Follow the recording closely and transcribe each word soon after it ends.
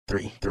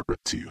Three,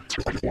 two,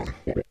 one.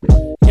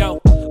 Yo,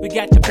 we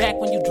got your back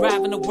when you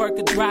driving to work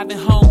or driving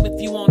home.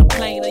 If you on a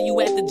plane or you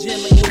at the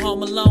gym or you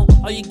home alone,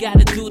 all you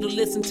gotta do to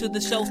listen to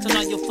the shows, turn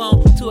on your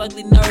phone. Two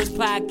Ugly Nerds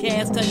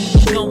podcast, tell you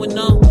what's going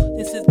on.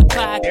 This is the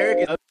podcast.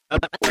 Eric is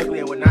ugly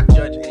and would not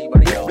judge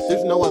anybody else.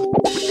 There's no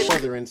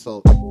other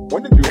insult.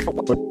 When did you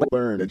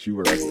learn that you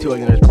were like Two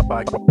Ugly Nerds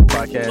podcast.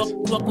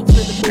 Welcome to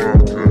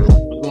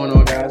the What's going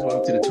on, guys?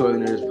 Welcome to the Two Ugly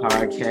Nerds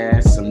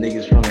podcast. Some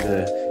niggas from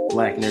the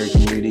Black nerd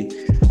community.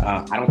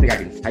 I don't think I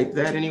can type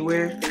that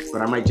anywhere,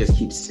 but I might just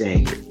keep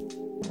saying it.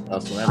 Oh,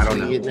 so that's I don't what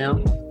know. you get now?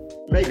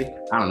 Maybe.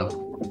 I don't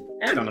know.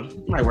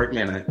 It might work,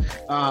 man.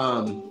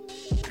 I'm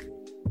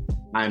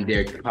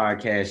Derek, the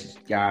podcast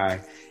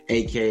guy,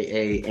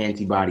 aka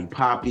Antibody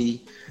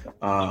Poppy.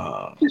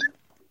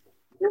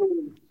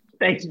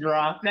 Thanks,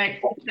 Draw.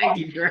 Thank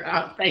you,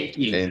 Draw. Thank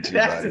you.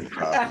 Antibody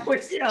Poppy.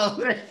 What's yo?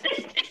 All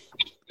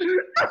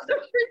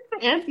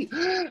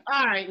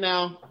right,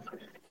 now.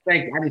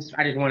 Thank you.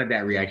 I just wanted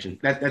that reaction.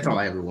 That's all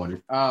I ever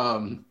wanted. You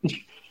know,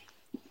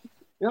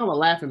 I'm gonna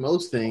laugh at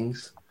most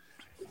things.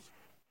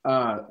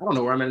 I don't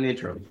know where I'm at in the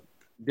intro.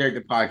 Derek,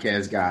 the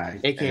podcast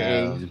guy,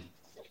 AKA.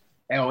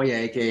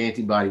 AKA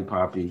Antibody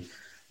Poppy.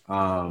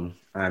 I'm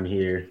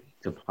here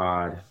to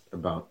pod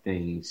about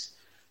things.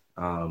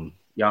 Y'all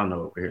know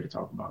what we're here to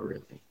talk about,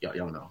 really.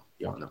 Y'all know.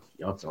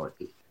 Y'all saw it.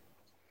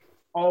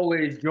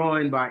 Always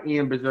joined by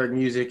Ian Berserk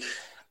Music,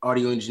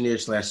 audio engineer /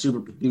 super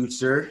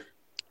producer.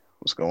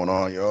 what's going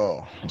on,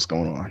 y'all? What's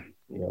going on?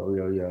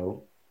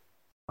 Yo.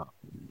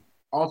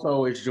 Also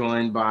always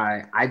joined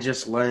by, I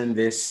just learned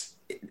this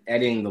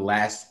editing the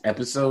last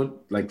episode.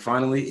 Like,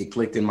 finally, it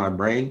clicked in my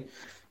brain.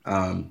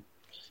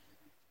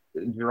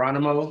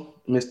 Geronimo,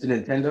 Mr.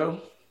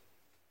 Nintendo.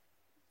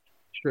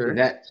 Sure.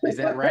 Is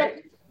that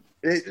right?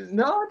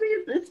 No, I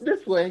think it's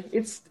this way.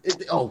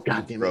 Oh,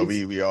 goddamn it. Bro,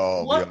 we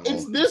all.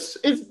 It's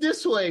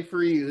this way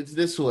for you. It's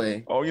this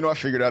way. Oh, I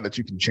figured out that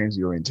you can change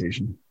the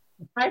orientation.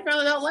 I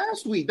found it out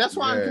last week. That's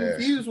why I'm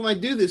confused when I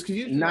do this,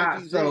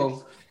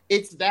 because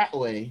it's that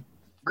way.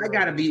 I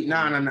gotta be no.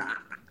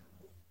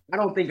 I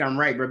don't think I'm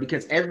right, bro,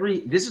 because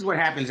this is what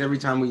happens every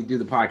time we do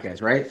the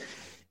podcast, right?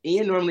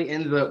 Ian normally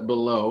ends up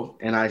below,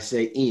 and I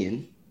say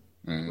Ian,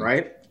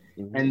 right?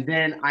 Mm-hmm. And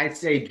then I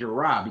say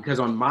Gerard, because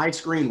on my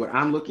screen, what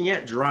I'm looking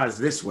at, Gerard is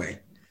this way.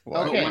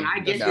 Well, okay. When I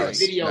get this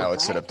video now back,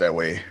 it's set up that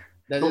way.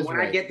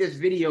 I get this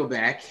video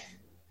back,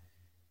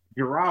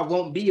 Gerard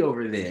won't be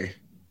over there.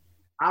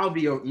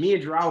 Me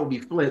and Gerard will be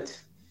flipped.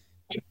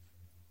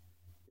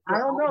 I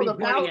don't know. The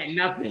power at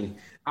nothing.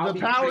 The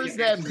powers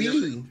that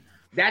be.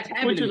 That's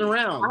happening. Switching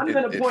around. I'm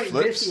going to point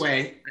this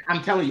way.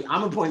 I'm telling you, I'm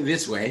going to point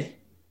this way.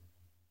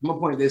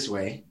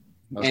 Okay.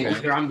 And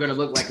either I'm going to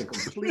look like a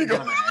complete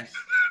dumbass.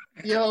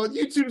 Yo,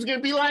 YouTube's going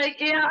to be like,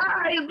 yeah,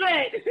 I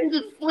bet.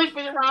 Just flip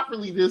it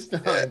properly this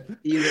time.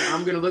 Either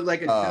I'm going to look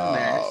like a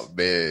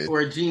dumbass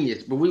or a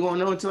genius. But we won't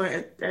know until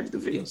I edit the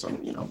video. So,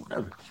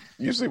 whatever.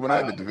 Usually when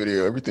I edit the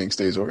video, everything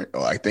stays oriented.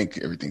 Oh, I think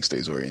everything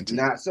stays oriented.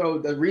 So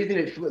the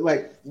reason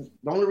the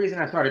only reason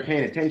I started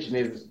paying attention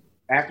is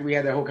after we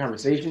had that whole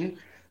conversation,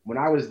 when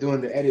I was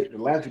doing the edit for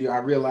the last video, I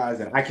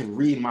realized that I can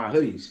read my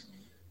hoodies.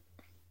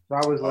 So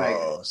I was like,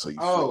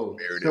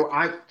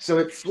 so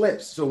it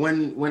flips. So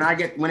when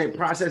it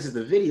processes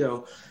the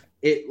video,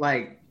 it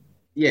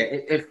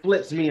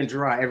flips me and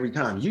Gerard every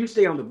time. You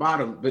stay on the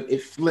bottom, but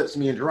it flips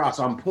me and Gerard.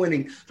 So I'm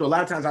pointing. So a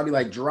lot of times I'll be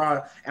like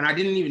Gerard, and I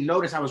didn't even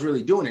notice I was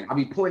really doing it. I'll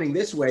be pointing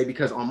this way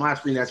because on my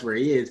screen that's where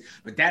he is,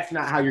 but that's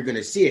not how you're going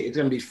to see it. It's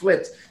going to be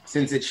flipped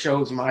since it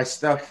shows my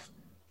stuff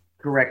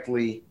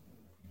correctly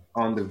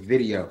on the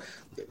video.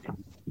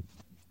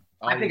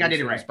 I think I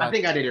did it right. I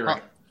think I did it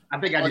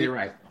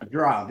right.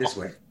 Draw this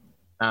way.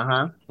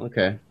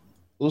 Okay.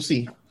 We'll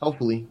see.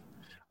 Hopefully.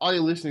 All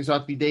your listeners ought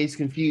to be days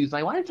confused.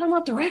 Like, why are you talking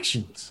about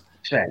directions?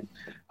 Check.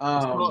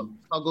 I'll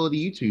go to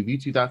YouTube.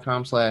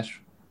 YouTube.com/TwillyNerds.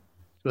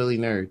 Twilly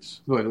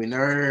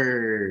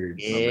Nerds.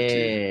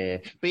 Yeah.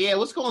 But yeah,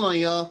 what's going on,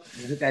 y'all?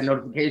 Hit that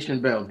notification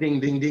bell.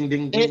 Ding, ding, ding,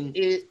 ding, ding.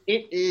 It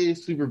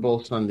is Super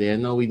Bowl Sunday. I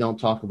know we don't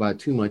talk about it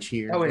too much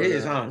here. Oh, it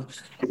is, huh?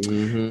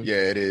 Mm-hmm. Yeah,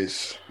 it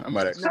is. I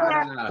might actually.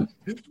 No.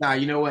 Nah,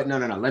 you know what? No.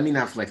 Let me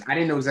not flex. I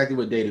didn't know exactly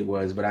what date it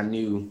was, but I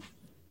knew.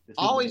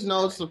 I always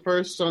know it's the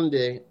first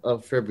Sunday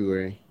of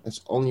February. That's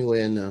the only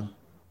way I know.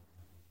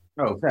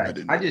 Oh, fact.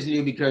 I just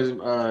knew because,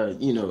 I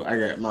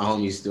got my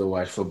homies still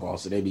watch football,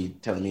 so they be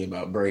telling me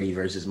about Brady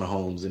versus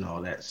Mahomes and all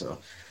that. So,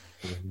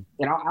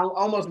 and I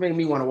almost made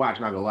me want to watch.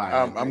 Not gonna lie.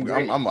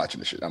 I'm watching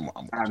the shit. I'm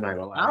not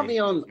gonna lie. I'll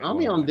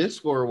be on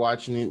Discord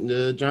watching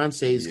it. John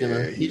says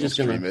he's just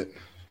gonna stream it,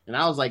 and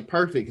I was like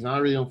perfect because I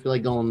really don't feel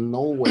like going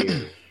nowhere.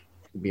 To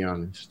be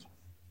honest.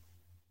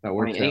 That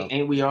works out.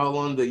 Ain't we all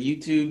on the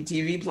YouTube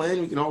TV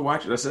plan? We can all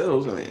watch it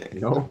ourselves.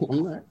 No,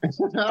 I'm not.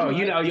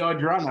 Y'all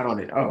draw not on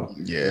it. Oh,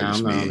 yeah,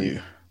 I'm not on it.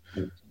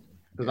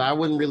 Because I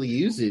wouldn't really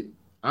use it.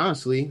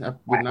 Honestly, I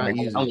would not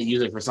use it. I only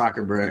use it for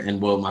soccer, bro. And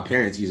my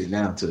parents use it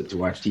now to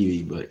watch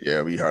TV. But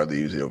yeah, we hardly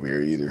use it over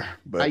here either.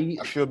 But I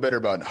feel better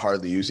about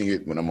hardly using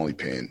it when I'm only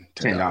paying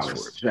 $10 for it.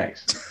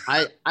 Thanks.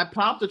 I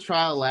popped a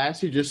trial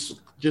last year just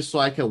so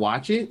I could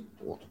watch it.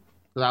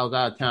 because I was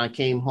out of town. I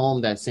came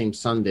home that same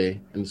Sunday,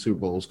 and the Super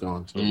Bowl was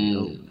gone.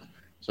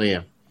 So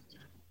yeah.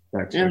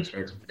 That's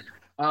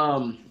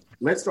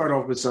let's start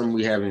off with something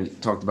we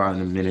haven't talked about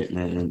in a minute,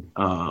 man.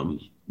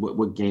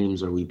 What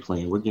games are we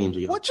playing? What games are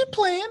you? What you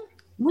playing?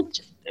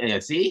 Yeah,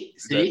 see.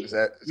 That's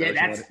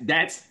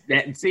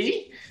that.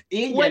 See,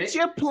 what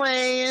you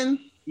playing?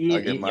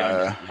 I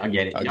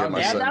get it.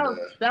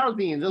 That was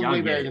being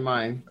way better than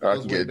mine. I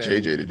can get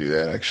JJ to do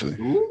that actually.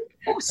 Ooh,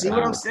 see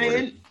what I'm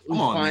saying? Come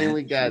on,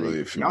 finally got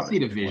it. Y'all see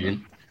the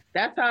vision.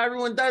 That's how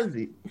everyone does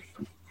it.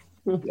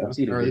 Or at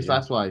least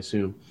that's what I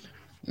assume.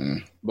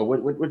 But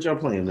what y'all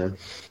playing, man?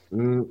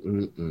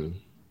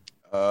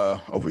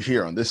 Over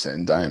here on this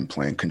end, I am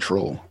playing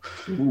Control.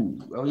 Ooh.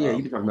 Oh yeah,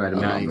 you can talk about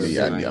it.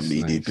 I'm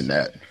knee deep in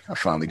that. I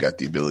finally got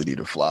the ability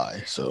to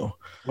fly. So.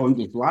 Oh, you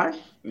can fly?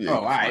 Yeah,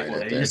 all right.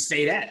 Well, just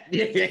say that.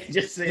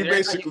 Just say you that.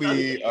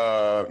 Basically,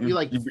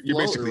 you're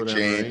basically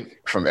Jane, right?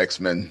 From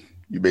X-Men.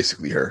 You're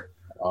basically her.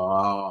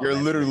 Oh, you're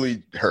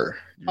literally her.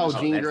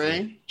 Jean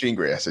Grey. Jean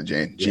Grey. I said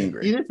Jane. Yeah. Jean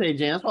Grey. You didn't say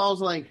Jane. That's why I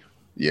was like.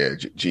 Yeah,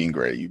 Jean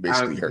Grey. You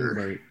basically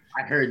her.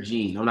 I heard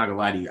Jean. I'm not gonna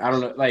lie to you. I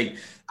don't know. Like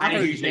I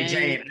didn't hear you say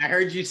Jane. I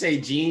heard you say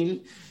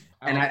Jean,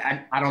 and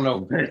I don't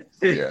know.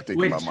 Yeah, I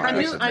think in my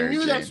mind I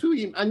knew that's who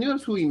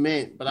he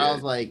meant, but I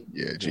was like,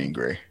 yeah, Jean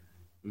Grey,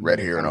 red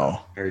hair and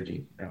all. Heard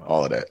you.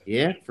 All of that.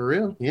 Yeah, for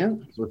real. Yeah.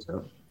 What's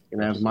up?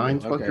 Gonna have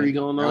mind fuckery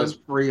going on. That was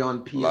free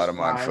on PS5. A lot of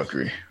mind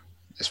fuckery.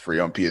 It's free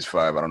on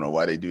PS5. I don't know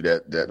why they do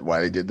that. Why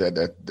they did that.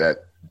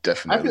 That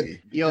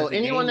definitely.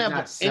 Anyone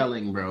not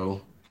selling,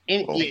 bro.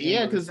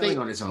 Because selling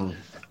on its own.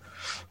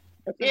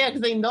 Yeah,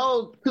 because they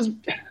know because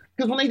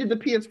when they did the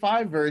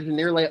PS5 version,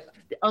 they were like,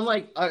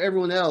 unlike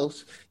everyone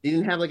else, they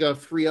didn't have like a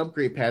free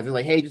upgrade path. They're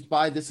like, hey, just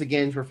buy this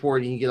again for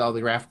 $40 and you get all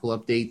the graphical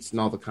updates and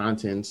all the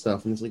content and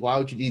stuff. And it's like, why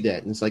would you do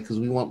that? And it's like, because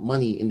we want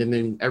money. And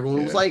then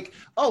everyone was like,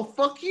 oh,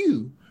 fuck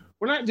you.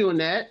 We're not doing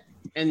that.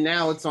 And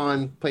now it's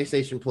on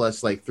PlayStation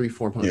Plus like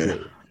 3-4 months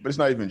later. But it's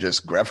not even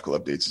just graphical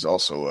updates. It's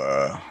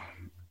also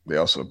they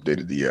also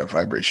updated the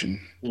vibration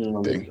thing.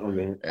 Okay.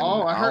 And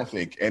I don't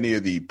think any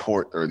of the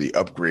port or the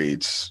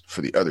upgrades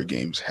for the other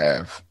games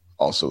have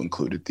also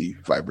included the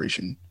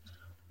vibration.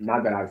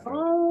 Not that I've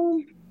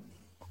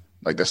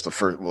like that's the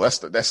first. Well,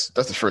 that's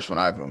the first one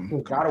I've.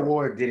 God of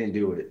War didn't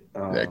do it.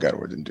 Yeah, God of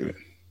War didn't do it.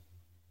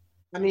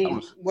 I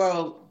mean,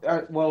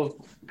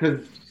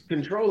 because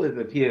Control is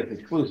a PS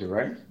exclusive,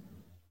 right?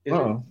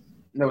 No,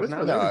 it's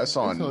not. No, it's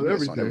on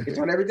everything. It's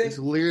on everything. It's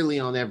literally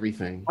on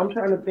everything. I'm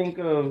trying to think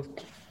of.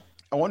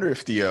 I wonder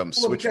if the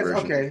Switch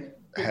version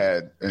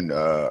had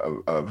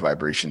a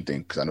vibration thing,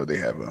 because I know they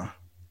have a.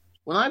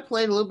 When I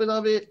played a little bit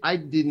of it, I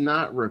did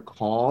not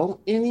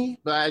recall any,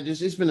 but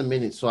it's been a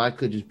minute, so I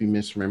could just be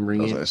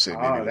misremembering it.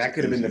 That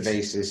could have been the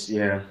basis,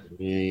 yeah.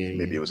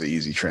 Maybe it was an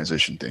easy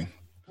transition thing.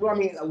 Well, I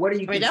mean, what are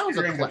you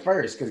considering at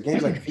first? Because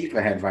games like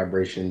FIFA had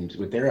vibrations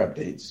with their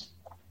updates.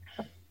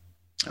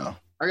 Oh.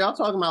 Are y'all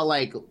talking about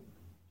like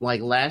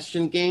last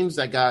gen games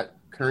that got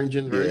current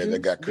gen versions? Yeah, that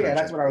got current. Yeah,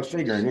 that's what I was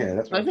figuring. Yeah,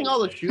 that's. I think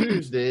all the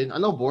shooters did. I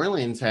know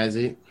Borderlands has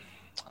it.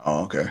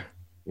 Oh, okay.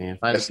 Yeah,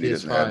 if I had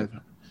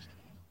PS5.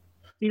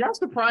 See, that's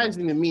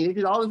surprising to me. They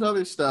did all this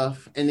other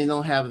stuff, and they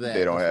don't have that.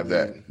 They don't have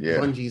that. Yeah,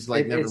 Bungie's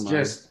like, never mind.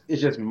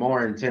 It's just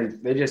more intense.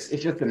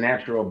 It's just a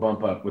natural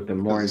bump up with the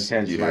more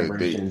intense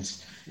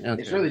vibrations.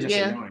 Okay. It's really just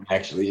annoying.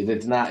 Actually,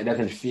 it's not. It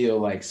doesn't feel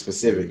like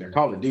specific.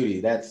 Call of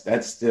Duty.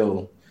 That's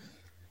still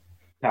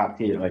top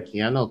tier. Like,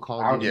 I know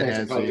Call of Duty. I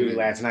was Call of Duty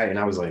last night, and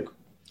I was like,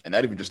 and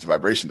not even just the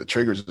vibration, the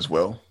triggers as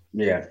well.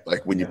 Yeah,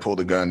 like when you pull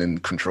the gun in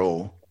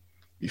Control,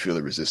 you feel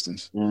the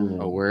resistance.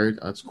 A word.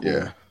 That's cool.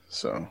 Yeah.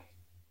 So.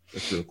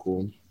 That's real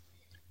cool.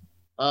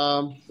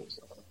 I'll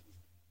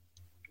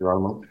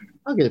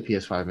get a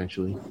PS5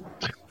 eventually.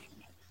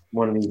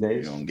 One of these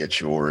days. You don't get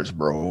yours,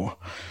 bro.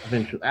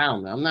 Eventually. I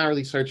don't know. I'm not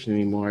really searching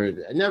anymore.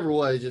 I never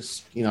was.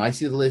 Just, I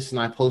see the list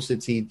and I post it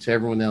to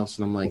everyone else,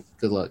 and I'm like,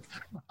 good luck.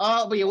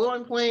 But yeah, what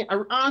I'm playing,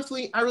 I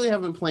really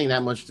haven't been playing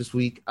that much this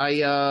week.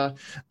 I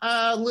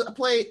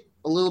played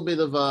a little bit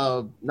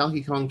of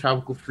Donkey Kong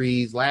Tropical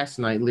Freeze last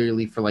night,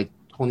 literally for like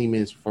 20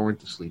 minutes before I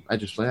went to sleep. I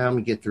just I'm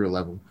gonna get through a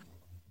level.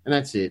 And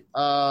that's it.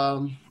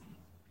 I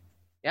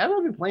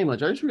haven't been playing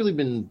much. I've just really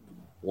been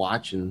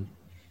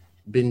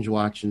binge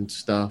watching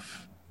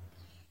stuff.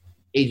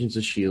 Agents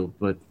of S.H.I.E.L.D.,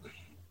 but...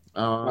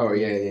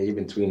 you've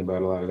been tweeting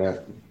about a lot of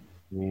that.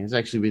 Yeah, it's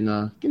actually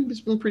been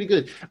it's been pretty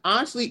good.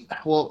 Honestly,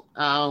 well,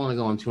 I don't want to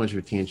go on too much of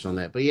a tangent on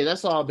that, but yeah,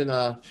 that's all I've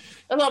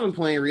been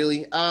playing,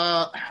 really.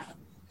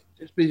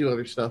 Just busy with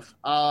other stuff.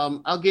 I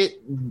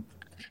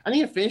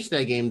need to finish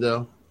that game,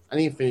 though. I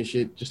need to finish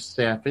it, just to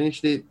say I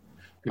finished it.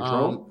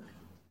 Control?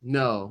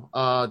 No,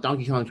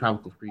 Donkey Kong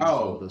Tropical Freeze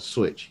on the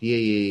Switch.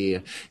 Yeah.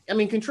 I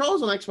mean,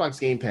 Control's on Xbox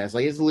Game Pass.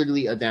 Like, it's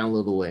literally a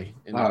download away.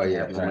 On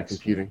my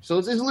computer. So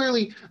it's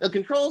literally the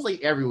Control's like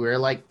everywhere.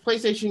 Like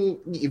PlayStation,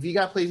 if you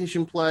got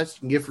PlayStation Plus, you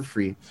can get it for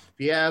free. If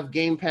you have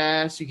Game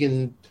Pass, you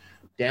can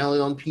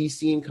download on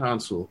PC and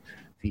console.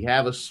 If you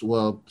have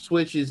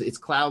Switch, it's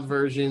cloud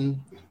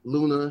version.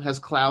 Luna has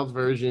cloud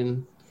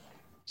version.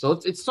 So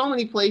it's so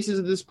many places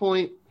at this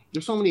point.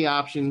 There's so many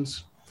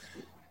options.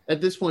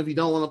 at this point, if you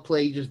don't want to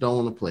play, you just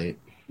don't want to play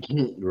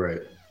it.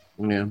 Right.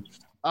 Yeah.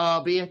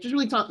 But yeah, just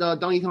really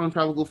Donkey Kong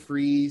Tropical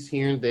Freeze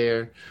here and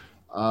there.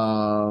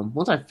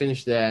 Once I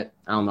finish that,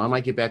 I don't know. I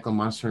might get back on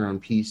Monster Hunter on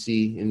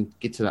PC and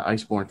get to the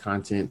Iceborne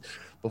content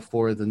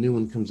before the new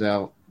one comes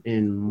out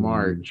in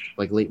March,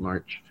 like late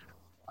March.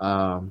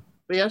 But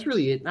yeah, that's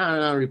really it. I'm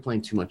not really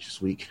playing too much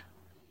this week.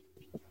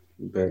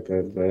 Bet.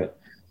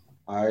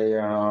 I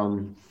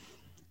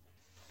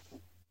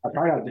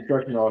tried out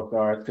Destruction All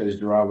Stars because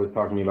Gerard was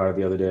talking to me about it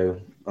the other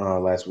day,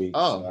 last week.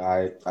 Oh. So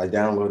I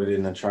downloaded it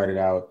and I tried it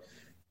out.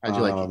 How'd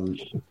you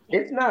like it?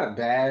 It's not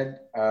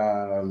bad.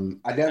 I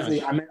forgot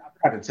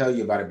to tell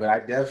you about it, but I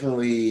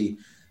definitely,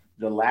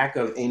 the lack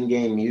of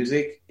in-game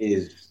music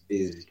is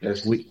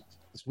just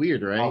It's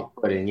weird, right?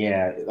 off-putting.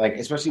 Yeah, like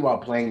especially while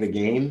playing the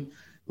game,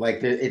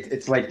 like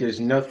it's like there's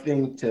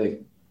nothing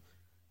to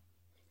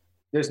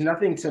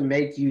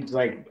make you,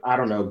 like, I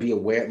don't know, be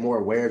more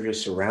aware of your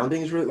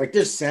surroundings. Really, like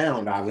there's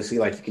sound, obviously,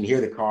 like you can hear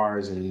the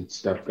cars and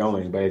stuff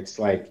going, but it's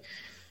like,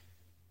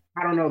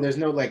 I don't know, there's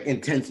no like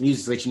intense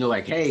music that you know,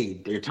 like, hey,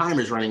 their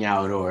timer's running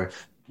out, or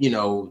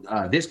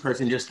this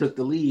person just took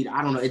the lead.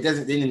 I don't know.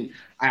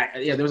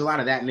 There was a lot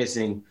of that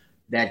missing.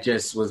 That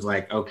just was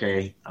like,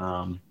 okay,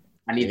 I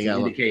need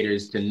some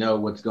indicators to know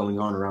what's going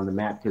on around the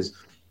map, because,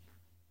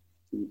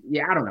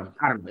 yeah, I don't know.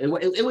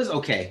 It was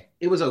okay.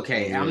 It was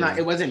okay. Yeah.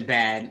 It wasn't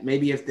bad.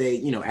 Maybe if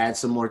they, add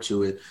some more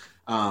to it.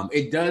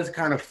 It does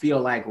kind of feel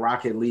like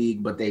Rocket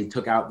League, but they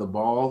took out the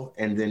ball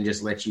and then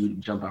just let you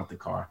jump out the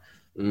car,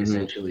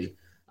 essentially.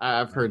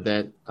 I've heard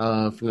that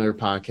from another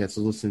podcast I was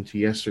listening to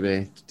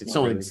yesterday.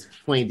 Someone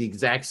explained the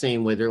exact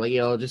same way. They're like,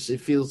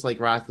 it feels like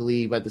Rocket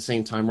League, but at the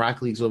same time,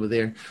 Rocket League's over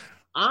there.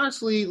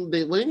 Honestly, what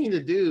they need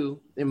to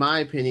do, in my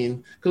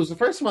opinion, because the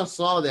first time I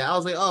saw that, I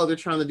was like, oh, they're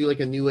trying to do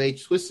like a new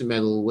age Twisted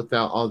Metal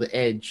without all the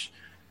edge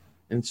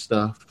and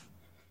stuff.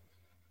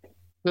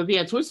 Because,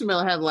 yeah, Twisted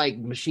Metal had like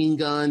machine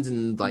guns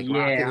and like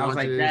rocket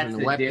launchers and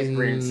the weapons.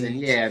 Difference. And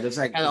yeah, there's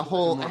like had a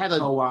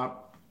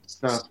co-op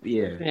stuff.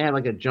 Yeah, they had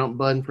like a jump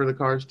button for the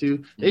cars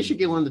too. They should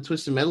get one of the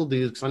Twisted Metal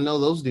dudes, because I know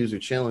those dudes are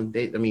chilling.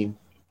 The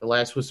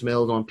last Twisted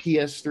Metal was on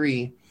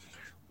PS3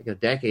 like a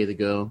decade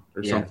ago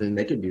or something.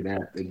 They could do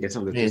that. They get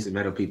some of the Twisted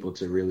Metal people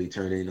to really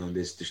turn in on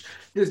this.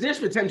 There's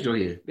potential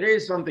here. There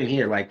is something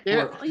here. Like,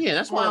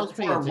 that's why I was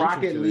paying attention to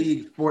Rocket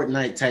League,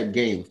 Fortnite type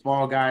game.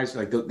 Fall Guys,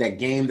 like that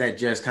game that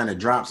just kind of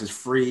drops, is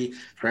free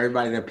for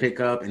everybody to pick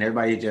up, and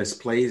everybody just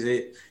plays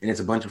it, and it's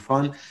a bunch of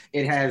fun.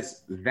 It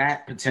has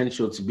that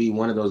potential to be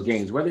one of those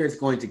games. Whether it's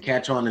going to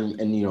catch on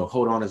and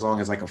hold on as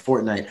long as like a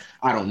Fortnite,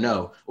 I don't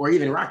know, or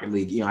even Rocket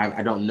League.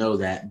 I don't know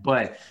that,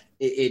 but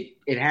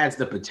it has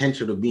the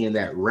potential to be in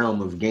that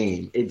realm of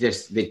game.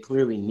 They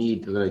clearly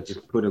need to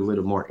just put a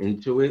little more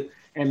into it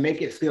and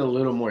make it feel a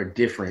little more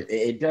different.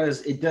 It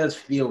does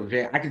feel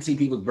very, I can see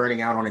people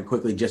burning out on it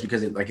quickly just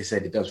because like I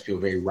said, it does feel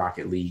very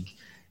Rocket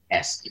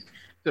League-esque.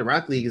 The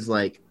Rocket League is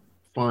like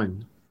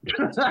fun.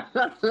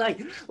 like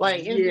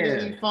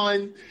infinitely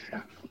fun.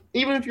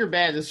 Even if you're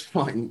bad, it's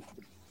fun.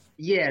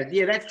 Yeah,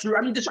 that's true.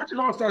 I mean, Destruction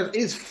All Stars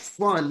is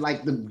fun.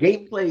 Like, the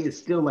gameplay is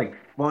still like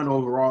fun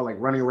overall, like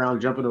running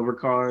around, jumping over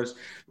cars,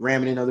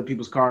 ramming in other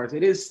people's cars.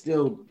 It is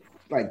still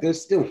like,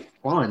 there's still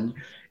fun.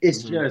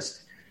 It's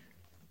just,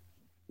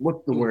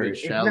 what's the word?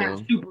 It's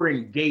not super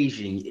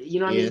engaging. You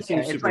know what I mean?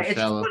 It's like,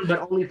 shallow. It's fun,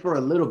 but only for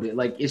a little bit.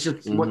 Like, it's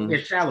just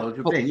it's shallow. It's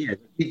your thing. Yeah,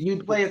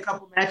 you play a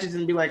couple matches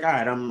and be like, all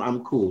right,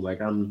 I'm cool.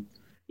 Like, I'm.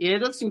 Yeah, it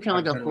does seem kind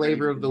of like a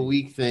flavor of the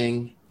week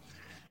thing.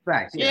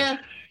 Facts.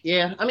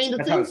 Yeah. I mean,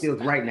 that's how it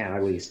feels right now,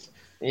 at least.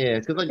 Yeah,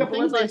 because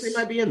like they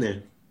might be in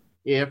there.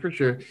 Yeah, for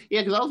sure.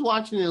 Yeah, because I was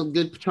watching a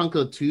good chunk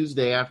of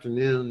Tuesday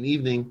afternoon,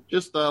 evening,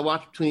 just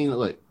watch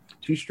between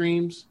two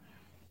streams.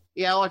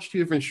 Yeah, I watched 2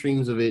 different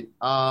streams of it.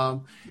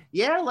 Like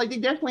they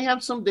definitely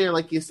have some there.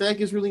 Like the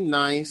aesthetic is really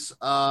nice.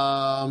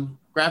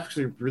 Graphics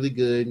are really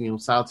good.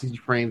 Solid 60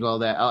 frames, all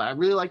that. I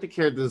really like the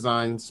character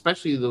design,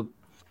 especially the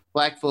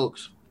black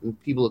folks and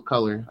people of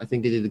color. I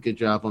think they did a good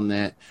job on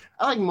that.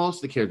 I like most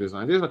of the character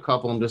design. There's a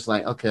couple I'm just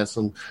like, okay, that's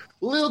a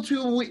little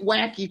too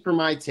wacky for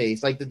my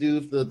taste. Like the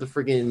dude with the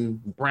freaking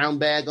brown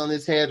bag on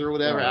his head or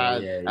whatever.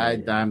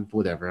 I'm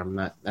whatever. I'm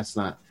not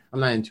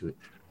into it.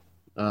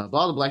 But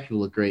all the black people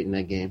look great in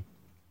that game.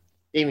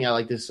 Amy, I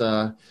like this.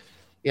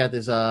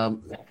 This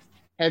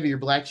heavier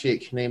black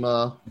chick named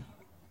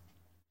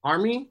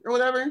Army or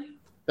whatever.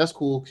 That's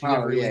cool.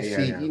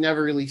 You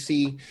never really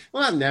see.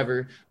 Well, not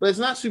never, but it's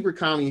not super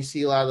common. You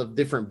see a lot of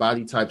different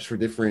body types for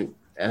different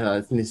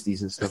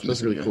ethnicities and stuff.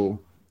 That's really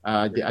cool.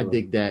 I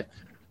dig that.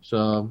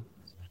 So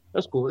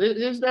that's cool.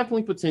 There's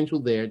definitely potential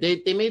there.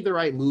 They made the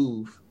right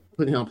move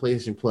putting it on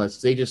PlayStation Plus.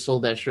 They just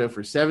sold that shred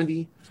for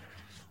 $70.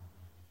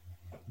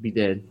 Be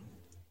dead.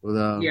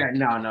 No.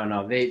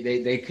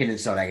 They couldn't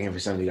sell that game for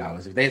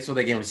 $70. If they sold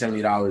that game for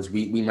 $70,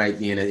 we might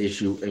be in an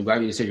issue. It might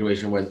be a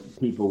situation where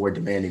people were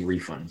demanding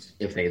refunds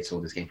if they had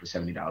sold this game for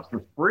 $70.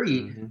 For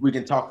free, we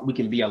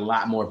can be a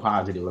lot more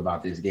positive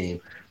about this game.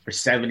 For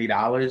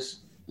 $70,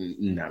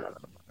 no.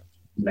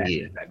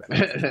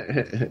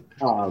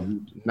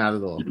 Not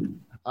at all.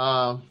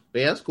 But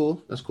yeah, that's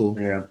cool. That's cool.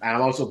 Yeah,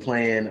 I'm also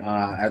playing.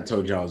 I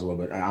told y'all as well,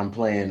 but I'm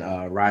playing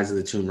Rise of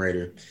the Tomb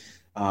Raider.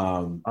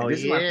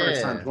 This is my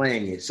first time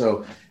playing it,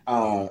 so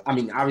I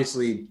mean,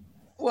 obviously,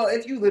 well,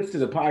 if you listen to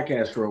the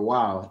podcast for a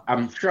while,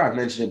 I'm sure I've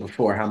mentioned it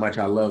before how much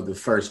I love the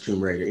first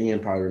Tomb Raider. Ian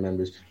probably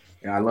remembers.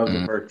 Yeah, I love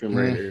the first Tomb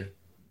Raider.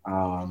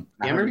 I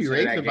remember you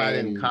raving about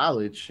it in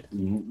college.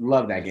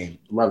 Love that game,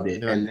 loved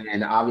it, and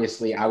then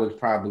obviously I was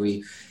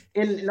probably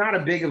in not a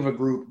big of a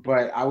group,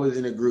 but I was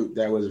in a group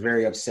that was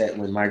very upset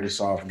when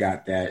Microsoft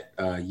got that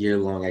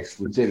year-long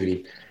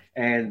exclusivity,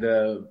 and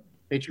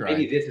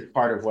maybe this is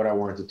part of what I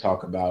wanted to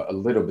talk about a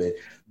little bit,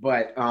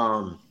 but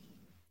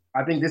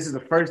I think this is the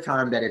first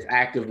time that it's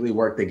actively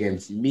worked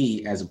against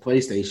me as a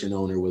PlayStation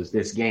owner was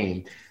this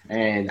game.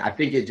 And I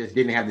think it just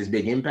didn't have this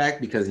big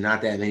impact because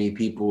not that many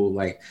people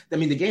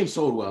the game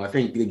sold well. I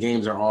think the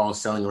games are all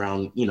selling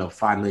around,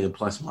 5 million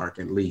plus mark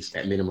at least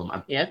at minimum.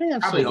 Yeah, I think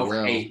that's probably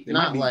over 8. It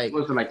might be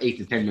close to 8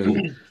 to 10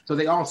 million. So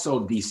they all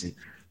sold decent.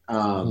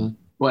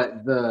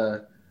 But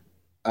the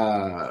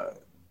I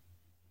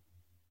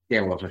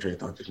lost my train of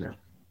thought just now.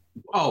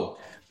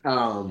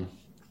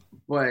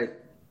 But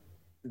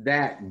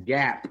that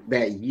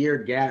year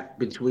gap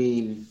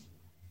between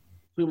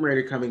Tomb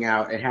Raider coming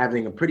out and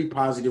having a pretty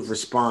positive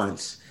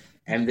response,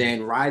 and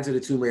then Rise of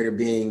the Tomb Raider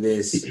being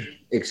this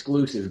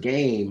exclusive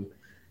game,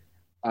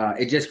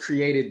 it just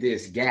created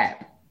this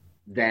gap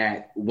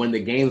that when the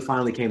game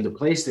finally came to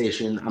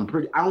PlayStation,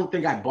 I don't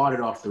think I bought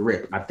it off the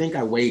rip. I think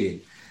I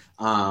waited.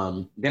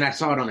 Then I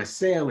saw it on a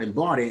sale and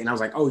bought it, and I was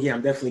like, "Oh yeah,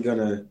 I'm definitely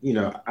gonna,"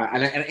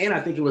 and I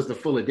think it was the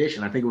full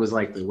edition. I think it was the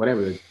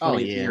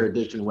 20th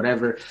edition,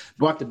 whatever.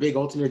 Bought the big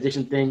Ultimate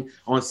Edition thing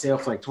on sale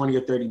for $20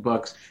 or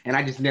 $30, and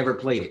I just never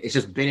played it. It's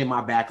just been in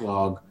my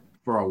backlog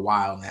for a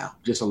while now,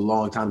 just a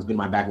long time. It's been in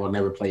my backlog,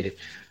 never played it.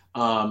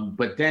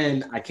 But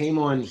then I came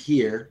on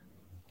here,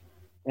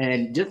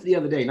 and just the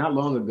other day, not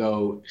long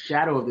ago,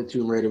 Shadow of the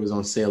Tomb Raider was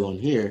on sale on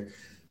here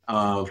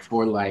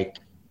for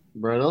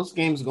Bro, those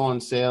games go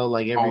on sale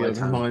every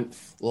other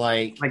month.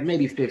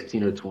 Maybe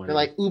 15 or 20. They're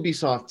like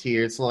Ubisoft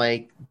tier. It's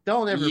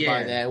don't ever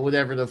buy that.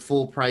 Whatever the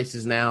full price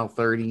is now,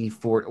 30,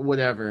 40,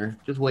 whatever.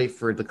 Just wait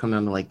for it to come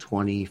down to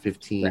 20,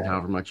 15,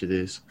 however much it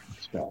is.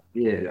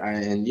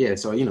 Yeah,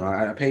 so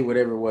I paid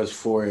whatever it was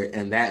for it,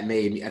 and that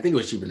made me, I think it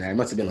was cheaper than that. It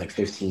must have been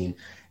 15.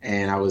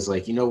 And I was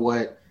like, you know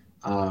what?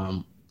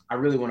 I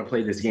really want to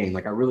play this game.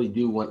 I really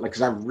do want,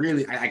 because I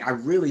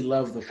really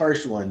love the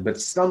first one, but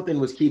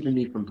something was keeping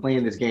me from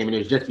playing this game. And it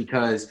was just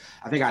because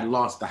I think I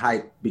lost the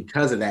hype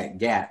because of that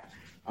gap,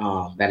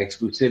 that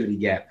exclusivity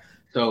gap.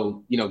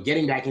 So,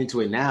 getting back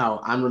into it now,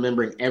 I'm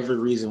remembering every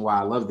reason why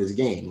I love this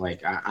game.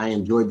 I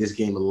enjoyed this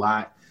game a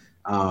lot.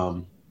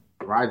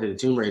 Rise of the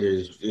Tomb Raider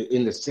is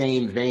in the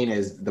same vein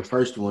as the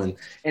first one.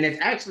 And it's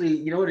actually,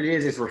 you know what it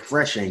is? It's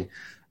refreshing.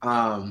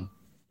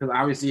 Because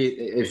obviously,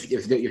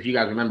 if you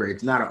guys remember,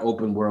 it's not an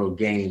open world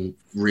game,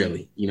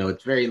 really.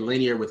 It's very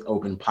linear with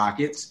open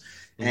pockets.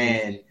 Mm-hmm.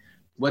 And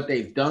what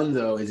they've done,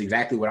 though, is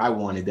exactly what I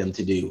wanted them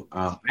to do.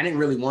 I didn't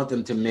really want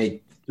them to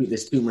make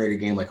this Tomb Raider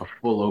game like a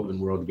full open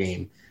world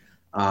game.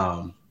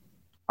 I'm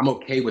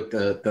okay with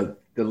the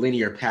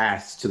linear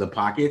paths to the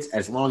pockets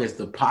as long as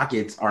the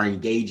pockets are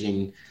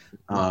engaging.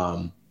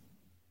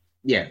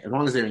 As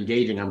long as they're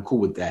engaging, I'm cool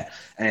with that.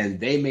 And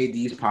they made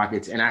these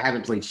pockets, and I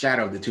haven't played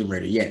Shadow of the Tomb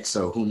Raider yet,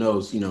 so who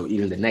knows,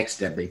 even the next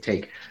step they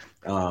take.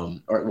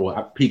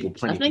 People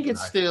playing. I think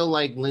it's still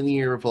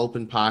linear with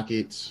open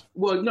pockets.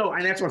 Well, no,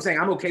 and that's what I'm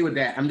saying. I'm okay with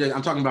that. I'm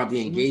talking about the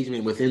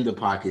engagement within the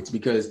pockets,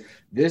 because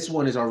this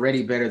one is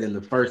already better than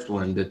the first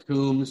one. The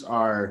tombs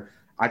are,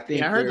 I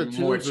think, they're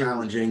more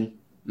challenging.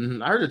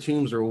 I heard the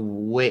tombs are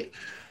way.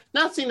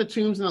 Not saying the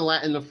tombs in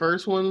the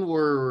first one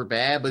were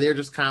bad, but they're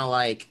just kind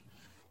of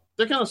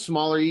they're kind of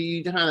smaller.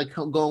 You kind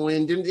of go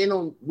in. They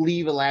don't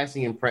leave a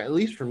lasting impression. At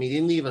least for me, they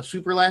didn't leave a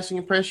super lasting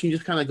impression. You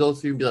just kind of go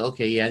through and be like,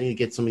 okay, yeah, I need to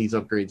get some of these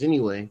upgrades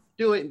anyway.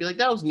 Do it and be like,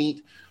 that was neat.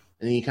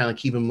 And then you kind of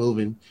keep them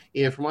moving.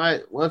 Yeah, from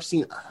what I've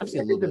seen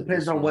it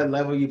depends on what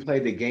level you play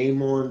the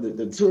game on.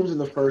 The tombs in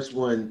the first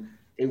one,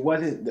 it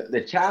wasn't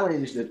the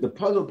challenge. The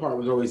puzzle part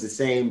was always the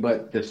same,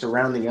 but the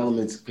surrounding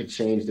elements could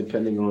change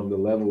depending on the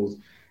levels.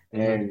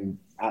 And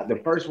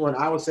the first one,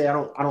 I would say I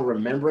don't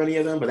remember any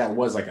of them, but that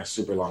was a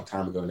super long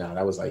time ago now.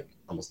 That was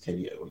almost 10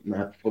 years,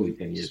 not fully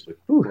 10 years,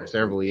 but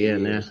several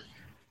years.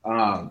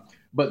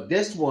 But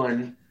this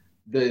one,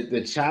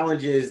 the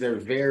challenges, they're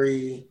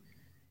very,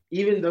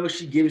 even though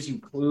she gives you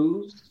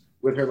clues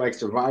with her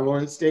survival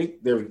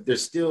instinct, they're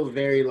still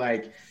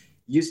very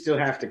you still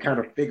have to kind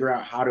of figure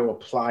out how to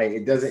apply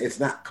it. It's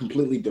not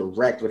completely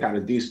direct with how to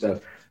do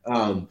stuff.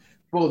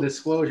 Full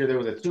disclosure, there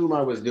was a tomb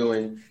I was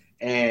doing,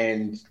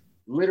 and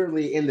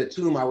literally in the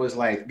tomb, I was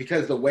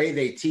because the way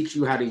they teach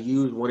you how to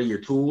use one of your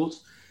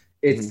tools,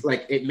 it's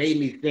it made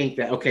me think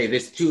that, okay,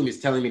 this tomb is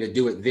telling me to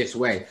do it this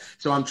way.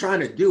 So I'm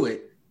trying to do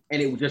it,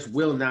 and it just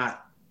will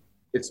not,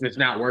 it's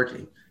not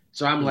working.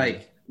 So I'm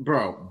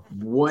bro,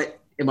 what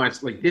am I,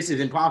 this is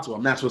impossible.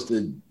 I'm not supposed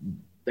to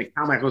like,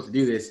 how am I supposed to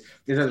do this?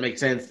 This doesn't make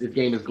sense. This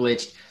game is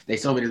glitched. They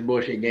sold me this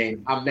bullshit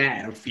game. I'm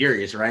mad. I'm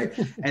furious, right?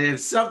 And then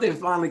something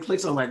finally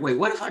clicks. I'm like, wait,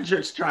 what if I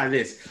just try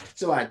this?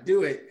 So I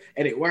do it,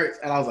 and it works.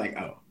 And I was like,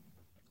 oh.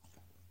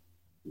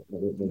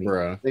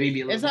 Bro,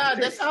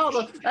 that's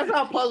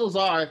how puzzles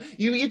are.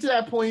 You get to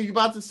that point, you're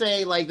about to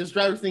say, like, this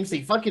driver thinks,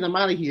 say, fuck it, I'm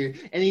out of here.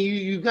 And then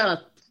you kind of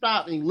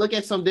stop and you look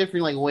at something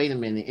different, like, wait a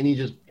minute. And you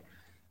just,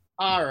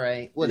 all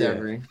right,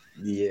 whatever.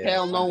 Yeah.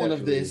 Tell no one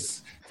of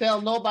this.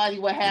 Tell nobody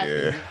what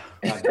happened.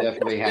 I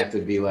definitely have to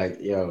be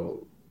like,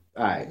 yo,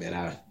 all right,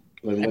 man.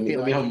 Let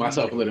me hold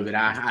myself a little bit.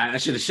 I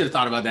should have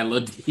thought about that a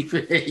little deeper.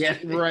 Yeah,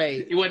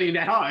 right. It wasn't even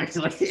that hard.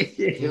 I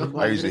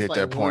usually hit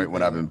that point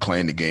when I've been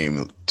playing the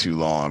game too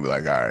long. Be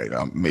like, all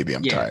right, maybe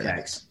I'm tired.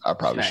 Facts. I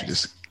probably should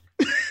just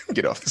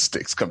get off the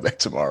sticks. Come back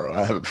tomorrow.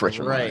 I have a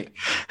fresher mind.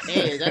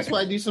 Hey, that's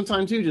what I do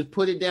sometimes too. Just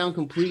put it down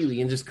completely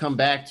and just come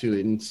back to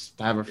it and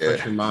have a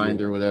fresher mind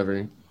or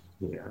whatever.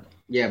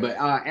 Yeah, but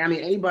I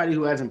mean, anybody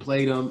who hasn't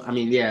played them, I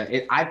mean,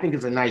 I think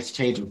it's a nice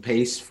change of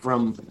pace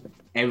from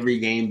every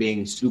game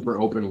being super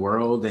open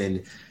world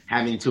and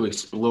having to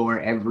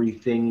explore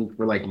everything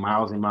for like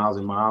miles and miles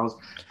and miles.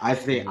 I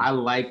think I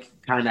like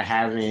kind of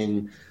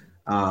having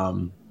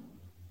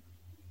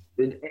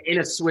in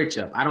a switch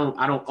up. I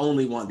don't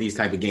only want these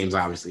type of games,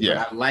 obviously. Yeah.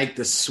 But I like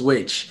the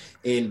switch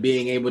in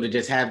being able to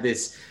just have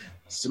this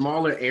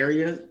smaller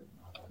area,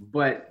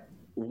 but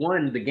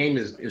one, the game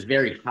is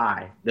very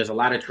high. There's a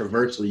lot of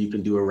traversal you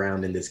can do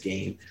around in this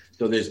game.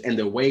 So and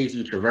the ways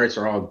you traverse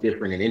are all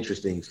different and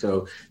interesting.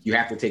 So you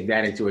have to take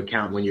that into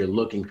account when you're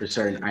looking for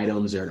certain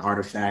items or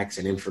artifacts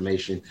and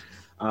information.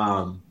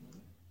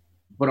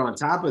 But on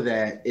top of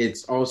that,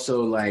 it's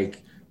also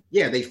like,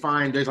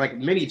 there's like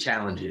mini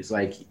challenges.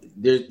 Like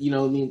there's,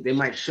 they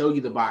might show you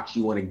the box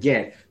you want to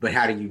get, but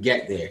how do you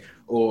get there?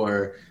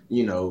 Or,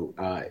 you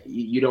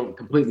don't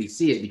completely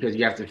see it because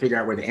you have to figure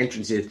out where the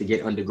entrance is to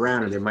get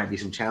underground, and there might be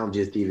some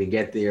challenges to even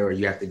get there, or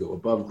you have to go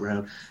above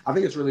ground. I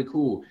think it's really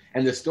cool.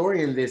 And the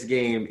story in this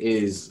game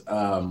is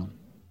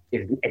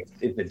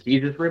it's a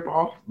Jesus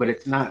ripoff, but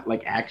it's not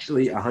like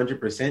actually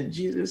 100%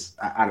 Jesus.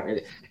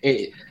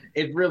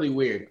 It's really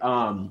weird.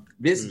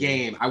 This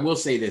game, I will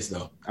say this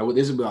though.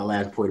 This will be my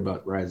last point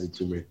about Rise of the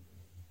Tomb Raider.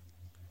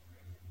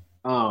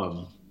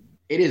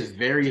 It is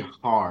very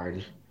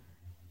hard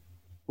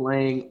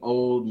playing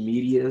old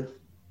media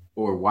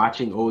or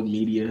watching old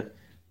media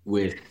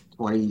with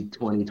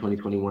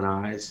 2021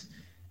 eyes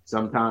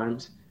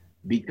sometimes,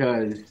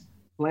 because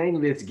playing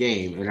this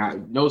game,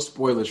 and no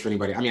spoilers for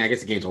anybody. I mean, I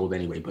guess the game's old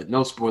anyway, but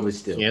no spoilers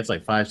still. Yeah, it's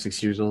like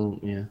 5-6 years old.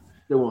 Yeah.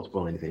 Still won't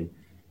spoil anything.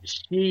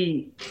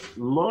 They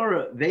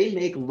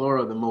make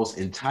Laura the most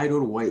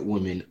entitled white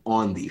woman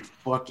on the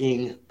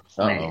fucking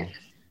planet.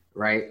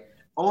 Right?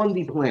 On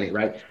the planet,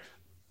 right?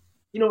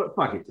 You know what?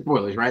 Fuck it.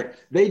 Spoilers, right?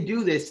 They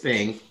do this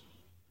thing.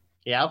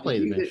 Yeah, I'll play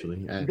it eventually.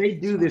 They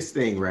do this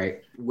thing,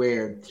 right,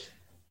 where,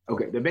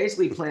 they're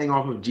basically playing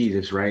off of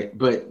Jesus, right?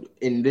 But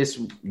in this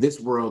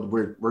world,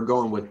 we're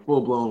going with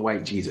full-blown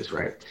white Jesus,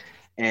 right?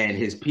 And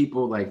his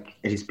people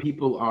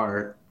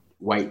are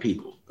white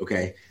people,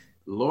 okay?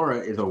 Laura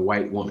is a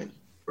white woman,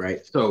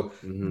 right? So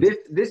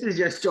this is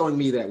just showing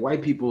me that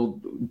white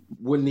people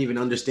wouldn't even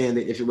understand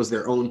it if it was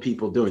their own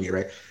people doing it,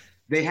 right?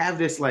 They have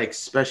this, like,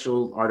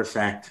 special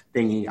artifact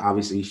thingy.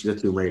 Obviously, she's a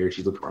Tomb Raider.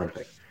 She's looking for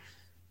artifacts.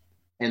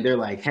 And they're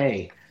like,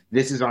 hey,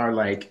 this is our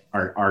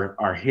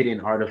hidden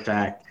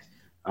artifact.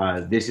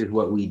 This is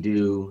what we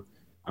do.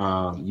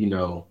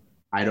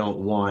 I don't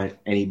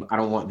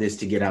want this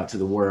to get out to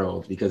the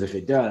world, because if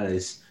it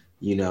does,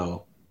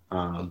 people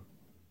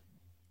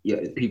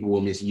will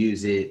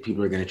misuse it.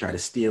 People are going to try to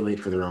steal it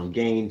for their own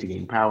gain, to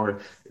gain power.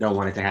 They don't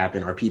want it to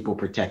happen. Our people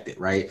protect it,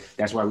 right?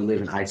 That's why we live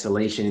in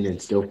isolation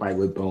and still fight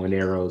with bow and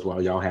arrows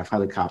while y'all have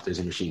helicopters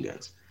and machine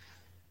guns.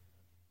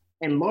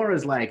 And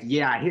Laura's like,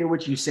 yeah, I hear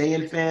what you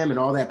saying, fam, and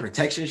all that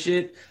protection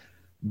shit.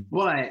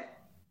 But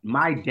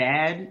my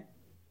dad,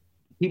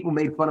 people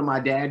made fun of my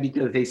dad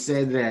because they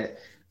said that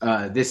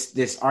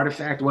this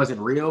artifact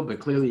wasn't real, but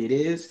clearly it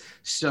is.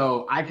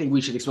 So I think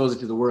we should expose it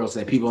to the world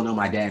so that people know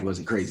my dad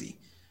wasn't crazy.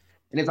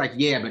 And it's like,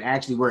 yeah, but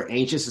actually we're an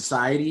ancient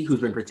society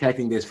who's been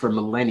protecting this for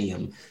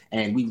millennium,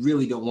 and we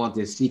really don't want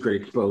this secret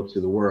exposed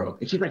to the world.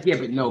 And she's like, yeah,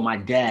 but no, my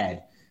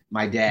dad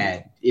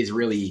is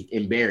really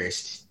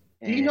embarrassed.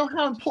 Do you know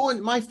how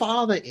important my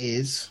father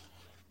is?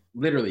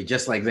 Literally,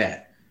 just like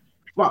that.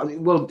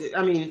 Well,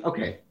 I mean,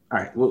 okay, all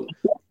right. Well,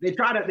 they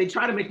try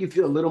to make you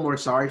feel a little more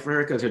sorry for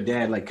her because her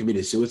dad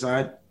committed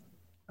suicide.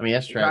 I mean,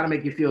 that's true. Try to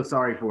make you feel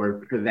sorry for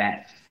her for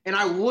that. And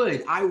I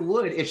would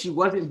if she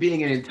wasn't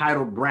being an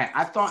entitled brat.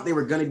 I thought they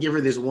were gonna give her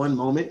this one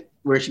moment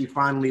where she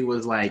finally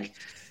was like,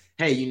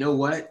 "Hey, you know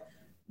what?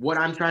 What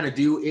I'm trying to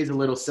do is a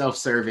little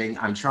self-serving.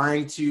 I'm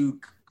trying to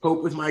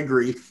cope with my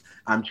grief.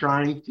 I'm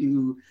trying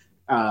to."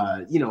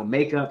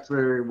 Make up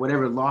for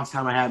whatever lost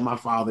time I had my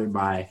father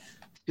by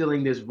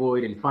filling this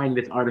void and finding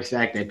this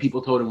artifact that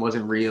people told him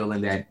wasn't real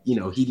and that,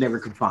 he never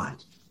could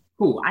find.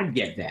 Cool, I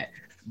get that.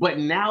 But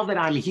now that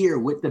I'm here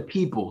with the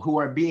people who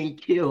are being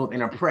killed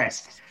and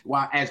oppressed,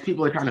 while as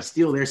people are trying to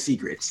steal their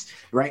secrets,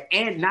 right?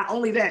 And not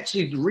only that,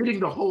 she's reading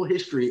the whole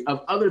history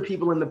of other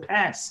people in the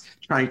past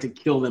trying to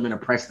kill them and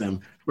oppress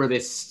them for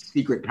this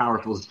secret,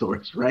 powerful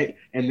source, right?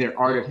 And their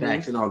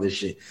artifacts and all this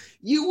shit.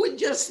 You would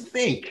just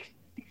think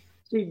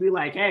she'd be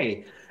like,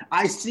 hey,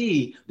 I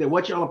see that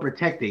what y'all are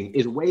protecting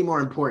is way more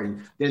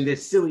important than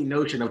this silly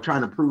notion of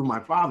trying to prove my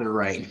father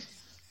right.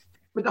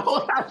 But the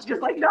whole time is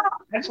just like, no,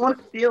 I just want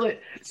to steal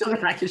it so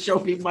that I can show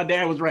people my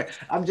dad was right.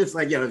 I'm just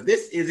like, yo, if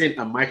this isn't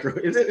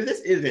if this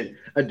isn't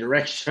a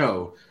direct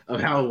show of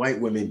how white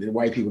women and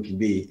white people can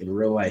be in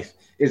real life,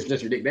 it's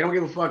just ridiculous. They don't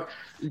give a fuck.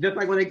 Just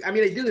like when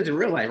they do this in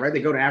real life, right? They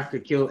go to Africa,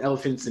 kill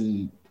elephants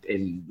and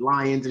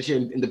lions and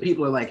shit, and the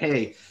people are like,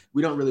 hey,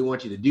 we don't really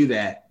want you to do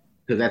that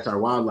because that's our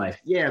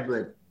wildlife. Yeah,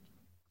 but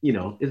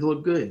it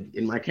looked good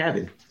in my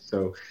cabin.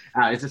 So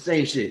it's the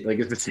same shit. Like,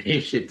 it's the same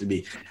shit to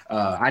me.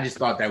 I just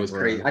thought that was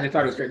crazy. I just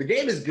thought it was great. The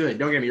game is good.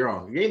 Don't get me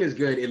wrong. The game is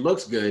good. It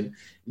looks good. It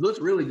looks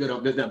really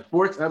good. The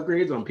Force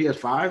upgrades on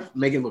PS5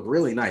 make it look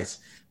really nice.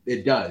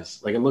 It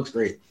does. Like, it looks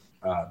great.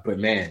 But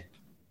man,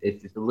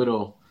 it's a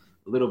little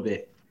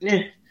bit.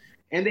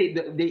 And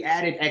they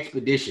added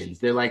expeditions.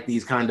 They're like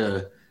these kind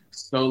of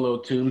solo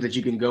tombs that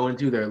you can go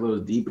into. They're a little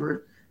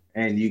deeper.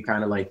 And you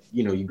kind of like,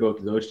 you go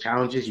through those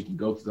challenges. You can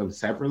go through them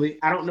separately.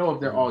 I don't know if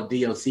they're all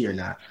DLC or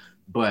not.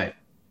 But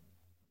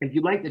if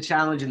you like the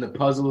challenge and the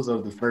puzzles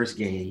of the first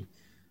game,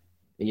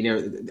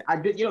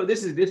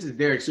 this is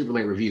Derek's Super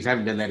Late Reviews. I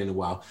haven't done that in a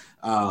while.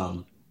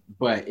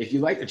 But if you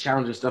like the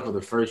challenge and stuff of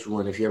the first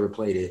one, if you ever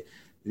played it,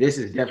 this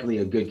is definitely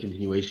a good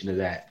continuation of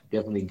that.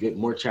 Definitely good.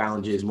 More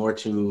challenges, more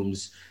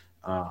tombs,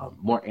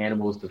 more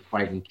animals to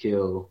fight and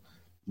kill,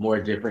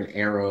 more different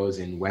arrows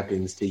and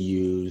weapons to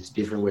use,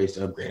 different ways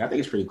to upgrade. I think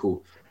it's pretty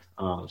cool.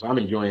 So I'm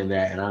enjoying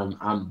that, and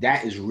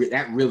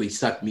that really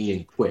sucked me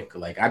in quick.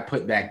 Like, I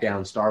put back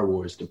down Star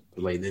Wars to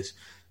play this.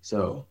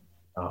 So,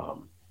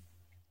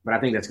 but I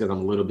think that's because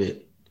I'm a little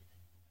bit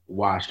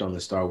washed on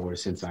the Star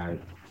Wars since I'm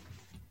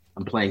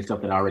playing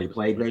stuff that I already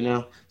played right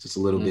now. Just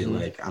a little bit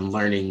like I'm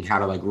learning how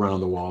to like run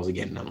on the walls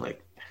again, and I'm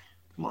like,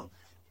 come on.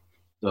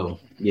 So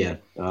yeah.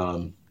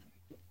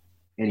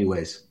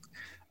 Anyways,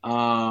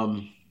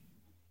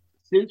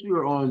 since we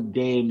were on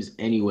games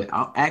anyway,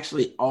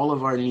 actually all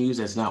of our news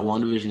that's not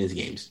WandaVision is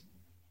games.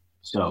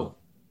 So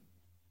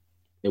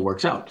it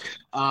works out.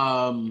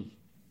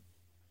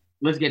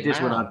 Let's get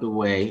this one out the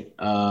way.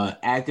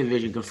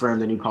 Activision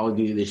confirmed the new Call of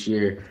Duty this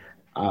year.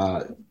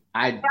 I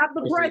got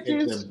the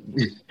practice.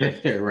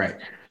 Right.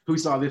 Who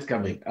saw this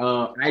coming?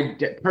 I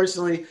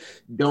personally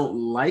don't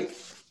like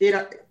it.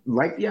 I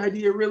like the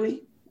idea,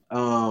 really.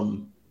 I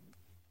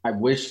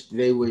wish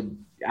they would.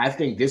 I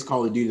think this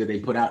Call of Duty that they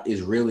put out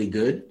is really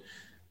good.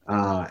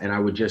 And I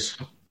would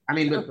just, but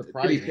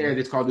to be fair,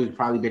 this Call of Duty's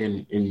probably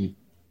been in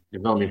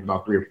development for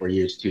about 3 or 4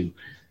 years too.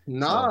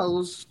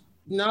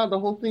 The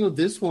whole thing with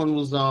this one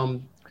was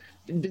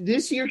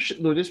this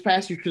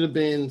past year should have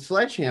been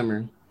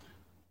Sledgehammer,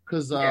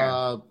 because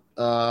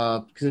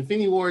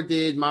Infinity Ward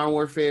did Modern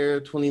Warfare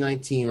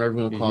 2019, whatever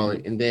you want to call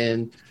it, and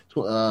then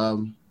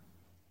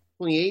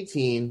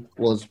 2018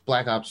 was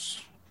Black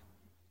Ops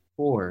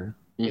 4.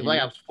 Yeah,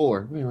 Black Ops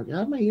 4. Wait, did I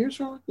have my ears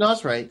wrong? No,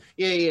 that's right.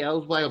 Yeah, it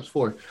was Black Ops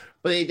 4.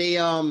 But they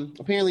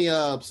apparently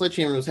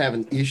Sledgehammer was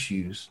having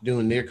issues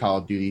doing their Call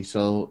of Duty,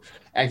 so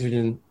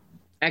Activision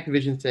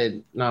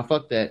said, "Nah,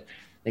 fuck that."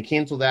 They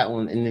canceled that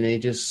one, and then they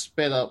just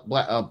sped up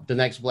the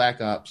next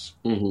Black Ops.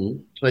 So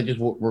they just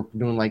were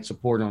doing like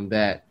support on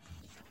that.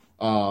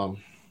 So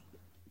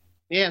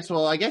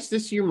I guess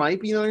this year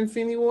might be another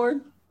Infinity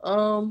Ward.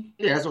 Yeah,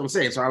 that's what I'm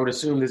saying. So I would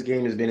assume this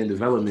game has been in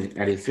development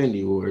at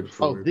Infinity Ward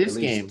for this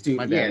game.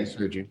 My bad,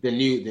 you. The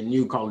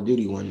new Call of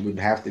Duty one would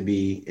have to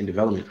be in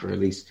development for at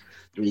least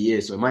 3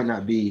 years. So it might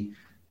not be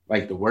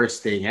like the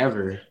worst thing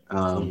ever.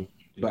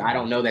 But I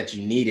don't know that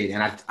you need it.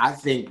 And I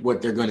think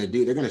what they're going to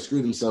do, they're going to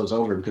screw themselves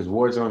over because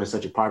Warzone is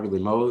such a popular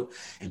mode,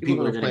 and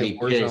people are going to be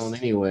pissed. Warzone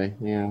anyway.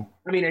 Yeah.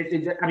 I mean,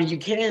 you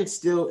can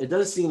still. It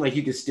does seem like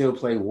you could still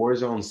play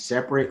Warzone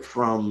separate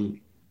from,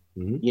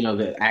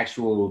 the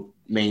actual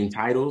main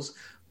titles,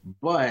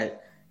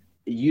 but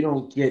you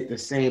don't get the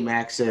same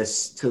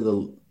access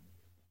to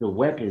the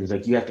weapons.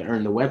 Like, you have to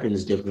earn the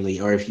weapons differently,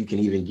 or if you can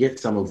even get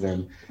some of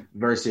them,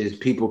 versus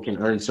people can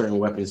earn certain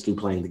weapons through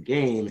playing the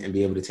game and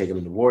be able to take them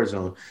into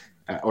Warzone.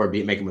 Or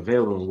make them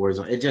available in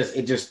Warzone.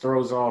 It just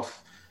throws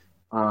off.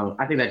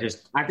 I think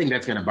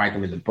that's going to bite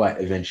them in the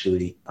butt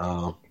eventually.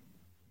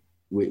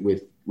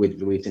 With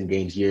releasing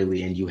games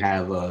yearly, and you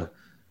have a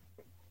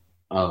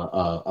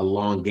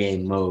long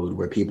game mode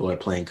where people are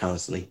playing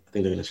constantly. I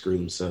think they're going to screw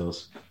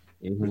themselves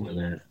in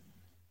that.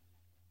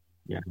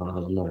 Yeah,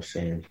 I'm not a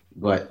fan.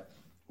 But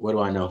what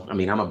do I know? I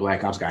mean, I'm a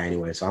Black Ops guy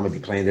anyway, so I'm going to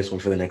be playing this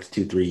one for the next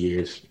 2-3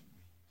 years,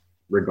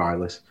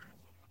 regardless.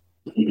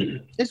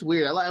 It's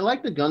weird. I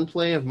like the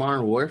gunplay of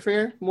Modern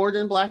Warfare more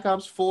than Black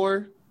Ops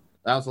 4.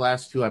 That was the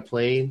last 2 I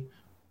played.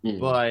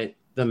 But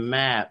the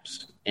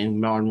maps in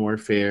Modern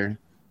Warfare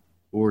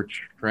were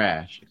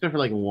trash, except for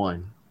like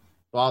 1.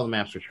 All the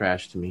maps were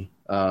trash to me.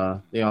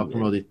 They all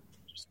promoted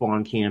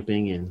spawn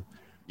camping and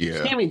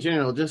camping in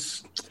general.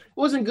 Just it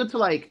wasn't good to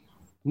like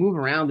move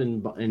around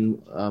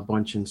in a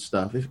bunch and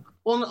stuff. So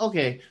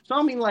I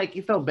don't mean like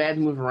it felt bad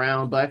to move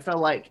around, but I felt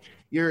like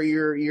your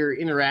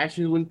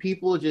interactions with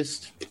people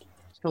just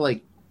felt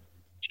like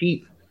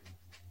cheap.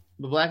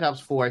 The Black Ops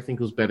 4 I think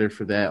was better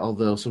for that,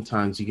 although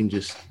sometimes you can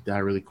just die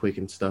really quick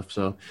and stuff.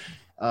 So,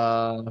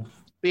 but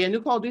yeah,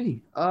 new Call of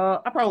Duty. I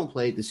probably won't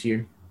play it this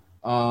year,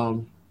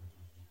 or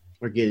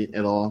get it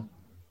at all.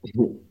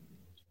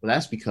 But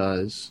that's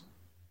because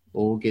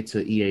we'll get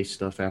to EA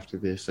stuff after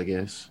this, I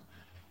guess.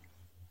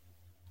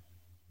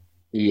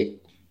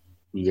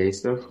 EA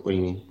stuff? What do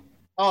you mean?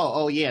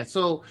 Oh yeah.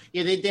 So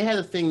yeah, they had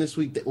a thing this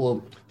week.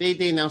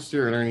 They announced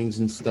their earnings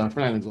and stuff.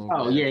 We're not gonna go.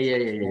 Oh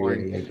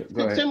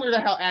yeah. Similar to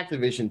how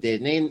Activision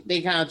did. And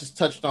they kind of just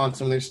touched on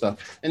some of their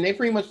stuff, and they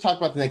pretty much talked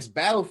about the next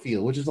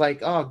Battlefield, which is like,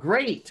 oh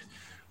great.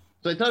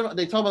 So they talked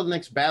about the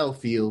next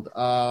Battlefield.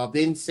 They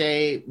didn't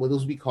say what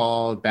those would be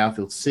called,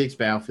 Battlefield 6,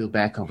 Battlefield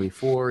Bad Company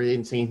 4. They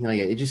didn't say anything like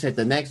that. It just said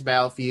the next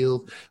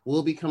Battlefield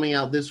will be coming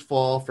out this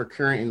fall for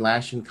current and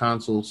last-gen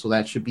consoles. So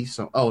that should be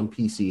and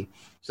PC.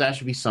 So that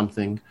should be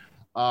something.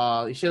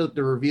 They showed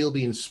the reveal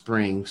being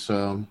spring,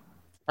 so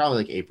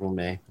probably like April,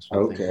 May.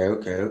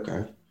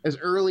 Okay. As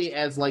early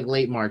as like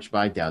late March, but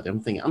I doubt it.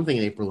 I'm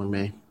thinking April or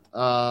May.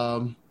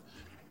 But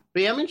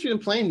yeah, I'm interested in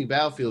playing new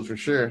Battlefields for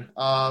sure.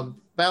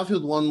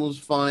 Battlefield 1 was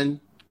fun.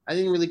 I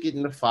didn't really get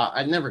into 5.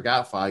 I never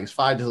got 5 because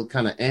 5 is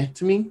kind of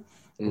to me.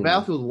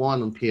 Battlefield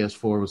 1 on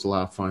PS4 was a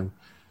lot of fun.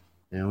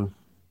 You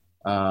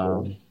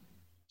know?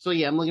 So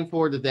yeah, I'm looking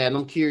forward to that. And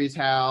I'm curious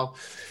how.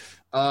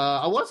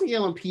 I wasn't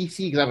getting on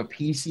PC because I have a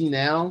PC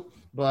now,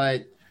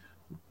 but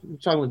I'm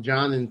talking with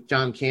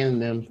John Cannon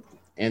them,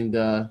 and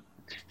kind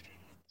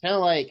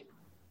of like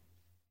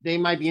they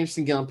might be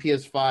interested in getting on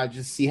PS5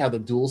 just to see how the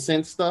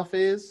DualSense stuff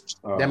is.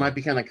 That might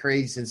be kind of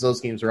crazy since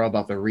those games are all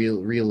about the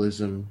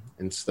realism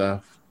and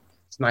stuff.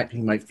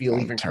 Sniping might feel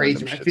even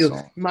crazy. You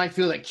might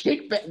feel that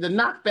kickback, the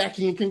knockback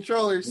in your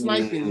controller,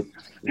 sniping.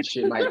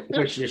 Shit might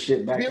push your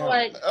shit back. Be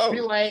like,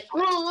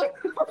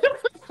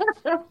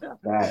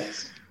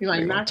 Facts.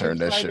 Turn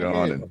that shit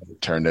on and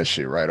turn that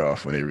shit right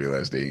off when they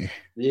realize they.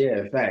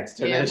 Yeah, facts.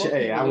 Turn that shit.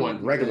 Hey, I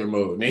want regular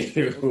mode.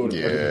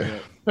 Yeah.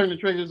 Turn the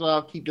triggers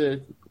off.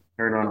 Turn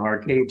on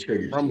arcade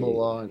triggers.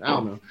 Rumble on. I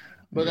don't know,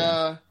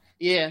 but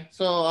yeah.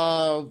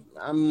 So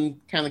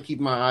I'm kind of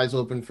keeping my eyes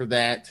open for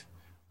that.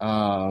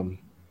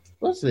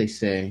 What do they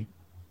say?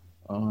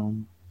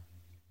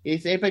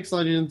 It's Apex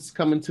Legends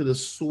coming to the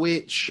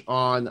Switch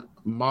on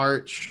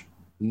March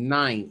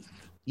 9th.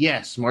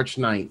 Yes, March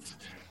 9th.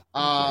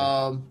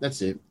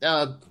 That's it.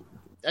 I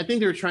think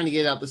they were trying to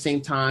get it out the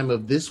same time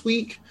of this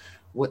week.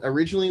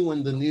 Originally,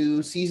 when the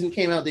new season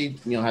came out, they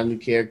had a new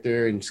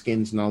character and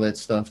skins and all that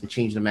stuff. They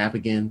changed the map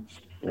again.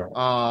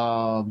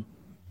 Yeah.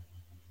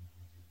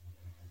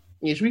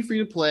 It should be free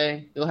to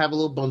play. They'll have a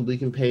little bundle you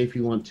can pay if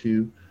you want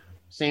to.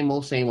 Same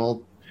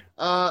old.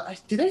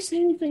 Did I say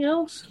anything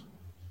else?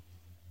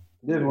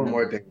 There's one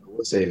more thing.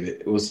 We'll save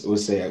it. We'll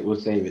save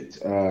it.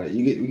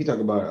 We can talk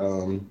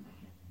about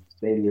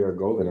Stadia or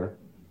GoldenEye.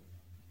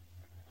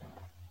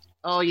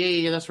 Oh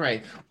yeah, that's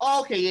right.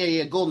 Okay,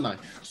 yeah, GoldenEye.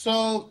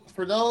 So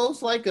for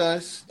those like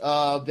us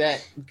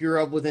that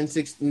grew up with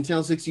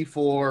Nintendo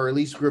 64, or at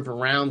least grew up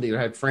around it, or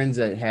had friends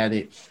that had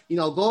it,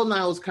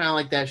 GoldenEye was kind of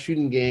like that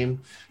shooting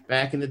game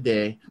back in the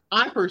day.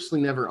 I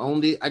personally never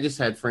owned it. I just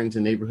had friends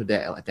in the neighborhood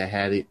that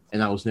had it,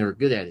 and I was never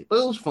good at it.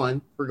 But it was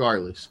fun,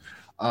 regardless.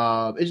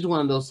 It's just one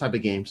of those type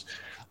of games.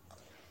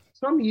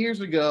 Some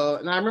years ago,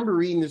 and I remember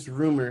reading this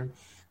rumor.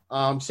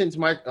 Since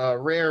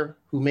Rare,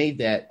 who made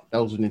that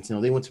was with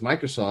Nintendo, they went to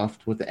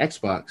Microsoft with the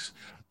Xbox.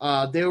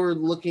 They were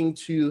looking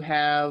to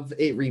have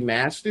it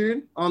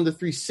remastered on the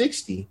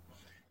 360,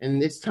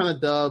 and it's kind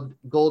of dubbed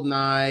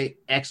GoldenEye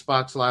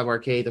Xbox Live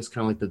Arcade. That's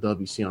kind of like the dub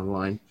you see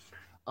online.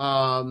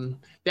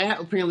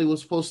 That apparently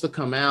was supposed to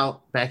come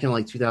out back in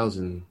like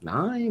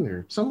 2009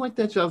 or something like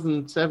that,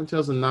 2007,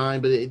 2009,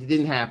 but it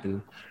didn't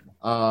happen.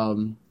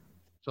 So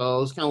it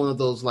was kind of one of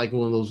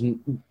those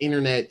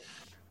internet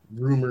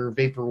rumor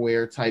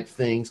vaporware type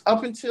things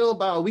up until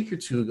about a week or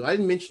two ago. I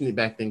didn't mention it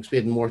back then because we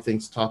had more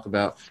things to talk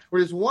about. Where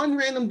there's one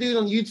random dude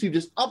on YouTube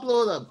just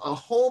upload a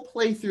whole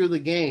playthrough of the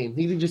game.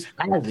 He just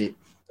has it.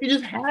 He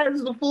just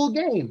has the full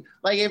game.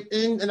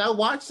 And I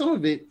watched some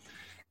of it,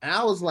 and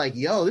I was like,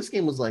 "Yo, this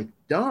game was like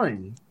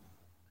done."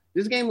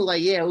 This game was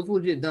like, yeah, it was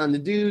legit done. The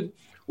dude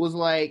was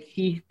like,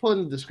 he put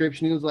in the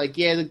description. He was like,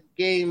 yeah, the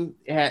game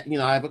had,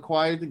 I've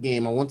acquired the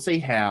game. I won't say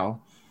how.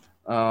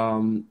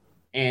 And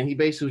he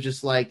basically was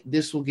just like,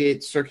 this will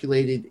get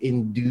circulated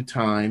in due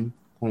time,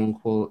 quote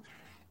unquote.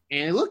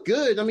 And it looked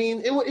good. I mean,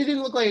 it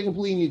didn't look like a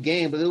completely new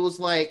game, but it was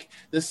like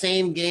the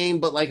same game,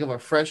 but like of a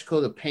fresh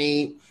coat of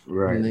paint.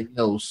 Right.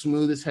 And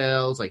smooth as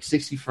hell. It's like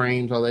 60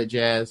 frames, all that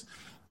jazz.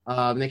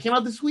 And it came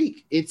out this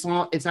week. It's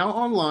out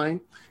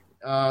online.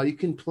 You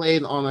can play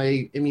it on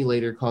a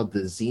emulator called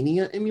the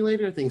Xenia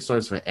emulator. I think it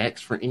starts with X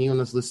for anyone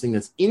that's listening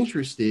that's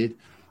interested.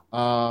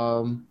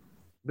 But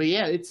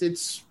yeah,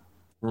 it's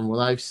from what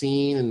I've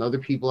seen and other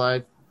people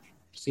I've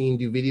seen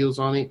do videos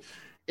on it,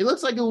 it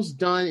looks like it was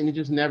done and it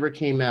just never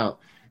came out.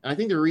 And I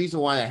think the reason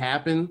why that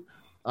happened,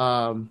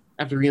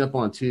 after reading up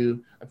on it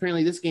too,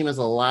 apparently this game has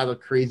a lot of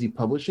crazy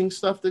publishing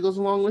stuff that goes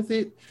along with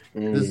it.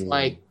 It's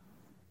like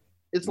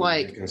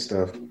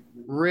stuff.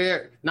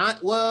 Rare, not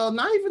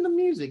even the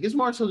music. It's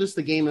more so just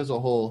the game as a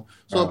whole.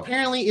 So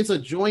apparently it's a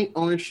joint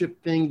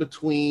ownership thing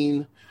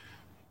between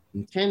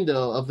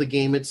Nintendo of the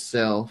game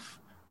itself,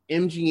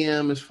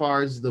 MGM as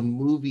far as the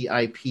movie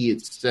IP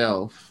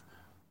itself,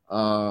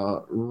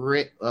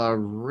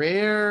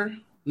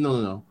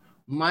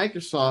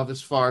 Microsoft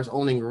as far as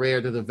owning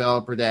Rare, the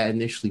developer that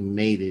initially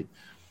made it.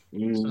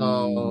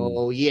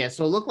 So it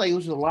looked like it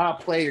was a lot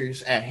of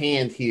players at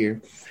hand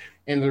here.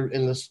 And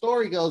the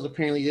story goes,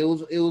 apparently it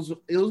was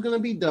going to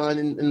be done,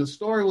 and the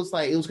story was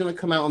like it was going to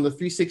come out on the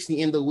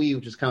 360 and the Wii,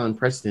 which is kind of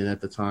unprecedented at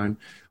the time.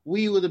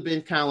 Wii would have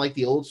been kind of like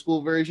the old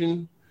school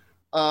version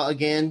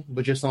again,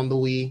 but just on the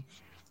Wii.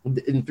 And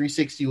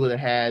 360 would have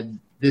had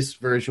this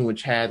version,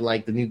 which had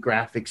like the new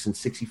graphics and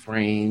 60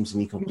 frames,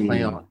 and you can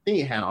play on. I think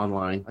it had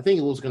online. I think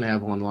it was going to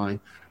have online,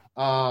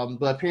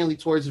 but apparently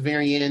towards the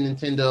very end,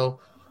 Nintendo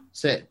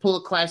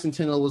class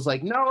Nintendo was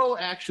like, no,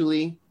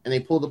 actually, and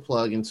they pulled the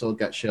plug, and so it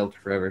got shelved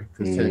forever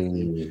because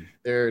technically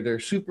they're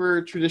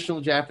super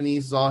traditional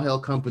Japanese all hell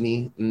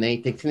company, and they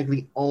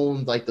technically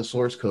owned like the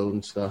source code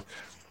and stuff.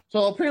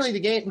 So apparently the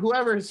game,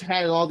 whoever has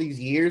had it all these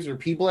years or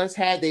people has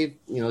had, they've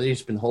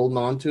just been holding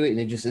on to it, and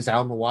it's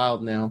out in the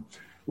wild now.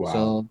 Wow.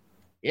 So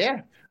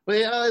yeah. But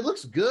it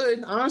looks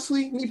good.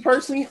 Honestly, me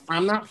personally,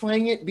 I'm not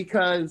playing it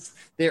because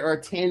there are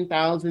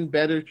 10,000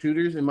 better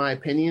shooters, in my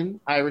opinion.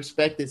 I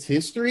respect its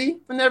history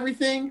and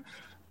everything.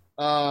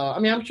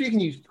 I'm sure you can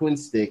use twin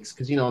sticks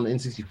because, on the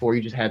N64,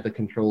 you just had the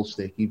control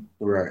stick.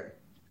 Right.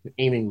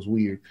 Aiming was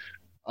weird.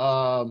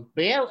 But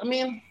yeah,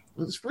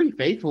 it's pretty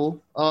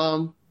faithful.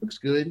 Looks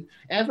good.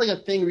 It has like a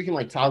thing where you can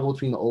like toggle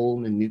between the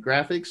old and new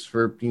graphics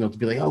for, to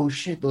be like, oh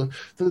shit. Yeah.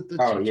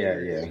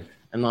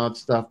 And all that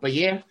stuff. But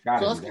yeah.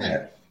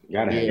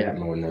 Gotta have that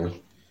more now.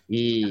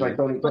 Yeah. It's like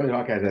Tony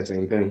Hawk has that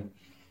same thing.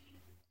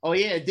 Oh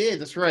yeah, it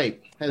did. That's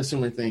right. Had a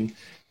similar thing.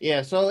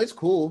 Yeah, so it's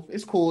cool.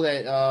 It's cool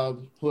that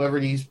whoever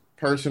these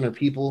person or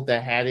people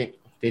that had it,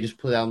 they just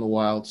put it out in the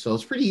wild. So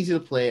it's pretty easy to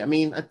play.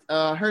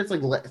 I heard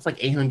it's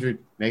like 800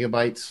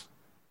 megabytes.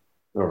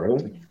 Oh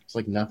really? It's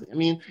like nothing.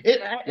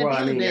 It's an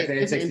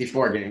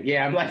N64 game.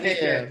 Yeah, I'm like,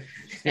 yeah.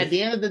 At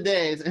the end of the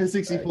day, it's an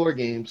N64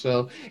 game.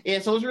 So yeah,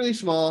 so it's really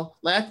small.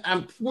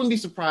 I wouldn't be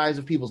surprised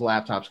if people's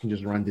laptops can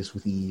just run this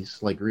with ease.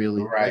 Like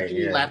really, right? Like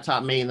any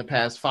laptop made in the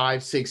past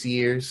 5-6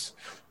 years.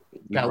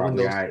 Got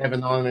Windows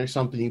 7 on it or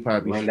something. You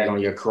probably run that on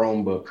your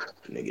Chromebook,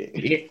 nigga.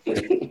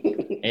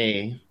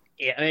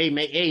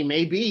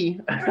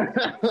 Maybe.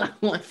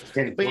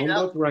 Can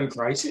Chromebook run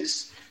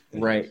Crysis?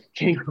 Right.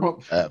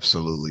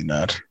 Absolutely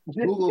not.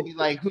 Google will be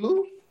like,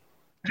 who?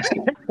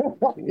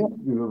 You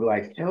will be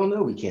like, hell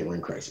no, we can't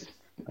run Crysis.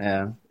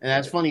 Yeah, and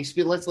that's funny.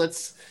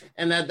 Let's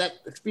and that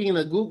speaking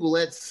of Google,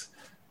 let's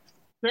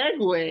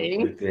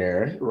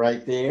segue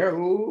right there.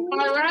 Ooh. All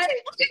right,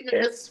 look at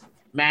this.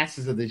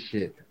 Masses of this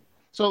shit.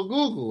 So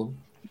Google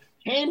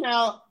came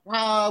out.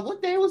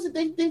 What day was it?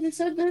 They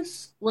said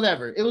this.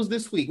 Whatever. It was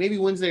this week, maybe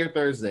Wednesday or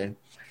Thursday.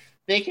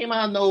 They came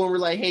out of nowhere and were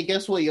like, "Hey,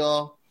 guess what,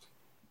 y'all?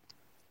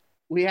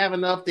 We have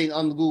an update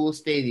on the Google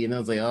Stadia." And I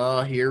was like,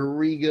 "Oh, here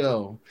we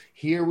go.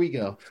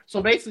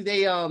 So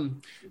basically,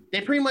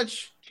 they pretty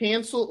much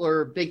canceled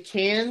or they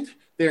canned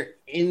their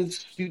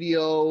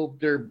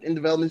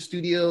in-development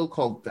studio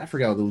called, I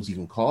forgot what it was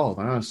even called,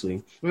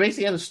 honestly. But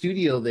basically had a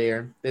studio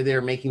there that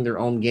they're making their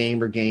own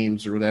game or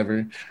games or whatever.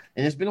 And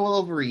it's been well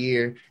over a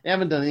year. They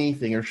haven't done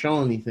anything or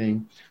shown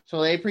anything.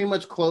 So they pretty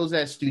much closed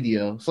that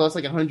studio. So that's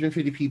like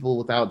 150 people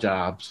without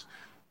jobs,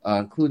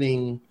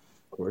 including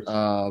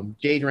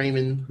Jade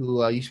Raymond,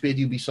 who used to be at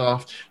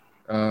Ubisoft,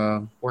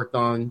 worked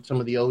on some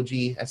of the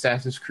OG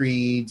Assassin's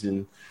Creeds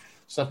and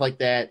stuff like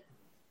that.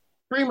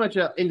 Pretty much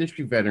an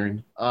industry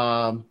veteran.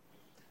 So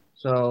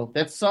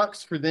that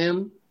sucks for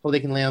them, so they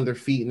can lay on their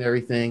feet and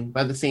everything.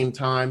 But at the same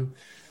time,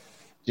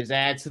 just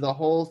adds to the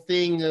whole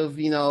thing of,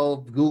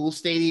 Google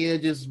Stadia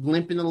just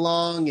limping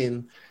along.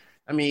 And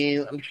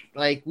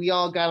like we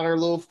all got our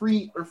little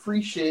free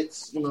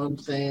shits, you know what I'm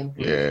saying?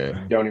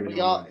 Yeah. Don't even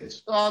know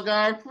this. All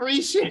got our free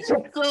shits.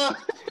 So,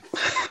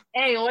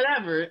 hey,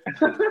 whatever.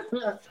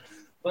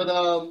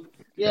 But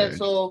yeah,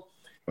 so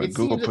when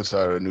Google puts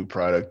out a new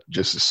product,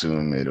 just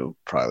assume it'll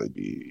probably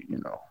be,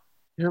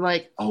 They're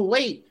like, oh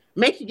wait,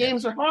 making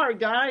games are hard,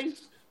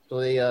 guys. So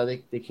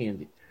they can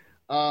do.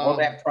 All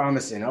that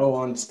promising. Oh,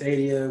 on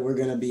Stadia, we're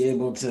gonna be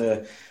able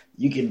to.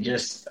 You can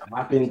just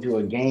hop into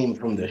a game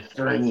from the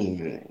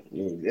stream.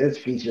 This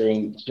feature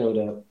ain't showed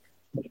up.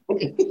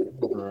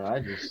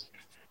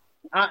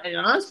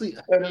 Honestly,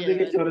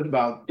 they told us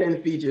about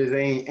 10 features.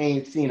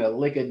 Ain't seen a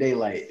lick of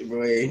daylight,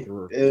 boy.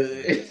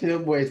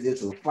 Them boys did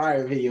some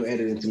fire video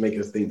editing to make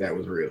us think that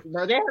was real.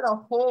 No, they had a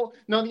whole.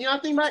 No, you know what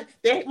I think about?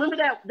 Remember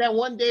that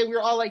one day we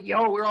were all like,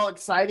 "Yo, we're all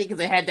excited" because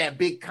they had that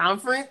big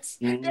conference.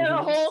 Mm-hmm. They had a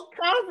whole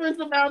conference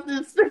about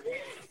this.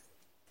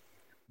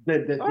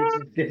 This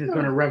is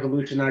going to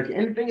revolutionize.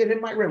 And the thing is,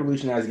 it might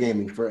revolutionize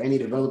gaming for any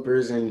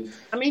developers and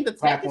the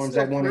platforms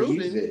that want to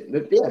use it.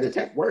 The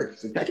tech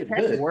works. The tech is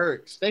good.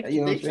 Works. You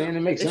know what I'm saying?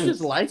 It makes sense. It's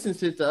just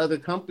license it to other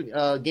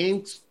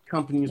games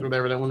companies or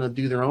whatever that want to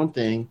do their own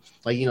thing.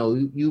 Like,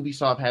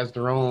 Ubisoft has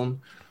their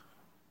own.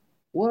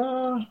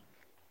 Well,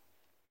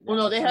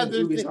 no, they have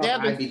their.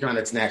 I'd be trying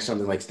to snatch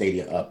something like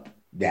Stadia up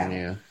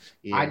down.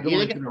 Yeah. I'd go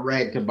into the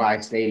red to buy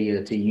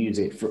Stadia to use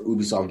it for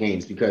Ubisoft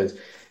games, because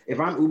if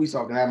I'm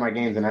Ubisoft and I have my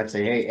games, and I'd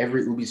say, hey,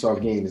 every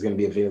Ubisoft game is going to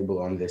be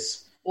available on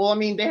this. Well,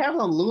 they have it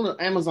on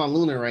Amazon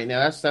Luna right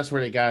now. That's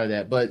where they got it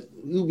at. But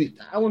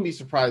I wouldn't be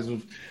surprised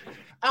if,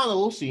 I don't know,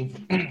 we'll see.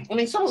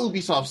 Some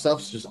Ubisoft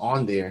stuff's just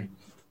on there.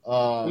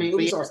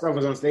 Ubisoft stuff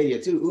was on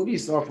Stadia too.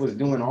 Ubisoft was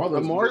doing all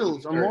those.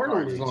 Immortals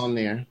is on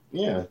there.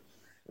 Yeah.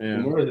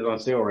 Immortals is on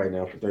sale right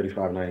now for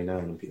 $35.99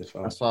 on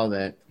PS5. I saw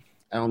that.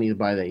 I don't need to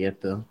buy that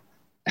yet, though.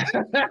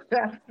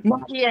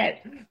 Not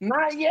yet.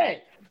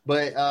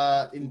 But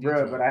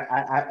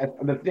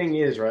the thing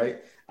is, right?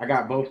 I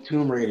got both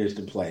Tomb Raiders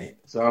to play,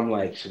 so I'm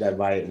like, should I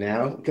buy it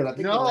now? Because I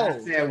think the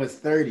last sale was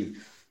 $30.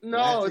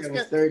 No,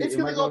 it's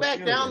gonna go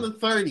back down to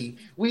 30.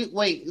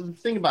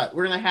 Think about it.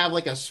 We're gonna have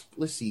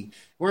let's see.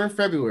 We're in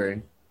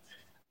February.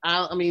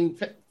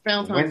 Valentine's.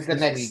 When's the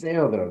next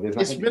sale though?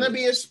 It's gonna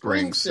be a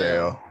spring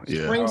sale.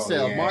 Yeah. Spring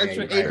sale, March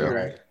or April.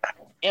 Right.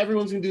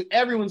 Everyone's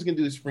gonna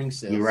do a spring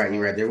sale. You're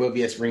right. There will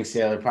be a spring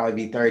sale. It'll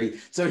probably be 30.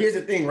 So here's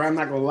the thing, right? I'm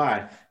not gonna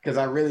lie, because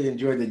I really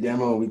enjoyed the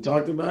demo. We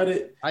talked about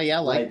it. Oh yeah, I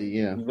liked it.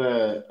 Yeah.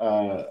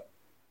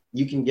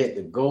 You can get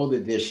the gold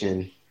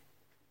edition,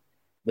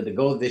 but the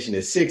gold edition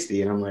is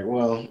 $60, and I'm like,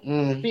 well,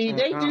 see,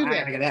 they do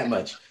that. I that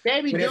much.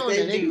 They be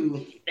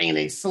doing it.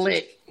 They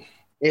slick.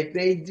 If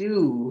they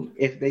do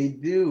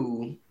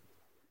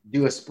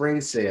a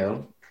spring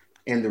sale,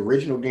 and the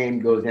original game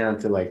goes down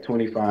to like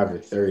 25 or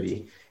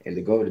 30, and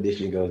the gold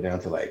edition goes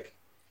down to like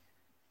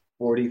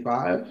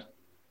 45,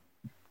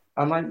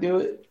 I might do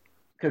it.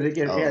 Because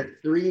it has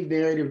 3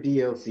 narrative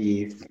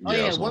DLCs.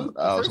 I was going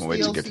to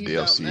wait to get the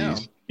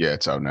DLCs. Yeah,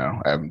 it's out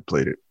now. I haven't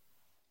played it,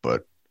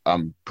 but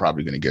I'm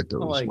probably going to get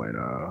those when.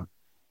 You're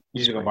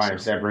just going to buy them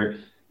separate?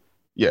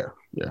 Yeah.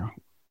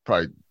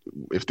 Probably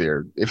if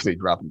they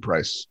drop in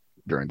price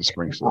during the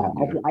spring sale.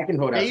 I can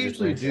hold out. They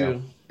usually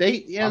do.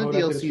 The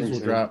DLCs will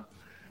drop.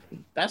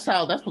 That's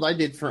what I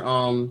did for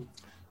on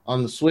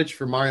the Switch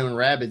for Mario and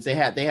Rabbids. They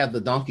have the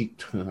Donkey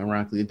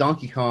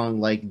Kong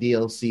like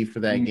DLC for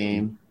that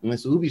game. And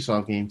it's an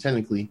Ubisoft game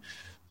technically.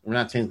 Or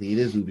not technically, it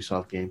is an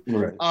Ubisoft game.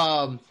 Right.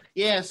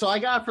 So I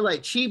got it for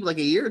cheap a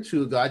year or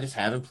two ago. I just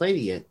haven't played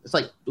it yet. It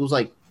was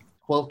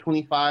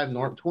 $12.25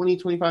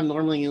 $20.25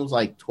 normally, and it was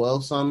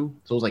 $12 something.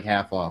 So it was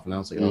half off, and I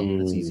was like, oh,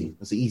 that's easy.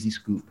 That's an easy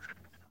scoop.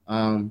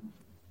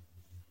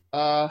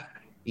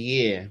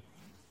 Yeah.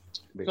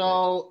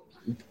 So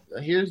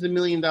here's the $1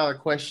 million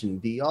question.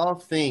 Do y'all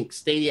think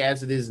Stadia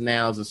as it is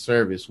now as a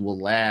service will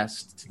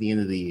last to the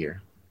end of the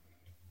year?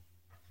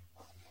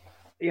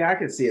 Yeah, I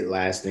could see it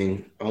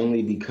lasting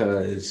only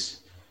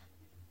because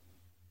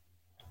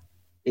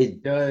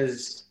it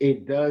does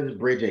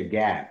bridge a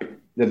gap.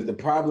 The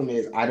problem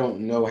is I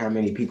don't know how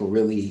many people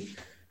really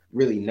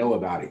know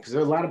about it, because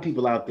there are a lot of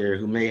people out there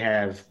who may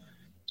have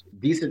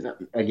decent,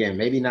 again,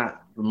 maybe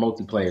not for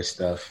multiplayer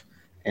stuff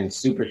and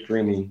super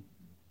streaming,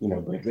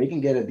 but if they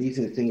can get a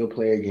decent single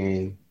player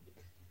game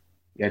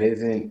that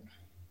isn't,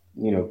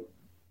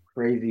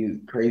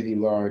 crazy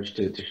large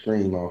to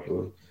stream off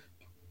of,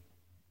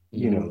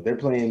 they're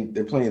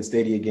playing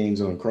Stadia games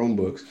on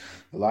Chromebooks.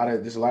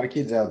 There's a lot of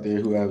kids out there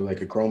who have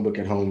a Chromebook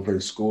at home for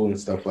school and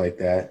stuff like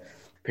that.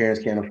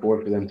 Parents can't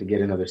afford for them to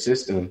get another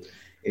system.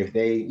 If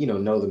they,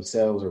 know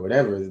themselves or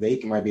whatever, they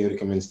might be able to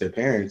convince their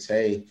parents,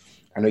 hey,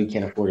 I know you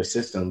can't afford a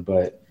system,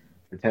 but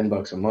for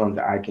 $10 a month,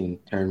 I can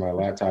turn my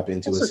laptop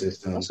into a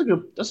system.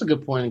 That's a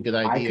good point and good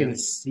idea. I can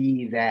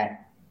see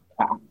that.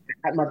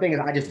 My thing is,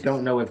 I just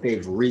don't know if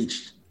they've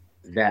reached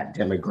that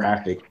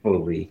demographic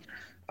fully.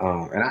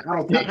 And I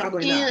don't think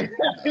probably not.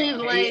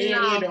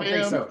 I don't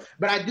think so.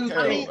 But I do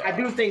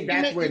think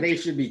that's where they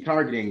should be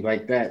targeting,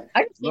 that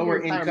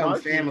lower income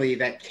family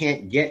that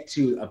can't get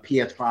to a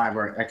PS5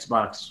 or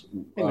Xbox. I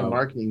think the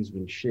marketing's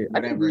been shit.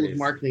 I think Google's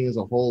marketing as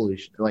a whole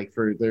is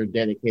for their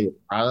dedicated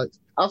products.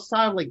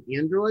 Outside of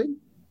Android,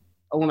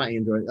 not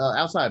Android.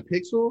 Outside of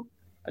Pixel,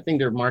 I think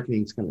their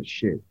marketing's kind of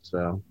shit.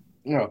 So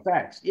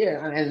facts.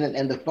 Yeah,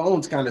 and the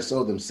phones kind of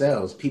sold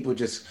themselves.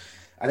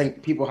 I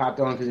think people hopped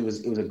on because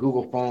it was a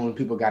Google phone.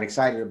 People got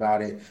excited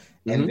about it,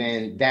 and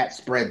then that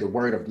spread the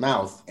word of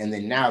mouth. And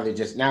then now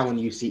when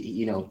you see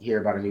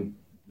hear about a new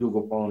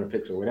Google phone or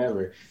Pixel or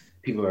whatever,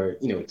 people are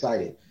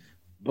excited.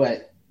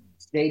 But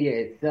Stadia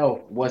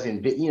itself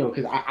wasn't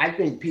because I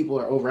think people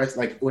are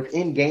overestimating.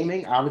 Within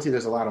gaming, obviously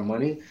there's a lot of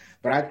money,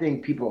 but I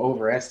think people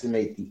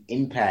overestimate the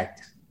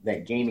impact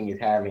that gaming is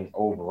having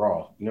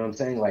overall. You know what I'm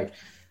saying?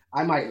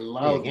 I might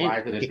love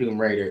Rise of the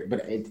Tomb Raider,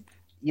 but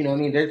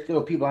there's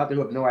still people out there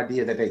who have no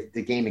idea that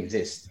the game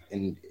exists.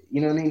 And you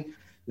know what I mean?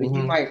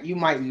 You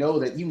might know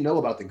that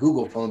about the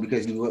Google phone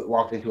because you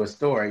walked into a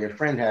store, your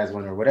friend has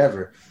one or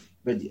whatever.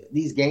 But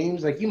these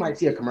games, like you might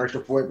see a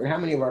commercial for it, but how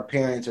many of our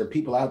parents or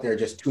people out there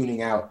just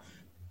tuning out,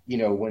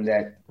 when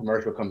that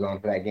commercial comes on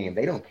for that game?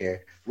 They don't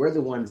care. We're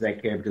the ones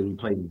that care because we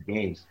play these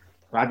games.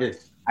 So I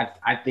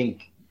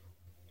think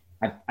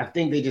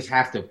they just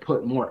have to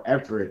put more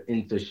effort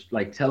into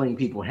like telling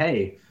people,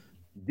 hey,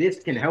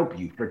 this can help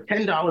you. For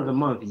 $10 a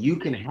month, you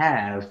can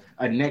have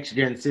a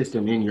next-gen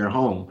system in your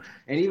home.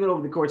 And even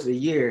over the course of the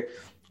year,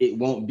 it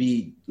won't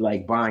be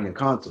like buying a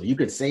console. You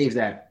could save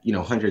that,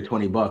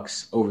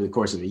 $120 over the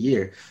course of a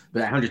year, but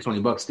that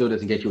 $120 still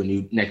doesn't get you a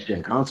new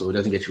next-gen console. It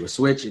doesn't get you a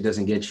Switch. It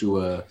doesn't get you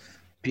a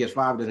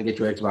PS5. It doesn't get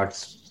you an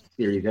Xbox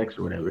Series X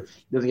or whatever. It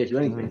doesn't get you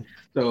anything.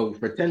 Mm-hmm. So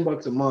for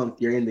 $10 a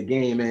month, you're in the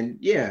game, and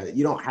yeah,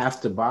 you don't have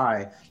to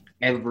buy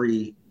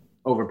every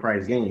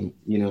overpriced game.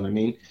 You know what I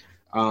mean?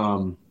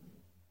 I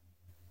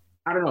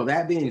don't know.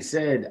 That being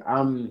said, I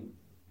don't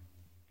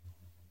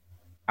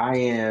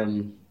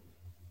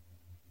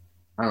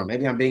know.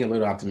 Maybe I'm being a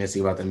little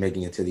optimistic about them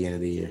making it to the end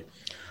of the year.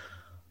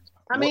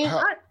 Go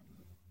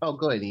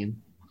ahead,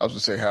 Ian. I was going to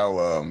say, how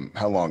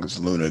long is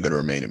Luna going to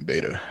remain in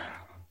beta?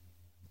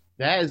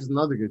 That is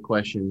another good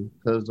question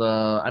because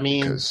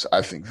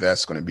I think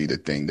that's going to be the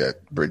thing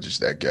that bridges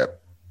that gap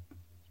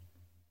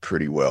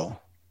pretty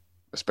well,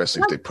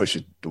 especially if they push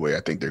it the way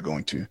I think they're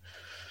going to.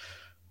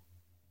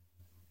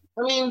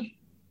 I mean,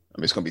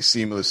 it's going to be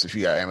seamless. If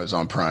you got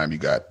Amazon Prime, you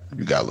got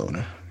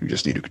Luna. You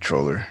just need a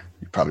controller.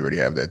 You probably already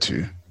have that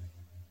too.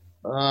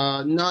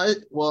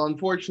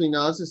 Unfortunately,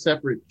 no. It's a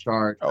separate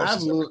charge. I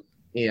have Luna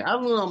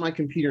on my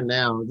computer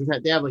now. They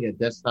have like a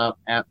desktop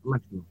app. I'm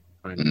not sure.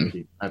 I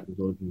have to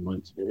go through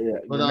once. Yeah,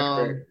 but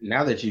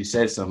now that you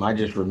said something, I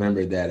just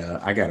remembered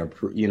that I got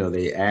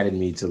they added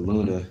me to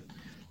Luna,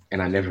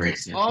 and I never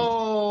accepted.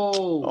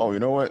 Oh, you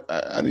know what?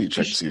 I need to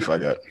check to see if I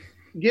got.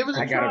 Give it a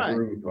try. I got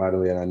approved, by the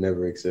way, and I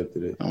never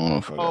accepted it. I don't know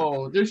if I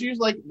got. There's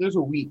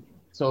a week.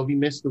 So if you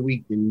miss the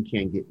week, then you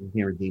can't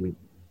redeem it.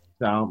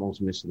 So I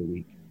almost missed the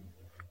week.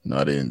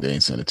 No, they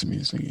ain't sent it to me.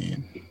 This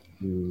again.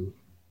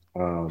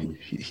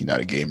 He not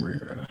a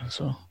gamer,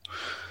 so.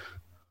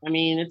 I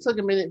mean, it took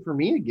a minute for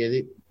me to get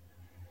it.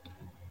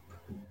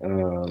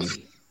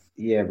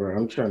 Yeah, bro.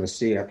 I'm trying to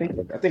see. I think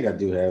I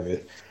do have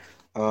it.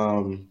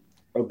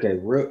 Okay,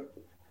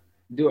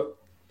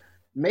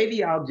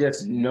 maybe I'll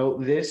just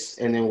note this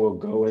and then we'll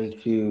go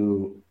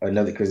into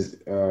another because.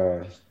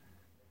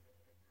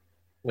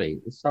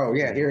 Wait. Oh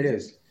yeah, here it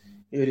is.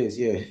 Here it is.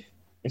 Yeah.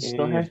 It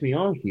still has me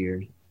on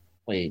here.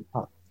 Wait.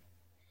 I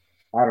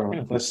don't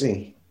know. Let's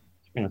see.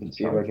 Let's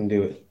see if I can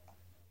do it.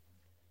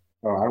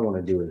 Oh, I don't want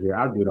to do it here.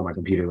 I'll do it on my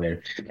computer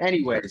later.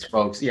 Anyways,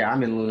 folks, yeah,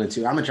 I'm in Luna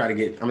too. I'm gonna try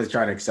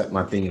to accept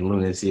my thing in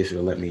Luna and see if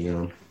it'll let me,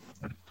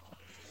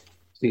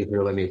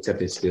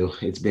 accept it still.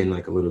 It's been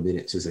like a little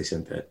bit since they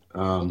sent that.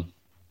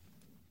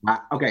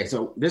 Okay,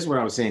 so this is what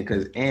I was saying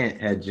because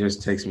Ant had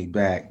just texted me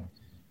back,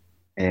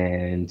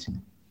 and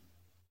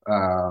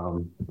let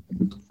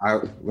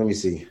me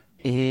see.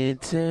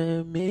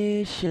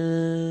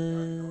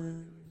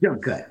 Intermission.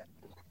 Jump cut.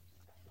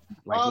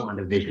 Like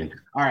WandaVision.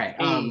 All right.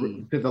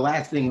 Because the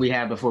last thing we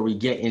have before we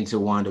get into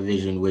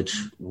WandaVision, which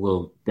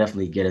will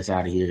definitely get us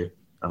out of here,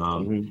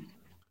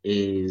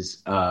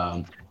 is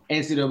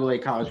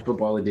NCAA College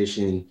Football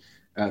Edition,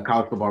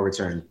 College Football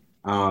Return.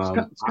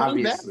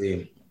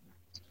 Obviously,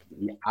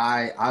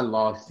 I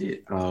lost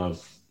it. And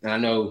I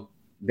know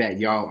that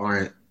y'all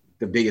aren't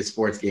the biggest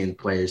sports game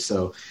players,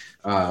 so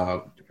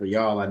for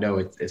y'all, I know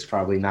it's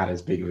probably not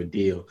as big of a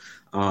deal.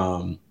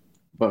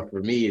 But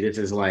for me, this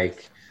is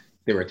like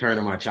the return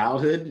of my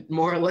childhood,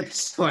 more or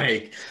less.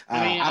 Like,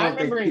 I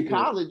remember in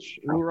college,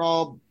 we were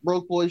all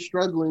broke boys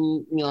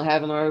struggling,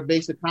 having our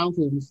base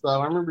accounting and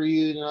stuff. I remember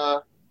you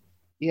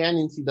had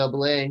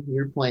NCAA. You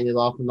were playing it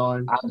off and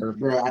on.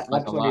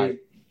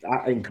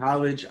 In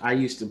college, I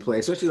used to play,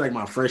 especially like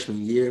my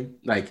freshman year.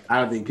 Like, I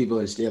don't think people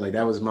understand. Like,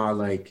 that was my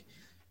like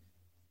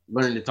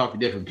learning to talk to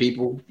different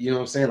people. You know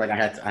what I'm saying? Like, I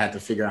had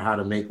to figure out how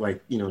to make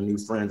like new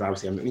friends.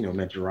 Obviously, I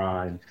met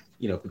Gerard and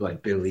people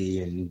like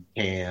Billy and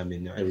Cam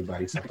and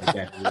everybody, stuff like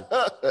that.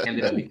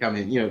 Ended up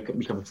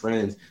becoming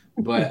friends.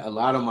 But a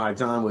lot of my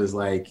time was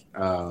like,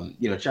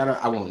 shout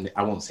out.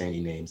 I won't say any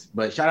names,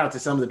 but shout out to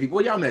some of the people.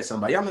 Well, y'all met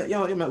somebody.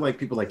 Y'all met like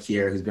people like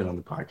Kiera, who's been on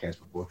the podcast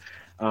before.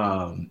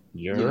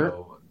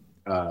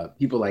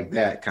 People like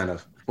that kind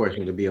of forced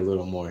me to be a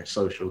little more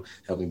social,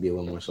 helped me be a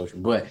little more social.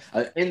 But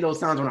in those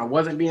times when I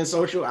wasn't being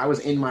social, I was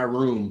in my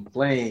room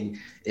playing,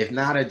 if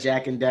not a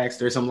Jack and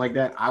Daxter or something like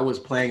that, I was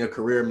playing a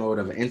career mode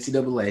of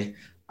NCAA.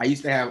 I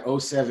used to have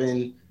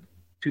 07,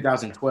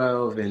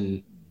 2012,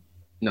 and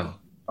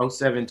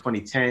 07,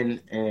 2010,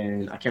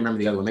 and I can't remember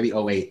the other one, maybe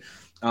 08.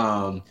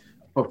 For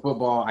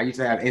football, I used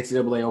to have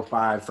NCAA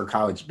 05 for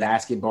college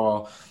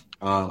basketball.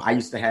 I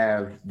used to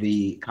have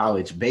the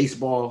college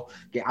baseball.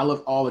 I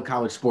love all the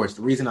college sports.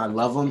 The reason I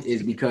love them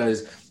is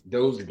because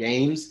those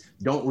games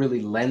don't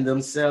really lend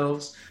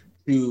themselves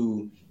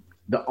to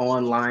the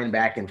online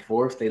back and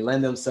forth. They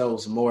lend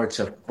themselves more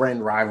to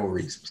friend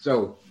rivalries.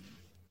 So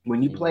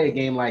when you play a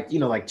game like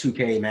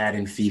 2K,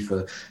 Madden,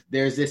 FIFA,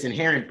 there's this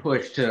inherent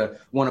push to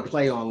want to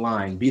play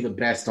online, be the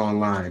best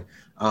online.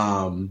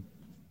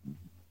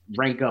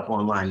 rank up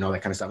online and all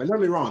that kind of stuff. And don't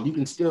get me wrong, you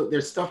can still,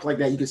 there's stuff like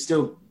that. You can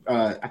still,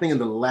 I think in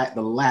the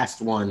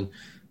last one,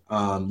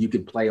 you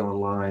could play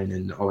online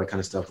and all that kind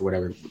of stuff or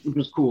whatever. It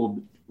was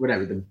cool,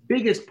 whatever. The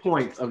biggest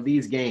points of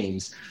these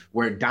games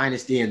were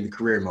Dynasty and the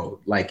career mode.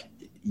 Like,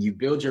 you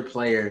build your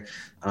player,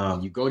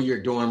 you go to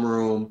your dorm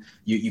room,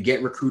 you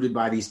get recruited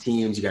by these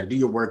teams, you got to do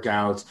your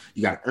workouts,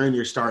 you got to earn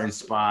your starting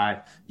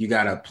spot, you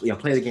got to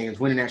play the games,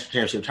 win a national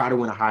championship, try to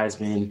win a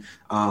Heisman,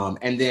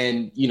 and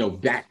then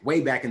way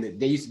back in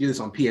they used to do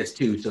this on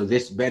PS2, so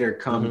this better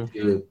come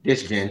to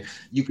this gen.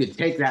 You could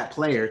take that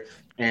player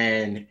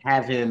and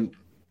have him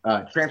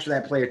transfer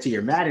that player to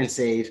your Madden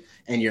save,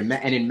 and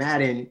in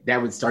Madden,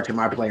 that would start to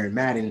my player in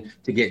Madden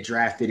to get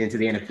drafted into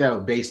the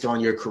NFL based on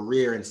your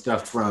career and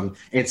stuff from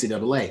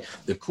NCAA.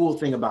 The cool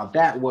thing about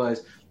that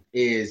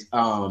is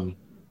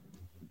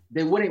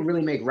they wouldn't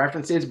really make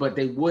references, but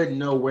they would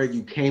know where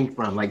you came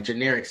from, like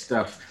generic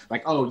stuff,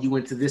 like, oh, you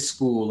went to this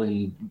school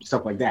and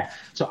stuff like that.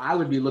 So I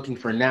would be looking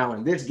for now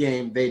in this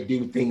game, they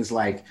do things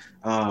like,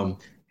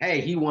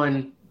 hey, he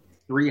won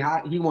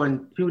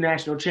 2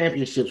 national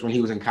championships when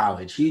he was in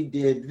college. He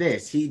did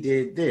this, he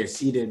did this,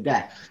 he did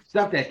that.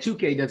 Stuff that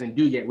 2K doesn't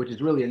do yet, which is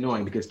really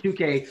annoying because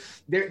 2K,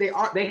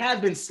 they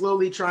have been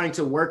slowly trying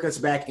to work us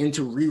back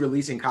into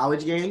re-releasing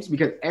college games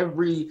because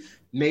every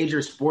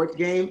major sports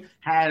game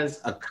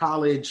has a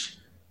college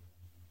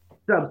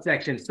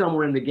subsection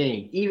somewhere in the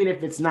game, even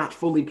if it's not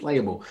fully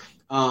playable.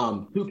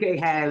 2K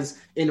has,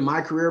 in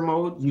my career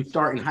mode, you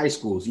start in high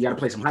school. So you got to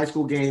play some high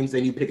school games.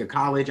 Then you pick a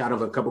college out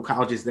of a couple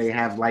colleges they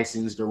have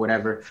licensed or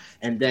whatever.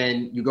 And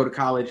then you go to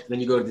college.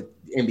 Then you go to the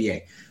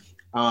NBA.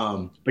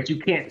 But you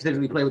can't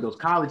specifically play with those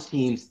college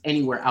teams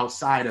anywhere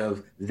outside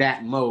of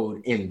that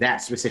mode in that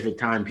specific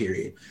time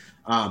period.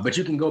 But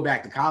you can go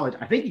back to college.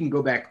 I think you can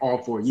go back all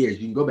 4 years.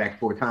 You can go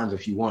back 4 times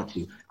if you want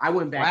to. I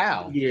went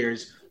back 2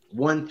 years,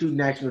 won 2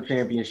 national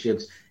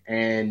championships,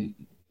 and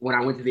when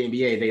I went to the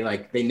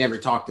NBA, they never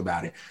talked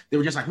about it. They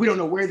were just like, we don't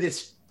know where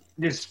this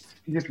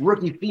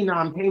rookie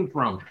phenom came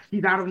from.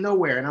 He's out of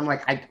nowhere. And I'm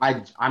like,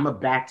 I'm a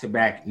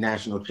back-to-back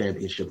national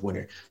championship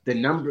winner. The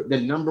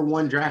number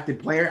 1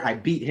 drafted player, I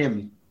beat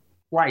him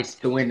twice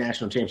to win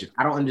national championships.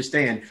 I don't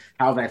understand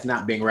how that's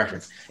not being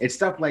referenced. It's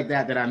stuff like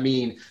that I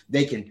mean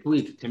they can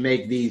tweak to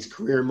make these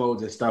career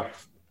modes and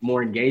stuff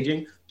more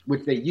engaging,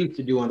 which they used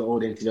to do on the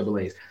old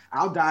NCAAs.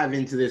 I'll dive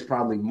into this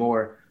probably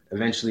more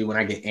eventually when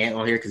I get Ant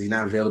on here because he's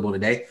not available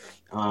today.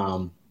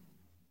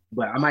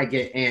 But I might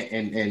get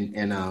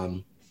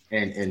Ant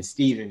and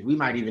Steven. We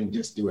might even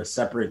just do a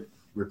separate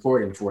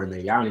recording for him.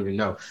 I don't even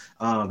know.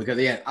 Because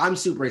I'm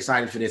super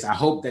excited for this. I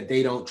hope that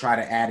they don't try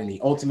to add any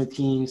ultimate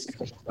teams.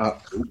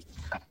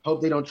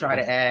 Hope they don't try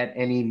to add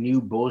any new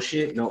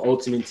bullshit. No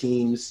ultimate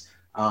teams.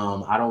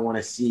 I don't want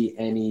to see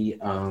any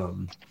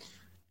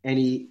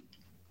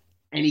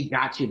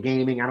gotcha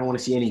gaming. I don't want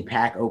to see any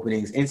pack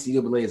openings.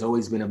 NCAA has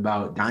always been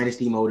about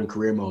dynasty mode and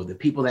career mode. The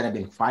people that have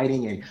been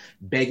fighting and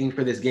begging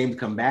for this game to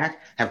come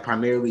back have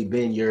primarily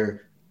been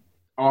your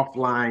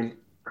offline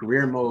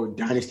career mode,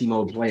 dynasty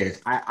mode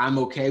players. I'm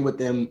okay with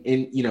them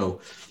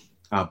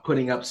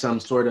putting up some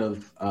sort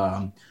of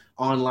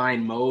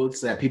online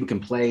modes so that people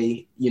can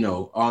play,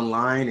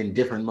 online in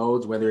different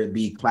modes, whether it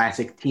be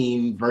classic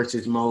team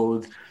versus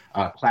modes,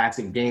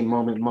 classic game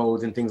moment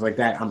modes and things like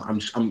that. I'm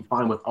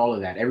fine with all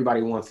of that.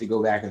 Everybody wants to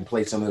go back and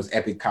play some of those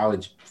epic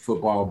college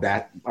football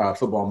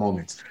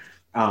moments.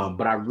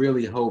 But I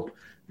really hope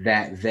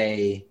that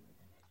they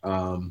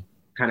kind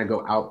of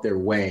go out their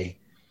way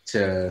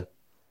to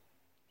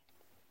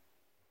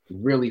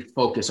really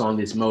focus on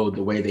this mode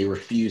the way they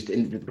refused.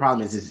 And the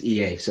problem is it's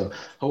EA. So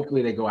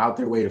hopefully they go out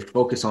their way to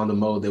focus on the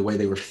mode the way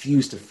they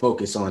refuse to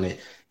focus on it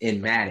in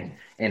Madden.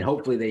 And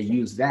hopefully they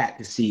use that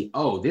to see,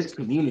 oh, this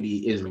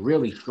community is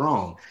really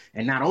strong.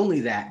 And not only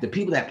that, the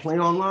people that play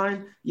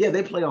online,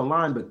 they play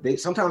online, but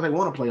sometimes they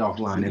want to play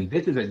offline. And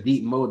this is a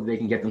deep mode that they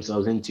can get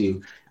themselves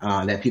into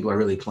that people are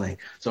really playing.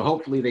 So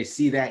hopefully they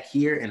see that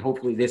here, and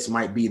hopefully this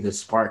might be the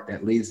spark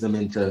that leads them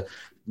into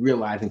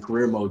realizing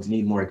career modes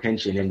need more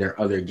attention in their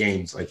other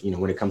games, like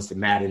when it comes to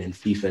Madden and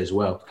FIFA as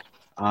well.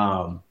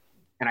 And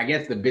I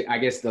guess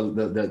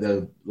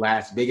the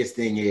last biggest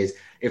thing is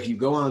if you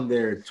go on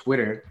their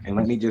Twitter, and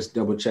let me just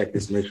double check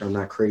this to make sure I'm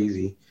not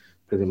crazy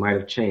because it might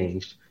have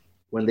changed.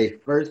 When they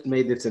first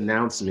made this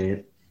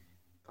announcement,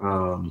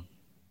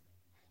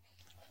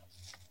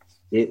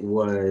 it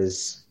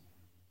was.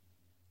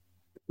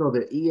 So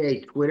the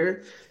EA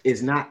Twitter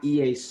is not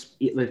EA.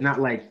 It's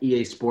not like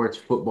EA Sports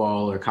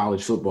Football or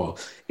college football.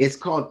 It's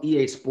called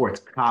EA Sports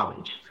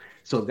College.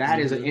 So that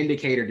is an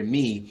indicator to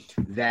me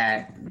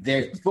that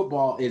their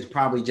football is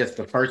probably just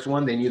the first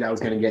one. They knew that was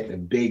going to get the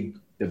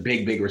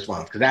big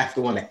response because that's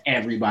the one that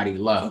everybody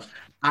loves.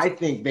 I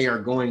think they are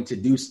going to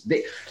do.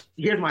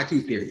 Here's my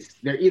 2 theories.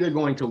 They're either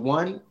going to,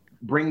 1,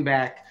 bring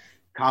back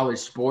college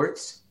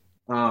sports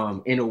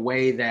in a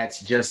way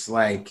that's just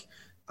like.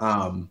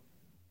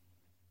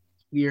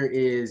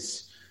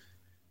 Here's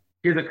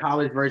a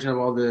college version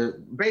of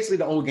basically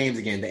the old games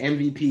again, the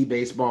MVP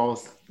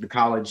baseballs, the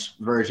college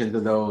versions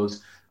of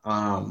those,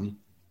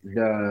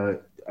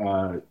 the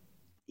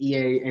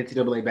EA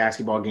NCAA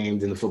basketball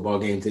games and the football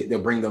games.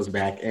 They'll bring those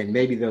back, and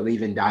maybe they'll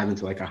even dive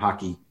into like a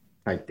hockey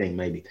type thing.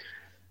 Maybe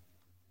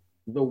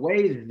the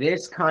way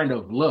this kind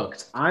of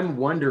looked, I'm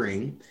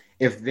wondering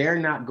if they're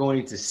not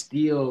going to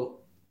steal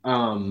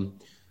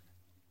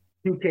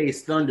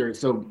 2K's thunder.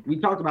 So we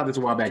talked about this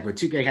a while back, but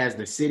 2K has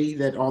the city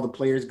that all the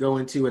players go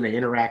into and they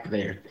interact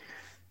there.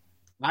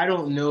 I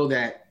don't know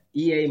that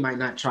EA might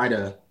not try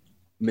to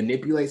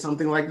manipulate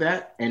something like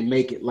that and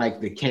make it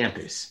like the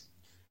campus.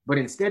 But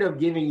instead of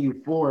giving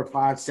you 4 or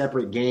 5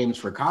 separate games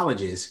for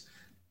colleges,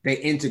 they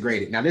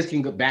integrate it. Now, this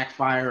can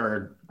backfire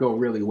or go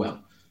really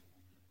well.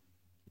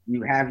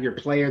 You have your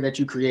player that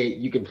you create.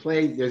 You can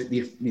play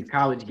these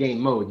college game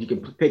modes. You can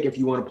pick if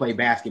you want to play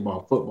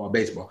basketball, football,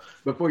 baseball.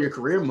 But for your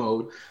career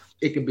mode,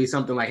 it could be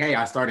something like, hey,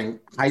 I start in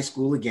high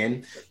school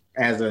again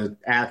as an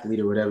athlete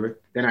or whatever.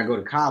 Then I go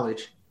to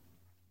college.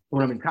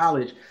 When I'm in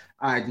college,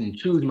 I can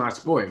choose my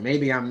sport.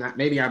 Maybe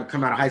I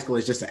come out of high school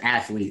as just an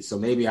athlete. So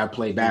maybe I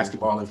play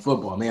basketball and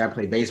football. Maybe I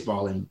play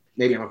baseball and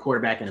maybe I'm a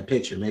quarterback and a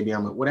pitcher. Maybe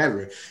I'm a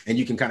whatever. And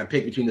you can kind of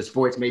pick between the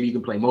sports. Maybe you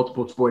can play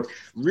multiple sports.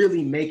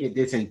 Really make it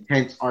this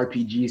intense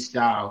RPG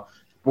style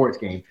sports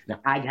game.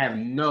 Now, I have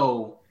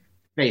no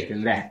faith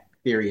in that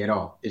theory at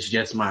all. It's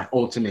just my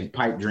ultimate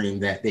pipe dream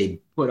that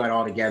they put it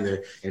all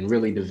together and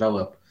really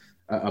develop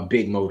a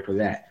big mode for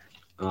that.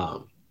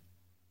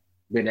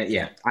 But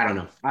I don't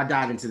know. I'll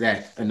dive into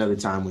that another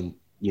time when,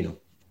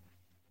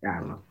 I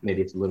don't know.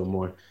 Maybe it's a little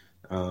more,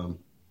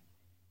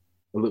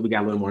 we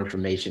got a little more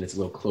information. It's a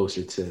little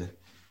closer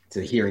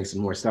to hearing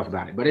some more stuff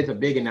about it. But it's a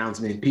big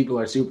announcement. People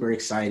are super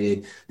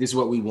excited. This is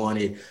what we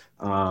wanted.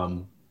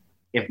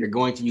 If they're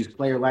going to use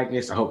player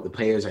likeness, I hope the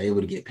players are able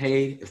to get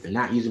paid. If they're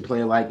not using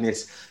player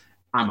likeness,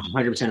 I'm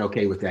 100%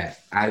 okay with that.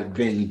 I've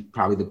been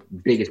probably the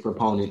biggest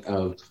proponent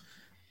of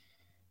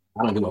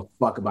I don't give a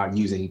fuck about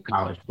using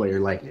college player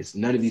likeness.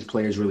 None of these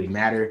players really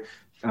matter.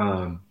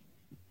 Not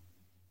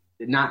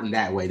in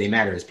that way. They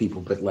matter as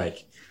people, but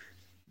like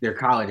they're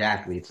college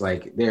athletes.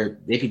 Like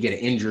they could get an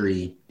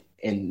injury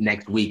in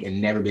next week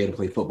and never be able to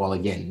play football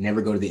again.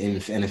 Never go to the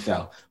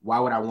NFL. Why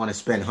would I want to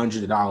spend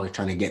hundreds of dollars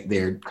trying to get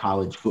their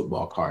college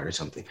football card or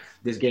something?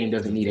 This game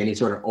doesn't need any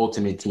sort of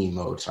ultimate team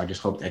mode. So I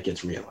just hope that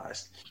gets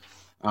realized.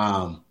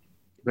 But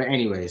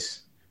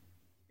anyways,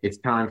 it's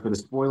time for the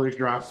spoilers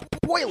drop.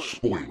 Spoilers.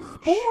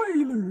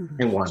 And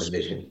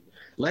WandaVision.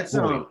 Let's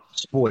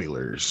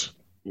spoilers.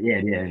 Yeah,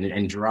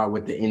 and draw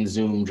with the in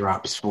Zoom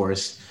drops for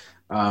us.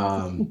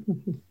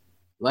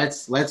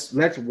 Let's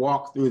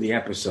walk through the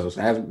episodes.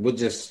 We'll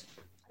just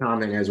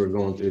comment as we're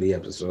going through the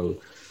episode.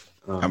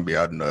 I'll be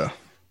out in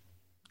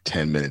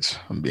 10 minutes.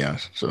 I'm gonna be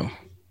honest. So.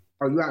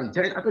 Are you out in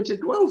 10? I thought you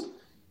said 12.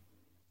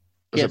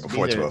 Yes,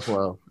 before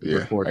 12.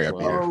 Yeah, before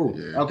 12. Oh,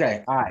 yeah.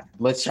 Okay. All right.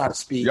 Let's try to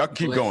speed. Y'all can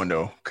keep going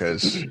though,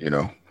 because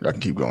y'all can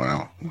keep going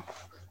out.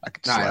 I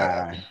can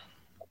slide.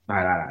 All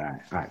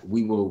right.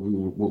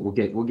 We'll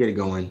get it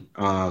going.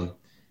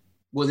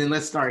 Well, then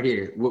let's start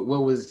here. What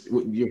was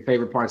your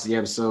favorite parts of the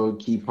episode?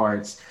 Key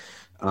parts.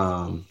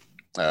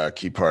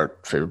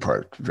 Favorite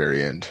part,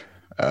 very end.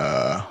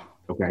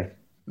 Okay.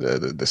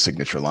 The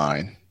signature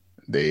line.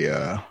 They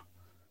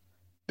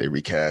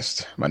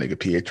recast my nigga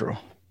Pietro.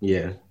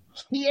 Yeah.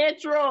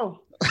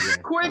 Pietro, yeah.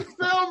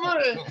 Quicksilver.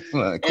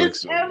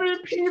 It's Evan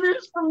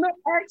Peters from the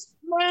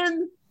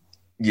X-Men.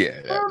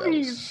 Yeah,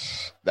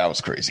 that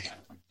was crazy.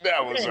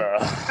 That was.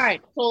 All right,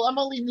 so I'm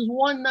gonna leave this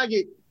one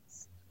nugget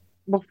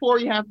before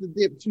you have to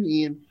dip to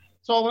Ian.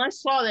 So when I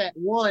saw that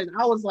one,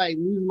 I was like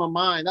losing my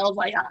mind. I was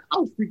like, I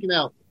was freaking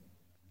out.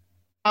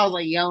 I was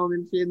like yelling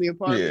and shit in the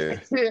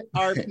apartment. Yeah.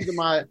 RP to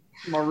my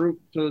roof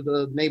to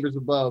the neighbors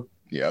above.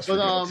 Yeah,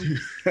 but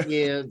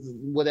yeah,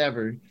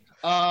 whatever.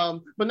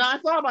 But now I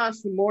thought about it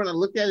some more and I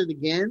looked at it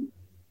again.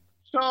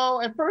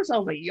 So at first I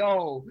was like,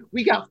 yo,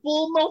 we got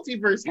full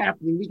multiverse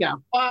happening. We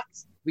got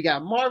Fox, we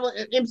got Marvel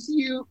and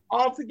MCU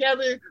all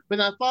together. But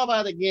I thought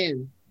about it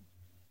again.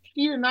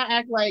 He did not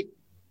act like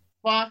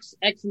Fox,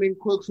 X-Men,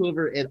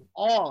 Quicksilver at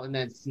all in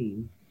that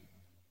scene.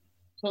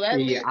 So that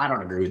I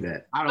don't agree with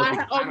that.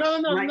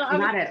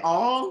 Not at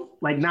all.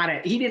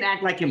 Like he didn't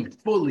act like him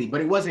fully, but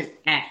it wasn't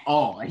at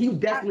all. He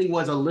definitely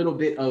was a little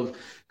bit of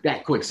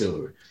that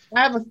Quicksilver.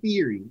 I have a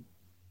theory.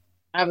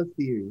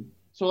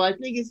 So I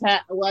think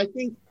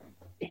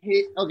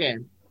okay.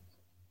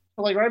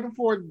 So like right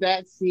before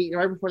that scene,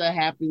 right before that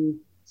happened,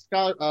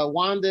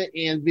 Wanda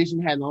and Vision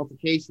had an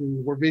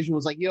altercation where Vision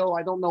was like, yo,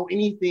 I don't know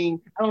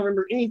anything. I don't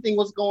remember anything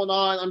what's going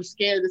on. I'm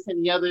scared of this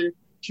and the other.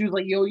 She was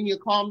like, yo, you need to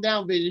calm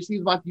down, Vision. She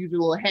was about to use her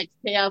little hex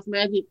chaos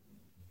magic.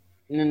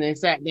 And then they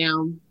sat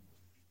down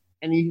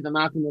and you hear the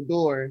knock on the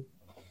door.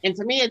 And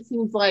to me, it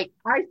seems like,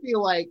 I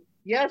feel like,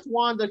 yes,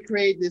 Wanda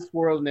created this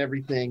world and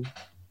everything.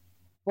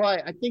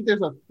 But I think I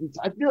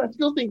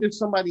still think there's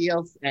somebody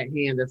else at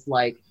hand that's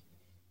like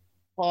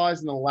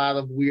causing a lot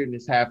of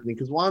weirdness happening.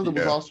 Because Wanda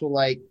was also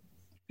like,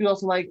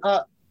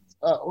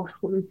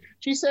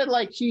 she said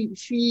like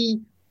she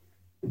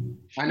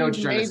I know what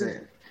you're trying to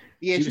say.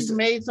 Yeah, she's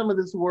made some of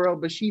this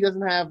world, but she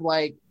doesn't have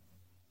like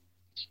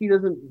she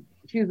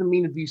she doesn't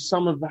mean to be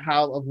some of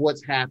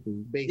what's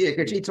happened. Basically. Yeah,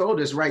 because she told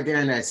us right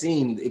there in that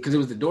scene, because it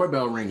was the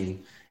doorbell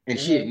ringing, and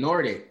she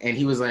ignored it, and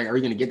he was like, "Are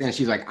you going to get that?" And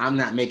she's like, "I'm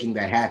not making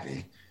that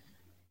happen."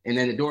 And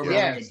then the doorbell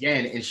rang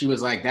again, and she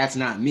was like, "That's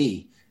not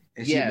me."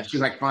 And she was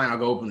like, "Fine, I'll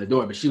go open the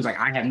door." But she was like,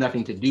 "I have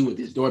nothing to do with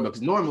this doorbell,"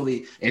 because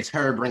normally it's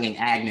her bringing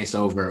Agnes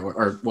over,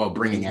 or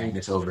bringing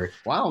Agnes over.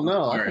 Well, I don't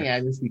know. I think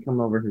Agnes be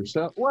coming over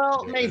herself.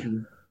 Well,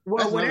 maybe.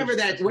 Well, whatever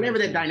that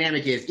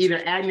dynamic is,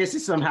 either Agnes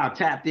is somehow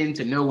tapped in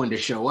to know when to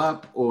show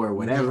up or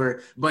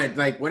whatever. But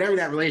like whatever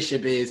that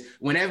relationship is,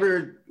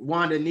 whenever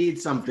Wanda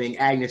needs something,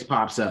 Agnes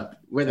pops up.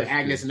 Whether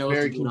Agnes knows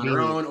to do it on her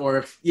own or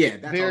if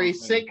that's very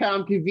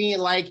sitcom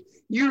convenient. Like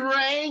you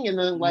rang and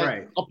then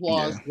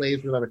applause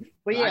plays or whatever.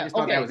 But I just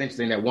thought that was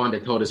interesting that Wanda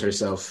told us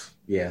herself.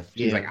 Yeah,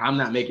 she's like, "I'm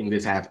not making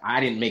this happen.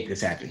 I didn't make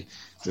this happen."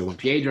 So when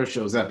Pietro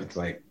shows up, it's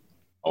like,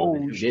 "Oh,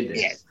 who did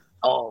this?" Yes.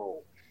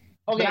 Oh,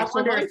 okay. I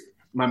wonder.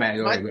 My man,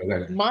 go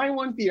ahead. My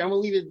one theory, I'm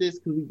gonna leave it at this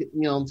because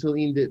until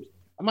Ian dips.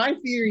 My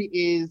theory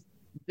is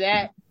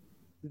that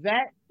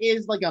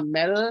is like a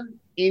meta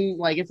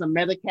it's a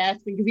meta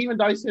casting, because even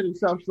Darcy said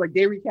himself, she's like,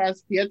 they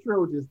recast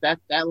Pietro, which is that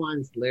line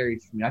is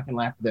hilarious for me. I can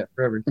laugh at that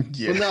forever.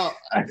 Yeah. But no,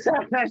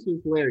 that's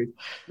just hilarious.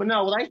 But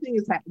no, what I think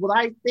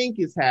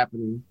is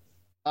happening,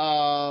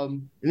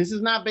 and this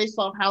is not based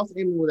off House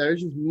Amy or whatever,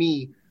 it's just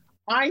me.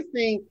 I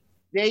think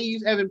they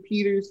use Evan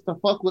Peters to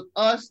fuck with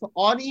us, the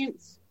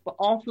audience, but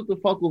also to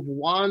fuck with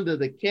Wanda,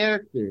 the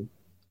character,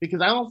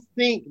 because I don't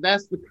think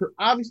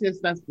obviously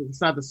it's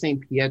not the same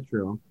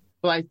Pietro,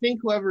 but I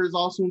think whoever is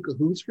also in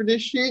cahoots for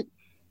this shit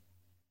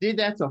did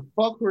that to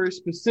fuck her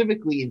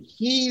specifically, and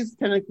he's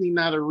technically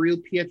not a real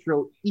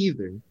Pietro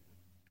either,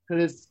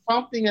 because it's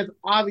something that's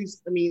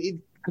obvious. I mean,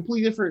 it's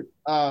completely different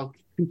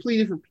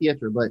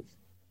Pietro, but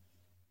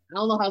I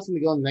don't know how it's going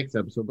to go in the next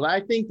episode. But I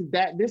think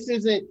that this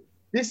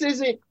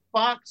isn't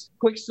Fox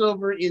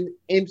Quicksilver in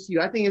MCU.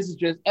 I think this is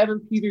just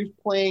Evan Peters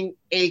playing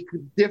a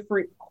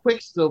different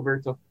Quicksilver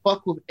to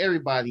fuck with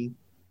everybody.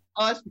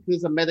 Us,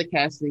 because of meta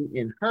casting,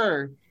 in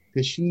her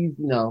because she's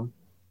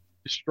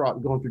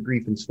distraught, going through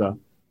grief and stuff.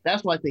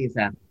 That's what I think is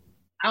happening.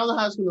 I don't know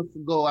how it's going to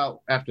go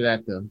out after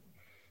that though.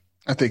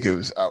 I think it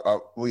was. I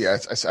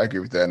agree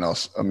with that. And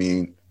also, I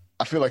mean,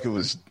 I feel like it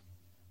was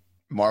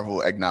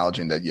Marvel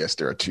acknowledging that yes,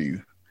 there are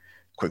two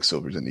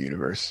Quicksilvers in the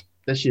universe.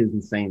 That shit is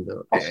insane,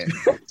 though. And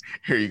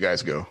here you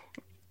guys go.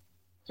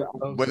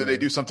 Whether they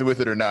do something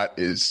with it or not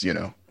is,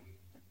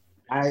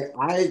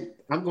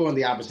 I'm going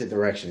the opposite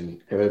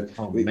direction.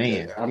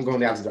 Man, I'm going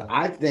the opposite.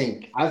 I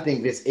think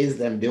this is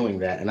them doing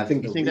that, and I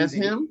think you think that's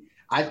him.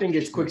 I think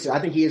it's Quicksilver. I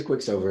think he is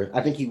Quicksilver.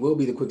 I think he will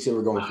be the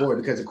Quicksilver going forward,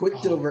 because the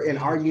Quicksilver in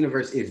our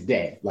universe is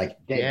dead.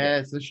 Like dead.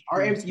 Yes, our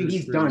MCU,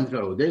 he's done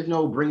though. There's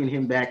no bringing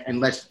him back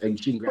unless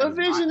she can grab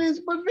Vision.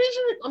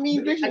 I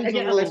mean, Vision is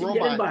a little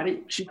robot.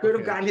 Body. She could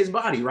have gotten his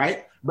body,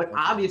 right? But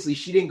obviously,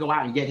 she didn't go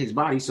out and get his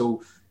body.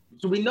 So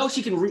we know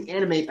she can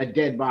reanimate a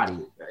dead body,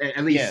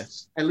 at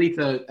least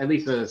a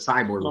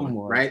cyborg one,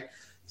 right?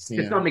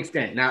 To some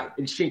extent. Now,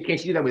 can she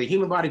do that with a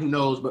human body? Who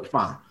knows? But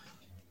fine.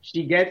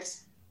 She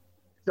gets.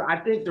 So I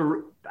think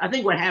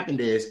what happened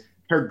is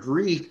her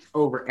grief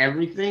over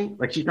everything,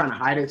 like she's trying to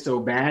hide it so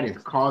bad, it's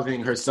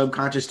causing her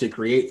subconscious to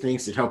create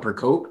things to help her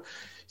cope.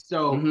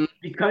 So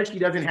because she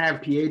doesn't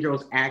have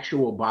Pietro's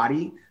actual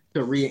body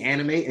to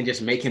reanimate and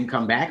just make him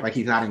come back, like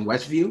he's not in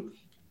Westview,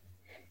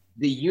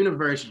 the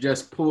universe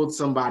just pulled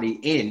somebody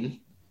in,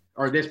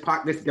 or this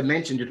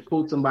dimension just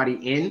pulled somebody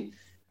in,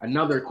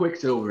 another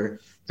Quicksilver,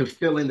 to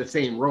fill in the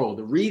same role.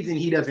 The reason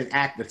he doesn't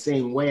act the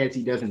same way as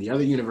he does in the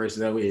other universe,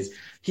 though, is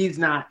he's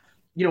not.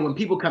 When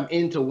people come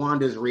into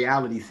Wanda's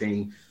reality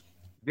thing,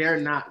 they're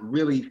not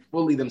really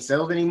fully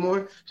themselves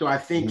anymore. So I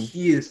think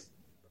he is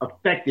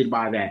affected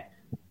by that.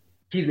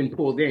 He's been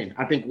pulled in.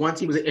 I think once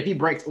he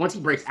breaks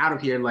out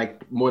of here,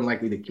 like more than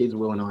likely the kids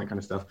will and all that kind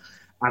of stuff,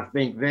 I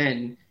think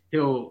then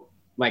he'll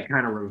like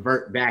kind of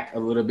revert back a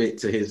little bit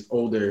to his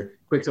older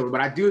Quicksilver. But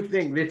I do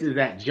think this is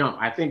that jump.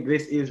 I think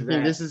this is that.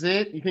 Think this is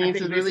it? You think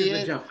this is really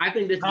it? Jump. I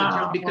think this is a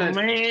jump because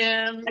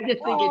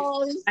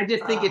I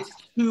just think it's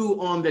too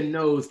on the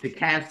nose to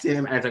cast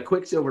him as a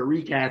Quicksilver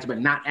recast, but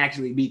not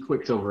actually be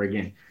Quicksilver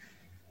again.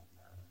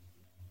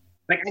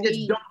 Like I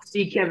just don't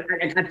see Kevin.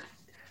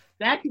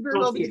 That could very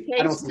well be the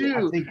case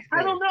too.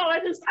 I don't know. I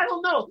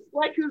don't know.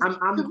 Like,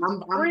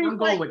 I'm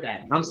going with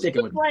that. I'm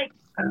sticking with it. Like,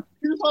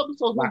 this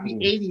episode was the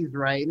 80s,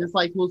 right? And it's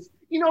like,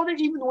 that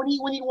even when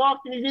he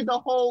walked in, he did the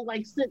whole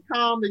like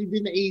sitcom that he did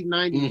in the 80s,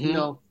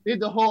 90s. Did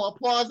the whole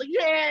applause, like,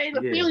 yay,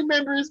 the family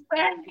member is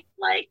back.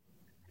 Like,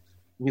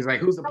 he's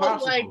like, who's the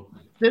popsicle? Like,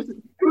 who's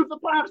the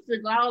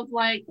popsicle? I was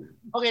like,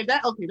 okay,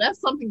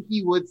 that's something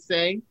he would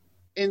say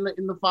in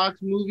the Fox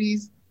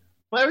movies,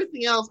 but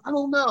everything else, I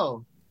don't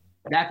know.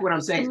 That's what I'm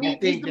saying. I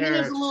think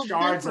there are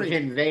shards of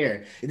him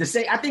there.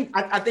 I think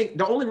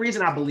the only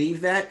reason I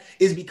believe that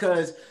is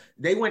because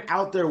they went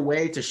out their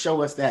way to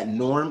show us that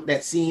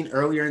scene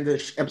earlier in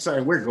the episode.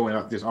 And we're going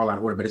up this all out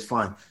of order, but it's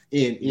fine.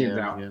 Ian's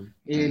out.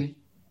 Ian,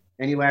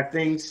 any last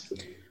things?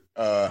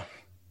 It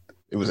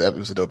was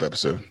a dope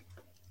episode.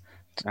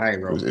 All right,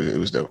 bro. It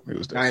was dope. It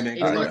was dope. All right, man.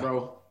 Good luck, bro.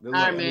 All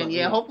right, man.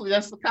 Yeah, hopefully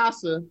that's the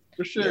casa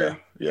for sure.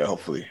 Yeah,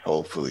 hopefully.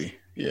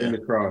 Yeah.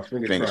 Fingers crossed.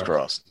 Fingers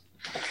crossed.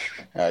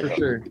 For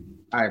sure.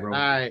 All right, bro. All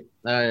right.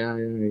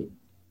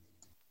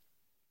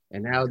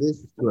 And now this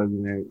is Two Ugly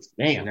Nerds.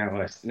 Damn.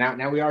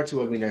 Now we are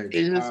Two Ugly Nerds.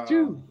 It is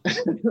two.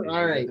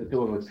 All right. The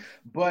two of us.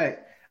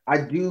 But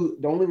the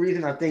only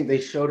reason I think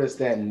they showed us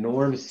that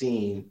Norm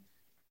scene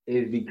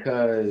is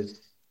because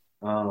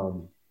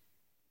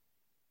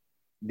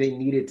they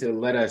needed to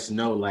let us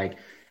know, like,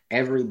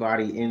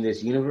 everybody in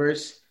this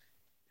universe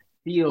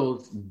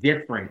feels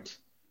different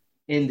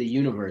in the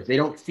universe. They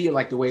don't feel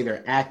like the way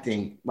they're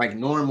acting. Like,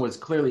 Norm was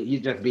clearly,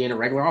 he's just being a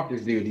regular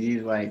office dude.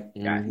 He's like,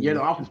 you're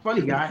the office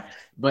funny guy.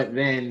 But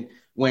then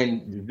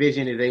when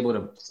Vision is able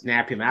to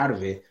snap him out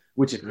of it,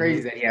 which is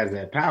crazy that he has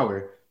that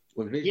power,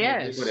 when Vision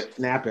is able to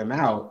snap him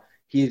out,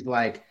 he's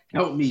like,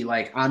 help me.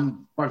 Like,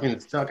 I'm fucking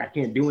stuck. I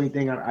can't do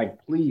anything. I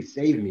please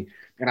save me.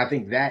 And I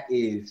think that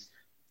is...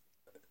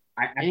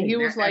 and he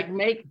was like,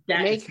 make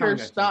her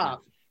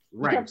stop.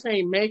 Right. He kept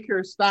saying, make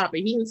her stop.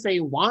 And he didn't say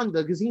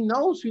Wanda because he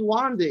knows who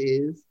Wanda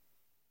is.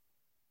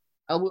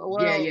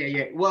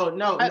 Yeah. Well,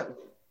 no.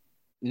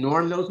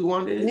 Norm knows who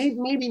Wanda is?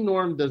 Maybe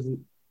Norm doesn't.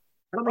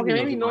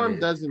 Maybe Norm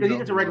doesn't. Because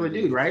he's just a regular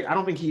dude, right? I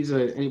don't think he's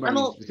anybody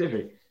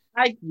specific.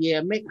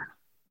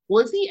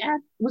 Was he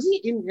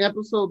in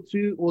episode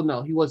 2? Well,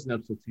 no, he wasn't in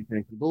episode 2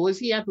 technically. But was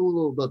he at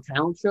the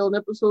talent show in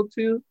episode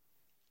 2?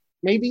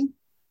 Maybe.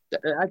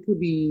 I could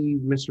be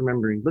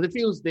misremembering. But if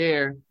he was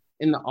there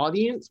in the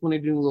audience when they're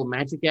doing a little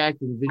magic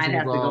act and Vision, I'd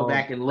have to go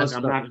back and look.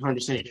 I'm not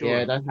 100% sure.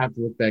 Yeah, I'd have to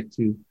look back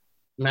too.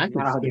 I mean, I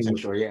not 100%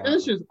 sure. Yeah,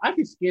 I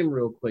can skim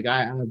real quick.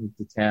 I have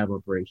the tab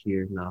up right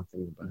here. Now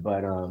thinking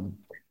about it.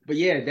 But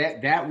yeah,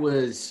 that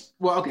was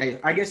okay.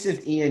 I guess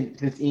since Ian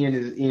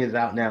is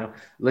out now,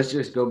 let's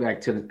just go back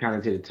to the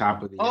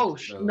top of the.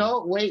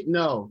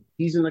 No,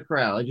 he's in the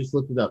crowd. I just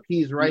looked it up.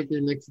 He's right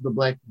there next to the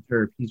black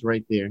turf. He's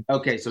right there.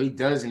 Okay, so he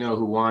does know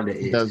who Wanda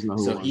is. He does know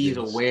who so Wanda he's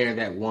is. aware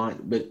that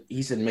Wanda, but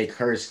he said make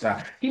her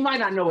stop. He might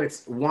not know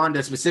it's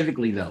Wanda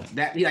specifically though.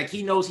 That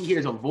he knows he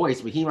hears a voice,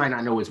 but he might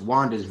not know it's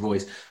Wanda's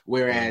voice.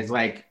 Whereas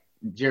like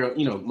Gerald,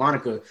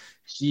 Monica,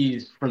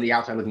 she's from the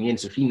outside looking in,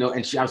 so she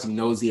obviously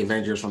knows the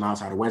Avengers from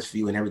outside of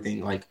Westview and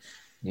everything. Like,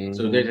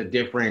 so there's a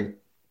different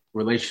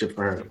relationship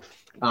for her.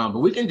 But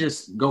we can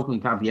just go from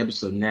the top of the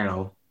episode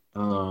now.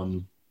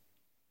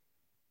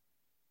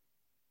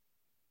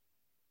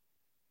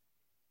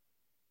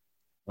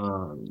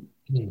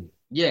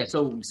 Yeah.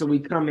 So we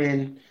come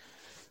into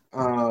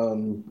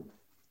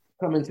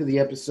the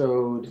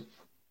episode,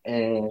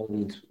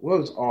 and what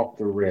was off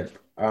the rip?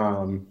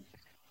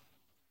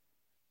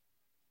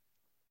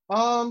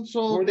 So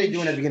what were they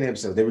doing at the beginning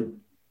of the episode? They were,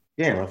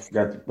 I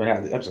forgot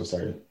how the episode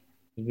started.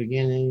 The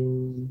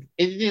beginning,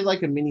 it did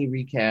like a mini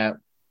recap.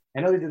 I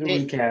know they did a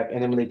recap,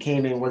 and then when they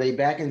came in, were they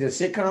back into the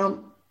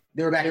sitcom?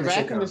 They were back in the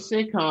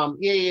sitcom.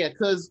 Yeah,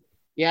 because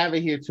I have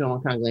it here too.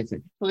 I'm kind of glad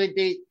to. So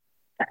they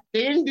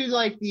didn't do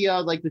like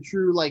the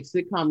true like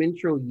sitcom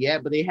intro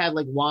yet, but they had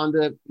like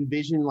Wanda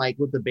Vision like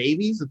with the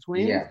babies, the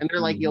twins, and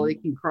they're like, yo, they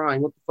keep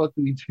crying. What the fuck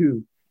do we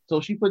do? So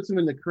she puts them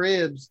in the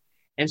cribs.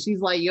 And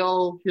she's like,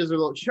 yo, she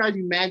tries to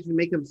imagine to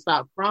make them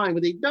stop crying,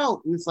 but they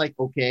don't. And it's like,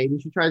 okay.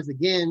 And she tries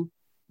again,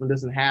 but it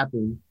doesn't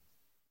happen.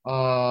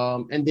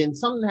 And then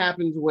something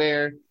happens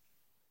where,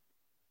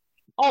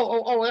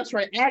 that's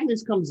right.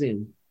 Agnes comes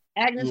in.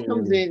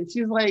 Comes in.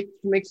 She's like,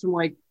 she makes some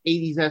like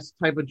 80s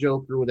type of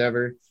joke or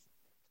whatever.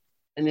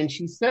 And then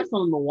she says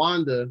something to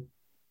Wanda.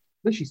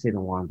 What did she say to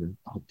Wanda?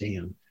 Oh,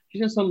 damn. She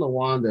says something to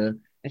Wanda.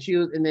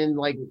 And then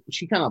like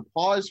she kind of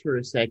paused for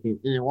a second,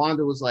 and then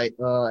Wanda was like,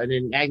 and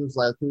then Agnes was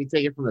like, can we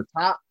take it from the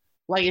top?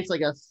 Like it's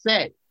like a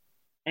set.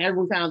 And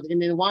everyone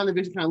and then Wanda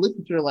Vision kind of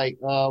listened to her like,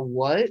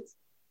 what?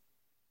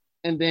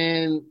 And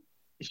then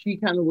she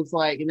kind of was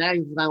like, and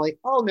Agnes was kind of like,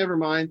 oh, never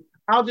mind.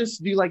 I'll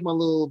just do like my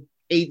little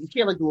 80s. She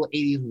had like the little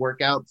 80s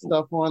workout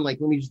stuff on. Like,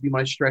 let me just do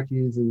my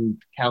stretches and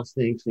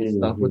calisthenics and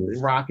stuff with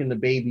rocking the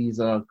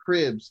baby's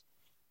cribs.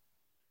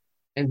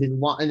 And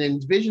then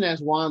Vision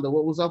asked Wanda,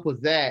 what was up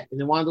with that? And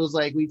then Wanda was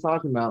like, what are you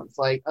talking about? It's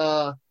like,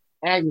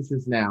 Agnes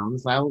is now. And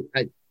it's like,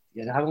 I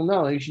don't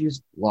know. She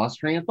just lost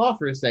train of thought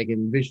for a second.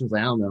 And Vision's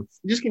like, I don't know.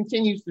 It just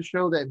continues to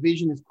show that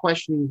Vision is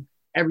questioning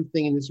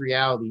everything in this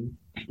reality.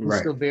 He's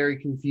still very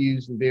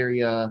confused and very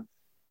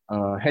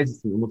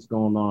hesitant in what's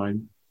going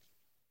on.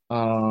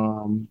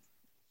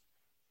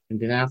 And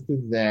then after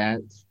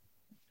that,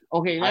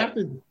 Agnes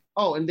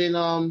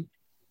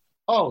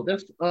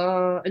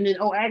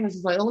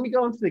is like, let me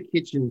go into the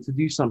kitchen to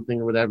do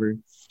something or whatever.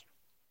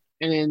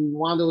 And then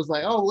Wanda was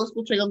like, oh, let's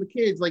go check on the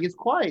kids. Like, it's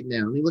quiet now.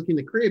 And they look in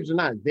the cribs, they're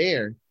not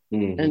there.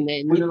 And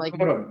they're like,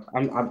 hold on.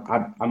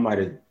 I might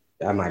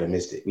have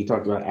missed it. We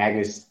talked about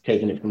Agnes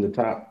taking it from the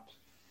top.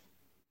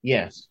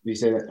 Yes. Did you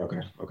say that?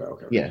 Okay.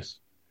 Yes.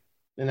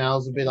 And that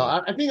was a bit,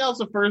 I think that was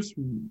the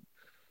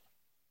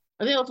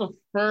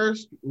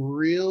first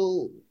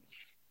real.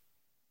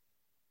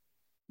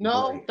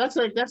 No, that's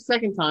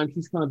second time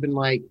she's kind of been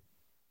like,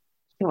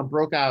 kind of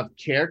broke out of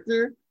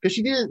character because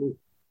she didn't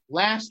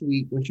last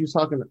week when she was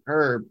talking to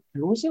Herb.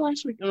 Was it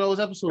last week? No, it was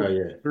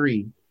episode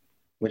 3.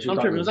 It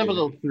was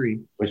episode 3.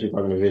 When she's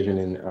talking to Vision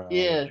and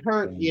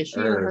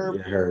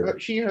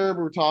she and Herb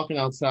were talking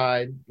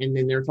outside, and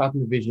then they were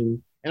talking to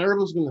Vision, and Herb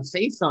was going to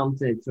say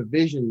something to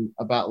Vision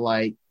about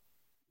like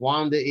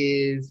Wanda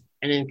is,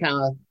 and then kind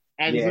of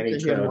Agnes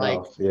looked at him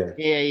like,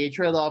 he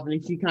trailed off, and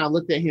then she kind of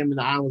looked at him, and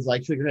I was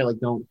like, shook her head like,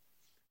 don't.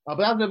 But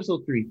that was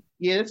episode 3.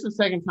 Yeah, this is the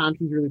second time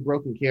she's really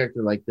broken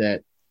character like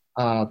that,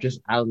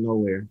 just out of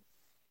nowhere.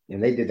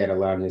 And they did that a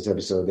lot in this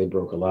episode. They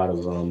broke a lot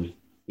of a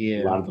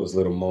lot of those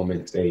little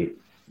moments. They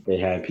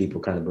had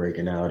people kind of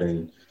breaking out,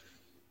 and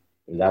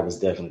that was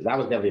definitely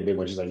a big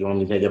one. She's like, you want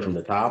me to take it from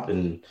the top?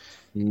 And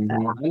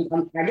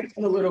I guess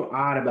I'm a little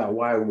odd about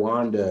why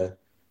Wanda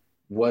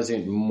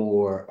wasn't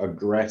more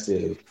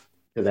aggressive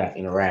to that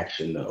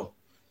interaction, though,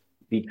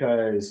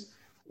 because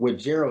with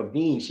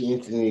Geraldine, she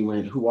instantly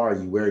went, "Who are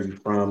you? Where are you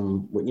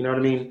from?" You know what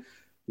I mean?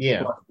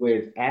 Yeah. But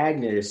with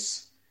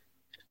Agnes,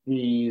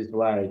 she's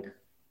like,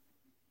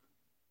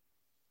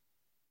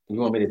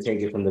 "You want me to take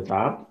it from the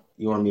top?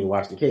 You want me to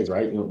watch the kids,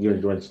 right? You're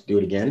going to do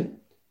it again?"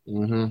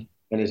 Mm-hmm.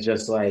 And it's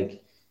just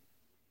like,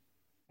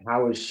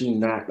 how is she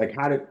not like?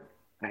 I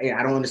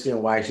don't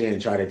understand why she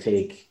didn't try to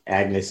take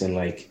Agnes and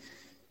like,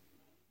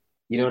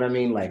 you know what I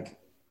mean? Like,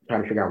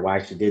 trying to figure out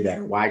why she did that,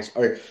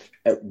 or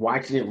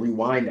why she didn't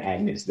rewind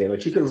Agnes there.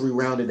 Like, she could have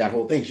rewounded that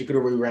whole thing. She could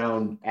have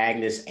rewound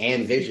Agnes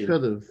and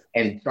Vision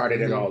and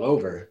started it all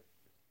over.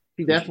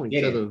 She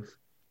definitely could have.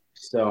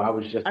 So I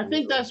was just. I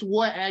think that's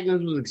what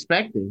Agnes was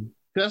expecting.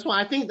 That's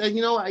why I think that,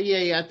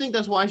 I think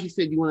that's why she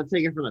said you want to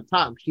take it from the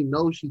top. She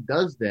knows she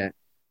does that,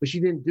 but she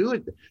didn't do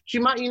it. She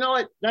might,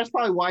 that's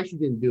probably why she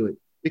didn't do it.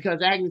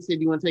 Because Agnes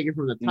said you want to take it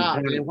from the top,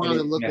 and it wanted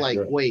to look like,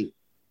 wait.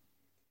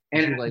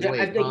 And like,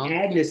 I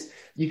think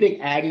you think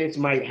Agnes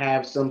might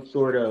have some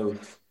sort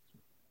of,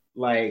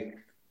 like,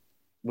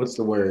 what's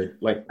the word?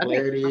 Like,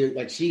 clarity?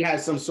 Like, she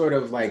has some sort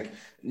of, like,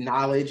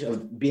 knowledge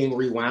of being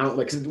rewound.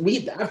 Like,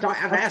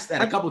 I've asked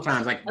that a couple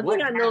times. Like, I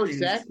think I know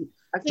exactly.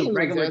 I think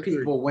regular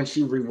people when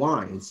she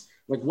rewinds,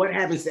 like, what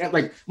happens to,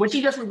 like, when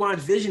she just rewinds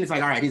Vision, it's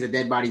like, all right, he's a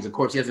dead body, he's a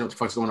corpse, he doesn't know what the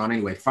fuck's going on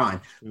anyway, fine.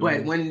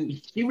 But when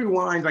she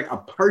rewinds like a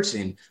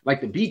person,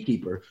 like the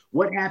beekeeper,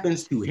 what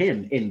happens to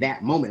him in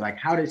that moment? Like,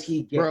 how does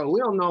he get? Bro, we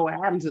don't know what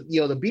happens to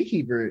the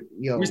beekeeper.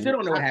 We still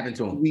don't know what happened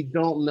to him. We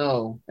don't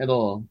know at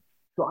all.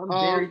 So I'm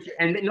very,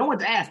 and no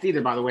one's asked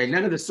either, by the way.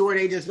 None of the sword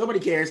agents, nobody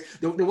cares.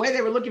 The way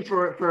they were looking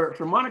for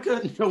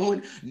Monica, no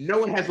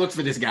one has looked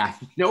for this guy.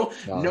 No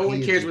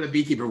one cares where the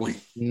beekeeper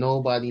went.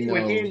 Nobody knows.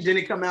 When he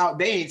didn't come out,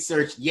 they ain't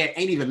searched yet.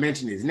 Ain't even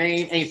mentioned his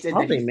name. Ain't said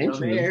that he's still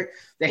there.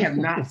 They have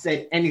not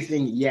said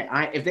anything yet.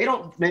 If they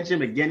don't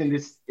mention him again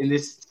in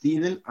this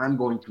season, I'm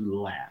going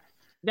to laugh.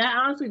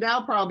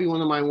 That'll probably be one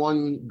of my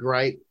one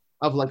gripe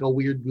of like a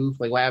weird goof,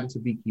 like what happened to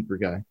Beekeeper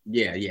guy.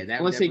 Yeah.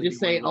 Unless they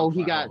just say,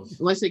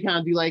 unless they kind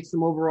of do like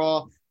some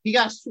overall, he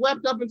got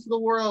swept up into the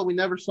world, we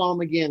never saw him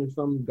again, or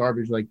some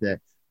garbage like that.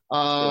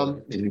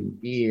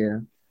 Yeah.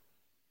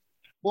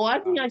 Well, I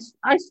think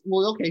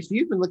okay, so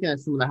you've been looking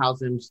at some of the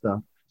House M stuff.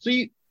 So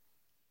I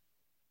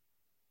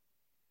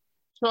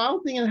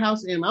don't think in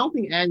House M, I don't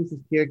think Agnes'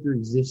 character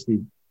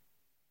existed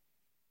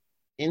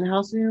in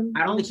House M.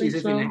 I don't think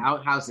she's in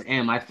House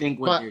M. I think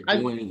what you're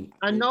doing.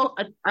 I know.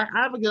 I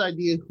have a good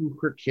idea who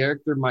her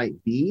character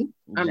might be.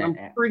 I'm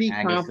pretty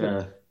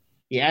confident.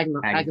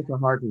 Agatha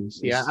Harkness.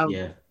 Yeah.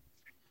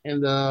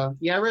 And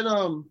I read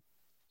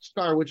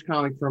Scarlet Witch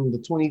comic from the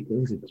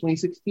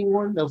 2016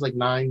 one. That was like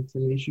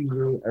 9-10 issues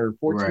or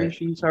 14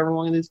 issues, however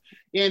long it is.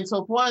 And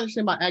so, from what I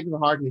understand about Agatha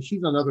Harkness,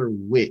 she's another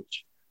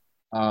witch.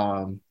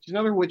 She's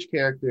another witch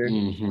character.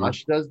 Mm-hmm.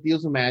 She does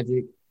deals with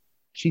magic.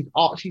 She's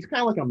kind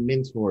of like a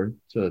mentor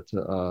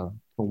to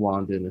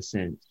Wanda in a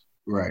sense,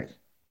 right?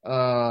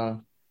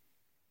 So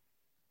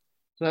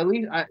at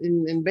least,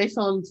 and based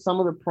on some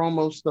of the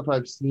promo stuff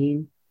I've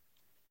seen,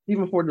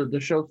 even before the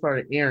show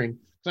started airing,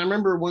 because I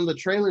remember one of the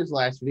trailers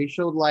last week, they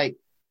showed like,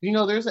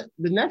 the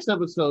next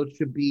episode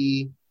should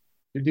be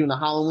they're doing a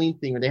Halloween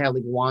thing where they have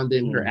like Wanda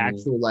in her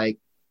actual like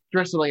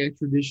dressed like a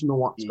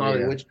traditional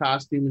Scarlet Witch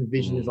costume, and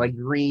Vision is like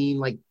green,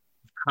 like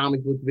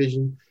comic book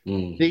Vision.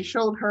 They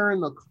showed her in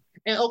the.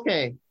 And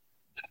okay,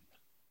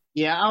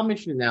 yeah, I'll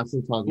mention it now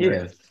since I'm talking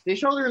about it. They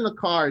showed her in the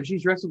car, and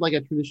she's dressed with like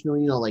a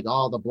traditional, like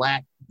all the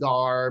black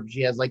garb.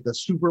 She has like the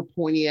super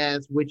pointy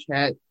ass witch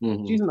hat.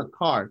 Mm-hmm. She's in the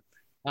car.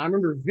 And I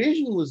remember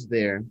Vision was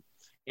there.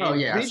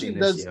 Vision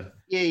does.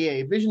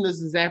 Vision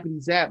does the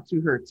zappity zap to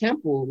her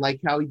temple,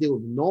 like how he did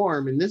with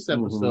Norm in this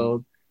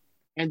episode.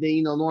 And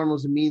then Norm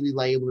was immediately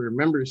like able to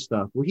remember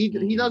stuff. Well,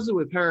 he does it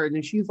with her, and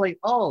then she's like,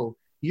 "Oh,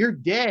 you're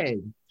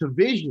dead," to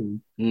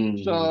Vision.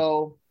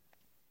 So.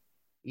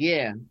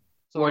 Yeah.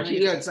 So just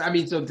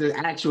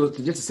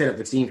to set up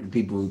the scene for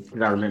people,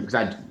 because I remember, because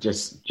I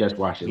just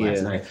watched it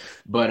last night.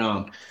 But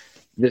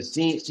the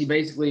scene, she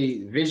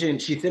basically Vision.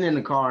 She's sitting in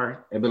the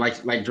car, but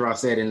like Draw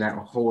said, in that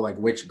whole like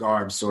witch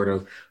garb sort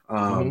of,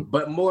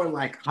 but more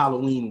like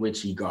Halloween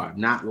witchy garb,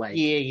 not like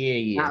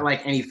not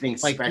like anything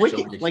like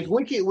special.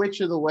 Wicked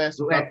Witch of the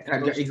West.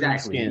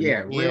 Exactly.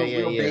 Yeah,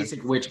 real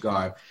basic witch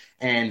garb.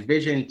 And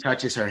Vision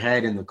touches her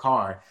head in the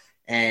car,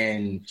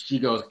 and she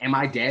goes, "Am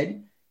I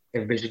dead?"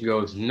 And Vision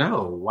goes,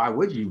 "No. Why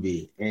would you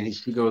be?" And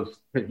she goes,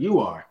 "Because you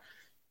are."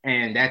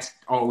 And that's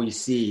all we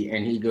see.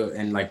 And he goes,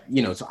 and like,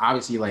 you know, so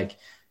obviously like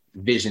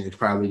Vision is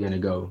probably going to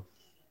go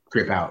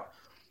trip out.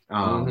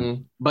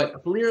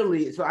 But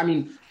clearly, so I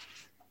mean,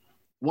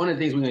 one of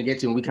the things we're going to get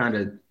to, and we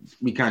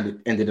kind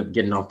of ended up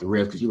getting off the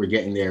rails because you were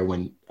getting there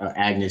when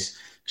Agnes,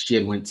 she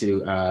had went to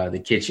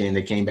the kitchen.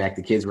 They came back.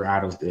 The kids were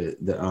out of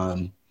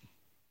the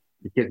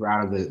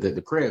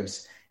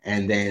cribs,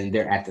 and then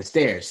they're at the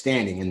stairs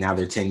standing, and now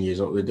they're 10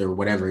 years old. They're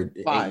whatever.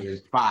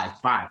 5. 5.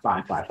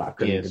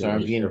 Yeah, so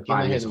I'm getting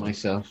ahead of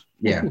myself.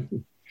 Yeah,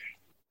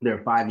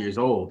 they're 5 years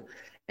old.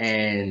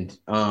 And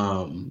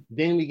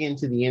then we get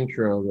into the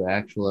intro of the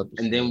actual episode.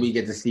 And then we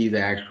get to see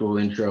the actual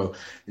intro.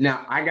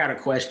 Now, I got a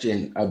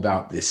question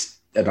about this,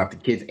 about the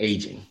kids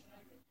aging.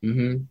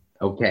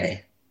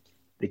 Okay.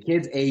 The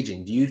kids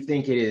aging. Do you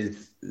think it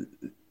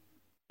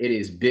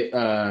is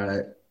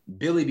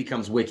Billy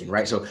becomes Wiccan,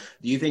 right? So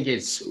do you think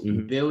it's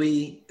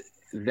Billy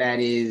that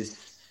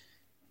is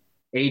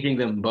aging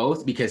them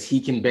both because he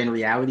can bend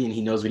reality and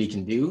he knows what he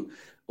can do?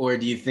 Or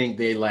do you think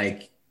they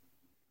like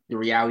the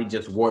reality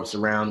just warps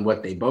around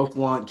what they both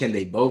want? Can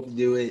they both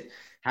do it?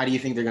 How do you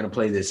think they're going to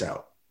play this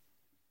out?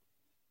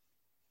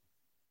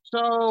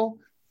 So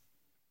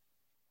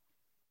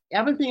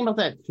I've been thinking about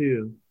that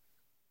too.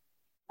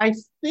 I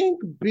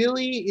think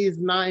Billy is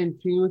not in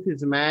tune with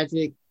his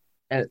magic.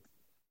 I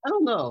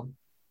don't know.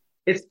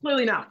 It's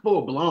clearly not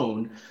full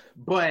blown,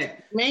 but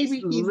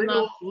maybe he's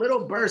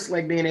little bursts,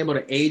 like being able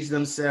to age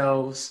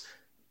themselves,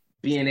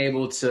 being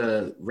able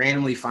to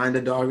randomly find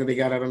a dog that they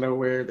got out of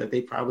nowhere that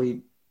they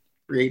probably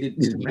created.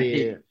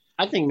 Yeah.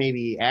 I think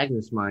maybe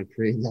Agnes might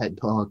create that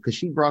dog because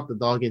she brought the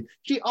dog in.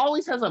 She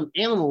always has an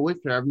animal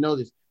with her. I've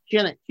noticed. She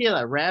had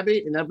a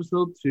rabbit in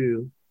episode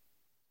 2.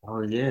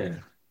 Oh yeah.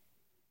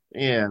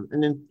 Yeah.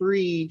 And then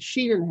 3,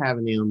 she didn't have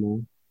an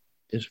animal.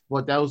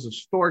 That was a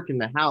stork in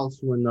the house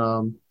when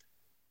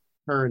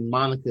her and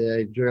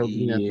Monica,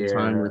 Geraldine at the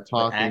time were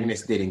talking.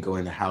 Agnes didn't go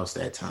in the house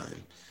that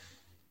time.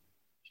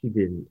 She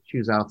didn't. She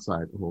was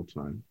outside the whole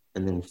time.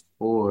 And then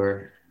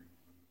 4.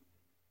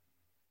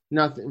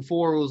 Nothing.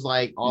 4 was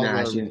like all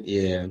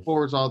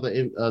 4 was all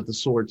the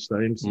swords, the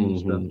MCU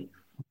stuff.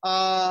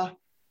 I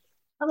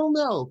don't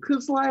know,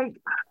 cause like,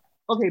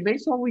 okay,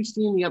 based on what we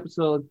see in the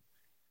episode,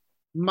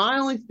 my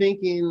only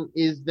thinking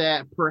is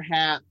that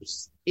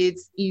perhaps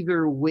it's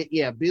either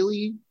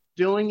Billy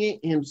doing it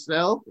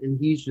himself, and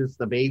he's just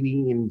a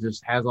baby and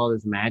just has all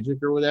this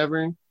magic or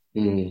whatever.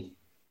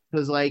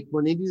 Because like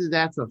when they do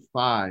that to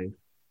 5,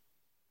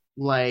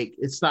 like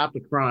it stopped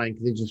the crying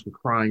because they just were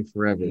crying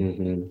forever.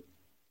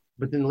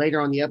 But then later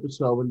on the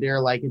episode, when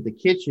they're like in the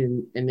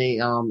kitchen and they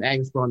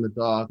Agnes brought on the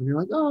dog, and they're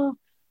like, "Oh,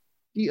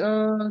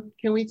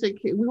 can we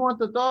we want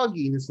the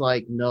doggy?" And it's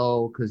like,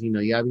 no, because you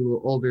gotta be a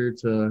little older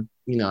to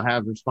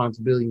have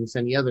responsibility and this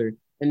and the other.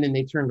 And then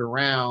they turned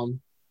around,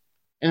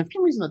 and for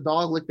some reason the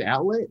dog licked the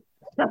outlet.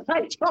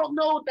 I don't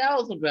know what that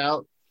was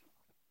about.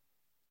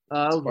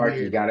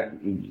 Sparky got a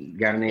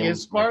name. Yeah,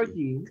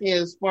 Sparky.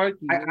 Yeah,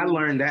 Sparky. I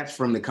learned that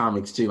from the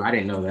comics too. I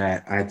didn't know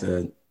that. I had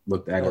to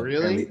look that up.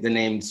 Really? The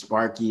name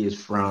Sparky is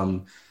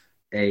from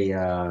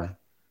a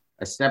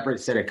separate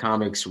set of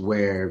comics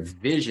where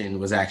Vision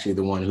was actually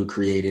the one who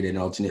created an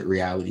alternate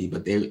reality,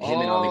 but him and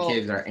all the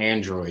kids are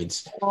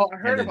androids. Oh, I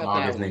heard about that.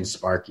 The dog is named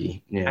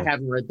Sparky. Yeah. I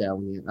haven't read that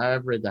one yet.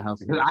 I've read the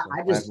House.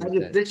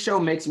 This show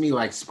makes me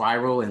like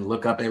spiral and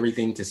look up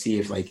everything to see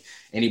if like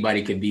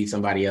anybody could be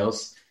somebody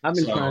else. I've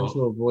been trying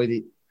to avoid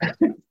it.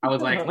 I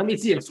was like, let me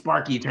see if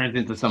Sparky turns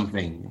into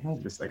something. I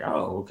was just like,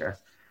 oh, okay.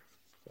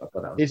 I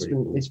thought that was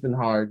it's been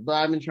hard, but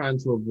I've been trying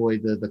to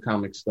avoid the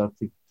comic stuff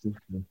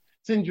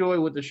to enjoy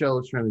what the show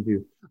is trying to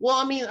do. Well,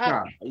 I mean,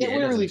 it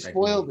wouldn't really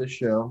spoil the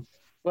show,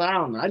 but I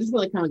don't know. I just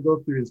want to kind of go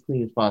through it as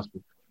clean as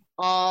possible.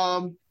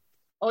 And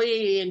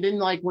then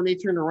like when they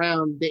turn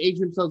around, they age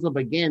themselves up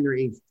again. They're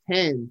age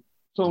 10,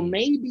 so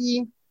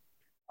maybe,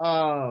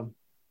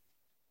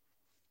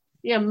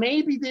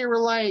 maybe they were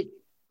like,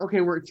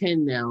 okay, we're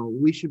 10 now.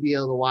 We should be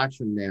able to watch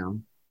them now.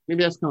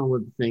 Maybe that's kind of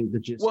what the thing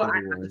that just was.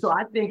 So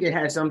I think it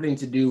has something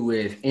to do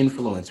with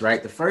influence,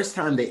 right? The first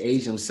time they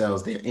age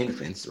themselves, they're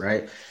infants,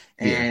 right?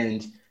 Yeah.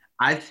 And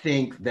I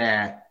think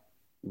that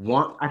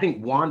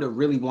Wanda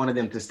really wanted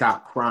them to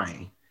stop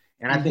crying.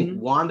 And I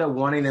think Wanda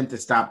wanting them to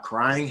stop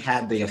crying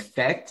had the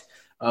effect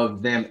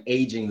of them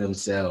aging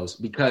themselves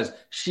because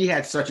she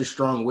had such a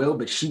strong will,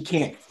 but she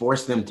can't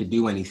force them to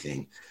do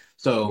anything.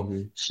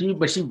 So she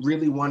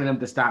really wanted them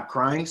to stop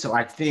crying. So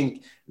I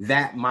think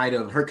that might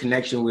have her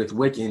connection with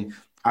Wiccan.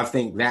 I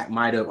think that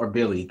might have, or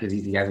Billy, because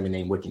he hasn't been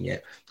named Wiccan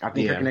yet. I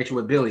think her connection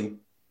with Billy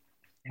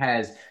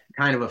has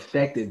kind of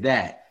affected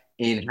that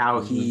in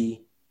how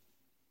he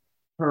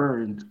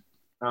turned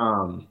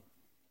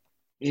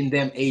in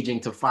them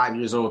aging to 5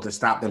 years old to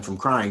stop them from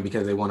crying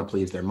because they want to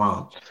please their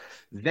mom.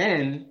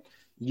 Then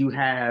you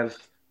have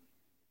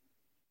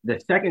the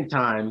second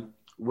time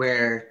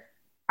where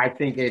I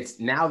think it's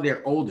now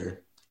they're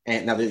older,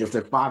 and now if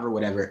they're 5 or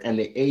whatever, and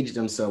they age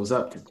themselves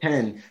up to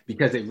 10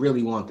 because they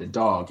really want the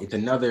dog. It's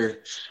another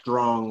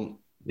strong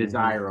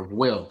desire of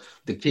will.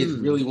 The kids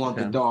really want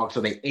the dog, so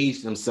they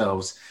age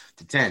themselves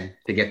to 10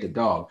 to get the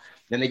dog.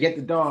 Then they get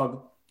the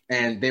dog,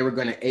 and they were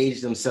going to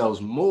age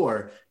themselves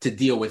more to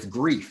deal with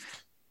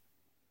grief.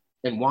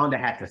 And Wanda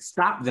had to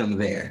stop them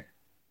there.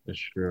 That's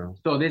true.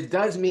 So this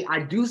does mean, I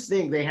do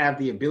think they have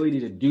the ability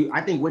to do,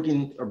 I think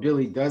Wiccan or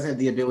Billy does have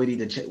the ability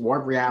to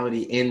warp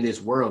reality in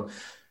this world.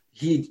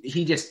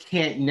 He just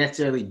can't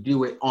necessarily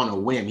do it on a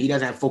whim. He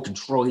doesn't have full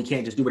control. He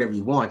can't just do whatever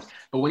he wants.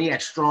 But when he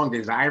has strong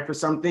desire for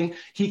something,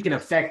 he can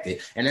affect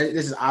it. And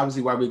this is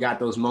obviously why we got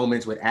those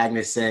moments with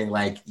Agnes saying,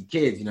 like,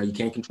 kids, you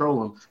can't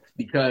control them,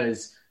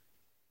 because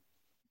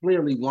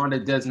clearly Wanda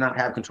does not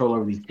have control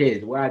over these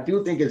kids. What I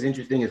do think is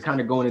interesting is kind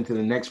of going into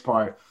the next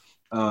part.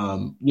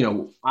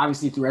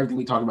 Obviously through everything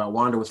we talked about,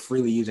 Wanda was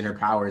freely using her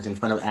powers in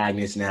front of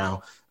Agnes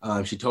now.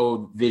 She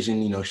told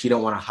Vision, she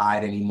don't want to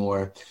hide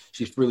anymore.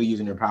 She's freely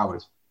using her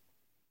powers.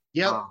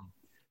 Yep.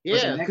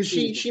 Because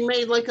she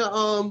made like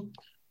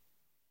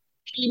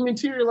she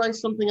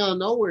materialized something out of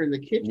nowhere in the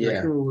kitchen. I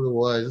can't remember what it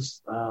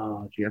was.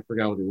 Oh, gee, I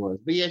forgot what it was.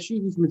 But yeah, she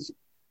just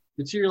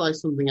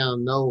materialized something out of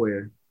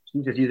nowhere. She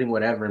was just using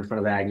whatever in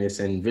front of Agnes,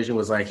 and Vision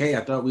was like, hey,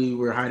 I thought we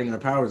were hiding our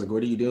powers. Like,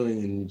 what are you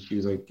doing? And she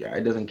was like,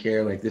 it doesn't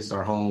care. Like, this is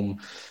our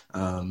home.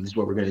 This is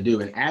what we're going to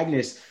do. And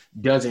Agnes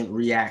doesn't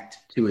react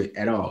to it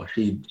at all.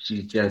 She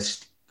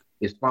just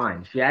is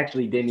fine. She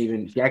actually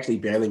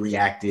barely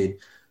reacted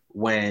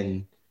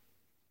when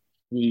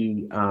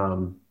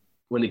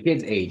when the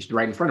kids aged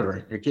right in front of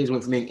her. Her kids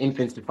went from being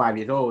infants to 5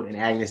 years old, and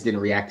Agnes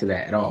didn't react to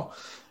that at all.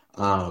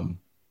 So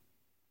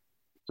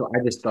I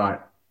just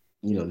thought,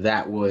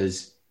 that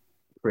was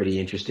pretty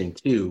interesting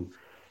too.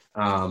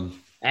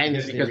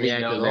 Agnes didn't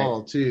react at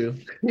all too.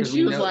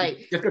 She was like,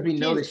 just because we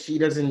know that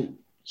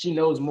she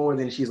knows more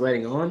than she's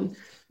letting on.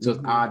 So it's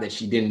odd that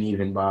she didn't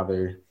even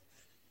bother,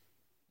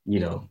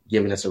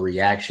 giving us a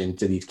reaction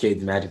to these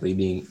kids magically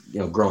being,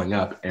 growing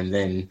up and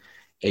then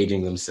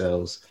aging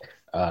themselves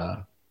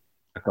a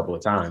couple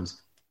of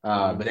times.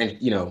 But then,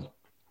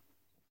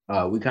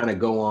 we kind of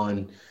go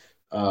on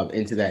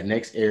into that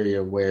next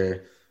area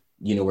where,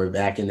 we're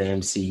back in the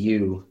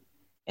MCU,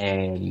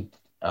 and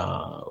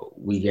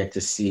we get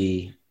to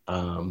see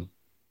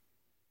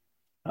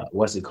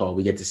what's it called?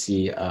 We get to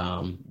see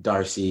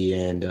Darcy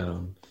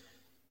and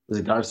was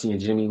it Darcy and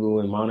Jimmy Woo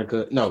and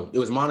Monica? No, it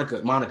was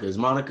Monica. Monica. It's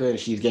Monica, and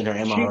she's getting her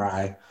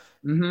MRI.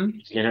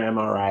 She's getting her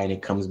MRI, and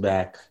it comes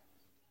back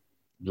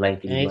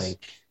blankety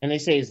blank. And they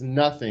say it's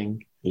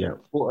nothing. Yeah.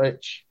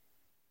 Which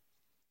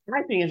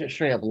I think it's just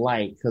straight up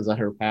light because of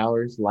her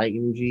powers, light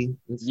energy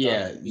and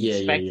stuff.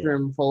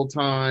 Spectrum,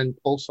 photon,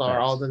 pulsar,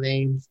 all the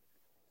names.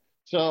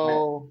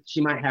 So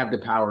she might have the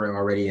power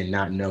already and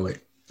not know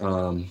it.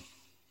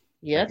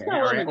 That's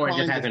not or it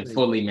just hasn't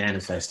fully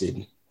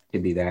manifested to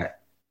be that.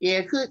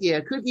 It could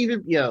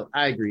either.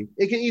 I agree.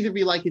 It can either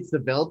be like it's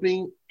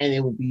developing and it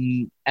will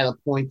be at a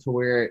point to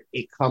where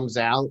it comes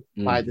out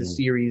by the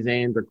series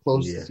end or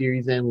close to the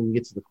series end when we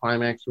get to the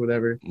climax or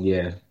whatever.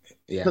 Yeah.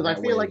 Because I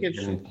feel like it's.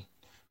 Because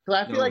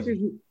I feel like there's.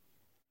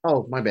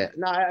 Oh, my bad.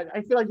 No,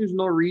 I feel like there's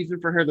no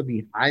reason for her to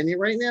be hiding it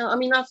right now. I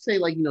mean, not to say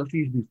like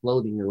she should be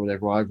floating or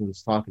whatever while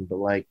everyone's talking, but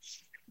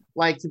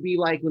like to be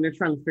like when they're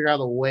trying to figure out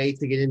a way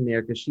to get in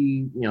there because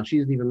she doesn't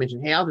even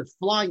mention, hey, I'll just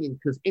fly in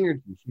because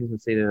energy. She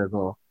doesn't say that at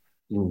all.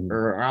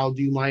 Or I'll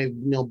do my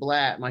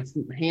my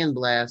hand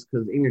blast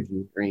because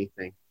energy or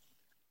anything.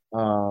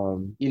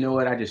 You know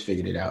what? I just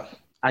figured it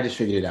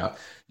out.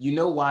 You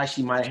know why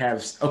she might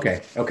have?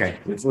 Okay.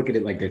 Let's look at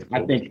it like this.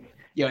 I think,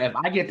 if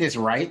I get this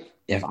right,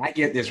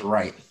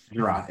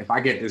 Gerard,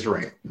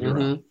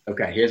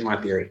 okay, here's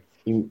my theory.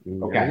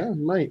 Okay,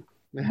 might.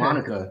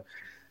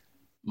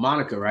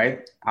 Monica,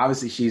 right?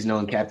 Obviously, she's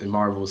known Captain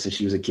Marvel since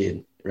she was a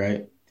kid,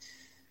 right?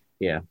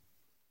 Yeah.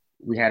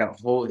 We had a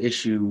whole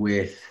issue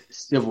with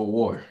Civil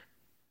War,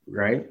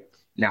 right?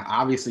 Now,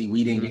 obviously,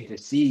 we didn't get to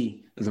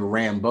see the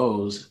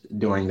Rambos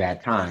during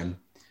that time,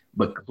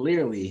 but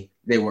clearly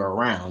they were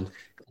around.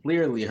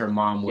 Clearly, her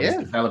mom was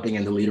developing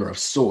and the leader of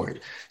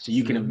SWORD. So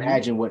you can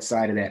imagine what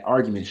side of that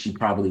argument she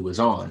probably was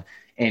on.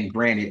 And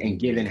granted, and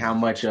given how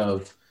much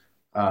of,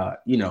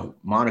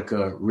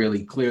 Monica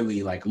really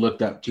clearly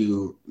looked up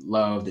to,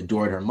 loved,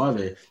 adored her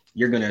mother,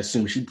 you're going to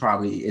assume she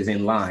probably is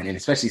in line. And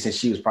especially since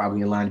she was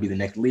probably in line to be the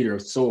next leader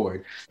of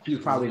SWORD, she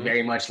was probably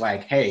very much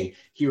like, hey,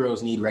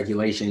 heroes need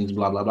regulations,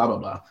 blah, blah, blah, blah,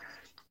 blah.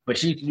 But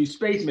she used to do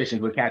space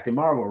missions with Captain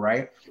Marvel,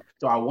 right?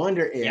 So I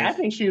wonder if... Yeah, I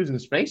think she was in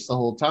space the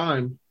whole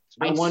time.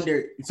 I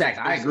wonder...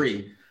 Exactly, I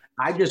agree.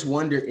 I just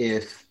wonder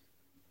if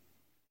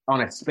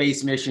on a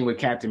space mission with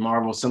Captain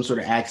Marvel, some sort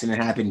of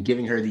accident happened,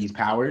 giving her these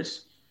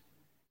powers,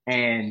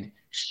 and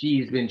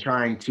she's been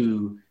trying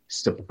to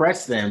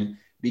suppress them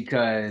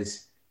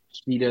because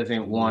she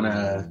doesn't want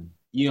to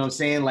You know what I'm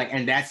saying? Like,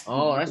 and that's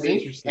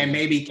interesting. And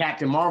maybe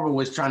Captain Marvel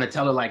was trying to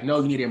tell her, like,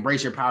 no, you need to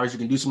embrace your powers. You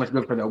can do so much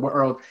good for the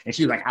world. And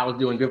she was like, I was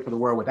doing good for the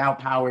world without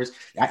powers.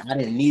 I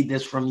didn't need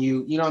this from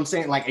you. You know what I'm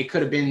saying? Like, it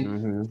could have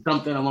been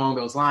something along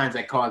those lines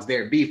that caused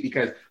their beef,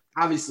 because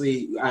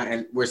obviously,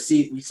 and we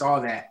saw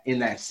that in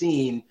that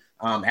scene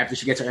after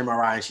she gets her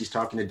MRI and she's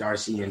talking to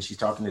Darcy and she's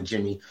talking to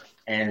Jimmy,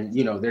 and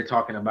you know they're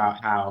talking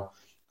about how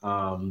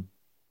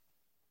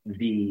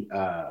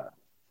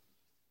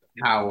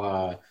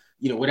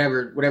you know,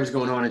 whatever's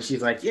going on. And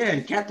she's like, yeah,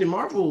 and Captain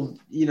Marvel,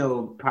 you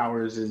know,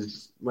 powers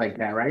is like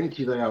that, right? And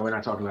she's like, oh, we're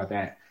not talking about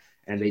that.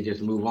 And they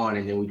just move on.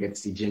 And then we get to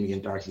see Jimmy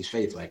and Darcy's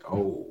face like,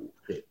 oh,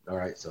 shit. All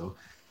right. So,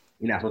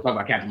 you know, we'll talk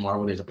about Captain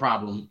Marvel. There's a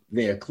problem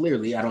there.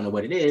 Clearly, I don't know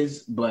what it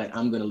is, but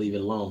I'm going to leave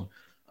it alone.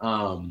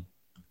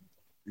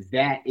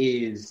 That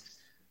is,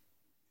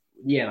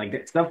 yeah, like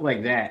that, stuff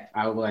like that.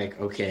 I was like,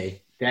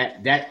 okay,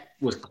 that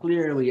was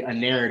clearly a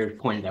narrative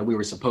point that we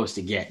were supposed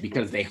to get,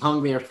 because they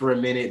hung there for a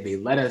minute. They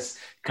let us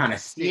kind of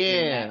stick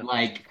in that,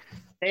 like,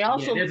 they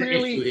also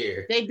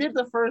clearly, they did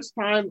the first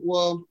time.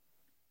 Well,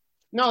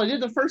 no, they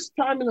did the first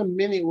time in a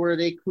minute where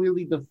they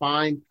clearly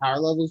defined power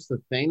levels to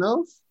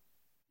Thanos.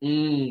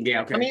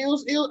 Yeah, okay. I mean, it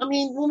was. I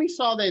mean, when we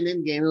saw that in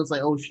Endgame, it was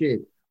like, oh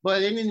shit. But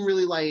they didn't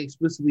really like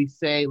explicitly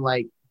say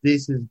like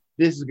this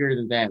is greater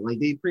than that. Like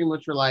they pretty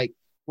much were like,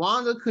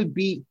 Wanda could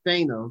beat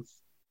Thanos.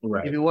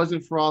 Right. If it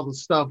wasn't for all the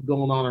stuff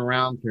going on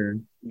around her.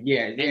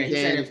 Yeah. He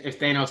said if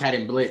Thanos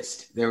hadn't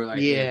blitzed, they were like,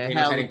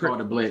 Thanos hadn't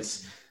called a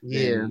blitz.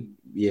 Yeah,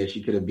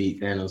 she could have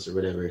beat Thanos or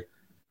whatever.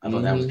 I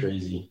thought that was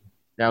crazy.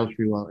 That was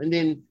pretty well. And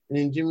then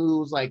Jimmy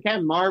was like,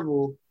 Captain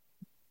Marvel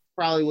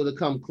probably would have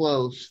come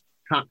close.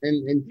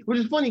 And which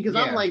is funny because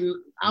I'm like,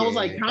 I was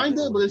like, kind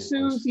of, but as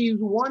soon as he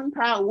used what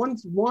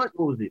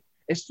was it?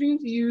 As soon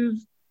as he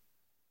used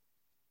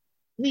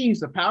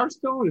a Power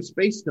Stone or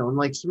Space Stone,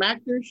 like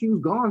smacked her, she was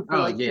gone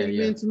for 10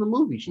 minutes in the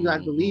movie. She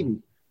got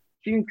deleted.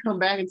 She didn't come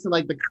back into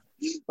like the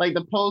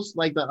post,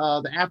 like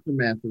the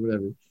aftermath or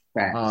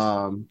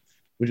whatever.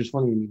 Which is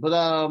funny to me. But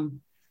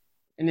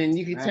and then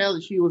you can tell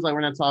that she was like,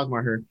 we're not talking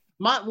about her.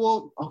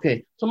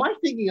 So my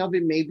thinking of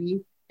it, maybe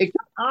it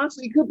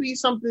could be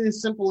something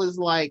as simple as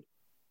like,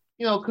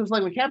 you know, because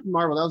like with Captain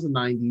Marvel, that was the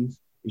 90s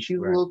and she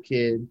was a little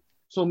kid.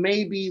 So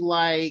maybe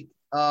like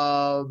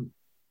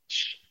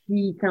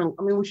she kind of,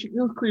 I mean, it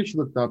was clear she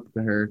looked up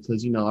to her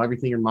because, you know,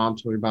 everything her mom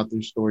told her about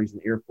their stories in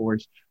the Air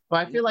Force.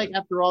 But I feel like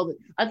after all that,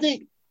 I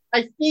think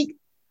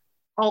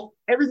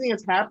everything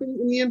that's happened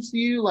in the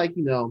MCU, like,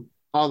 you know,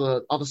 all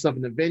the stuff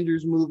in the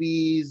Avengers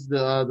movies,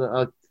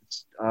 the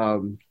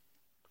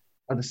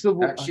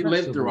Civil. She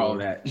lived through all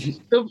that.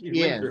 She lived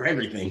through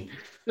everything.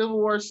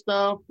 Civil War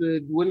stuff,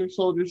 the Winter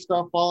Soldier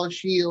stuff, Fall of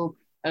Shield,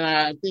 and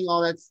I think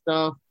all that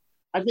stuff.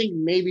 I think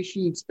maybe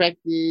she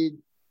expected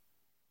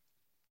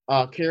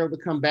Carol to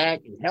come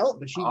back and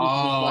help, but she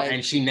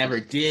and she never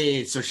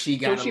did. So she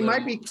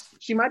might be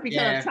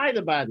kind of tight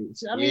about it.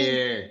 I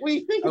mean, when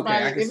you think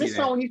about it, if it's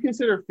someone you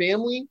consider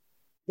family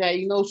that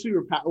you know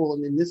super well,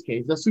 in this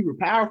case, that's super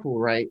powerful,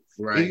 right?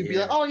 Right. And you'd be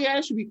like, oh yeah,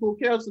 it should be cool.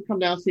 Carol's to come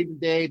down and save the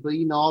day, but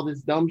you know all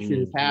this dumb shit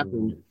has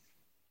happened,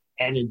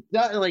 and it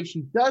doesn't. Like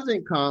she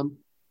doesn't come.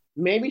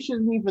 Maybe she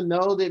doesn't even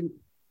know that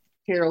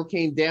Carol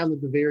came down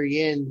at the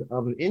very end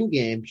of an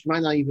Endgame. She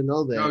might not even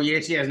know that. Oh yeah,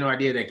 she has no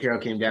idea that Carol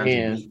came down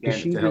to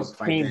help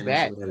fight came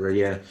back.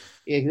 Yeah,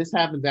 this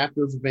happens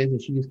after those events,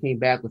 and she just came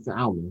back with an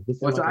album.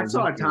 So I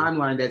saw a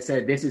timeline that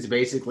said this is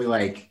basically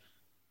like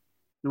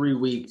 3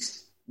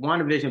 weeks.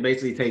 WandaVision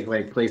basically takes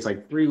like place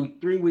like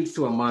three weeks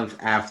to a month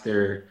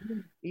after.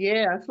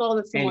 Yeah, I saw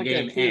that.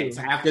 Endgame ends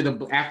after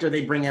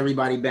they bring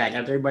everybody back.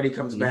 After everybody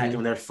comes back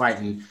and they're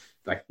fighting.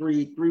 Like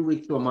three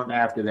weeks to a month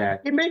after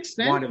that, it makes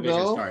sense.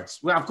 WandaVision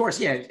starts. Well, of course,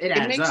 yeah, it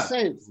adds makes up.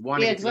 Sense.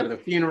 Wanda gets to go to the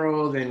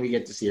funeral, then we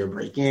get to see her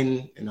break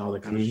in and all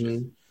that kind of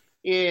shit.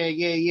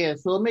 Yeah.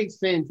 So it makes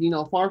sense. You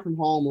know, Far From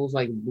Home was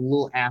like a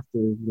little after.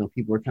 You know,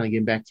 people were kind of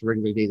getting back to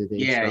regular day to day.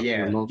 Yeah.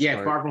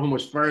 Far From Home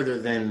was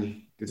further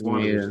than this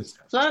WandaVision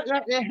stuff. So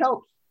that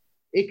helps.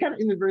 It kind of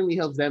inadvertently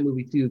helps that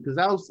movie too, because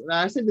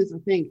I said this. I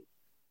think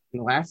in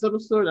the last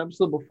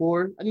episode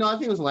before. No, I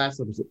think it was the last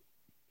episode.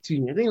 Excuse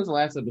me, I think it was the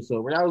last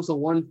episode where that was the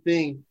one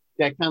thing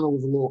that kind of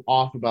was a little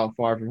off about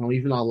Far From Home,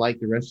 even though I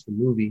liked the rest of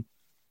the movie.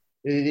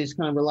 It just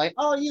kind of were like,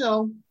 oh, you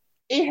know,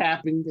 it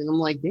happened, and I'm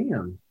like,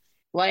 damn,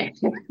 like,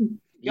 they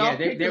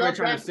were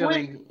trying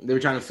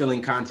to fill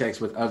in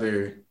context with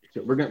other.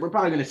 We're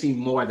probably gonna see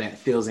more that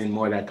fills in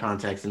more of that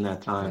context in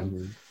that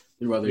time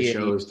through other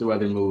shows, through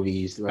other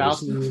movies, through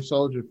Falcon and Winter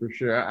Soldier for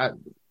sure.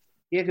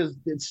 Because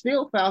it's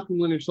still Falcon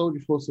Winter Soldier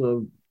supposed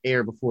to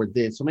air before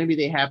this, so maybe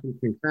they happen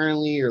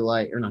concurrently or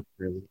not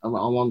concurrently,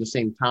 along the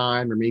same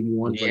time, or maybe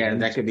one. Yeah,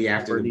 that could be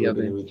after the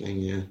other.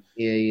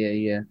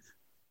 Yeah.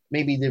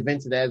 Maybe the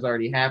event that has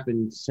already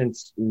happened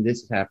since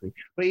this is happening.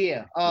 But we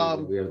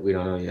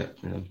don't know yet.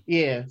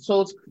 Yeah.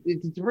 So it's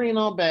bringing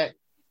all back.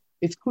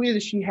 It's clear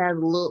that she has a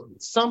little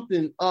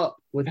something up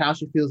with how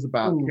she feels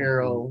about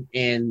Carol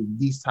and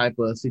these type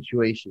of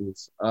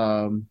situations.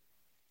 For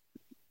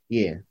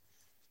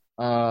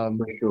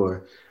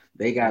sure,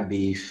 they got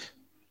beef.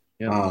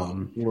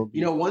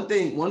 One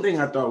thing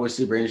I thought was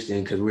super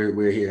interesting because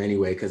we're here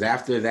anyway. Because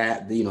after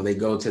that, they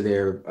go to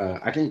their.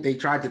 I think they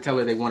tried to tell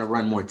her they want to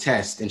run more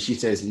tests, and she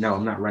says, "No,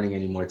 I'm not running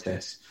any more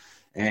tests."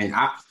 And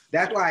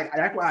that's why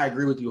I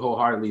agree with you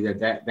wholeheartedly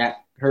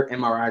that her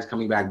MRIs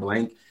coming back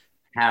blank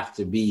have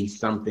to be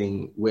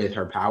something with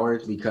her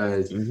powers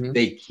because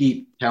they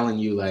keep telling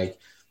you like,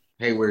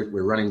 hey, we're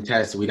running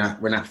tests. We're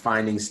not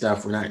finding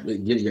stuff. We're not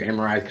getting your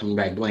MRIs coming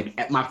back blank.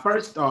 My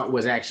first thought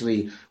was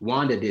actually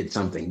Wanda did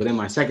something, but then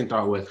my second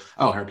thought was,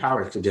 oh, her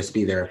powers could just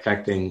be there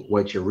affecting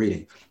what you're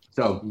reading.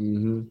 So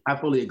I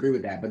fully agree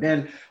with that. But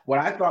then what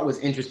I thought was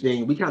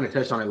interesting, we kind of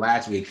touched on it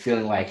last week,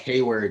 feeling like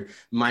Hayward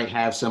might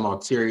have some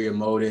ulterior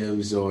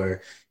motives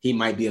or he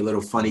might be a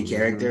little funny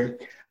character.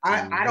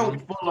 I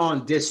don't full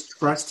on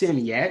distrust him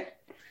yet.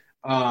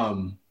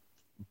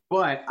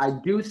 But I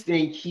do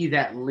think he's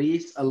at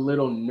least a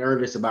little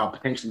nervous about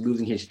potentially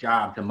losing his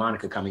job to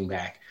Monica coming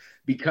back.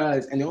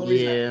 Because, and the only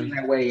reason I feel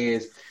that way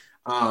is,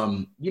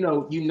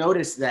 you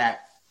notice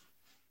that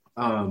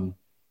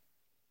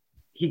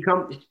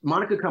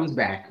Monica comes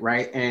back,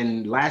 right?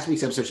 And last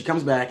week's episode, she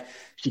comes back,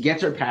 she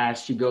gets her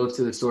pass, she goes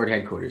to the Sword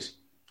headquarters.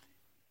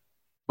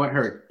 But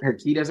her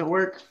key doesn't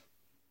work.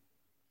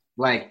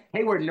 Like,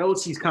 Hayward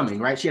knows he's coming,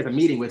 right? She has a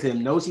meeting with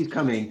him, knows he's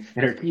coming,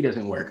 and her key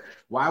doesn't work.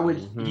 Why would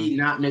he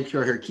not make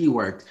sure her key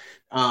worked?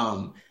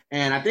 And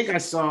I think I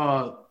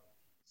saw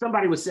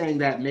somebody was saying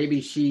that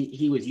maybe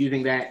he was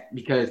using that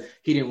because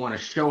he didn't want to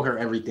show her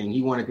everything.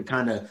 He wanted to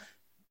kind of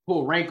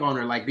pull rank on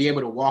her, like be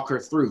able to walk her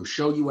through,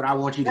 show you what I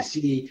want you to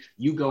see.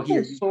 You go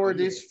here. Sword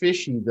is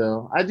fishy,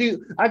 though. I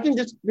think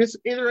this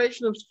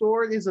iteration of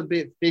Sword is a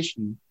bit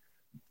fishy.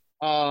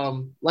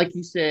 Like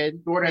you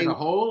said, Sword as a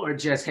whole or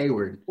just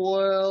Hayward?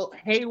 Well,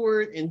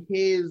 Hayward and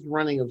his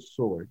running of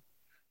Sword.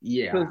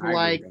 Yeah.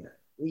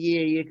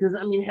 Because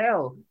I mean,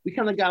 hell, we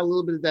kind of got a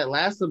little bit of that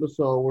last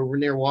episode where when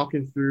they're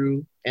walking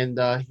through and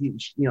he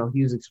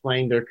was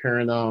explaining their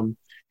current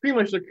pretty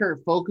much the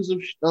current focus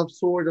of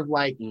Sword of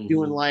like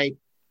doing like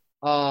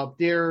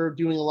they're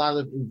doing a lot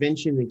of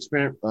inventing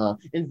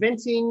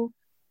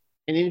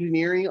and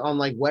engineering on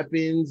like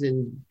weapons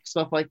and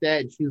stuff like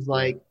that. And she was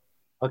like,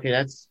 okay,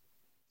 it's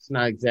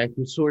not exactly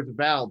what Sword's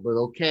about, but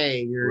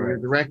okay, you're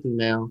directing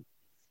now.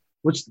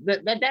 Which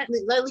that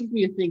leads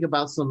me to think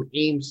about some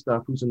AIM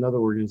stuff, who's another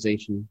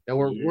organization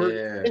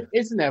that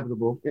it's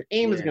inevitable.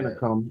 AIM is gonna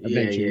come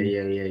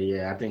eventually.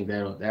 Yeah. I think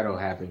that'll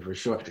happen for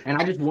sure. And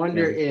I just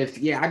wonder if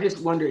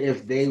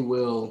they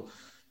will.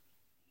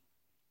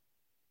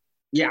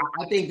 Yeah,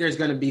 I think there's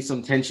going to be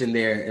some tension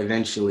there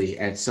eventually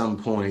at some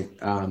point.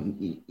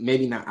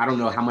 Maybe not. I don't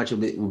know how much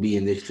of it will be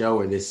in this show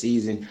or this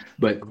season,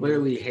 but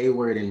clearly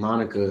Hayward and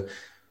Monica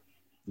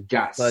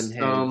got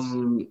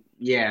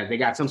they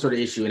got some sort of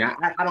issue. And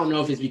I don't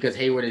know if it's because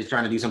Hayward is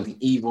trying to do something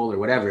evil or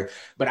whatever,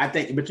 but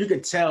you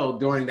could tell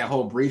during that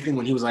whole briefing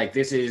when he was like,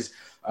 this is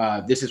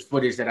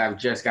footage that I've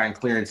just gotten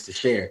clearance to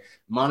share.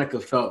 Monica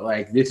felt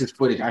like this is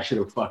footage I should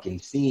have fucking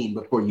seen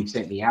before you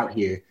sent me out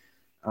here.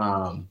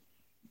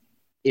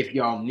 If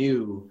y'all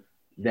knew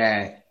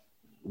that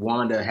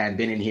Wanda had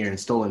been in here and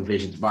stolen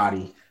Vision's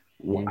body,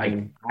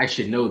 I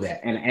should know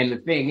that. And the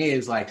thing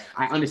is, like,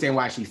 I understand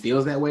why she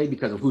feels that way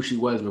because of who she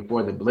was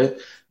before the blip,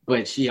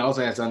 but she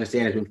also has to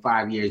understand it's been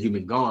 5 years, you've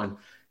been gone.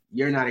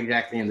 You're not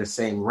exactly in the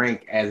same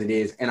rank as it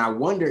is. And I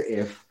wonder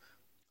if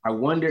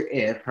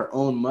her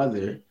own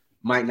mother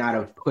might not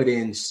have put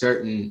in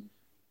certain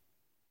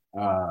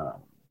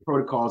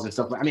protocols and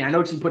stuff. I mean, I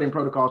know she put in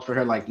protocols for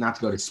her, like not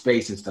to go to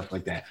space and stuff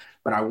like that.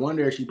 But I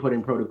wonder if she put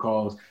in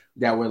protocols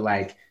that were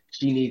like,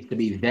 she needs to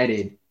be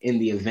vetted in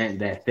the event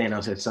that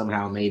Thanos has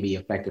somehow maybe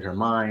affected her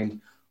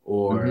mind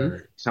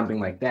or something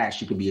like that.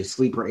 She could be a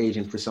sleeper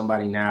agent for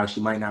somebody now. She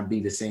might not be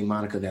the same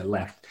Monica that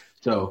left.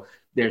 So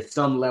there's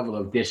some level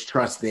of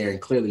distrust there. And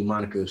clearly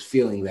Monica is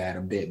feeling that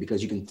a bit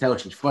because you can tell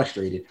she's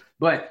frustrated.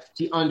 But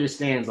she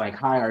understands like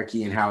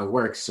hierarchy and how it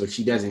works. So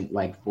she doesn't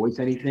like voice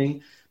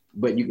anything.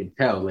 But you can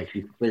tell like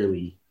she's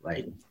clearly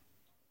like,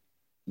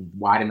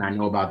 why didn't I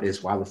know about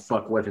this? Why the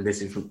fuck wasn't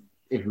this information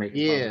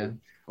public?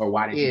 Or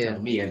why didn't you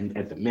tell me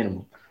at the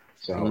minimum?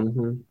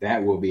 So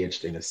that will be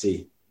interesting to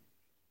see.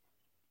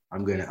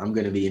 I'm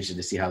gonna be interested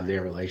to see how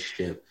their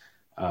relationship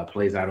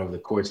plays out over the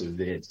course of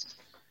this.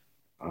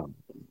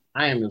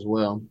 I am as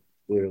well,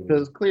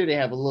 because clearly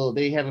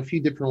they have a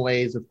few different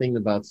ways of thinking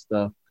about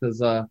stuff. Because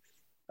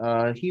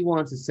he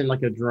wanted to send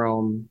like a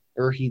drone,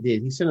 or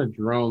he sent a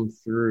drone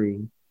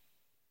through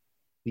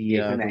the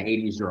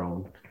 80s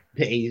drone.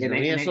 The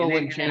 80s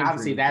drone. And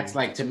obviously that's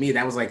like, to me,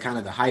 that was like kind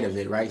of the height of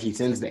it, right? He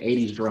sends the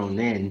 80s drone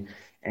in,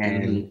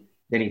 and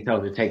then he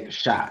tells her to take the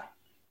shot.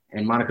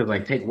 And Monica's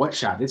like, take what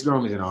shot? This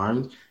drone isn't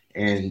armed.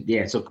 And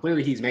yeah, so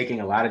clearly he's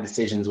making a lot of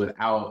decisions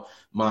without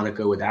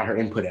Monica, without her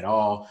input at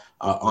all,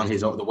 on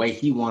his own, the way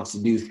he wants to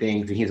do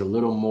things. And he's a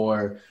little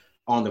more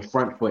on the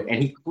front foot.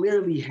 And he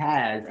clearly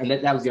has, and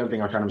that was the other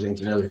thing I was trying to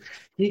mention earlier,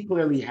 he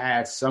clearly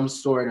has some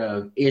sort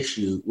of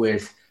issue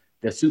with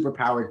the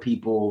superpowered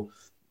people,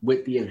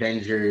 with the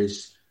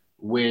Avengers,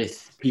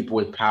 with people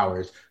with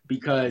powers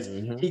because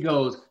he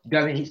goes,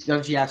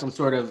 doesn't she have some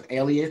sort of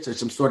alias or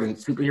some sort of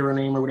superhero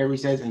name or whatever he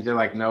says? And they're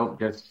like, no,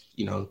 just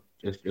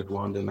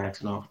Wanda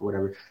Maximoff or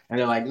whatever. And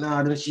they're like,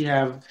 no, does she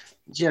has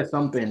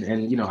something?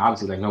 And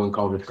obviously like no one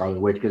called her Scarlet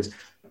Witch because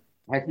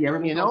has he ever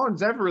been? No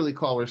one's ever really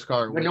called her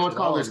Scarlet Witch. But no one's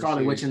called her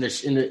Scarlet Witch in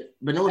the.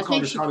 But no one's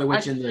called her Scarlet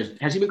Witch in the.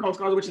 Has she been called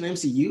Scarlet Witch in the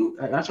MCU?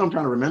 That's what I'm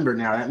trying to remember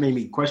now. That made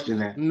me question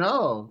that.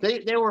 No,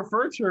 they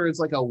refer to her as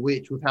like a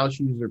witch with how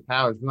she uses her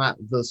powers, not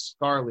the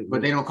Scarlet Witch.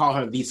 But they don't call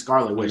her the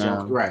Scarlet Witch,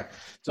 right?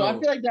 So I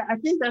feel like that. I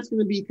think that's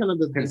going to be kind of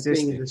the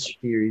thing in this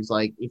series.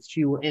 Like if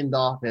she will end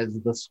off as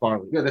the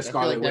Scarlet. Yeah, the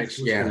Scarlet Witch. That's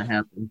what's going to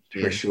happen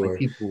for sure. Like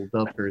people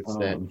dub her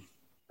instead.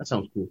 That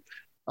sounds cool.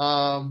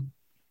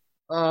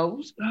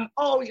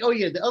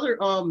 The other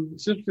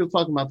since we're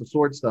talking about the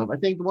sword stuff, I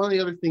think one of the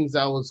other things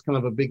that was kind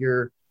of a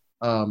bigger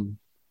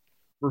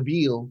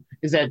reveal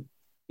is that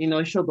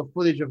it showed the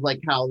footage of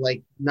like how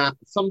like not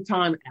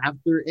sometime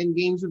after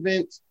Endgame's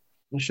events,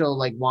 it showed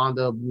like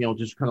Wanda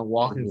just kind of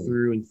walking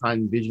through and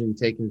finding Vision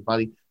taking his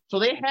body. So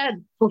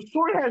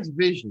Sword has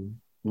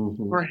Vision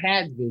or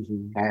had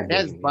Vision,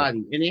 has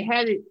body, and they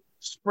had it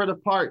spread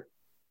apart.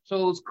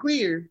 So it was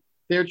clear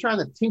they're trying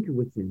to tinker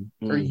with him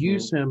or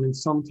use him in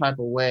some type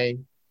of way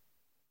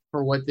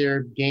for what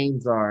their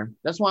gains are.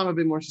 That's why I'm a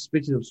bit more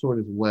suspicious of Sword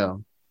as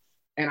well.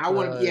 And I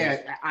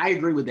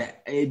agree with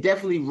that. It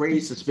definitely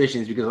raised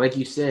suspicions because, like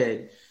you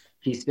said,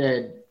 he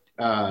said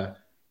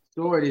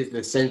Sword is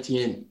the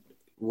sentient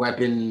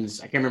weapons.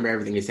 I can't remember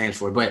everything it stands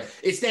for, but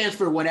it stands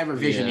for whatever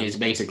Vision is,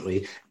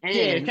 basically. And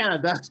it kind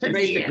of does.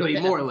 Basically,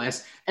 more or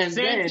less. And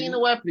sentient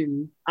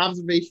weapon,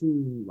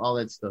 observation, all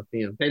that stuff.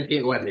 Yeah.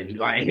 Sentient weapon.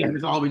 Like,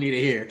 that's all we need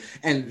to hear.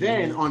 And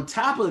then on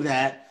top of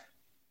that,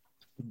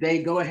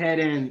 they go ahead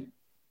and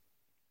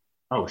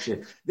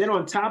Then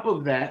on top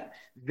of that,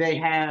 they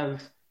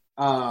have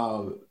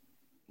not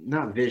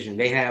Vision.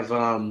 They have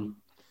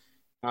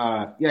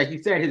like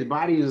you said, his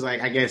body is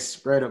like, I guess,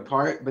 spread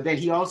apart. But then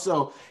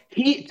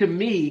to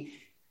me,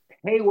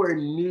 Hayward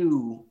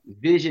knew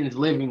Vision's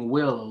living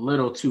will a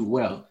little too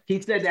well.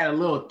 He said that a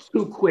little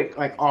too quick,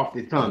 like off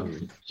the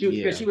tongue.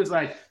 Because she was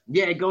like,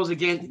 yeah, it goes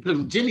against,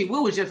 because Jimmy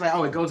Woo was just like,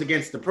 oh, it goes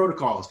against the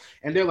protocols.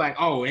 And they're like,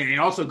 oh, and it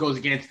also goes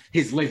against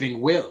his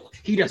living will.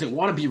 He doesn't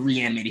want to be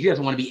reanimated. He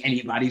doesn't want to be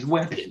anybody's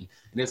weapon.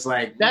 And it's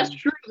like, that's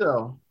true,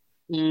 though.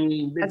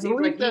 It seems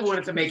like he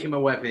wanted to make him a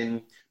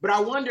weapon. But I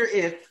wonder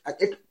if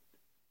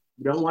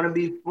you don't want to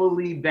be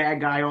fully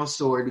bad guy on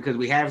Sword, because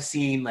we have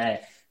seen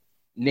that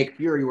Nick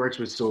Fury works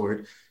with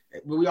Sword.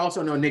 But we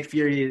also know Nick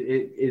Fury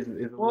is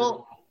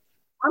well,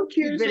 I'm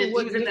curious.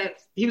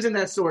 He was in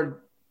that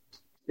Sword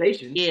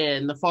station. Yeah,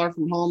 in the Far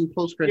From Home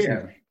post-credits.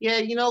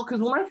 Yeah, because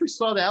when I first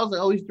saw that, I was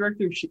like, oh, he's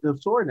director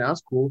of Sword now.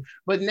 That's cool.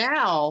 But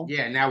now...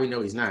 Yeah, now we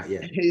know he's not.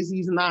 Yeah,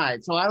 he's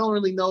not. So I don't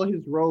really know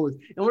his role is.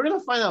 And we're going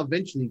to find out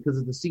eventually because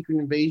of the Secret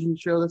Invasion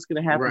show that's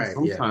going to happen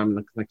sometime in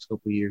the next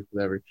couple of years,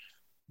 whatever.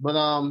 But,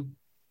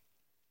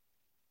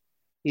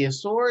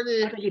 Sword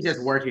is... I think he's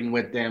just working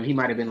with them. He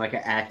might have been like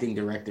an acting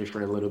director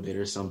for a little bit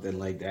or something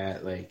like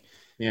that. Like...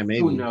 Yeah,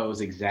 maybe. Who knows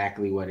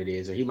exactly what it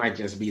is? Or he might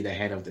just be the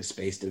head of the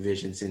space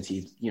division since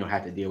he's,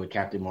 had to deal with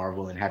Captain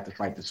Marvel and had to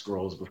fight the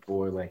Skrulls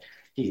before. Like,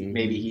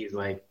 maybe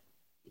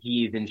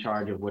he's in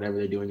charge of whatever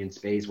they're doing in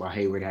space while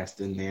Hayward has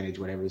to manage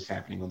whatever is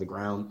happening on the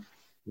ground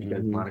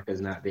because Monica's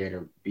not there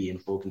to be in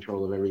full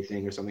control of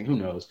everything or something. Who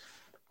knows?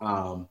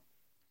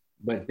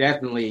 But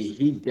definitely,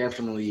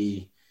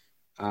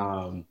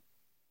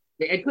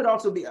 it could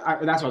also be,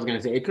 that's what I was going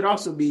to say. It could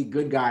also be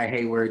good guy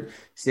Hayward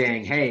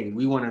saying, hey,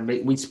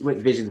 we split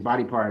Vision's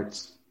body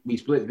parts. We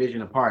split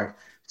Vision apart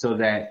so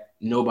that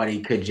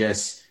nobody could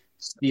just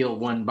steal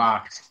one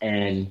box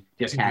and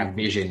just have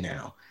Vision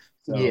now.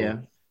 So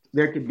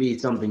there could be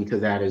something to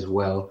that as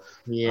well.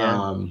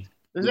 Yeah.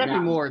 There's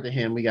definitely more to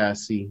him we got to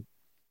see.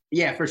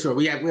 Yeah, for sure.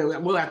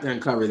 We'll have to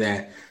uncover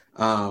that.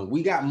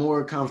 We got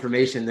more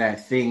confirmation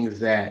that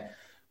things that,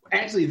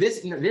 actually,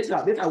 this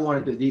I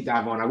wanted to deep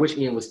dive on. I wish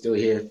Ian was still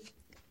here.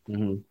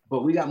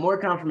 But we got more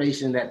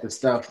confirmation that the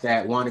stuff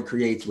that Wanda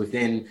creates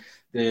within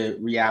the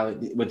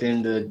reality,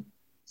 within the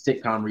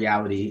sitcom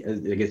reality,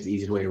 I guess the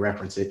easiest way to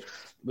reference it,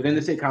 within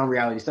the sitcom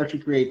reality, stuff she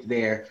creates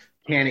there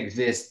can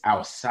exist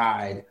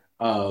outside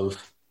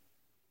of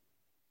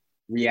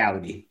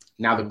reality.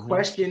 Now the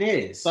question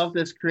is, stuff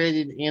that's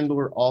created and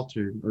or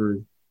altered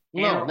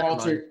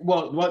altered.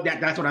 Well,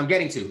 that's what I'm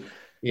getting to.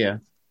 Yeah.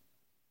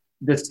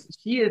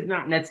 She is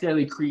not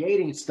necessarily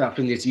creating stuff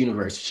in this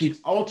universe. She's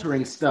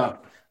altering stuff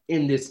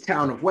in this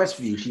town of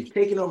Westview. She's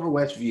taken over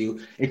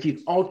Westview and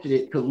she's altered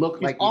it to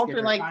look like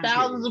altered like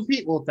thousands of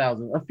people.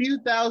 A few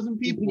thousand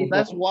people.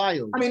 That's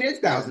wild. I mean, it's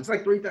thousands. It's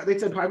like 3,000. They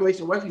said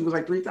population of Westview was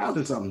like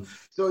 3,000 something.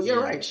 So you're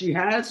right. She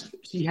has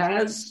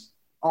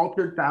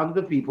altered thousands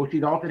of people.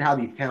 She's altered how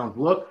these towns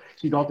look.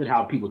 She's altered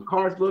how people's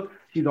cars look.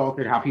 She's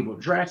altered how people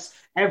dress.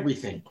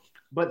 Everything.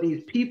 But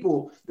these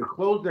people, the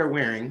clothes they're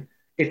wearing,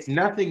 it's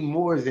nothing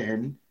more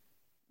than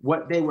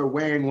what they were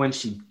wearing when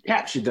she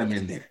captured them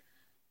in there.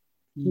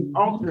 She's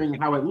altering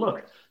how it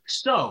looked.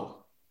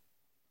 So,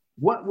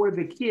 what were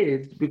the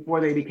kids before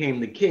they became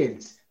the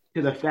kids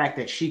to the fact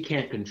that she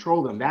can't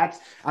control them.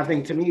 I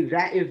think to me,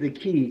 that is the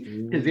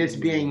key to this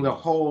being the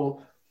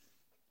whole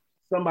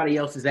somebody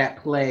else is at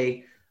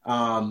play.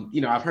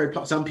 I've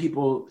heard some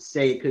people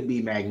say it could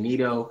be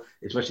Magneto,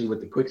 especially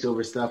with the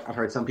Quicksilver stuff. I've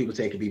heard some people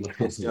say it could be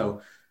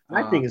Mephisto.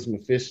 I think it's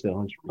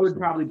Mephisto. 100%. I would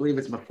probably believe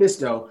it's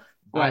Mephisto,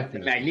 but the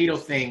Magneto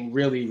thing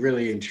really,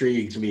 really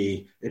intrigues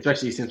me,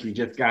 especially since we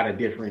just got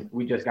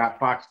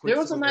Fox. There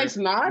was a nice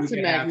nod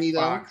to Magneto.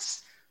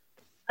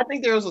 I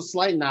think there was a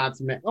slight nod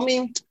to Magneto. I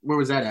mean, where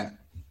was that at?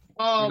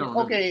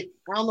 Okay,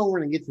 I don't know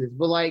where to get to this,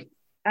 but like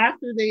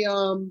after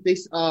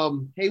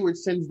Hayward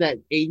sends that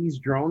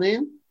 80s drone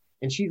in,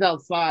 and she's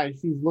outside,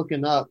 she's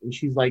looking up, and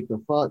she's like,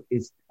 "The fuck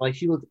is?" Like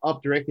she looks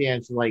up directly,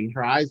 and she's like,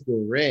 her eyes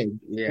go red.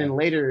 Yeah. And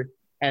later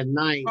at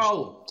night,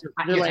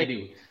 I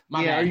do.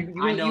 My bad.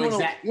 I know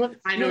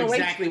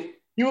exactly.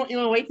 You want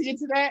to wait to get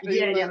to that?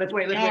 Yeah. Let's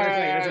wait.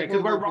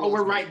 Because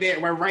we're right there.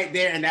 We're right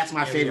there, and that's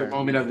my favorite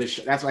moment of the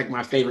show. That's like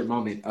my favorite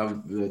moment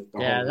of the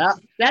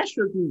that's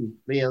true.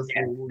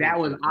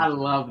 I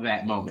love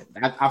that moment.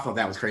 I thought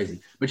that was crazy.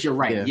 But you're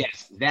right. Yeah.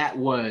 Yes, that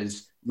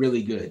was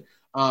really good.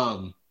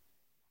 So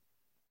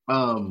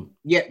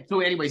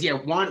anyways,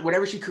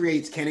 whatever she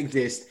creates can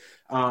exist.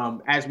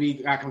 As we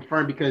got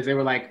confirmed, because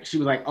she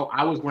was like, "Oh,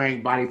 I was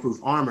wearing bodyproof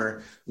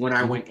armor when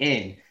I went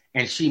in,"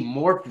 and she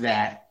morphed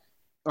that,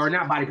 or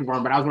not bodyproof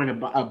armor, but I was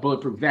wearing a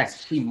bulletproof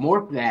vest. She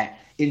morphed that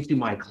into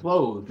my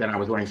clothes that I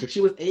was wearing. So she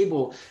was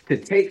able to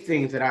take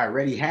things that I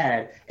already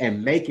had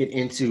and make it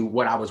into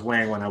what I was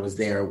wearing when I was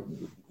there.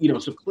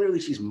 So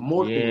clearly she's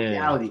morphing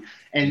reality.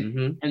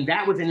 And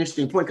that was an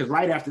interesting point, because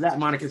right after that,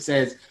 Monica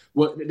says,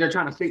 well, they're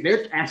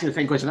asking the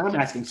same question I'm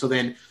asking. So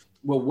then,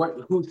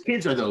 well, whose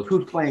kids are those?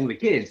 Who's playing the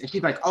kids? And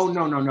she's like, oh,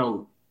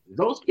 no.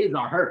 Those kids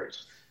are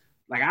hers.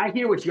 Like, I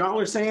hear what y'all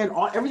are saying.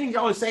 Everything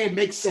y'all are saying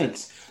makes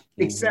sense,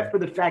 except for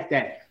the fact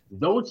that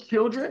those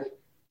children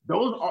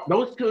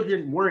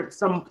weren't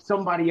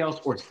somebody else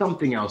or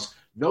something else.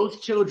 Those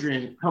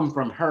children come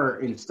from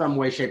her in some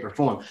way, shape, or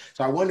form.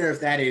 So I wonder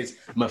if that is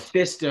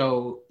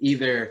Mephisto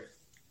either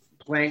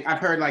playing. I've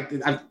heard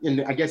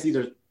I guess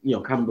either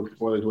comic book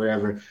spoilers,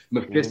 whatever.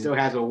 Mephisto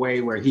has a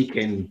way where he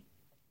can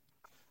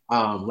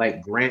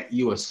grant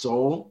you a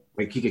soul.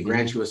 Like he could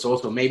grant you a soul.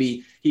 So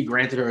maybe he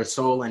granted her a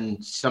soul,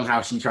 and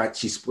somehow she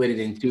split it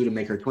in two to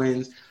make her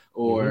twins.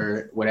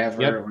 Or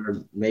whatever,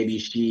 or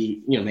maybe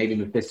maybe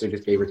Mephisto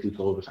just gave her two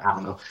souls. I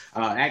don't know.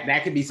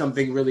 That could be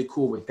something really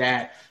cool with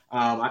that.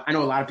 I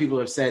know a lot of people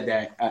have said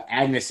that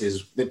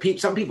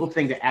some people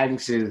think that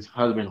Agnes's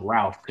husband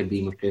Ralph could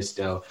be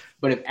Mephisto,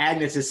 but if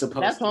Agnes is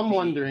supposed, that's what I'm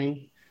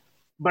wondering.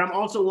 But I'm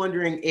also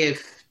wondering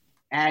if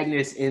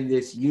Agnes in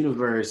this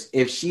universe,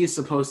 if she is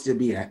supposed to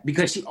be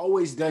because she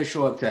always does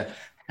show up to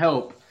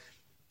help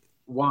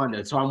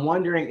Wanda. So I'm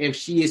wondering if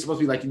she is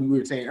supposed to be like we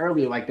were saying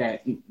earlier, like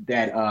that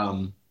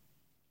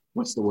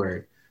what's the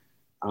word?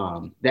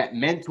 That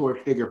mentor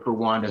figure for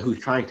Wanda who's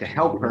trying to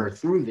help her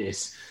through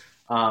this,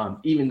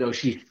 even though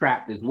she's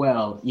trapped as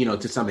well,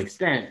 to some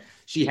extent,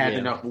 she has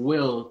enough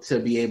will to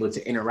be able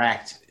to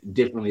interact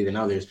differently than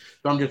others.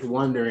 So I'm just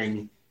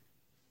wondering,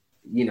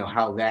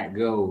 how that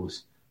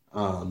goes.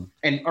 Or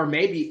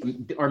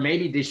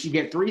maybe did she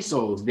get three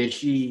souls?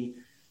 Did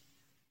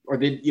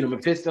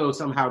Mephisto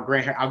somehow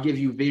grant her, I'll give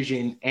you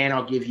Vision and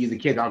I'll give you the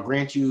kids. I'll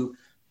grant you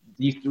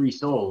these three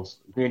souls.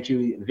 I'll grant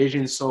you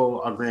Vision's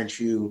soul. I'll grant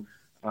you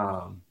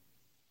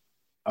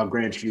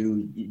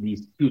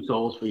these two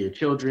souls for your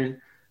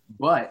children.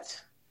 But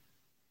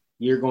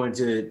you're going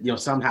to,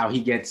 somehow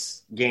he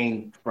gets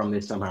gained from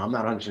this somehow. I'm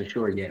not 100%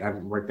 sure yet. I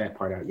haven't worked that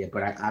part out yet.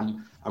 But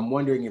I'm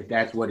wondering if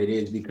that's what it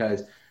is,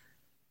 because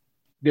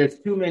there's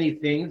too many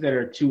things that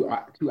are too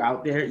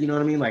out there. You know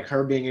what I mean? Like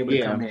her being able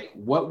to come in.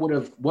 What would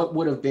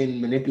have been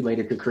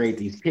manipulated to create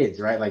these kids,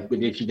 right? Like,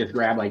 did she just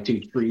grab like two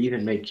trees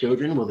and make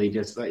children? Will they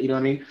just, you know what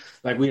I mean?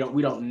 Like we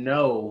don't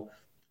know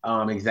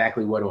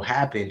exactly what will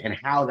happen and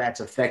how that's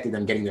affected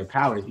them getting their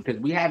powers, because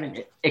we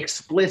haven't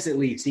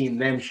explicitly seen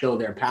them show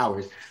their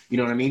powers. You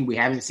know what I mean? We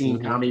haven't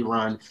seen Tommy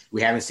run.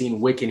 We haven't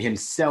seen Wiccan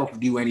himself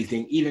do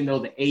anything, even though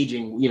the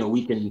aging,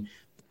 we can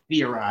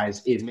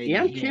theorize is maybe.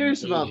 Yeah, I'm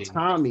curious about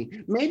Tommy.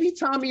 Maybe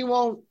Tommy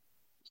won't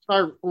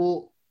start.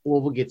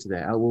 We'll get to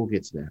that. We'll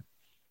get to that.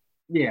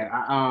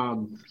 Yeah.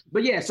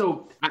 But yeah,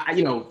 so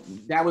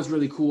that was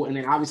really cool. And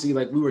then obviously,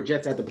 like, we were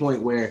just at the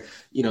point where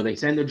they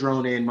send the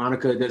drone in.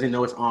 Monica doesn't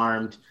know it's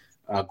armed.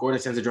 Gordon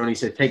sends the drone. He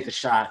said, "Take the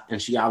shot."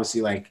 And she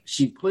obviously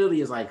she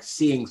clearly is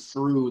seeing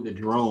through the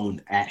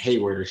drone at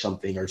Hayward or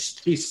something, or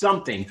she's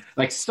something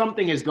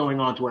is going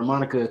on to where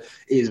Monica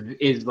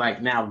is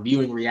now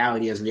viewing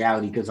reality as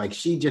reality, because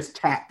she just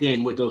tapped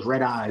in with those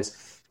red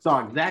eyes,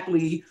 saw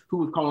exactly who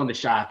was calling the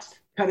shots,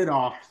 cut it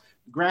off,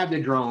 grabbed the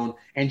drone,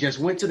 and just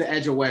went to the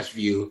edge of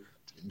Westview,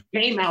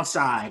 came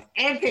outside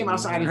in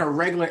her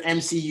regular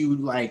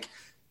MCU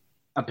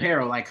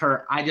apparel, like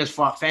her I just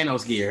fought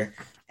Thanos gear,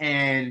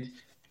 and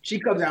she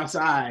comes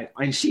outside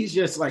and she's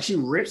just she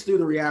rips through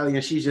the reality,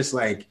 and she's just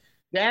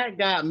that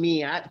got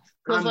me. I'm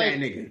that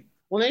nigga.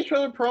 When they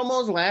showed the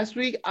promos last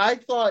week, I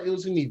thought it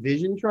was gonna be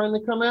Vision trying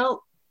to come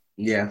out.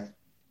 Yeah.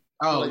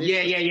 Oh,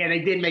 yeah. They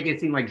did make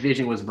it seem like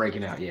Vision was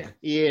breaking out, yeah.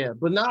 Yeah,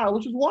 but nah,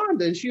 which was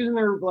Wanda. And she was in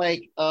her,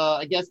 like,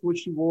 I guess what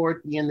she wore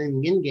at the end of the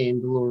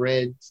Endgame, the little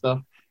red stuff.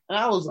 And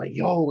I was like,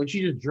 yo, and she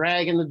just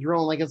dragging the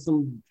drone like it's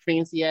some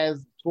fancy-ass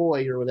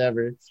toy or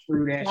whatever.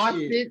 Screw that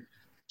shit.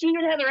 She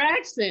even had her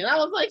accent. I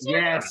was like,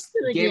 yes,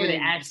 gave her the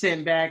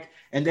accent back.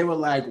 And they were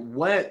like,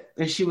 what?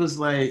 And she was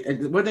like,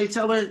 what they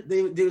tell her?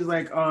 They was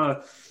like,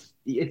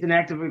 it's an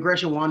act of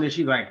aggression, Wanda.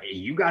 She's like, hey,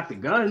 you got the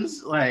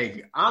guns.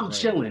 Like, I'm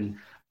chilling.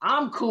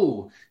 I'm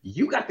cool.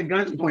 You got the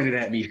guns pointed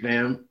at me,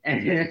 fam.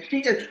 And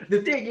she just,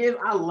 the thing is,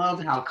 I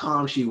loved how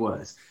calm she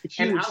was.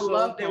 I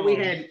loved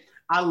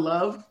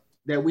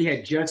that we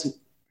had just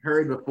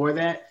heard before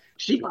that.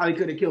 She probably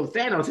could have killed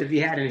Thanos if he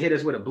hadn't hit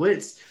us with a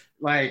blitz.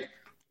 Like,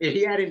 if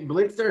he hadn't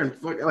blitzed her and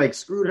like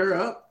screwed her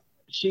up,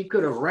 she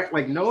could have wrecked.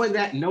 Like, knowing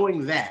that,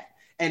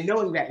 and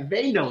knowing that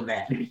they know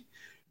that.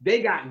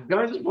 They got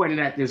guns pointed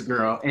at this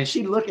girl, and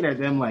she looking at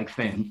them like,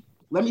 fam,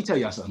 let me tell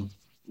y'all something.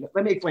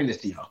 Let me explain this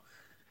to y'all.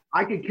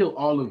 I could kill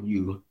all of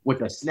you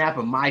with a snap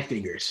of my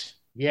fingers.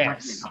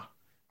 Yes. Right now,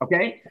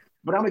 okay?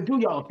 But I'm going to do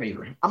y'all a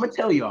favor. I'm going to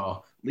tell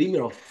y'all, leave me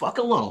the fuck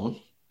alone.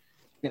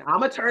 And I'm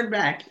going to turn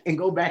back and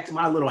go back to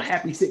my little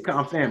happy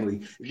sitcom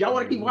family. If y'all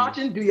want to keep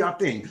watching, do y'all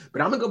thing.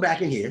 But I'm going to go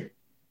back in here.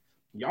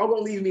 Y'all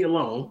going to leave me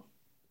alone.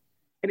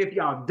 And if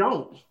y'all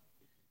don't,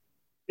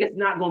 it's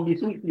not going to be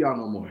sweet for y'all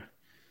no more.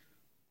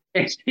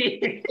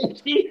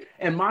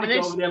 And Monica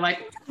over there like...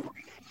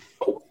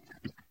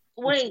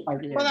 Wait, but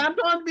I'm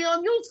going to be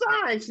on your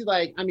side. She's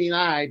like, I mean,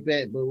 I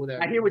bet, but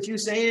whatever. I hear what you're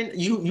saying.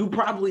 You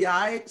probably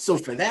so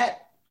for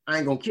that, I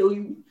ain't going to kill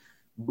you.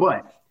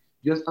 But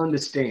just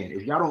understand,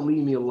 if y'all don't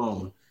leave me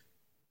alone,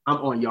 I'm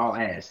on y'all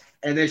ass.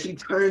 And then she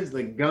turns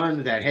the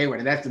guns at Hayward,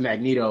 and that's the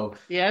Magneto.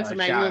 Yeah, that's the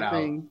Magneto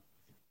thing.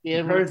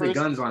 Yeah, he turns the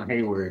guns on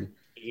Hayward.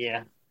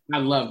 Yeah. I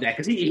love that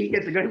because he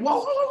gets the gun.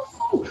 Whoa.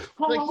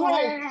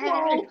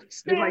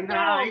 It's like,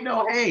 nah, ain't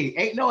no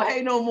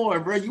hey no more,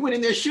 bro. You went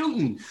in there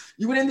shooting.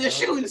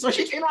 So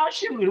she came out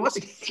shooting. What's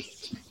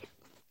it?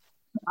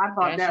 I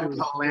thought that was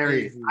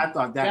hilarious. Crazy. I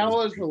thought that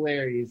was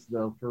hilarious,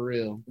 though, for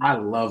real. I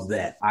love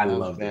that. I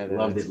loved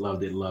it.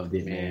 Loved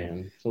it,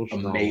 man. So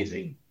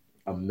amazing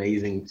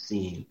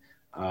scene.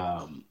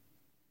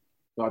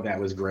 Thought that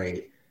was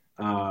great.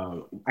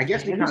 I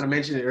guess we kind of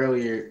mentioned it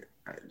earlier.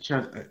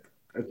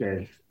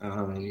 Okay.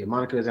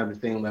 Monica is at the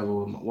same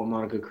level. What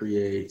Monica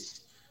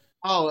creates.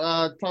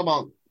 Talk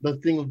about the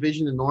thing with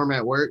Vision and Norm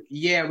at work.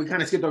 Yeah, we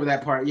kind of skipped over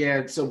that part.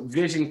 Yeah, so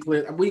Vision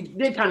we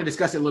did kind of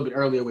discuss it a little bit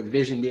earlier with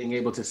Vision being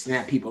able to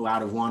snap people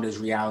out of Wanda's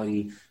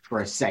reality for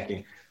a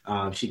second.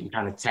 She can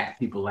kind of tap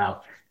people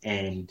out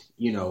and,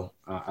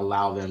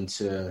 allow them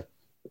to,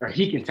 or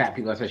he can tap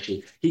people,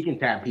 especially he can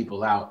tap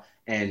people out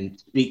and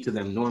speak to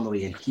them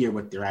normally and hear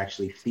what they're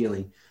actually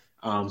feeling.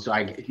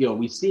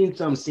 We've seen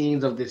some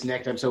scenes of this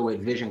next episode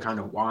with Vision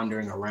kind of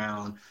wandering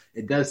around.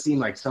 It does seem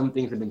like some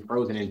things have been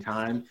frozen in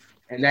time.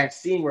 And that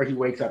scene where he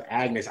wakes up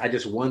Agnes, I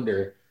just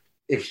wonder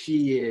if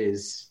she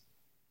is...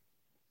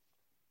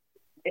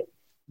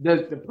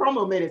 The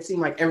promo made it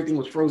seem like everything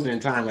was frozen in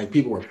time, like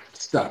people were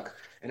stuck.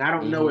 And I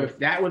don't know if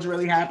that was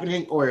really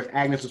happening or if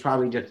Agnes was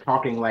probably just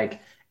talking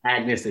like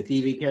Agnes, the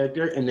TV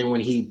character. And then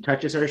when he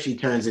touches her, she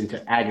turns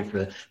into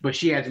Agatha. But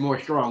she has more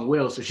strong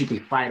will, so she can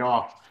fight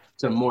off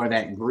some more of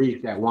that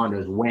grief that Wanda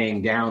is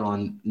weighing down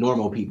on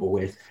normal people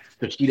with,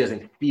 so she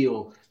doesn't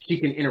feel, she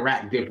can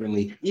interact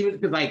differently. Even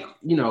because,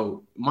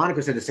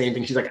 Monica said the same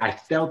thing. She's like, I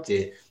felt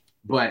it,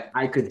 but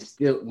I could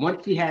still,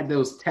 once she had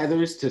those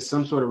tethers to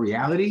some sort of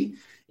reality,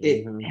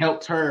 it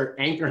helped her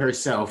anchor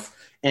herself,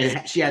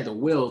 and she had the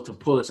will to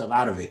pull herself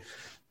out of it.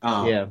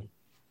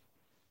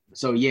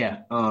 So,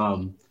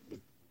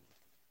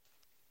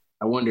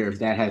 I wonder if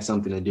that had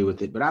something to do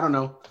with it, but I don't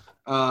know.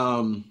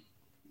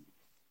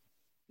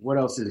 What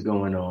else is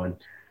going on?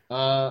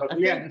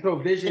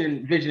 So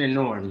Vision and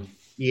Norm.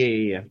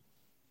 Yeah.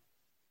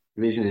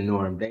 Vision and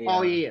Norm.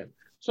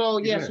 So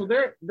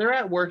they're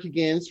at work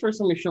again. It's the first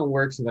time we've shown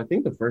work since I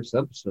think the first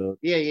episode.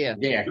 Yeah.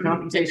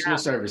 Computational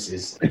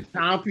services.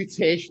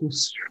 Computational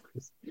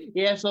services.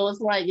 Yeah, so it's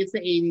the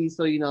 80s,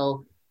 so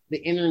the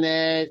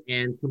internet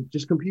and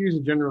just computers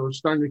in general are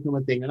starting to become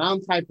a thing. And I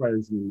don't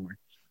typewriters anymore.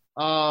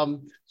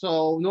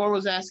 So Norm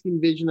was asking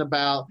Vision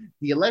about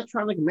the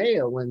electronic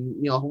mail and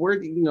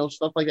where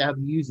stuff like that, how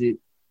to use it.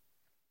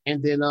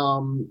 And then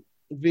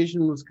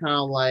Vision was kind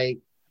of like,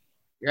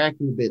 you're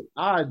acting a bit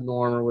odd,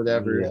 Norm, or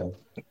whatever. Yeah.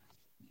 Let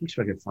me see if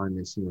I can find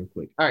this real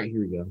quick. All right,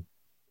 here we go.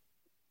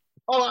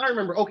 Oh, I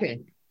remember. Okay.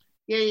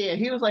 Yeah.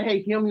 He was like,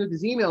 hey, can you help me with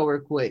this email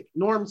real quick?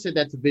 Norm said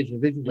that to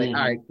Vision. Vision's like, all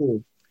right,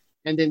 cool.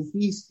 And then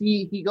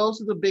he goes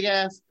to the big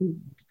ass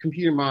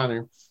computer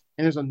monitor.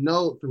 And there's a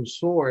note from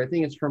Sword. I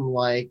think it's from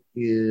Monica.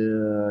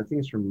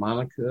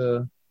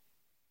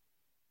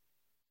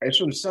 It's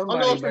from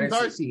somebody. Oh no, it's from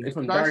Darcy. It's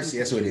from Darcy.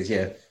 That's what it is.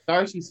 Yeah.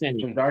 Darcy sent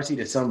it. From Darcy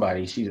to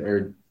somebody. She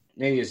was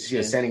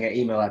sending an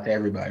email out to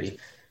everybody.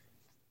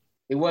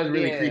 It was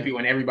really creepy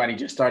when everybody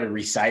just started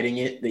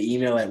reciting the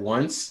email at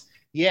once.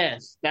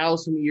 Yes, that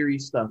was some eerie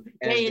stuff.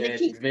 And they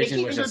keep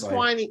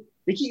intertwining.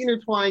 they keep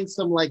intertwining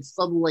some like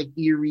subtle, like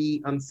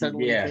eerie,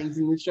 unsettling things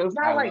in the show. It's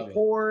not like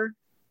horror.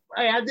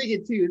 I dig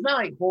it too. It's not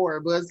like horror,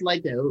 but it's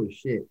like that. Oh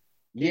shit.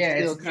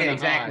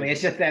 Exactly.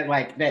 It's just that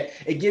like that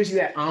it gives you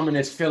that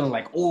ominous feeling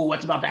like, oh,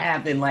 what's about to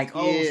happen? Like,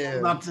 it's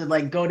about to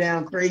like go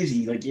down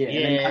crazy. Like, and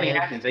then nothing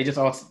happens. They just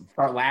all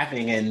start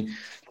laughing and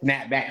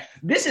snap back.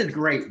 This is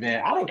great,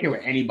 man. I don't care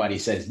what anybody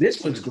says.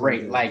 This was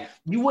great. Like,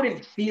 you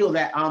wouldn't feel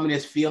that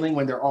ominous feeling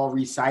when they're all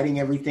reciting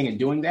everything and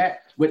doing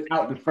that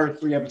without the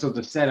first 3 episodes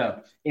of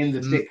setup in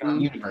the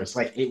sitcom universe.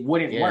 Like, it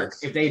wouldn't work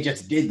if they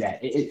just did that.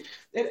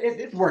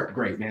 It worked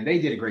great, man. They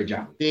did a great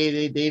job.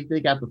 They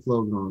got the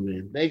flow going,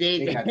 man. They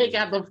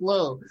got the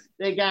flow.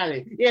 They got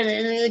it. Yeah,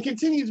 and it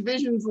continues.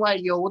 Vision's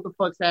like, yo, what the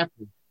fuck's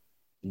happening?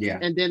 Yeah.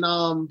 And then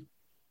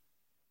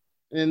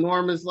and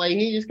Norm is like,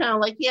 he just kind of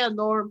like, yeah,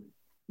 Norm.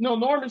 No,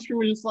 Norman's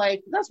just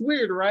like, that's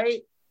weird,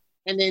 right?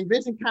 And then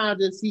Vincent kind of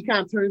turns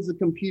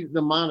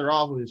the monitor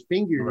off with his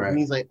finger, and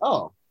he's like,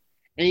 oh.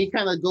 And he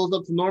kind of goes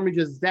up to Norman,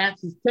 just zaps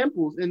his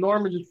temples, and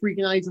Norman just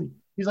freaking out.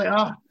 He's like,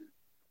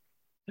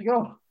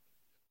 oh,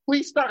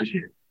 please stop.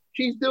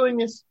 She's doing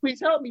this.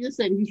 Please help me. This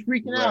thing. He's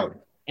freaking out.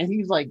 And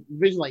he's like,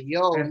 Vision, like,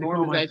 yo,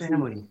 Norman's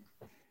actually.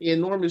 Yeah,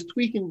 Norman's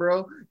tweaking,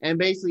 bro. And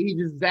basically, he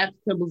just zaps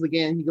temples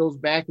again. He goes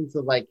back into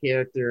like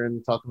character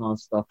and talking on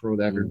stuff or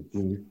whatever.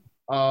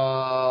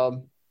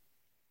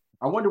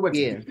 I wonder what's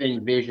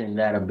giving Vision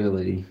that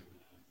ability.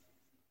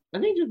 I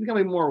think just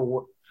becoming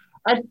more.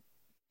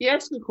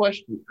 That's the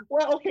question.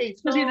 Well, okay,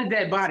 because he's a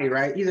dead body,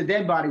 right? He's a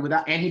dead body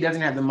and he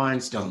doesn't have the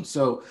Mind Stone.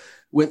 So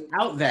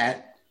without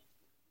that,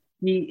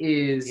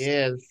 he is.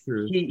 Yeah, that's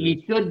true.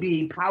 He should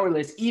be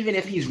powerless, even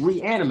if he's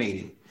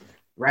reanimated,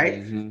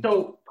 right? Mm-hmm.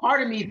 So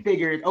part of me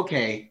figured,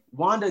 okay,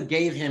 Wanda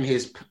gave him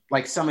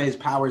some of his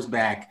powers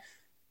back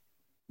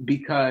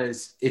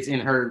because it's in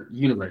her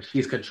universe.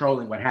 She's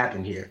controlling what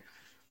happened here.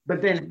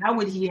 But then how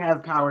would he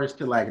have powers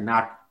to like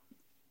not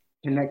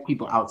connect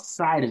people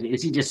outside of it?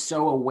 Is he just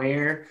so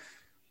aware,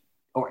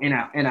 or in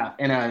a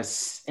I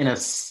guess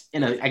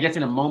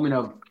in a moment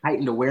of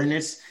heightened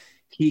awareness,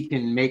 he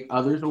can make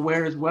others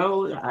aware as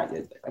well?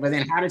 But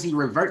then how does he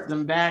revert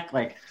them back?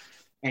 Like,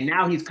 and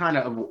now he's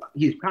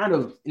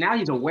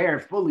aware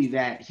fully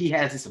that he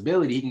has this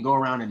ability. He can go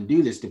around and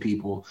do this to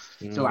people.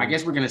 Mm-hmm. So I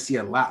guess we're going to see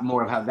a lot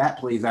more of how that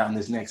plays out in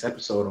this next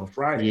episode on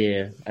Friday.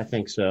 Yeah, I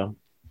think so.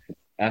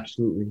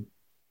 Absolutely.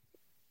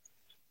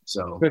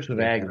 So especially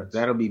with Agnes.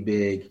 That'll be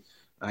big.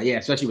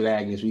 Especially with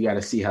Agnes. We got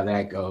to see how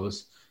that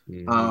goes.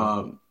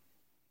 Mm-hmm.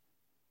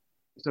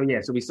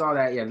 So we saw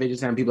that,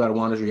 Vision's having people out of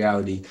Wanda's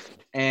reality.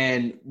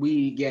 And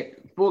we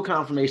get full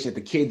confirmation that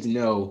the kids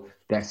know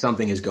that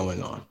something is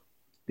going on.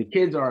 The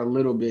kids are a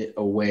little bit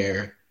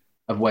aware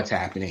of what's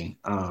happening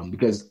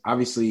because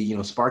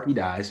obviously, Sparky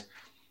dies.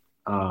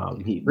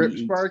 He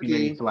eats too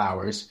many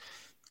flowers.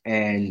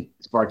 And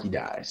Sparky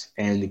dies,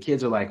 and the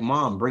kids are like,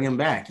 "Mom, bring him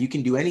back. You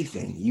can do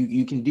anything.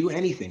 You can do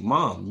anything,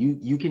 Mom.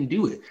 You can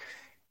do it."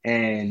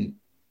 And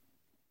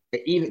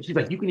she's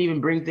like, "You can even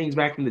bring things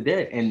back from the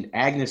dead." And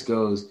Agnes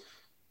goes,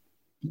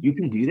 "You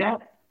can do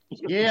that?"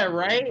 Yeah,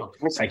 right. Of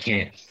course I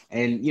can.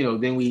 And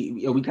then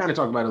we kind of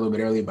talked about it a little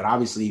bit earlier, but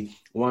obviously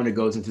Wanda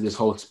goes into this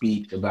whole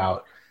speech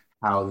about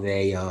how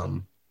they are.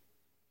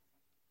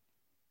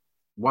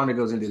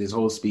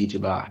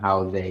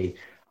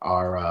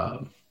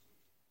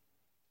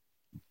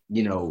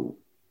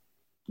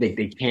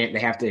 They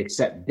have to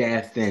accept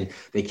death, and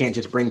they can't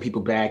just bring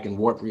people back and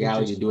warp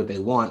reality to do what they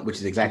want, which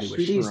is exactly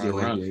what she's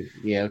doing.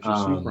 Yeah, which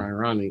is super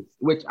ironic.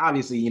 Which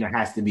obviously,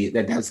 has to be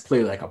that's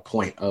clearly like a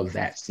point of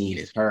that scene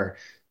is her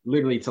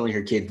literally telling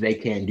her kids they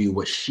can do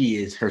what she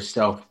is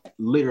herself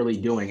literally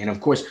doing. And of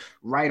course,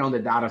 right on the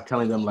dot of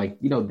telling them like,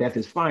 death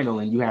is final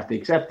and you have to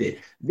accept it.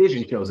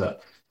 Vision shows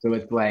up. So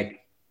it's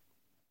like,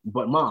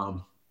 but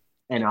Mom,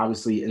 and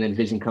obviously, and then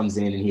Vision comes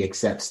in and he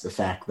accepts the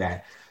fact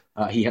that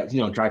he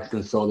tried to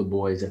console the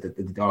boys that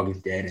the dog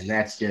is dead. And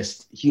that's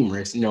just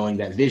humorous, knowing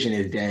that Vision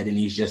is dead and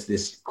he's just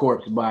this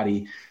corpse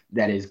body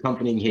that is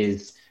comforting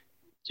his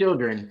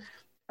children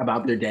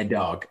about their dead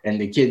dog.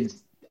 And the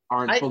kids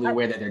aren't fully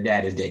aware that their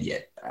dad is dead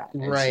yet.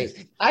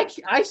 Right.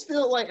 I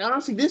still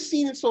honestly, this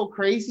scene is so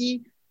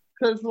crazy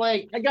because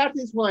I got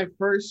this when I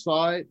first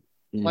saw it.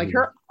 Mm-hmm.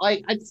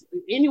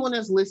 Anyone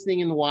that's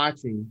listening and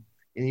watching,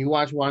 and you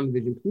watch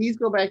WandaVision, please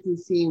go back to the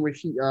scene where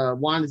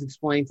Wanda's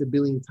explaining to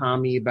Billy and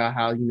Tommy about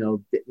how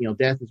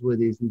death is what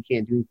it is and you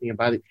can't do anything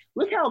about it.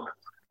 Look how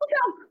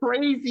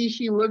crazy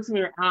she looks in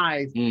her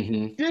eyes.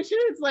 Mm-hmm. This shit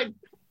is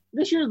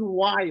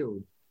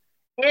wild.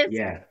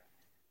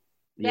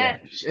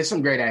 It's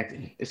some great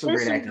acting.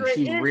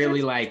 She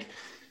really like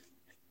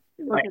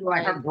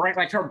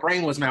her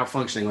brain was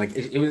malfunctioning. Like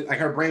it was like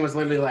her brain was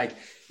literally like,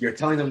 you're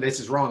telling them this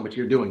is wrong, but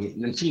you're doing it.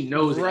 And then she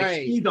knows it.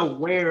 Like, she's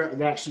aware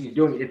that she's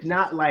doing it. It's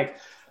not like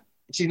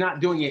she's not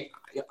doing it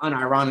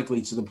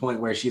unironically to the point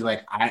where she's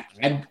like,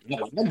 I'm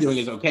doing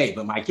is okay,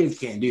 but my kids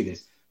can't do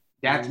this.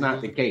 That's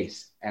not the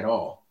case at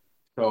all.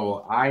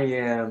 So I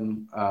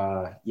am,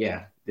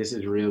 this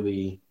is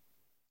really.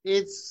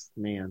 It's,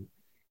 man.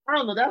 I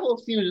don't know. That whole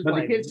scene was just but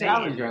like, the kids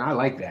challenge her, and I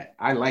like that.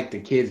 I like the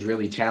kids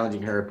really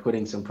challenging her,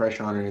 putting some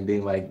pressure on her, and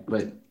being like,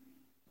 "But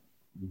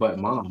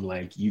mom,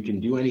 like you can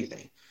do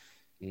anything.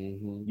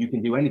 Mm-hmm. You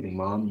can do anything,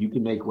 mom. You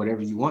can make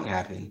whatever you want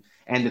happen."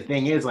 And the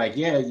thing is, like,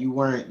 yeah,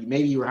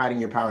 maybe you were hiding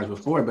your powers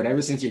before, but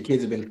ever since your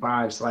kids have been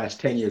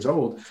 5/10 years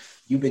old,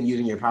 you've been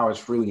using your powers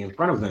freely in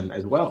front of them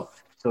as well.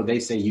 So they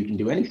say you can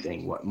do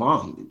anything. What,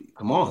 mom?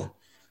 Come on.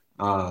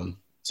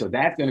 So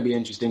that's going to be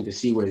interesting to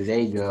see where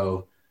they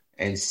go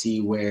and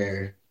see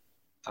where,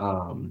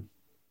 and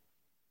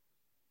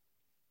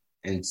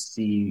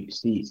see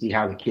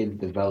how the kids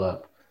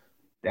develop.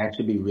 That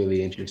should be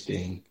really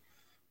interesting.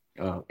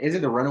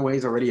 Isn't The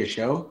Runaways already a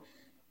show?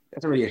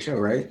 That's already a show,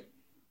 right?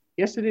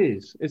 Yes, it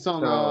is. It's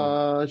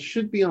on.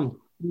 Should be on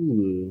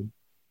Hulu.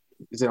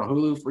 Is it on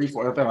Hulu?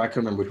 Freeform? I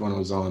couldn't remember which one it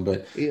was on,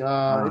 but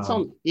it's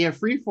on. Yeah,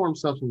 Freeform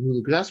stuff's on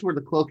Hulu because that's where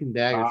the Cloak and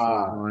Dagger is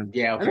on.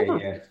 Yeah. Okay.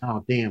 Yeah.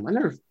 Oh damn! I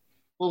never.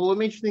 Well, what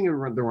made you think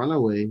of The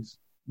Runaways?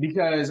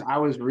 Because I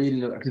was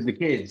reading, because the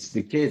kids,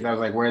 I was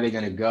like, where are they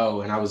going to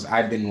go? And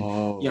I've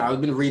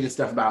been reading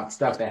stuff about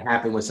stuff that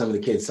happened with some of the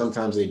kids.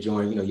 Sometimes they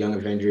join, Young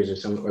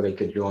Avengers or they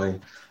could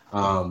join,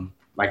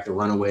 like the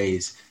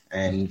Runaways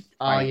and.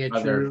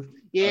 True.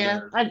 Yeah,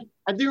 I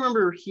do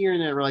remember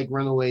hearing that like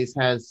Runaways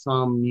has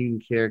some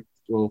mutant characters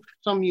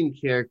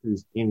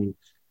in it,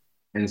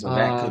 and so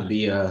that could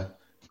be a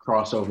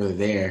crossover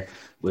there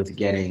with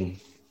getting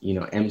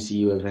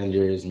MCU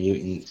Avengers,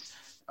 mutants,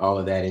 all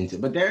of that into.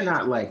 But they're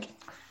not like.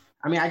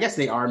 I mean, I guess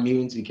they are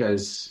mutants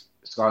because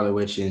Scarlet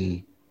Witch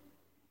and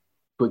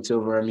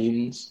Quicksilver are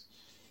mutants.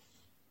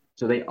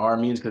 So they are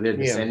mutants because they're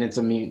descendants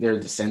of mutants. They're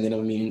descendant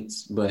of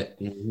mutants, but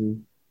I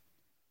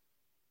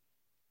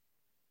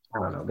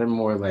don't know. They're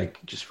more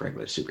like just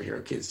regular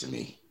superhero kids to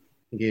me.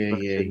 Yeah.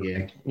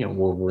 Like,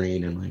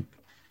 Wolverine and like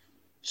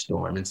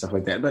Storm and stuff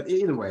like that. But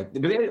either way,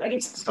 I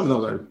guess some of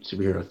those are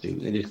superheroes too.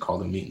 They just call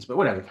them mutants, but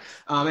whatever.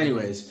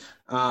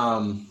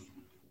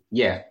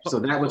 Yeah, so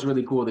that was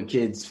really cool. The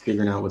kids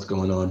figuring out what's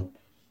going on.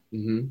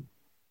 Mm-hmm.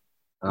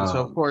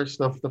 So of course,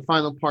 the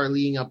final part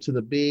leading up to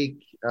the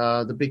big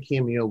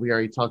cameo we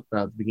already talked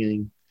about at the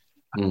beginning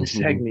of the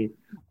segment.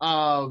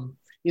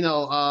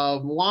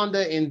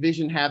 Wanda and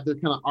Vision have their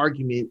kind of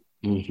argument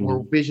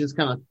where Vision's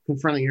kind of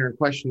confronting her and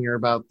questioning her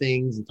about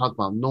things and talk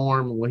about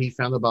Norm and what he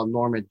found about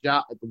Norm at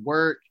the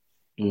work.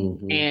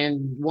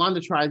 And Wanda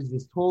tries to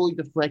just totally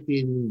deflect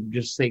it and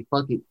just say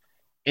fuck it.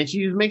 And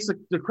she just makes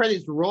the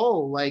credits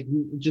roll, like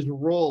just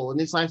roll, and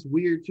it's like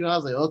weird too. I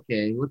was like,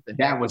 okay, what the heck?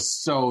 That was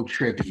so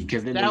trippy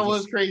because that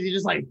was crazy.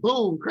 Just like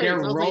boom, crazy. They're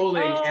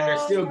rolling and they're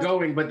still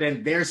going, but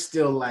then they're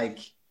still like,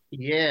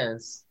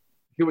 yes,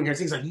 doing her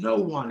things like, no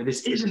one,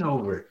 this isn't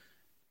over.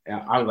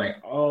 And I was like,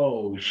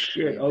 oh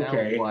shit,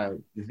 okay.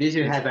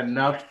 Vision has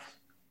enough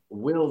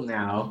will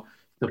now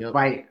to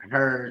fight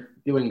her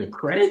doing the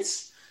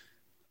credits.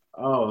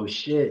 Oh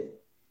shit.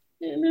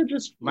 And they're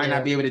just might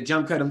not be able to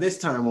jump cut him this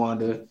time,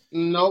 Wanda.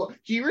 No,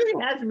 she really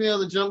hasn't been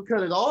able to jump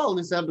cut at all in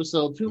this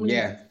episode. Too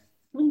many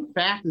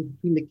factors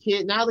between the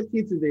kid. Now the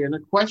kids are there and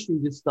they're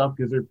questioning this stuff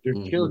because they're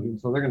children,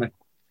 so they're gonna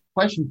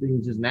question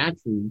things just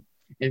naturally.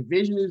 And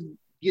Vision is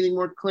getting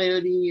more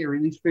clarity, or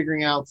at least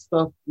figuring out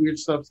weird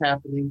stuff's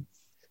happening.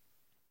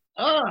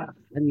 I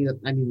need the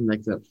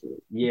next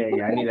episode.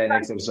 Yeah, I need that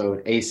next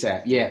episode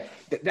ASAP. Yeah,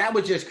 that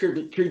was just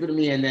creepy to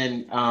me. And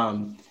then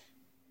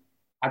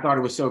I thought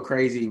it was so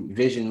crazy.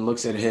 Vision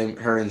looks at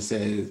her and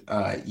says,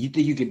 "You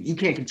think you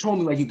can't control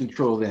me like you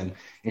control them?"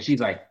 And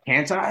she's like,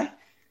 "Can't I?"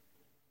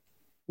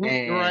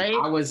 And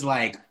I was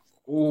like,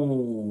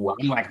 "Ooh."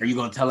 I'm like, "Are you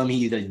gonna tell him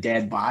he's a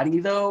dead body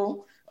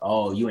though?"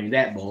 Oh, you ain't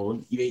that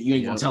bold. You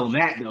ain't gonna tell him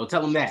that though.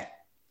 Tell him that.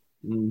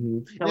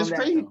 It's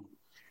crazy.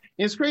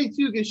 It's crazy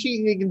too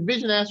because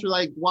Vision asked her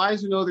like, "Why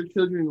is there no other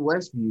children in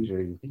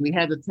Westview?" And we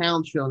had the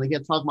town show and they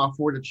kept talking about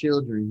 4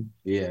 children.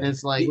 Yeah, and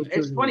it's like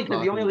it's funny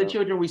because the only other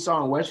children we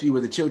saw in Westview were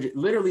the children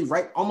literally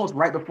almost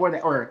right before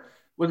that, or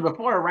was it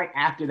before or right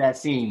after that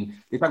scene?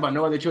 They talk about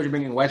no other children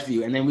being in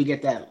Westview, and then we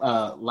get that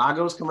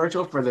Lagos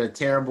commercial for the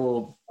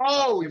terrible.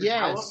 Oh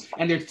yes,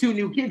 and there's 2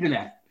 new kids in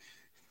that.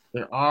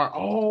 There are.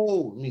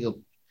 Oh, let me go.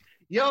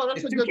 Yo,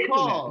 that's a good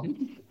call.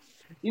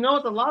 You know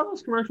what? The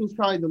Lagos commercial is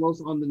probably the most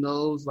on the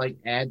nose like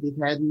ad they've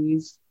had in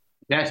these.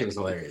 That shit was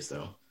hilarious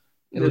though.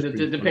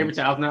 The paper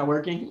towel's not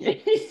working. And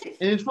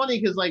it's funny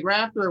because like right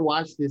after I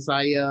watched this,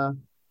 I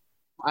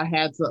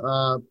had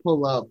to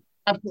pull up.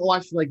 I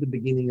watched like the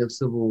beginning of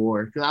Civil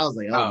War because I was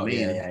like, oh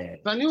man, yeah.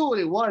 So I knew what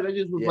it was. I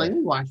just was like, let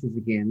me watch this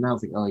again. And I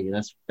was like, oh yeah,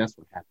 that's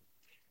what happened.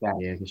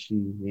 Yeah, because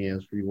it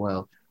was pretty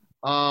well.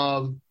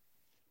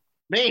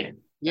 Man,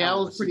 yeah, it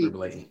was pretty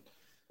blatant.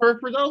 For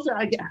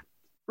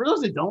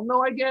those that don't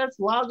know, I guess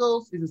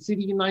Lagos is a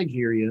city in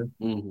Nigeria.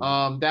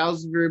 That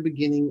was the very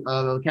beginning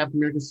of Captain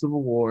America: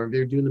 Civil War.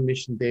 They're doing a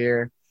mission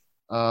there.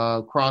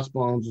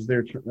 Crossbones was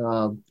there.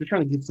 They're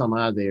trying to get some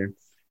out of there,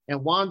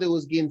 and Wanda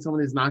was getting some of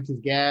this noxious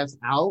gas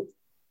out,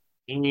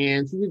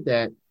 and she did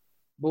that.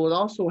 But what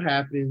also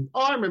happened?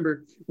 Oh, I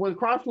remember when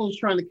Crossbones was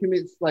trying to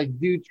commit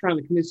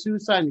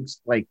suicide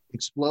and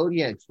explode.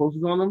 He had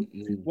explosives on him.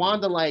 Mm-hmm.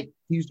 Wanda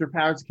used her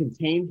power to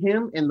contain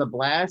him in the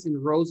blast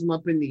and rose him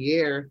up in the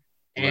air.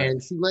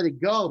 And she let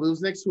it go, but it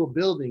was next to a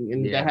building,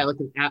 and that had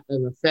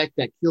an effect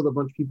that killed a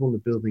bunch of people in the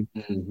building.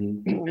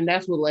 Mm-hmm. And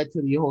that's what led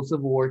to the whole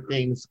Civil War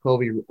thing, the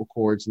Sokovia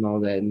Accords, and all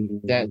that.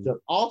 And that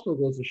also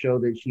goes to show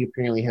that she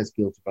apparently has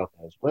guilt about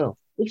that as well.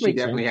 She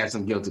definitely has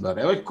some guilt about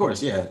that. Of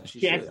course, yeah.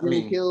 She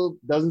accidentally killed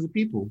dozens of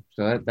people,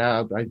 so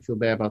I feel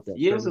bad about that.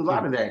 Yeah, there's a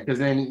lot of that because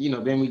then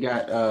we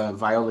got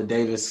Viola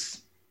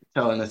Davis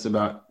telling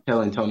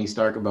Tony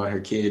Stark about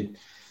her kid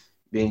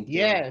being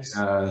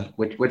killed.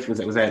 Which was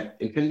that? Was that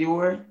Infinity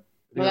War?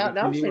 Well,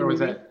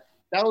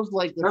 that was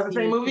like the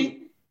same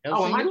movie.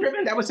 Am I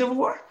tripping? That was Civil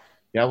War.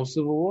 That was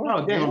Civil War.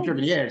 Oh damn, I'm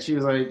tripping. Yeah, she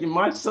was like,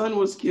 my son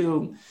was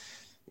killed.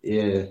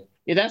 Yeah.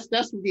 Yeah,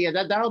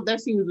 that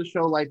seems to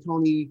show why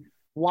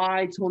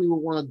Tony would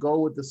want to go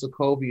with the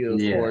Sokovia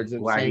Accords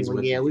and saying,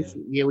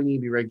 we need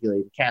to be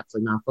regulated. Cap's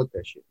like, nah, fuck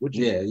that shit.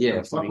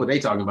 Fuck what they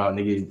talking about,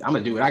 nigga. I'm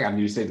gonna do what I gotta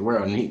do to save the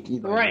world. And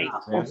he's like, right,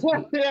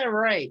 yeah,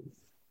 right.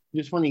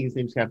 Just funny his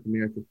name's Captain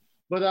America,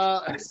 but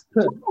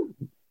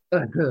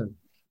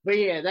But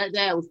yeah,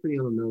 that was pretty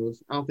on the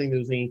nose. I don't think there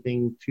was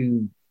anything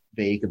too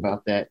vague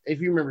about that.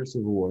 If you remember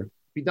Civil War, if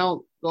you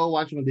don't, go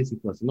watch it on Disney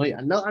Plus. I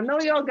know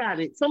y'all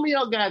got it. Some of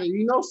y'all got it.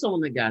 You know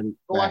someone that got it.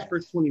 Go watch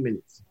first 20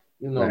 minutes.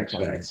 You know.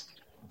 Facts.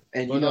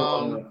 And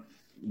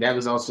that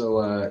was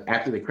also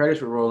after the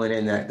credits were rolling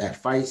in that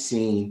fight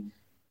scene.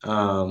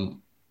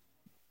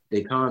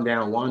 They calmed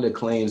down. Wanda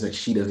claims that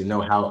she doesn't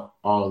know how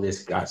all of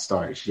this got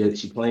started.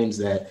 She claims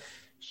that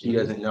she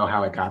doesn't know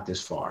how it got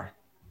this far,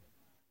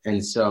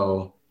 and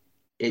so.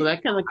 So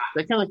that kind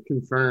of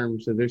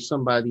confirms that there's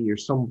somebody or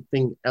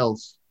something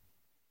else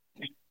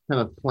kind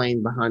of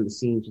playing behind the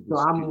scenes. So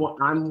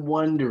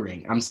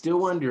I'm still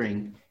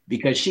wondering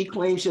because she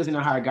claims she doesn't know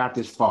how it got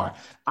this far.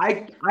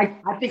 I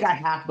think I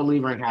half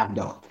believe her and half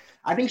don't.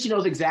 I think she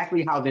knows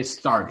exactly how this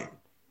started,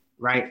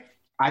 right?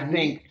 I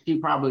think she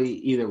probably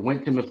either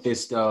went to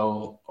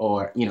Mephisto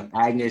or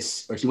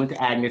Agnes, or she went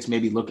to Agnes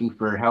maybe looking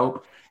for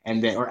help,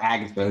 or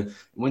Agatha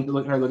went to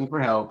her looking for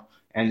help.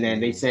 And then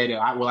they said,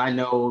 I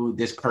know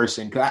this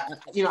person. Because,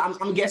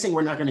 I'm guessing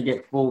we're not going to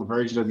get full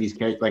versions of these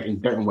characters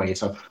in certain ways.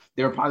 So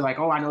they were probably like,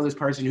 I know this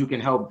person who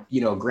can help,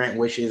 grant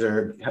wishes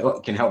or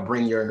can help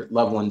bring your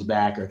loved ones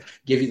back or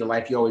give you the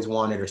life you always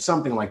wanted or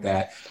something like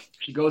that.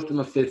 She goes to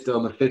Mephisto.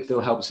 Mephisto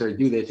helps her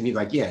do this. And he's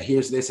like, yeah,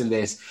 here's this and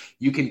this.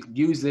 You can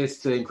use this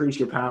to increase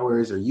your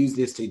powers or use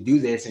this to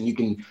do this. And you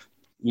can,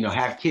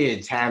 have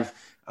kids, have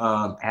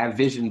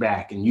Vision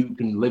back, and you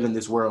can live in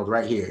this world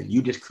right here. And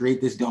you just create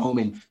this dome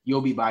and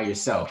you'll be by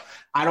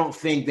yourself. I don't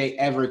think they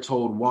ever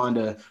told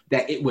Wanda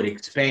that it would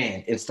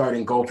expand and start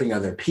engulfing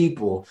other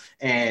people.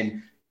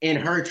 And in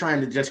her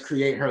trying to just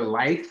create her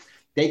life,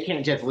 they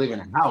can't just live in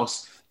a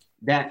house.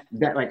 That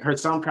her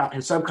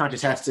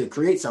subconscious has to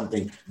create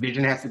something.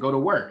 Vision has to go to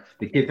work.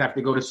 The kids have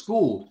to go to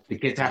school. The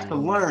kids have to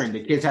learn.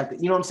 The kids have to,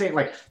 what I'm saying?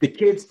 The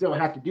kids still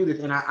have to do this.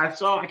 And I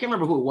can't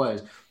remember who it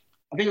was.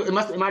 I think it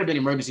might have been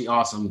Emergency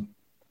Awesome.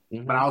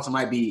 Mm-hmm. But I also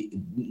might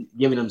be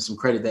giving them some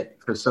credit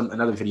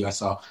another video I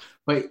saw.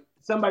 But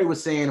somebody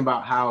was saying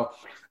about how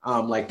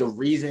the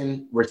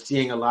reason we're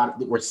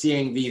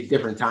seeing these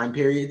different time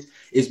periods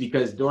is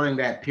because during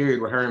that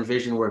period where her and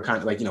Vision were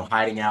kind of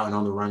hiding out and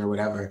on the run or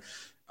whatever,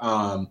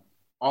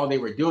 all they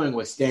were doing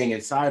was staying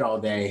inside all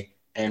day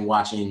and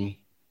watching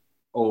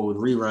old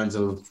reruns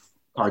of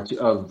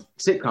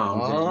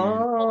sitcoms.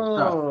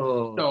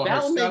 Oh, so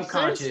her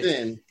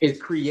subconscious is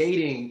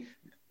creating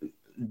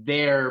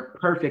their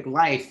perfect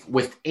life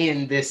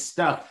within this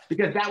stuff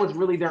because that was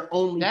really their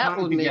only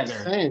time together.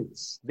 Make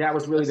sense. That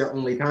was really their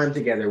only time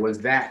together, was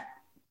that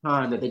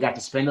time that they got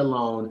to spend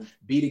alone,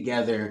 be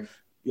together,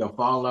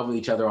 fall in love with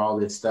each other, all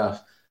this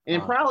stuff.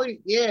 And Vision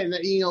probably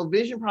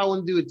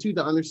want to do it too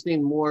to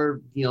understand more,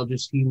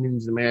 just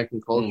humans,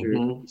 American culture,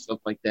 and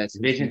stuff like that.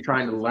 So Vision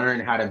trying to learn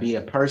how to be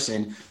a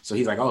person, so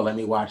he's like, oh, let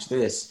me watch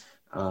this.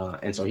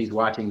 And so he's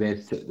watching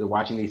these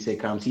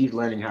sitcoms. He's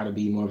learning how to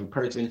be more of a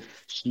person.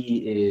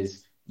 She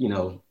is,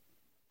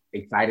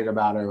 excited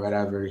about her or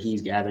whatever.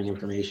 He's gathering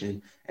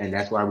information. And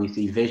that's why we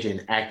see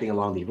Vision acting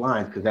along these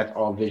lines, because that's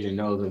all Vision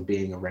knows of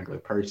being a regular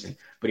person.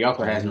 But he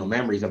also has no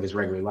memories of his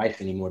regular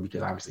life anymore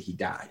because obviously he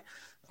died.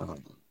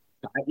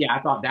 I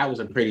thought that was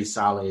a pretty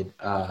solid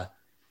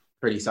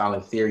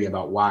theory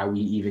about why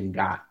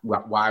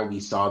we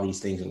saw these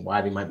things and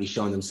why they might be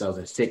showing themselves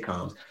as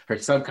sitcoms. Her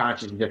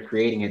subconscious is just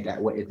creating it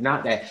that way. It's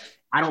not that,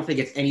 I don't think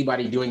it's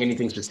anybody doing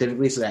anything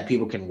specifically so that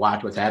people can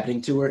watch what's happening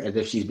to her as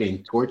if she's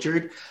being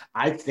tortured.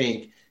 I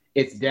think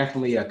it's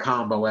definitely a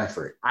combo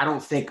effort. I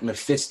don't think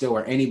Mephisto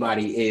or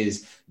anybody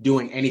is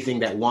doing anything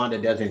that Wanda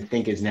doesn't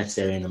think is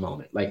necessary in the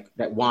moment,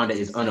 that Wanda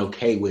is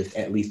unokay with,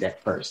 at least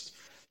at first.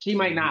 She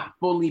might not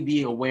fully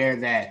be aware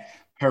that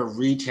her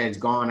reach has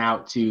gone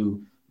out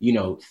to,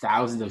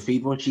 thousands of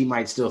people. She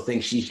might still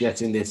think she's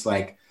just in this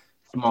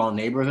small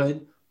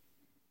neighborhood.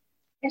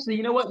 Actually,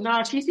 you know what?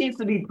 Nah, she seems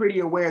to be pretty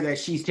aware that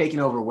she's taking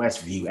over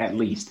Westview, at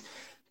least.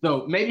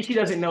 So maybe she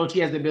doesn't know she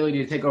has the ability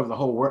to take over the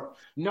whole world.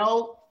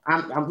 No,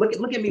 I'm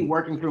look at me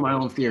working through my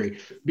own theory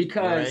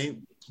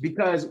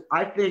because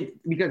I think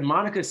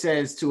Monica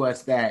says to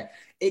us that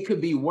it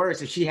could be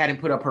worse if she hadn't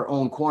put up her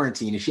own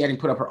quarantine, if she hadn't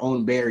put up her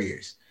own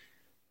barriers.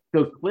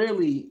 So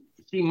clearly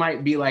she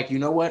might be like, you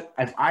know what?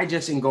 If I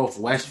just engulf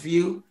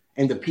Westview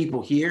and the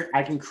people here,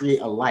 I can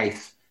create a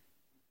life.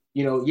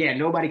 You know, yeah,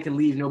 nobody can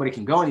leave, nobody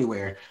can go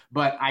anywhere,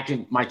 but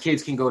my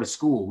kids can go to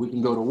school, we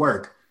can go to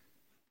work.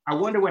 I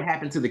wonder what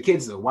happened to the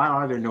kids though. Why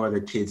are there no other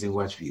kids in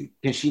Westview?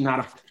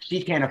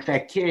 She can't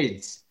affect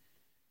kids.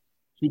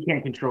 She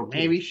can't control kids.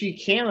 Maybe she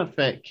can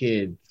affect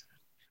kids.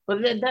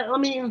 But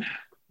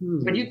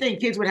But you think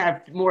kids would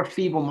have more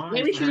feeble minds?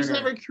 Maybe she was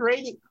never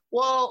created.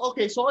 Well,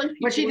 okay, so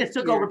but she just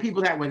took over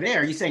people that were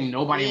there. Are you saying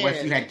nobody in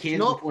Westview had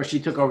kids before she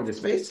took over the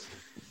space?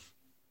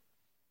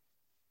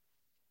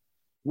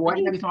 What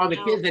happened to all the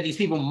kids that these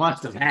people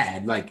must have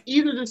had? Like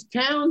either this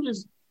town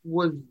just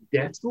was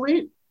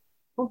desolate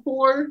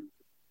before,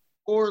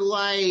 or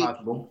like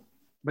possible.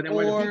 But then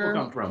where do people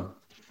come from?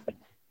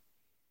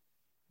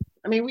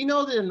 I mean, we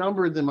know that a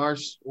number of them are,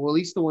 or at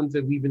least the ones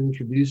that we've been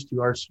introduced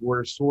to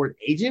were sword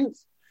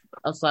agents,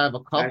 outside of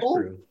a couple.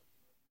 That's true.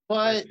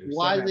 But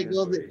why did they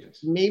go there?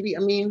 Maybe, I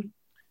mean,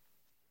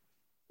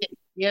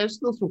 yeah, there's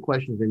still some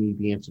questions that need to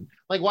be answered.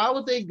 Like, why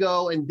would they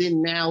go and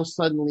then now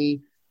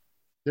suddenly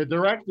the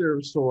director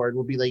of Sword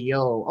will be like,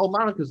 yo, oh,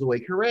 Monica's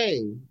awake,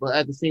 hooray. But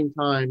at the same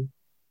time,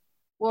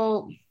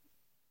 well...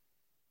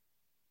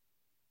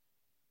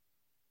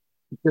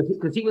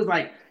 Because he was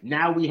like,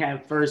 now we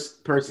have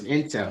first person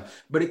intel.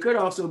 But it could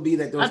also be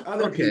that those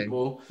other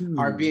people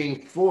are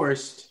being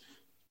forced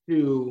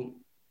to,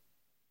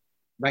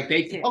 like,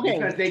 they can't,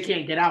 because they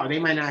can't get out. They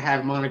might not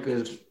have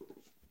Monica's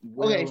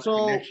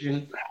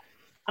connection.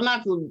 I'm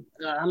not to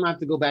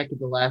go back to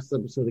the last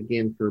episode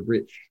again for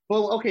Rich.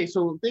 Well, okay,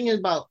 so the thing is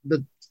about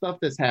the stuff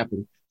that's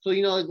happened. So,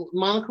 you know,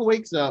 Monica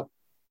wakes up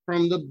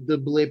from the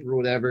blip or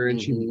whatever,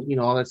 and she, you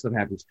know, all that stuff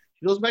happens.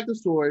 She goes back to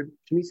Sword.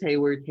 She meets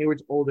Hayward.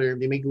 Hayward's older.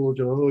 They make a little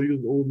joke, oh, you're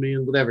an old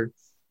man, whatever.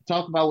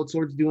 Talk about what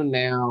Sword's doing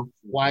now,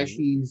 why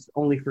she's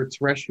only for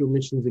terrestrial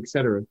missions,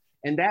 etc.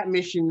 And that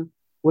mission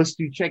was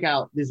to check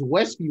out this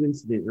Westview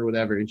incident or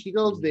whatever. And she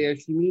goes there.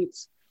 She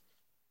meets,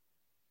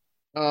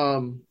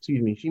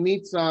 Jimmy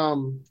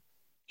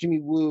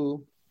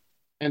Woo,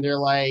 and they're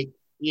like,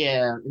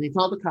 yeah. And they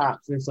tell the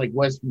cops, and it's like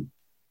Westview.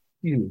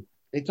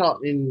 They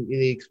talk and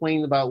they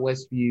explained about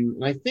Westview,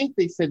 and I think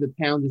they said the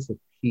town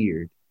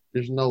disappeared.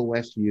 There's no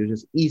Westview,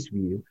 it's just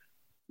Eastview.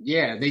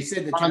 Yeah, they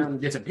said the town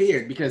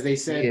disappeared because they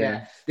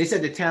said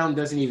the town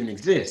doesn't even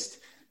exist.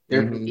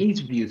 They're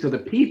Eastview. So the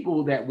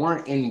people that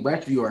weren't in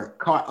Westview or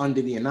caught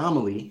under the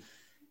anomaly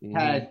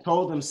had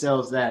told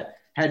themselves that,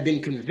 had been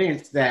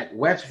convinced that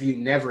Westview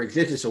never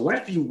existed. So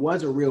Westview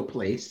was a real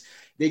place.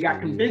 They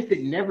got convinced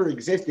it never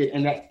existed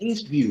and that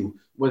Eastview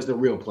was the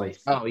real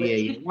place. Oh,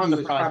 yeah. One of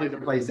the probably the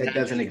place that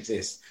doesn't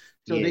exist.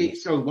 So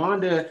so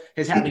Wanda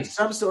is having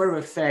some sort of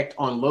effect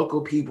on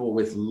local people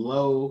with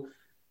low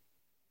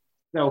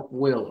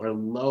self-will or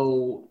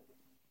low,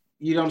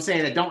 you know what I'm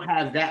saying, that don't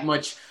have that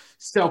much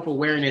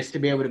self-awareness to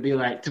be able to be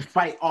like, to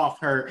fight off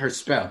her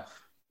spell.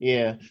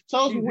 Yeah.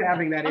 So she's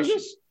having that issue.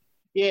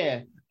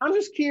 I'm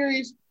just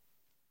curious.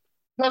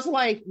 Because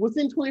like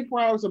within 24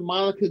 hours of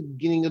Monica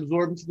getting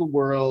absorbed into the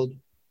world,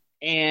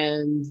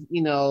 and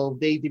you know,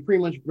 they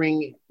pretty much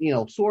bring, you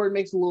know, Sword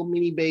makes a little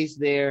mini base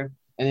there.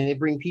 And then they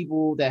bring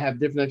people that have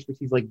different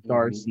expertise, like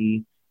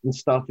Darcy and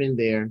stuff in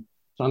there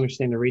to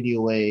understand the radio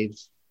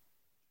waves.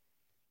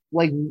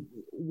 Like,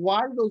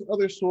 why do those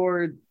other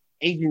Sword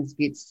agents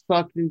get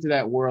sucked into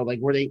that world?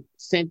 Like, were they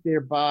sent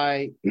there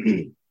by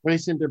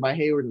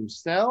Hayward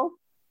himself?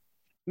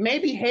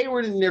 Maybe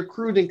Hayward and their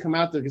crew didn't come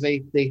out there because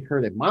they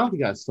heard that Monica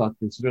got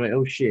sucked in, so they're like,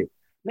 oh shit.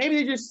 Maybe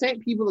they just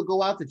sent people to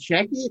go out to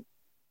check it.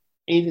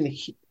 And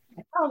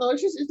I don't know.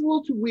 It's a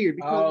little too weird.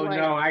 Because,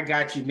 no, I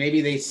got you.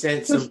 Maybe they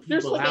sent some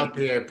people out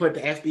there, put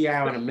the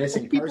FBI on a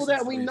missing person. People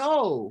that we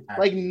know,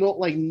 like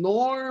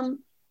Norm,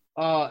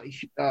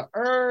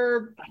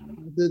 Herb,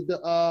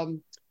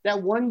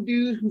 that one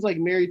dude who's like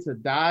married to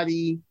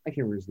Dottie. I can't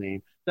remember his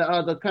name.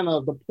 The kind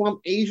of the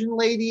plump Asian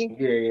lady.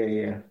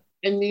 Yeah.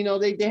 And you know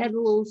they had a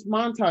little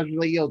montage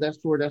like, yo,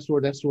 that's Sword.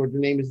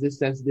 Their name is this,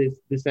 that's this,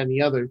 that, and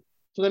the other.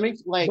 So that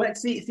makes like. But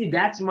see,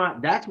 that's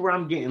where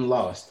I'm getting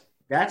lost.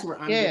 That's where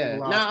I'm getting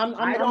lost. Now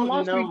I'm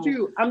lost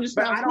too. I'm just.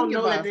 But I don't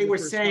know that they were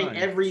saying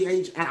every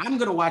age. And I'm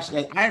gonna watch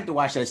that. I have to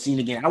watch that scene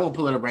again. I won't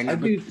pull it up right now. I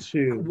do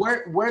too.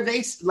 Where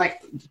they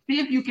like, see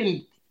if you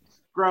can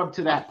scrub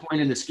to that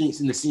point in the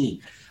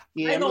scene.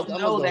 Yeah, I don't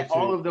know that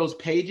all of those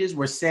pages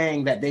were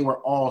saying that they were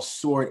all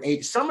Sword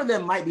agents. Some of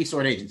them might be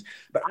Sword agents,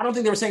 but I don't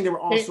think they were saying they were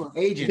all Sword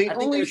agents. I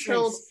think they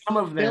showed some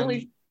of them.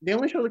 They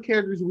only show the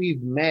characters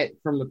we've met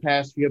from the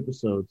past few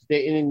episodes.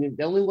 And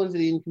the only ones that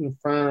didn't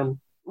confirm.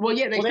 Well,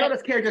 yeah, they showed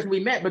us characters we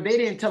met, but they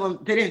didn't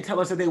tell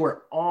us that they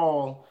were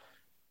all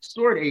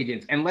Sword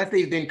agents, unless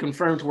they've been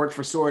confirmed to work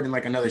for Sword in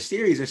like another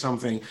series or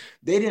something.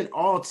 They didn't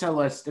all tell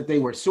us that they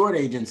were Sword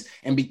agents,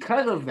 and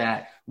because of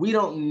that, we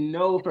don't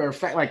know for a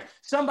fact. Like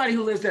somebody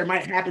who lives there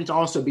might happen to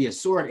also be a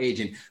Sword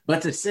agent,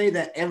 but to say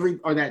that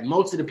that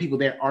most of the people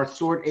there are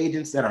Sword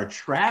agents that are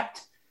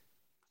trapped,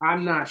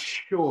 I'm not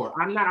sure.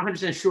 I'm not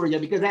 100% sure yet,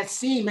 because that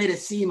scene made it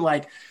seem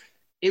like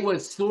it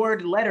was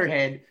Sword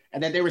letterhead,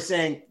 and that they were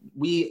saying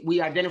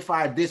we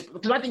identified this.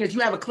 Because my thing is,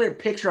 you have a clear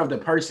picture of the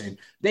person.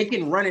 They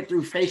can run it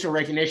through facial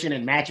recognition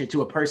and match it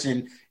to a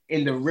person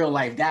in the real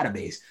life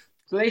database.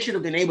 So they should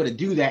have been able to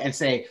do that and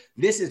say,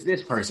 this is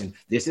this person,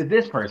 this is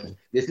this person,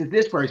 this is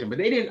this person. But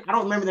they didn't. I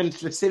don't remember them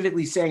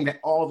specifically saying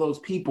that all those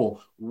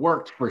people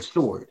worked for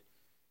Sword.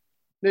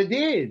 They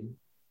did.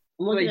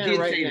 I'm looking at it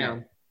right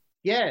now.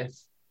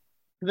 Yes.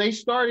 They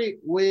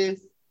started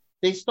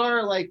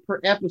like per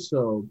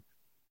episode.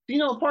 You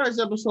know, part of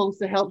this episode is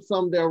to help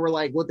some that were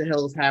like, what the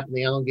hell is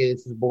happening? I don't get it.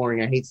 This is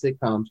boring. I hate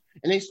sitcoms.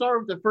 And they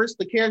start with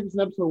the characters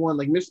in episode 1,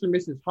 like Mr. and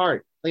Mrs.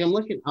 Hart. Like, I'm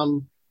looking, for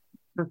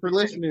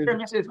listeners. Mr.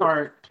 and Mrs.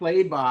 Hart,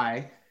 played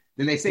by,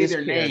 then they say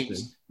their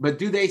names, but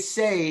do they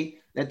say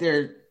that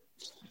they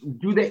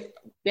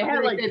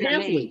had like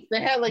pamphlets. They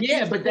had like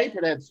paper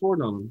that had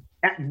Sword on them.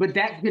 But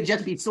that could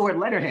just be Sword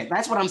letterhead.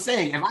 That's what I'm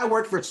saying. If I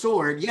worked for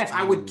Sword, yes,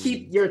 I would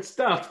keep your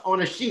stuff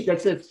on a sheet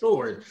that says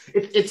Sword.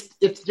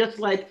 It's just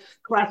like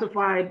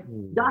classified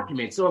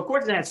documents. So of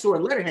course it has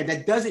Sword letterhead.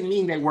 That doesn't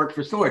mean they work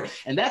for Sword.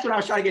 And that's what I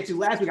was trying to get to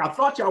last week. I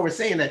thought y'all were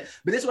saying that,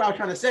 but this is what I was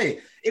trying to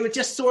say. It was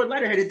just Sword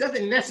letterhead. It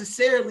doesn't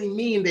necessarily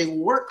mean they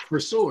work for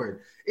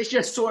Sword. It's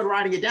just Sword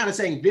writing it down and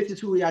saying, this is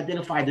who we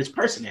identified this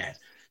person as.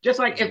 Just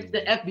like if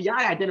the FBI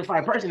identify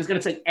a person, it's going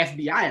to say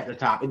FBI at the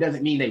top. It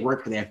doesn't mean they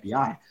work for the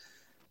FBI.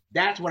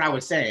 That's what I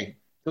was saying.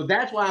 So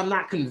that's why I'm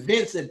not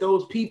convinced that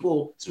those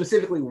people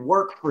specifically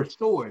work for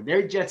Sword.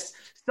 They're just,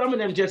 some of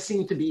them just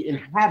seem to be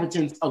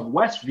inhabitants of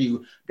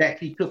Westview that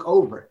he took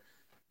over,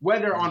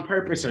 whether on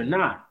purpose or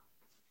not.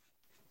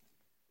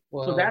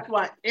 Well, so that's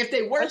why, if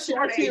they were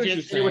Sword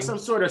agents and it was some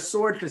sort of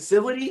Sword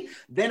facility,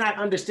 then I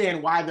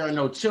understand why there are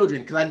no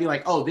children. Because I'd be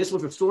like, oh, this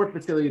was a Sword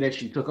facility that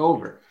she took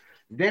over.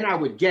 Then I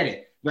would get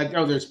it. Like,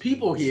 oh, there's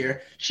people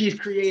here. She's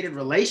created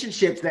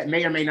relationships that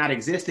may or may not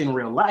exist in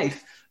real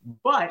life,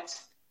 but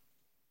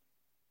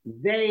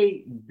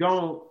they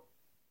don't.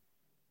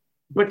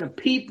 But the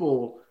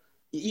people,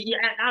 I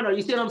don't know.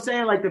 You see what I'm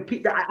saying? Like the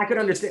people, I could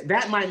understand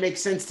that might make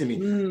sense to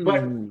me.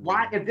 But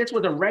why, if this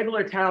was a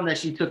regular town that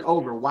she took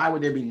over, why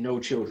would there be no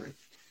children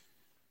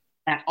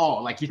at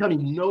all? Like, you tell me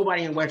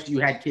nobody in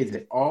Westview had kids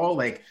at all?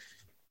 Like,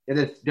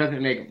 it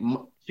doesn't make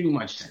too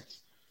much sense.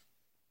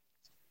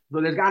 So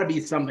there's got to be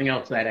something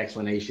else to that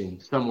explanation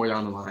somewhere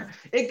down the line.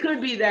 It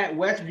could be that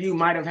Westview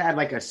might have had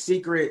like a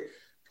secret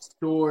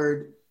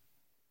Sword,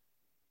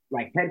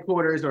 like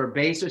headquarters or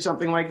base or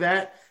something like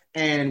that.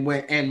 And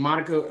Wanda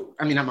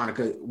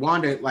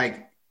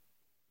like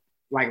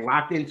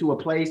locked into a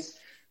place,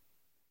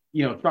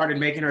 started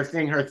making her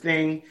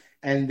thing.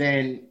 And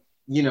then,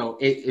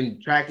 it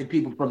attracted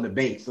people from the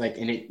base,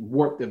 and it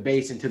warped the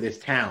base into this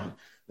town.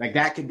 Like,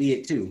 that could be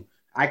it too.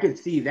 I could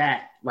see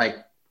that,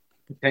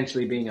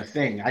 potentially being a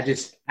thing. I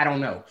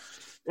don't know.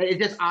 It's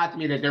just odd to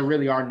me that there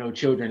really are no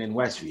children in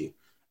Westview,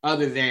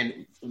 other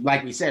than,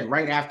 like we said,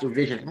 right after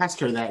Vision asked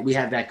her that, we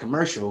have that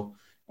commercial,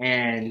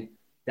 and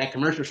that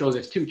commercial shows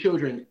us 2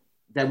 children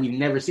that we've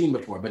never seen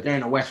before, but they're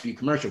in a Westview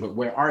commercial. But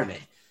where are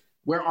they?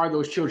 Where are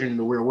those children in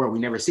the real world? We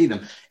never see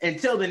them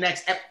until the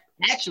next.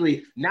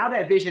 Actually, now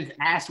that Vision's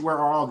asked where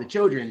are all the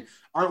children,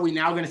 aren't we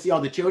now going to see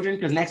all the children?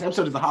 Because next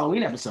episode is the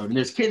Halloween episode, and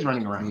there's kids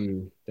running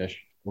around.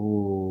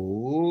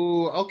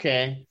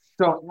 Okay.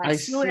 So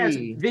as soon as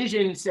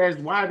Vision says,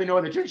 why are there no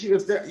other children? She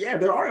goes,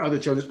 there are other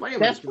children.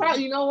 That's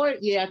probably, you know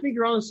what? Yeah, I think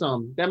you're on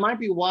some. That might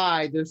be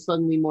why there's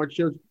suddenly more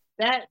children.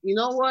 That, you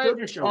know what?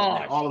 Children show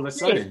all of a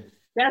sudden.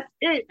 That's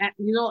it. I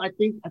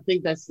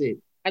think that's it.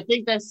 I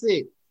think that's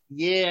it.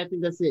 Yeah, I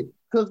think that's it.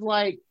 Because,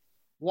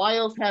 why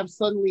else have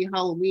suddenly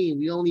Halloween?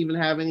 We don't even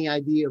have any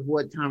idea of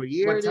what time of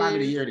year it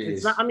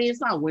is. It's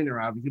not winter,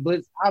 obviously, but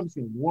it's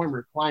obviously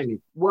warmer climate.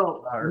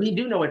 Well, we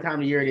do know what time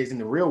of year it is in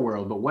the real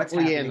world, but what's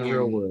happening in the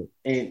real world?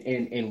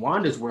 In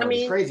Wanda's world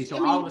is crazy.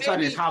 So all of a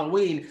sudden it's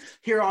Halloween.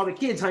 Here are all the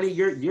kids, honey.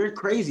 You're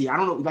crazy. I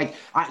don't know.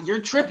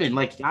 You're tripping.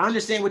 I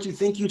understand what you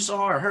think you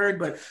saw or heard,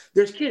 but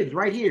there's kids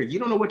right here. You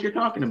don't know what you're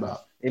talking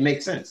about. It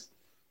makes sense.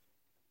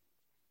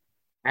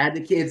 Add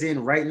the kids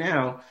in right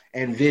now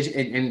and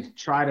Vision and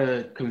try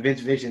to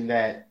convince Vision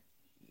that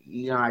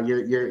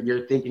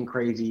you're thinking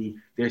crazy.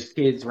 There's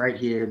kids right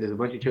here. There's a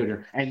bunch of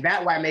children, and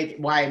that why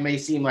it may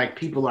seem like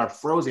people are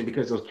frozen,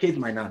 because those kids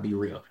might not be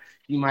real.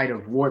 He might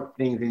have warped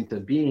things into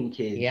being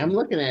kids. Yeah, I'm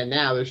looking at it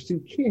now. There's 2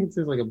 kids.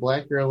 There's a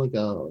black girl,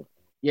 the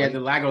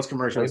Lagos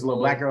commercial. It's a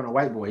little black girl and a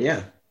white boy.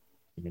 Yeah,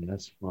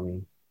 that's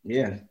funny.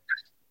 Yeah.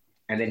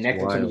 And then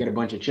next time you get a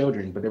bunch of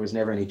children, but there was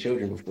never any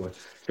children before.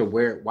 So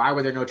why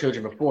were there no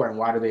children before, and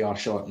why do they all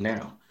show up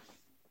now?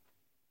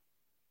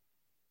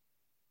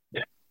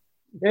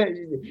 Yeah.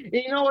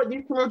 You know what?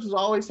 These commercials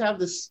always have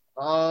this.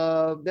 They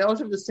always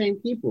have the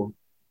same people,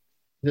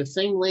 the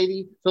same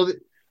lady.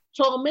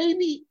 So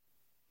maybe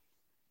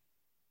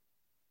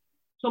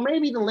So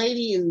maybe the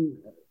lady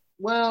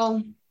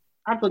I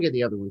forget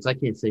the other ones. I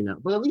can't say now.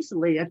 But at least the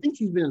lady, I think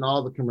she's been in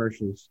all the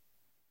commercials.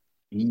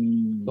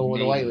 The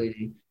white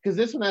lady. Because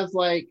this one has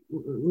like,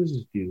 who's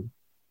this dude?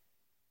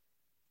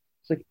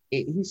 It's like,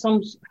 he's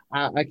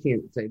I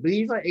can't say, but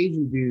he's like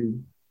Asian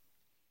dude.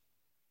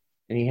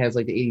 And he has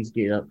like the 80s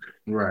get up.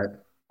 Right.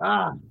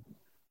 I'm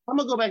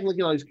going to go back and look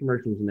at all these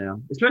commercials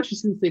now, especially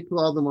since they put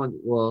all them on.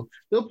 Well,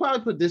 they'll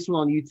probably put this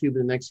one on YouTube in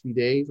the next few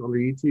days on their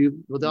YouTube.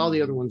 But all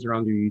the other ones are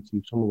on their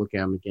YouTube, so I'm going to look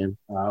at them again.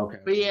 Okay.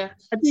 But yeah,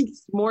 I think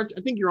it's more.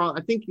 I think you're on.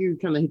 I think you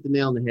kind of hit the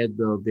nail on the head,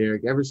 though,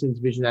 Derek. Ever since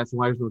Vision asked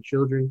why there's no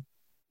children,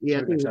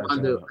 I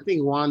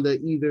think Wanda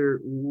either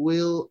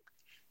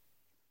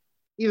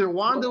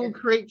Wanda will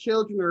create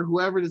children, or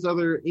whoever this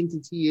other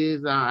entity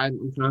is,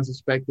 I'm kind of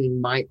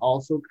suspecting, might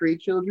also create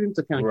children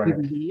to kind of keep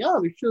them being,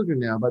 there's children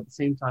now, but at the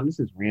same time, this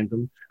is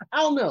random.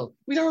 I don't know.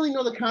 We don't really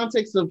know the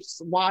context of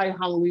why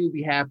Halloween will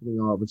be happening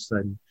all of a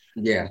sudden.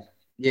 Yeah,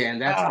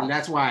 and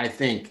that's why I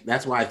think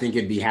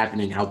it'd be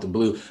happening out the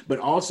blue. But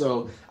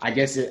also, I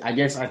guess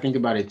I think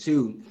about it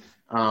too.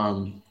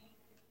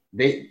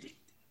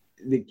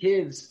 The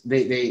kids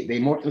they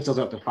morph themselves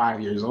up to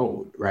 5 years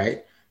old,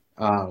 right?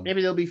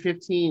 Maybe they'll be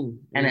 15.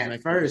 And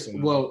at first,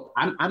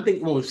 I'm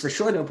thinking, for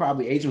sure they'll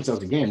probably age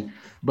themselves again.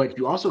 But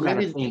you also got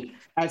to think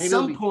at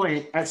some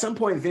point,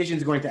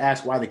 Vision's going to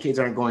ask why the kids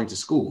aren't going to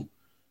school.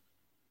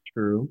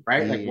 True.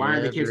 Right? Like, why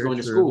aren't the kids going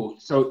to school?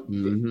 So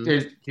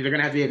they're going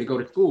to have to be able to go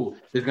to school.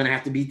 There's going to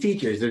have to be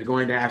teachers. There's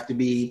going to have to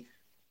be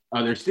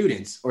other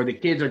students. Or the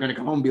kids are going to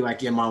come home and be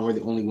like, yeah, Mom, we're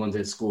the only ones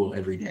at school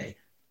every day.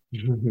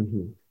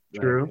 True.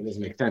 Right? It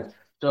doesn't make sense.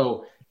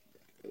 So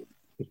to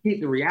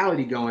keep the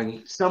reality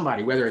going,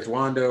 somebody, whether it's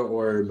Wanda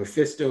or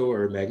Mephisto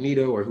or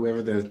Magneto or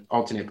whoever the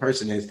alternate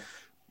person is,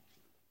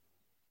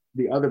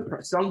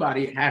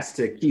 somebody has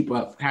to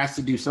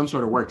do some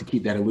sort of work to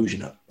keep that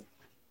illusion up.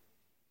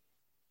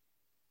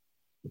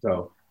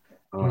 So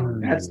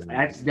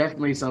that's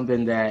definitely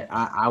something that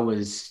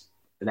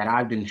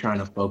I've been trying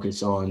to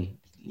focus on.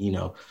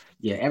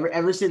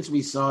 Ever since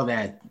we saw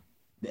that,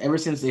 ever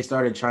since they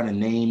started trying to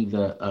name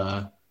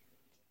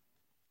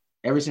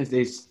ever since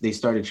they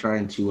started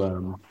trying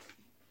to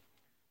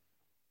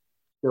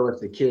show us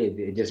the kid,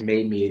 it just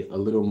made me a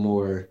little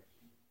more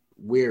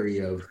weary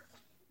of,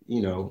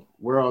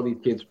 where all these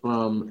kids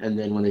from. And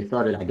then when they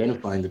started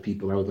identifying the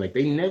people, I was like,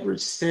 they never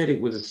said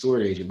it was a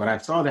sword agent. But I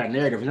saw that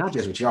narrative, not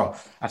just with y'all.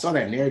 I saw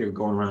that narrative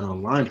going around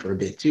online for a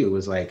bit too. It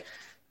was like,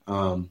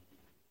 it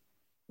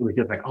was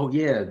just like, oh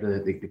yeah,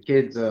 the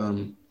kids.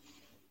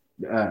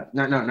 Not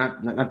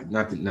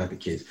the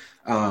kids.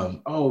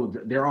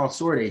 They're all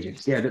sword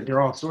agents. Yeah,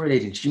 they're all sword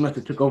agents. She must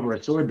have took over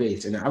a sword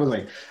base. And I was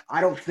like,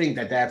 I don't think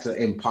that's an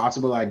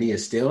impossible idea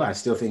still. I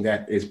still think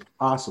that is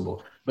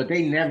possible. But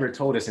they never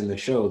told us in the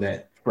show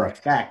that for a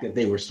fact that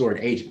they were sword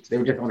agents. They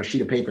were just on a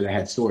sheet of paper that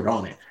had sword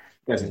on it.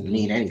 Doesn't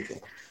mean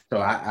anything. So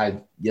I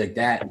like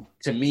that,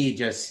 to me,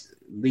 just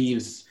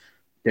leaves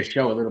the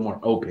show a little more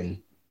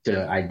open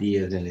to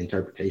ideas and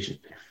interpretation.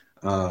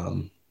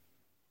 But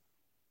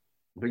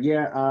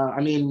yeah,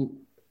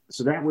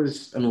 so that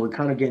was, we're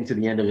kind of getting to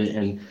the end of it,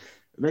 and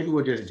maybe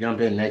we'll just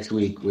jump in next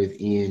week with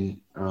Ian.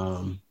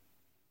 We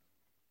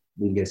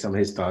can get some of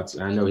his thoughts.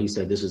 I know he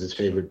said this was his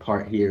favorite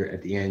part here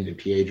at the end of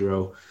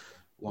Pietro.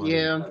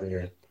 Yeah.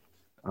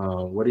 Did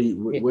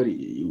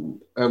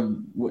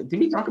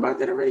we talk about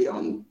that already?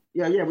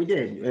 Yeah, we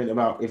did. And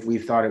about if we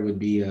thought it would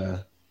be,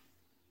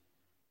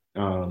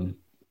 how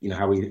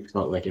we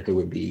felt like if it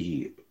would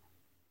be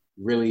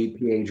really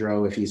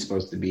Pietro, if he's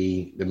supposed to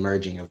be the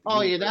merging of.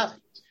 Oh yeah,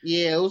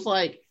 it was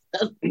like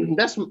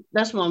that's what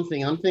I'm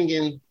thinking. I'm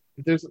thinking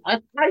I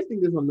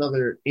think there's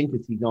another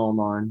entity going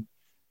on,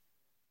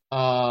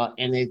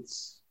 and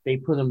they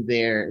put him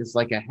there. It's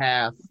like a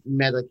half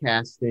meta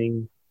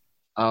casting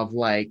of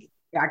like.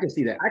 Yeah, I can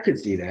see that.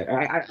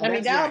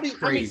 That would be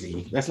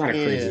crazy. That's not a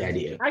crazy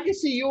idea. I can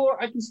see your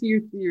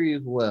theory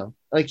as well.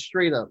 Like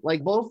straight up,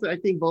 like I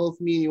think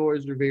both me and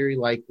yours are very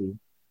likely.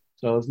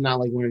 So it's not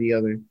like one or the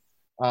other.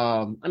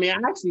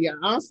 Honestly,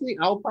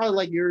 I'll probably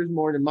like yours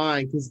more than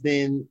mine, because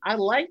then I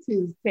liked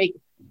his take.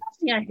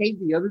 I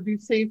hate the other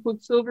dude saying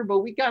Quicksilver, but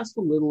we got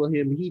so little of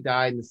him. He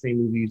died in the same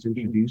movie he was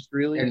introduced,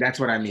 really. And that's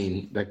what I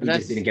mean. Like, we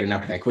just didn't get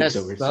enough of that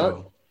Quicksilver.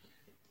 So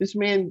this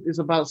man is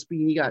about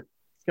speed. He got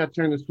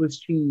turned to Swiss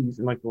cheese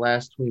in like the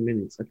last 20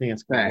 minutes. I think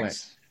that's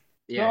correct.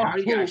 Yeah, how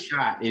he got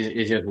shot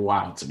is just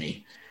wild to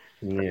me.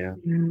 Yeah.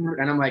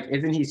 And I'm like,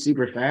 isn't he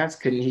super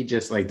fast? Couldn't he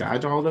just like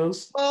dodge all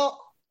those? Well,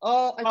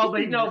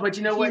 but you know what?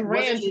 He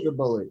ran to the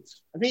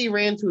bullets. I think he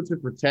ran to it to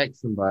protect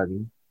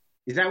somebody.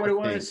 Is that what it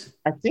was?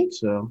 I think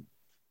so.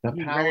 The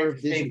power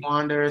of Disney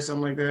Wanda or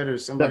something like that, or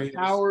somebody. The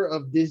power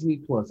of Disney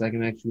Plus. I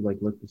can actually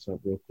look this up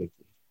real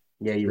quickly.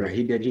 Yeah, you're right.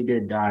 He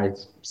did die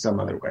some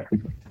other way.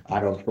 I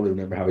don't fully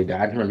remember how he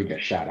died. I remember he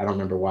got shot. I don't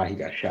remember why he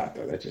got shot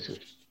though. That just was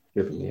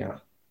tripping me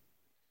out.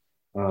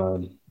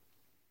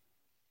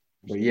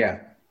 But yeah,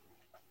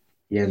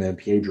 man,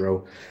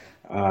 Pietro.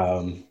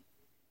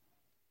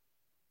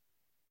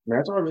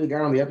 That's all I really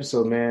got on the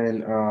episode,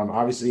 man.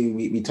 Obviously,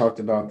 we talked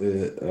about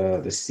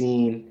the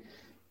scene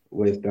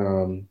with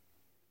from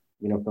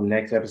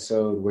next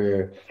episode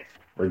where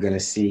we're gonna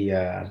see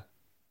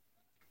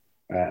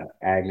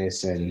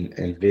Agnes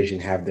and Vision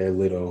have their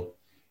little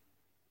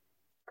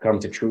come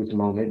to truth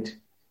moment.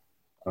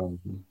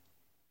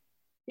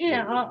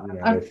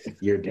 If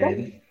you're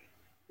dead.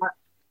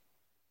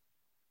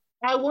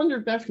 I wonder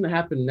if that's going to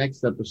happen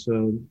next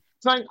episode.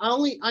 So I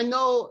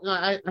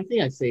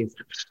think I say it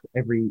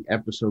every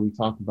episode we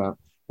talk about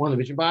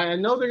WandaVision, but I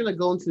know they're going to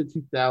go into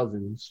the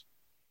 2000s.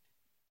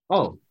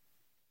 Oh,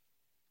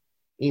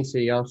 ain't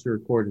say y'all still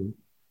recording?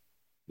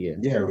 Yeah.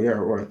 Yeah, we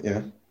are.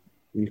 Yeah.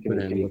 You put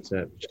in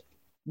WhatsApp.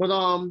 But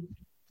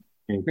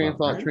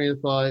train of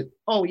thought.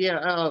 Oh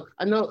yeah,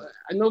 I know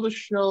the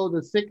show,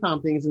 the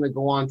sitcom thing is going to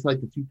go on to like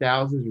the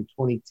 2000s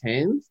or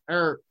 2010s,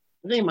 or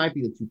I think it might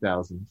be the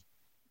 2000s.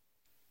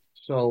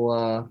 So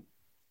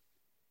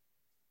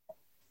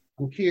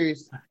I'm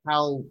curious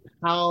how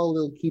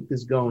they'll keep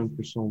this going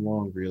for so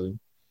long, really.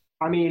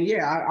 I mean,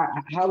 yeah.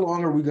 How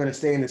long are we going to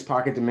stay in this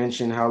pocket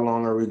dimension? How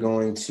long are we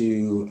going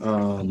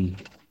to,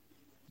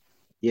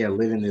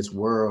 live in this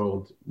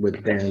world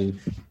with them?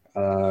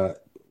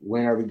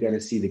 When are we going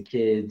to see the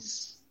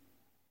kids,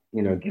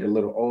 get a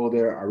little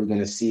older? Are we going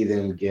to see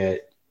them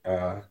get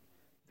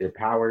their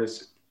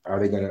powers?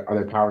 Are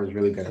their powers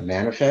really going to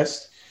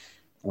manifest?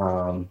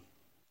 I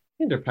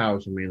think their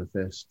powers will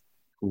manifest.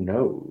 Who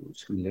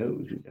knows?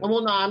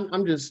 Well, no,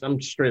 I'm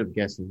straight up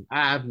guessing.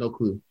 I have no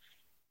clue.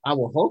 I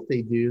will hope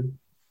they do.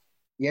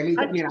 Yeah, I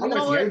want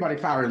to see everybody's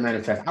powers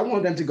manifest. I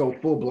want them to go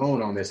full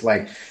blown on this.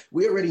 Like,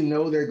 we already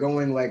know they're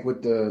going like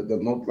with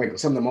the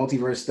some of the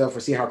multiverse stuff. Or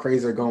see how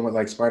crazy they're going with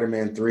like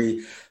Spider-Man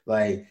 3.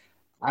 Like,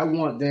 I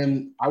want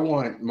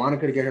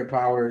Monica to get her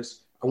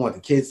powers. I want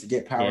the kids to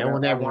get powers. Yeah,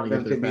 I want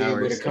them to be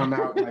able to come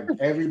out. Like,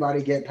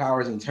 everybody get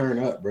powers and turn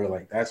up, bro.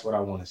 Like, that's what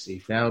I want to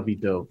see. That would be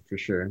dope for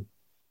sure.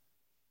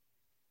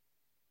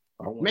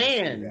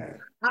 Man,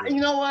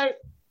 you know what?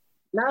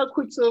 Now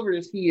Quicksilver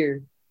is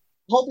here.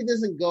 Hope he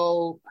doesn't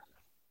go.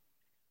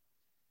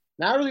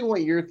 Now I really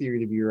want your theory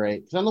to be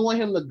right, because I don't want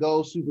him to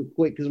go super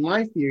quick. Because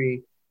my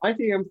theory, I'm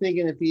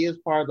thinking if he is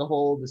part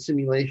of the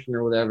simulation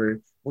or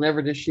whatever,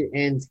 whenever this shit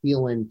ends,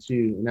 he'll end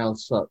too, and that'll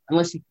suck.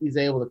 Unless he's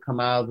able to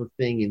come out of the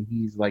thing and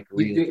he's like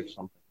real or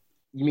something.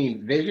 You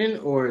mean Vision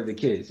or the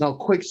kids? No,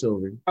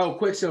 Quicksilver. Oh,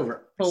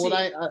 Quicksilver. So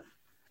I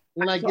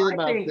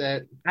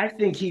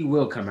think he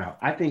will come out.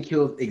 I think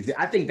he'll.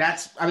 I think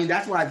that's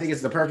why I think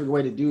it's the perfect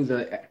way to do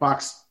the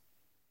Fox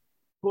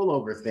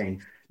pullover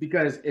thing.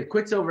 Because if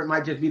Quicksilver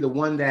might just be the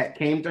one that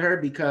came to her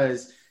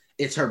because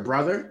it's her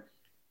brother,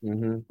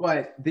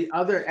 but the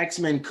other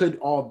X-Men could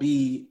have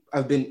been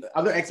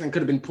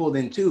pulled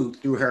in too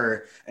through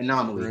her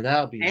anomaly.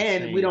 That'd be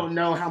insane. We don't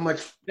know how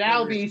much.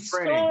 That'll be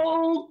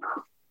so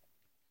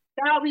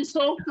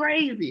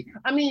crazy.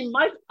 I mean,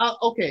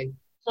 okay.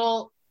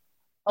 So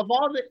of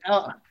all the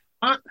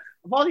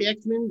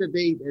X-Men that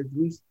they, at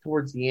least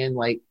towards the end,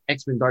 like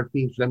X-Men Dark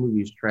Phoenix, that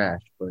movie is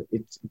trash, but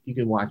you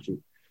can watch it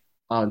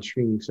on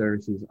streaming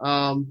services.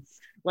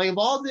 Like of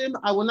all of them,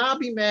 I will not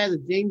be mad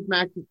at James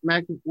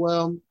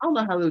well, I don't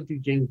know how they'll do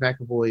James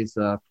McAvoy's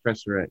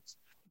Professor X.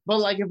 But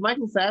like if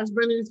Michael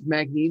Fassbender's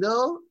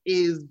Magneto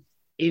is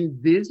in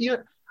this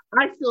year,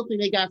 I still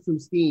think they got some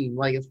steam,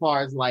 like as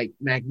far as like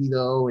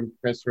Magneto and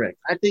Professor X.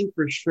 I think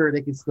for sure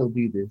they can still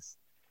do this.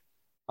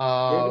 There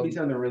could be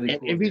something really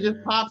cool. If he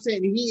just pops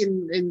in, he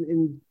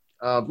and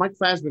Michael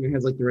Fassbender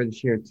has like the red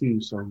chair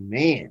too, so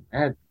man,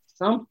 that's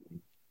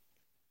something.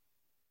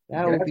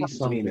 That would be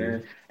something,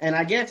 man. And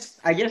I guess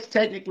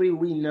technically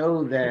we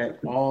know that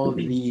all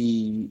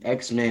the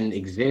X-Men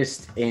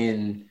exist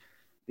in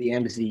the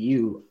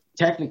MCU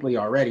technically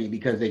already,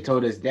 because they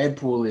told us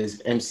Deadpool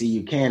is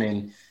MCU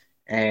canon,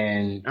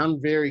 and I'm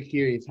very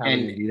curious how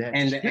they do that.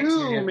 And the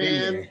X-Men,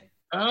 man.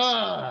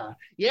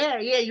 Yeah,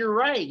 you're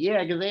right.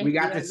 Yeah, because we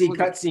got to see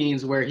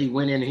cutscenes where he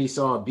went in and he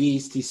saw a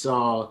Beast. He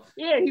saw.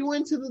 Yeah, he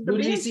went to the. Who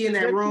did he see in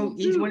that room?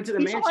 He went to the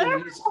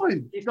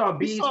mansion. He saw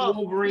Beast,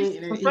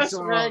 Wolverine, and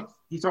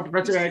he saw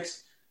Professor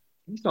X.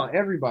 He saw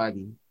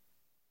everybody.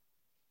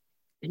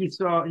 Did he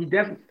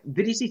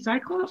see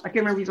Cyclops? I can't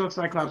remember if he saw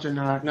Cyclops or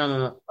not.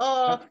 No.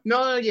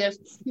 Yes,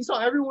 he saw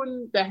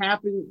everyone that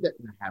happened.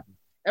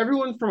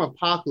 Everyone from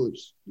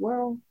Apocalypse.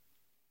 Well.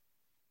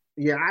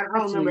 Yeah, I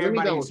don't remember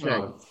everybody.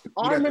 All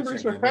I remember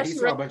is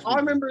Professor X. All I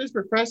remember is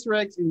Professor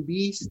X and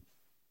Beast.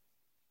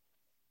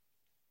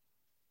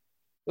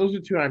 Those are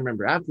two I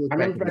remember. I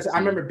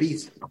remember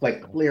Beast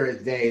like clear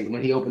as day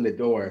when he opened the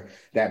door.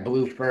 That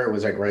blue fur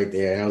was like right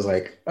there, and I was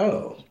like,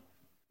 "Oh,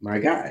 my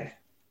guy,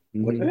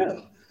 what the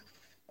hell?"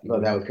 I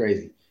thought that was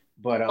crazy.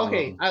 But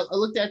okay, I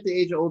looked at the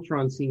Age of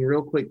Ultron scene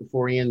real quick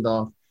before we end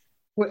off.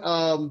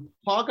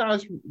 Hawkeye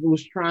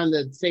was trying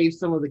to save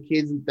some of the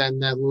kids in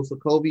that little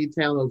Sokovia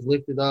town that was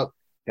lifted up.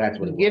 That's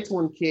what he gets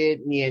one kid,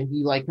 and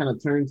he like kind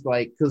of turns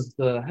like, because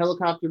the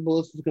helicopter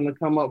bullets was going to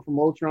come up from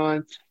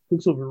Ultron.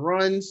 Quicksilver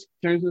runs,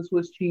 turns into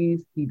Swiss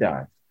cheese, he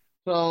dies.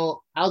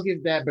 So I'll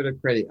give that better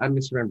credit. I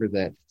misremembered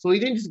that. So he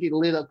didn't just get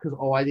lit up because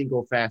I didn't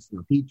go fast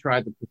enough. He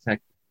tried to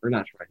protect him, or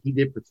not tried. He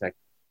did protect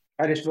him.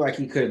 I just feel like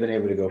he could have been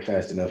able to go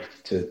fast enough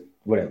to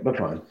whatever, but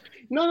fine.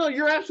 No,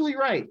 you're absolutely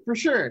right, for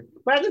sure.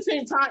 But at the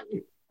same time,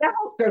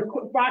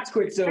 Fox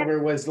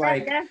Quicksilver was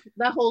like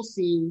that whole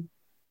scene.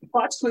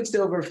 Fox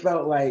Quicksilver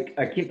felt like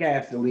a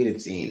Kick-Ass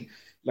deleted scene.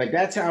 Like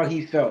that's how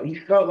he felt. He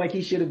felt like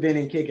he should have been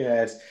in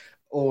Kick-Ass,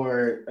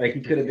 or like he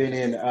could have been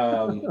in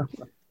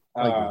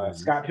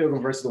Scott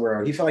Pilgrim vs. the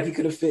World. He felt like he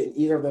could have fit in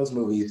either of those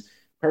movies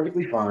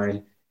perfectly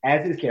fine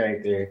as his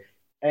character.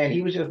 And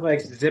he was just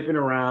like zipping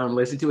around,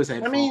 listening to his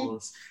headphones. I mean,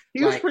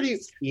 he was pretty,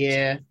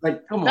 yeah.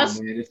 Like, come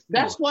on, man.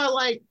 That's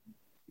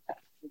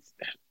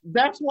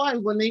why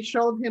when they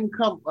showed him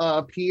come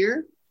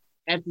appear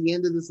at the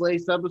end of this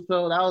latest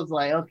episode, I was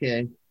like,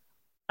 okay.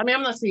 I mean,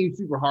 I'm not saying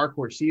super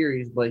hardcore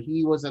serious, but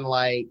he wasn't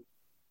like,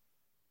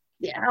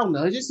 yeah, I don't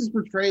know. Just his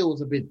portrayal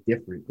was a bit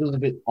different. It was a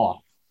bit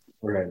off.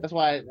 Right. That's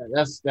why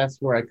that's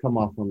where I come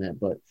off on that.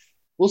 But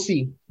we'll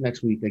see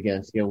next week, I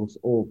guess. Yeah,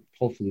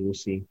 hopefully we'll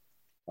see.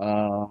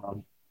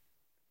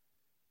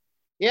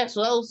 Yeah,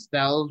 so that was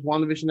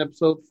WandaVision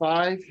episode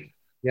 5.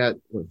 We got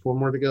 4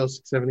 more to go,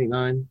 6, 7, 8,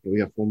 9. Yeah, we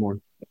got 4 more.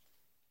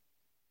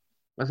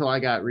 That's all I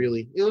got,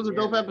 really. It was a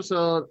dope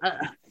episode.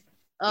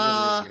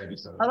 I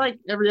like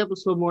every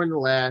episode more than the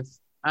last.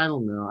 I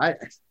don't know. I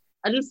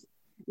just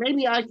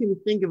maybe I can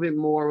think of it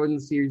more when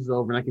the series is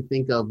over, and I can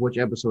think of which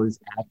episode is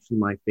actually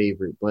my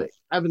favorite. But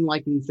I've been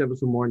liking each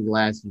episode more than the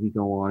last as we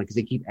go on because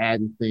they keep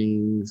adding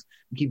things,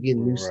 we keep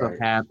getting new stuff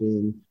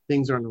happen,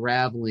 things are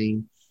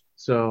unraveling.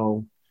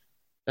 So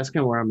that's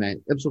kind of where I'm at.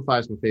 Episode 5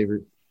 is my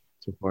favorite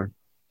so far.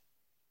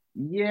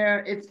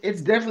 Yeah,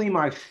 it's definitely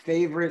my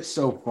favorite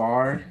so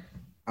far.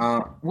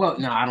 Well,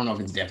 no, I don't know if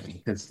it's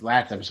definitely because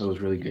last episode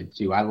was really good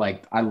too. I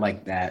like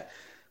that.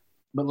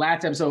 But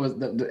last episode was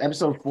the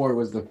episode 4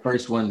 was the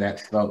first one that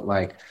felt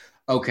like,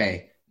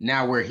 okay,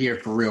 now we're here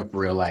for real.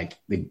 Like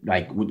we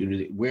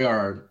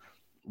are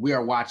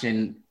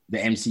watching the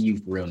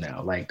MCU for real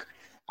now. Like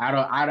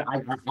I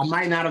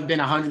might not have been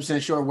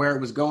 100% sure where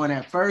it was going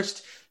at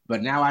first,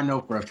 but now I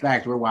know for a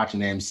fact we're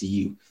watching the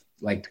MCU.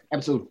 Like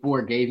episode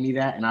 4 gave me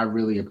that, and I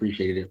really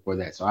appreciated it for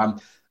that. So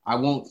I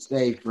won't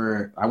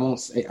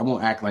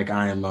act like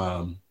I am.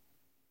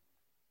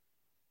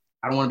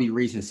 I don't want to be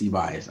recency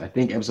biased. I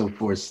think episode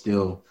 4 is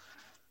still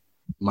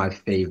my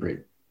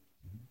favorite,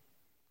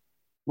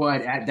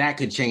 but that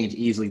could change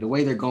easily. The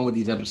way they're going with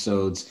these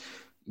episodes,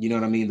 you know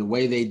what I mean. The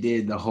way they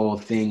did the whole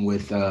thing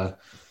with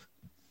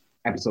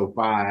episode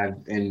 5,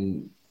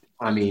 and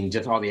I mean,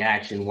 just all the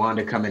action,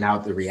 Wanda coming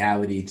out the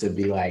reality to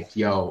be like,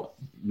 yo,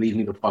 leave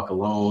me the fuck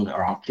alone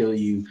or I'll kill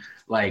you.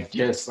 Like,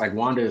 just like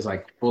Wanda is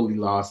like fully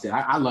lost.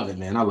 I love it,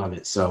 man. I love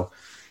it. So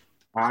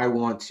I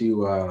want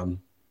to,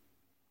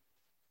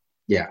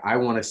 I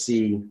want to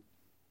see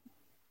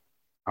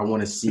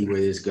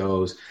where this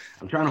goes.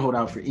 I'm trying to hold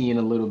out for Ian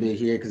a little bit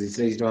here because he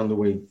says he's on the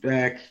way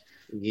back.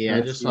 Yeah,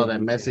 I just saw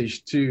that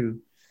message too.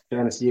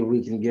 Trying to see if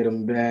we can get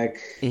him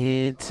back.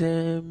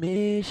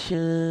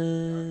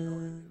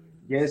 Intermission.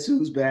 Guess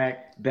who's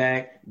back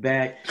again?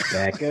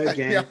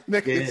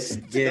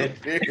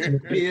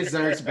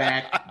 Bizarre's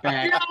back.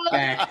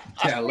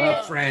 Tell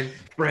a friend.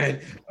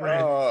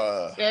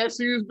 Guess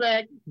who's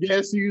back?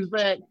 Bizarre's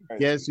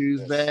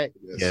back.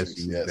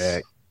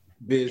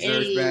 Biz,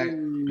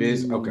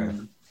 okay.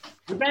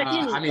 We're back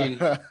in.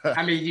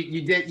 I mean,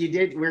 you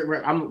did.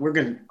 We're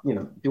gonna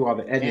do all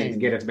the editing to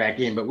get us back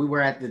in, but we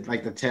were at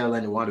the tail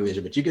end of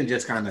WandaVision. But you can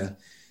just kind of.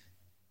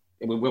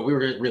 We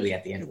were really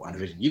at the end of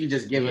WandaVision. You can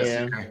just give us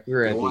the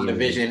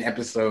WandaVision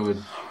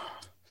episode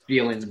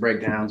feelings,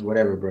 breakdowns,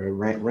 whatever, bro.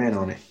 Ran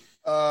on it.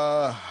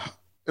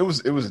 It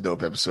was a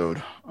dope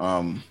episode.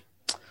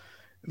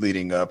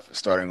 Leading up,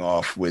 starting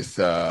off with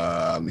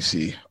let me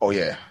see. Oh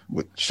yeah,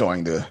 with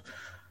showing the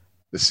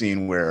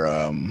scene where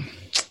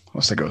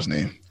what's that girl's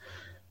name?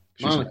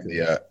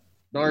 Darcy.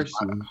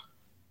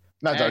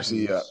 Not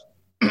Darcy. Was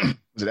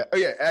it? Oh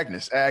yeah,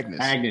 Agnes.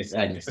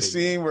 The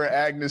scene where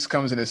Agnes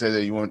comes in and says,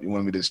 "Hey, you want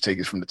me to just take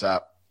it from the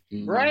top,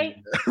 right?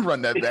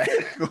 Run that back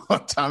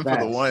on time for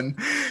the one."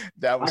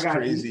 That was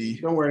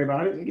crazy. Don't worry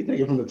about it. You can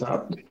take it from the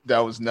top. That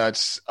was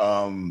nuts.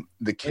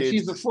 The kid.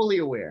 She's fully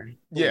aware.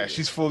 Yeah,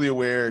 she's fully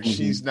aware. Mm-hmm.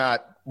 She's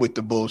not with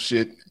the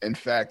bullshit. In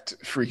fact,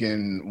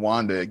 freaking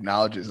Wanda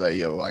acknowledges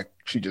that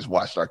she just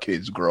watched our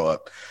kids grow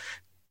up.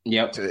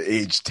 Yep. To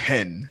age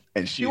 10,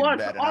 and she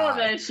watched all of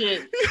that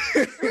shit.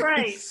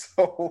 Right.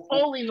 So,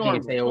 totally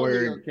normal. Say a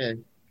word. Okay.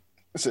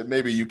 I said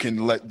maybe you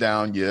can let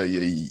down your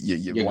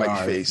white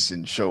guard. Face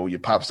and show your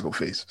popsicle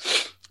face,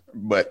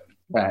 but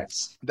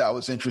that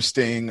was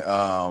interesting.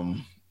 The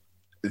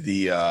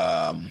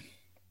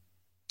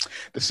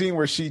scene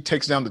where she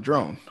takes down the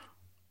drone,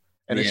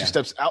 and then she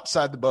steps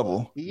outside the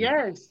bubble.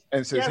 Yes.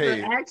 And says,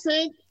 "Hey,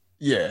 accent."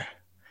 Yeah.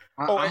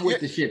 I'm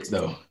with the shits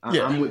though.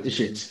 I'm with the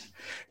shits.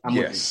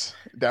 Yes.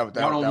 I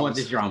don't want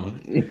this drama.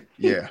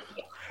 Yeah.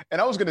 And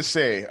I was going to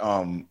say,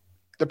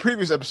 the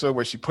previous episode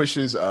where she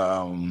pushes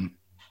Monica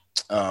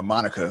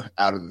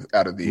out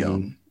of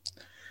the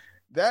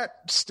that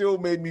still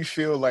made me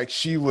feel like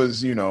she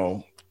was,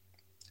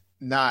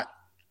 not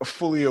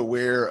fully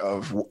aware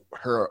of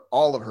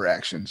all of her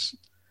actions.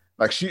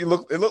 Like it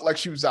looked like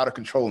she was out of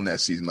control in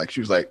that season. Like she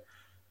was like,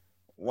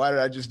 why did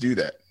I just do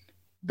that?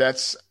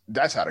 That's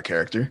out of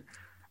character.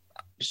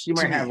 She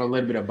might have a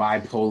little bit of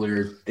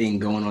bipolar thing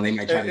going on. They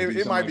might try to do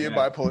it might be a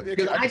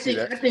bipolar. I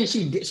think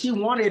she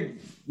wanted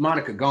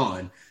Monica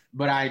gone,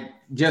 but I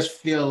just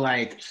feel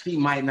like she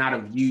might not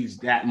have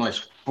used that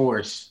much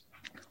force.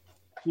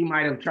 She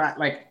might have tried,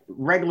 like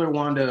regular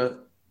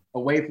Wanda,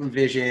 away from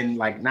Vision,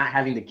 like not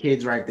having the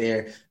kids right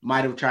there,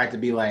 might have tried to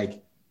be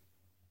like,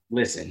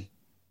 listen,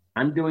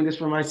 I'm doing this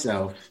for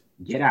myself.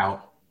 Get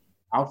out.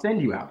 I'll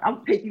send you out.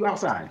 I'll take you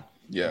outside.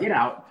 Yeah. Get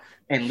out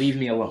and leave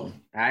me alone.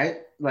 All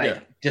right?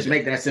 Like, just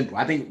make that simple.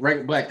 I think,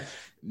 but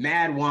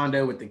mad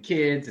Wanda with the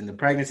kids and the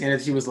pregnancy,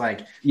 and she was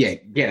like, yeah,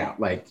 get out.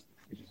 Like,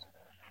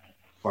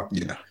 fuck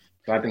you. Yeah.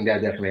 So I think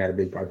that definitely had a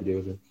big part to do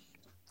with it.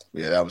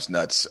 Yeah, that was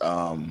nuts.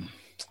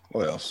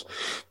 What else?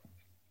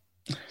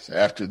 So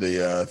after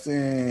the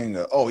thing,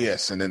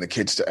 and then the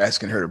kids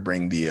asking her to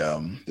bring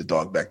the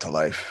dog back to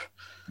life.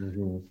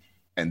 Mm-hmm.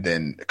 And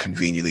then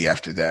conveniently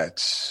after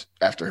that,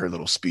 after her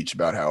little speech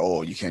about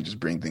how, you can't just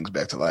bring things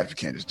back to life. You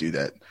can't just do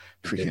that.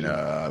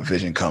 Freaking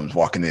Vision comes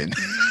walking in.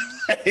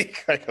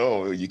 like,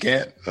 oh, you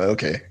can't?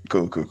 Okay,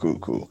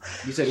 cool.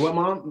 You said what,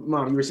 Mom?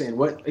 Mom, you were saying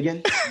what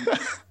again?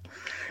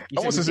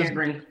 Almost as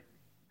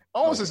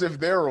if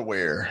they're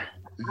aware.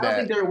 I don't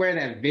think they're aware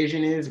that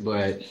Vision is,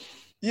 but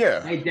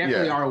they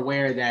definitely are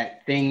aware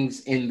that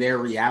things in their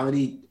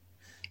reality.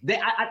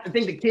 I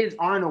think the kids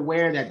aren't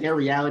aware that their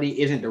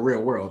reality isn't the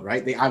real world,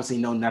 right? They obviously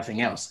know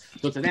nothing else.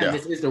 So to them,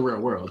 this is the real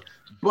world.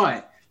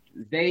 But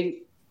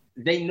they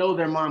know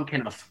their mom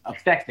can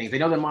affect things. They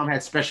know their mom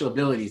has special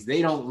abilities.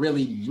 They don't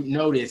really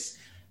notice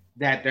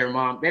that their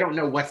mom, they don't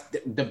know what's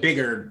the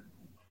bigger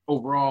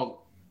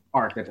overall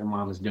arc that their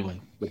mom is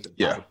doing with the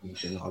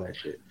and all that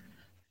shit.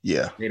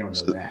 Yeah. They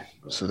don't know that.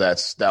 But. So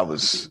that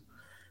was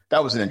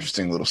an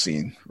interesting little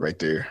scene right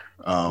there.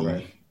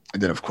 Right.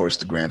 And then, of course,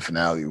 the grand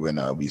finale when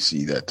we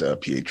see that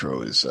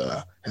Pietro has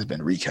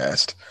been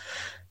recast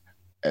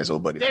as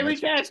old buddy. They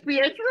recast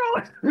Pietro.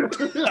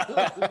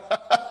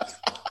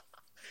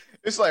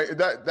 It's like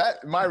that.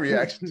 My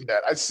reaction to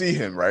that, I see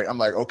him right. I'm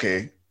like,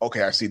 okay.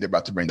 I see they're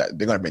about to bring that.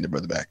 They're going to bring the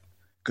brother back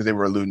because they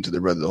were alluding to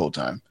their brother the whole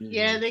time.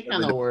 Yeah, they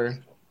kind of were.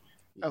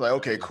 I'm like,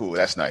 okay, cool,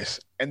 that's nice.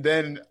 And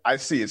then I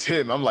see it's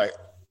him. I'm like,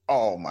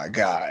 oh my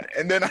god.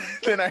 And then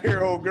I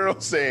hear old girl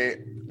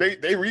say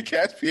they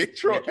recast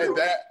Pietro, and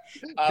that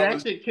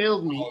shit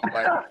killed me.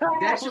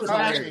 That shit was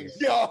hilarious.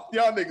 Y'all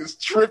niggas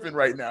tripping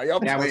right now. Y'all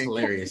that was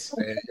hilarious.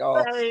 Man.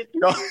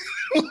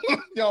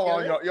 Y'all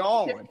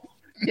on one.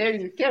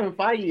 Kevin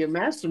Feige, a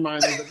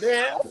mastermind of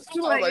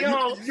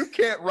it. You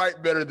can't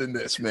write better than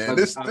this, man.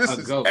 This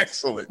is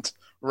excellent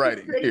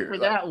writing here. For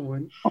that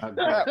one.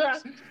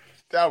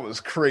 That was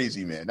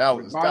crazy, man.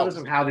 Regardless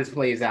of how this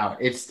plays out,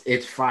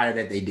 it's fire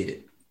that they did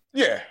it.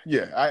 Yeah.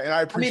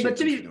 I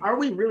appreciate it. Are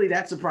we really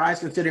that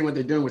surprised considering what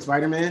they're doing with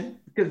Spider-Man?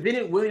 Because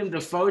didn't William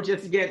Dafoe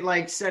just get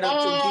set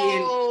up to be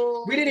in?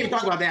 We didn't even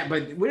talk about that,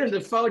 but William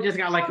Dafoe just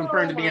got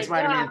confirmed to be in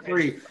Spider-Man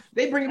 3.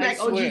 They bring back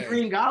OG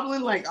Green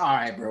Goblin. All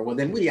right, bro. Well,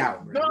 then we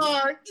out, bro.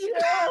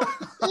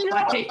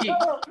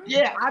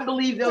 Yeah, I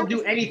believe they'll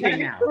do anything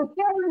now.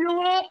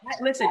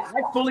 Listen,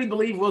 I fully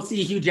believe we'll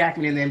see Hugh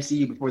Jackman in the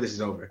MCU before this is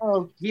over.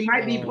 He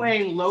might be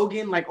playing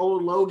Logan, like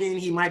old Logan.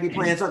 He might be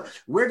playing something.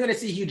 We're gonna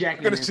see Hugh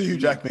Jackman. We're gonna see Hugh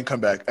Jackman come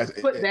back as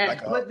put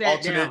that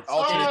down.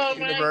 Alternate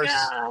universe.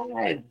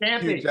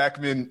 Hugh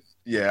Jackman.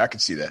 Yeah, I could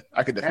see that.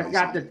 I could definitely.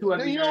 That's got the 2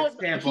 other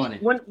stamp on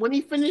it. When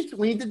he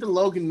did the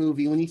Logan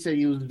movie, when he said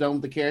he was done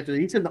with the character,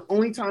 he said the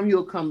only time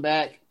he'll come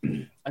back,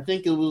 I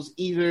think he said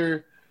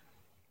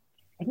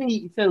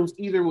it was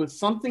either with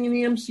something in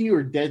the MCU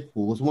or Deadpool. It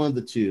was one of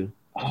the two.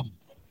 I can't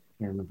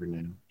remember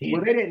now.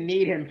 Well, they didn't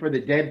need him for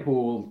the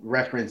Deadpool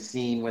reference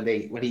scene when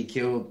he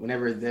killed was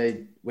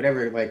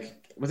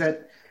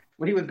that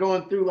when he was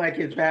going through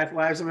his past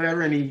lives or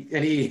whatever, and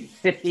he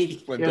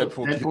when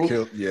Deadpool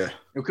killed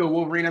killed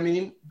Wolverine. I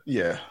mean.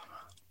 Yeah.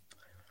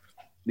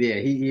 Yeah,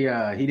 he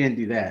didn't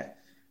do that.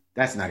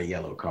 That's not a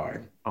yellow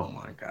card. Oh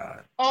my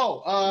god.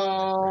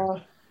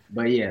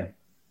 But yeah.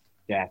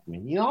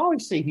 Jackman. You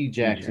always say Hugh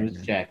Jackman.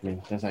 It's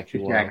Jackman. That's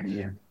actually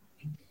Jackman,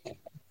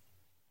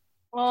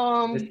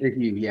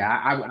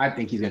 yeah. I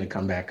think he's gonna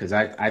come back because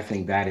I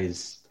think that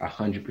is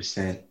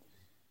 100%.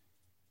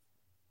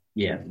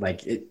 Yeah,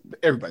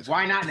 everybody's.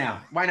 Why not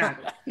now? Why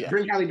not?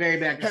 Bring Halle Berry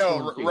back.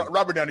 Hell,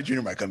 Robert Downey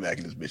Jr. might come back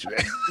in this bitch, man.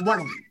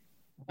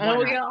 And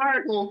we got an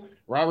article.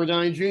 Robert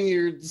Downey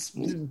Jr.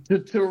 to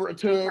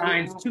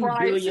signs $2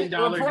 billion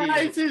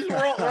reprise his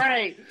role,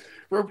 right?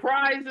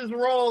 Reprise his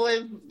role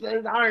as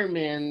Iron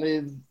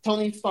Man.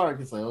 Tony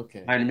Stark is like,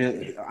 okay.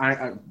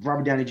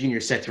 Robert Downey Jr.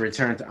 is set to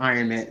return to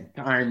Iron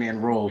Man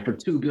role for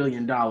 $2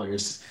 billion. I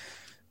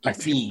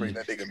see. Bring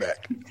that nigga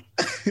back.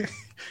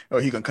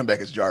 He gonna come back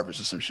as Jarvis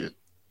or some shit.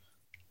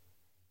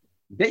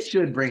 They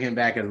should bring him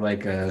back as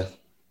a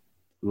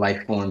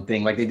life form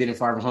thing, like they did in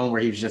Far From Home, where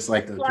he was just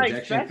the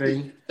projection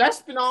thing.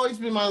 That's always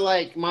been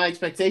my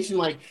expectation.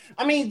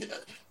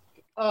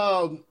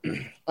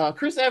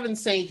 Chris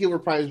Evans saying he'll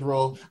reprise his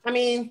role. I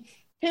mean,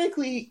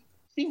 technically,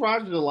 Steve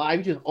Rogers is alive.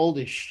 He's just old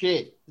as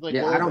shit. Like,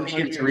 Yeah, I don't need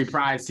him 100 to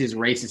reprise his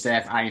racist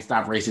ass "I ain't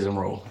stop racism"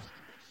 role.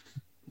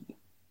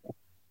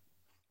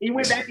 He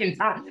went back in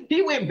time.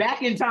 He went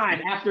back in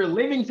time after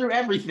living through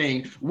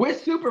everything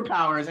with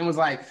superpowers and was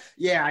like,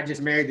 "Yeah, I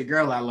just married the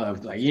girl I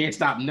loved." Like, you ain't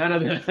stopped none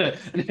of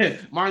the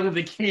Martin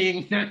Luther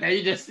King.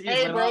 You just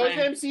Hey, bro,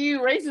 it's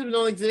MCU. Racism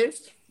don't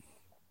exist.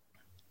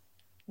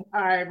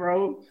 All right,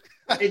 bro.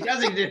 It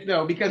does exist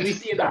though, because we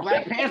see in the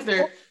Black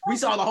Panther, we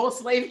saw the whole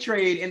slave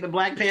trade in the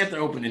Black Panther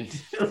opening.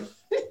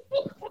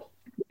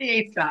 He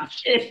ain't stopped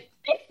shit.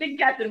 Then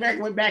Captain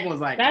America went back and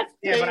was like, That's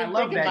 "Yeah, but I think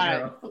love that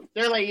about girl." it.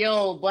 They're like,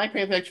 yo, Black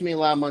Panther actually made a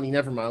lot of money.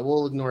 Never mind.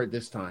 We'll ignore it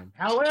this time.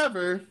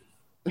 However,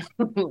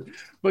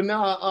 but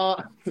no,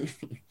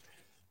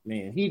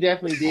 man, he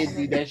definitely did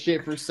do that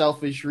shit for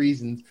selfish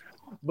reasons.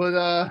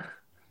 But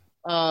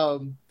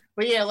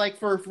yeah, like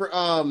for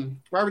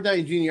Robert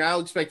Downey Jr., I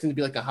would expect him to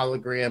be like a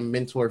hologram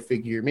mentor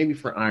figure, maybe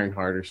for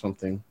Ironheart or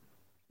something.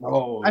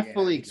 Oh, I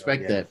fully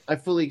expect that. I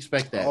fully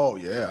expect that. Oh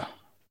yeah.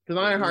 Because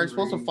Ironheart's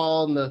supposed to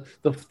follow in the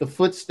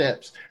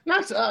footsteps,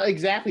 not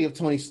exactly of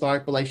Tony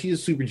Stark, but like she's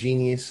a super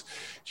genius.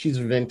 She's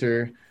an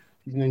inventor.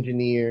 She's an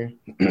engineer.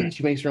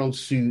 She makes her own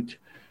suit.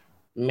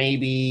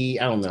 Maybe,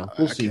 I don't know.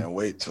 We'll see. I can't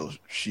wait till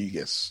she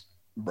gets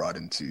brought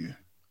into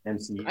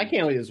MCU. I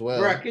can't wait as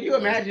well. Bro, can you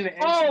imagine an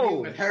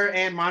MCU with her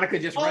and Monica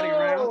just running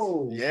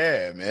around?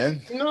 Yeah,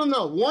 man.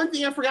 No. One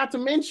thing I forgot to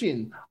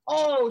mention.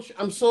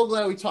 I'm so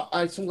glad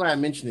I'm so glad I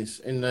mentioned this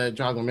in the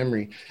jog of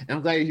memory. And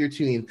I'm glad you're here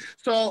too, Ian.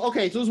 So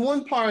there's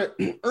one part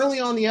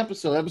early on in the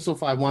episode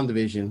 5,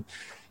 WandaVision,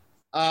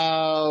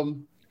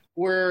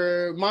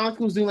 where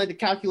Monica was doing like the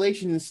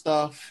calculation and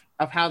stuff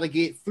of how to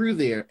get through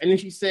there. And then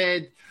she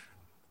said,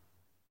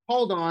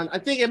 hold on, I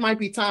think it might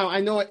be time.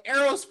 I know an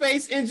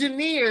aerospace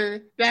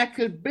engineer that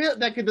could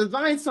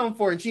design something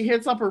for it. And she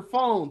hits up her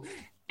phone.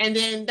 And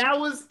then that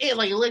was it.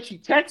 Like, it lets you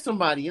text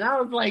somebody. And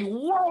I was like,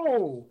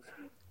 whoa.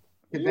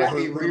 Who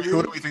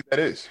do we think that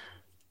is?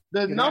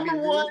 The number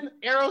one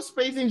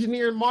aerospace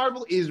engineer in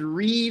Marvel is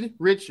Reed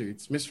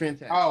Richards, Mr.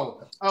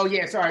 Fantastic. Oh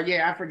yeah, sorry.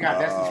 Yeah, I forgot.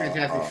 That's the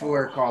Fantastic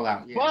Four call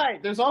out. Yeah.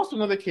 But there's also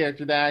another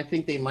character that I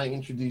think they might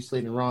introduce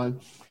later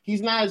on.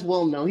 He's not as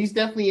well known. He's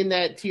definitely in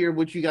that tier,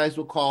 what you guys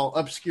will call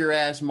obscure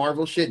ass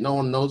Marvel shit no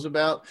one knows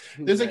about.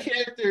 There's a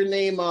character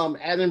named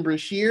Adam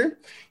Brashear.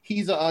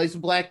 He's a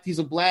black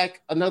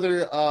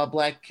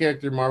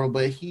character in Marvel,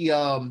 but he's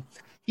an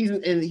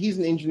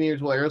engineer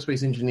as well,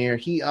 aerospace engineer.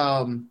 He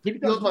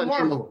goes by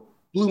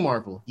Blue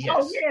Marvel. Yes.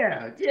 Oh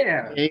yeah.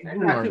 That's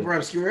not super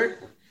obscure.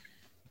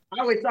 I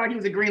always thought he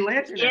was a Green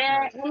Lantern.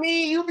 Yeah, I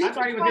mean, you'd be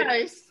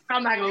surprised.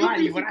 I'm not gonna lie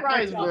to you. When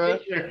I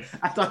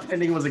thought that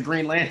nigga was a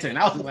Green Lantern.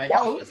 I was like,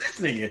 oh, who's this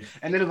nigga?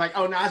 And then it's like,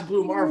 oh, no, it's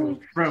Blue Marvel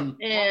from.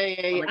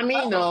 Yeah. Like, I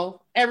mean,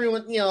 no,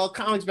 everyone,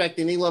 comics back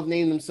then, they love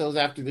naming themselves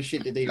after the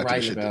shit that they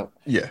write about.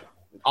 Yeah.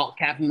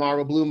 Captain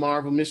Marvel, Blue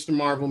Marvel, Mr.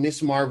 Marvel,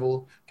 Miss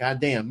Marvel,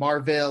 goddamn,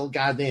 Marvel,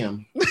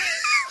 goddamn.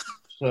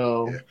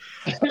 So,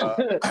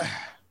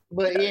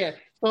 but yeah,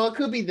 so it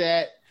could be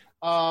that.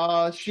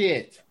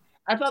 Shit.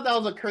 I thought that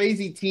was a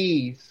crazy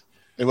tease.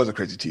 It was a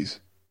crazy tease.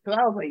 Because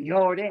I was like,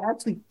 yo, they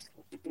actually.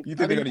 You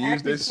think they're going to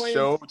use this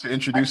show to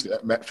introduce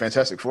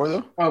Fantastic Four,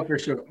 though? Oh, for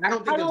sure. I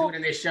don't think they'll do it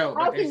in this show.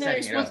 I don't think they're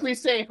explicitly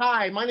say,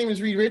 hi, my name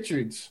is Reed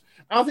Richards.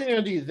 I don't think they're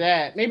going to do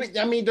that. Maybe,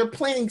 I mean, they're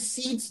planting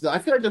seeds, though. I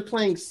feel like they're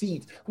planting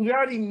seeds. We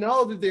already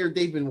know that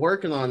they've been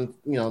working on,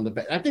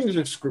 I think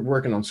they're just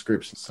working on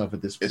scripts and stuff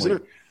at this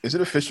point. Is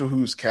it official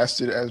who's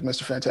casted as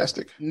Mr.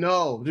 Fantastic?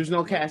 No, there's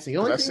no casting.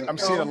 I'm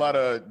seeing a lot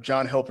of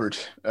John Helpert,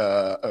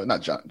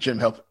 Jim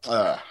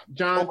Helpert.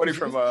 John. Somebody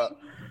from,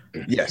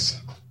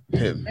 yes,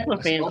 him. That's a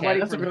fan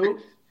cast.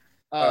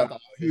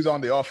 He was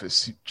on The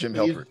Office, Jim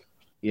Helpert.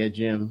 Yeah,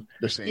 Jim.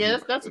 Yeah,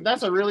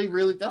 that's a really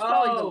that's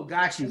probably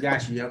got you.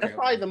 Okay. That's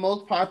probably the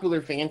most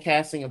popular fan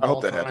casting of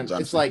all time. Happens,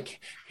 it's like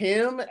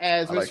him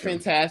as Mr.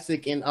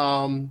 Fantastic and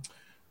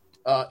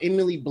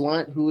Emily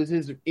Blunt, who is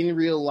his in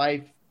real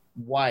life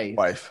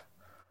wife.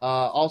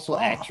 Also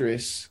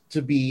actress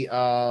to be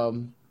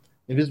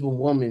Invisible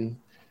Woman.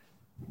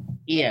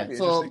 Yeah,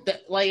 so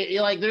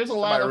there's a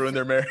lot of ruin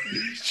their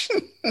marriage.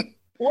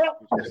 Well,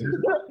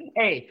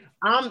 hey,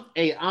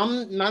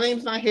 my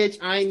name's not Hitch.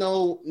 I ain't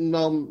no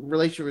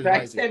relationship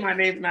with Say my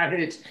name's not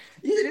Hitch.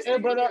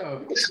 But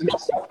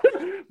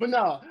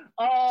no,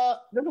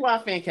 there's a lot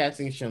of fan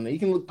casting shown there. You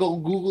can go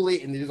Google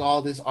it, and there's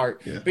all this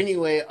art. Yeah. But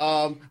anyway,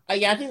 I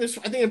think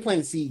they're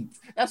planting seeds.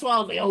 That's why I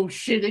was like, oh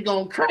shit, they're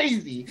going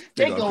crazy.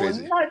 They're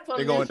going nuts on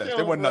this show.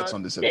 They went nuts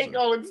on this episode. They're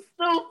going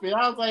stupid.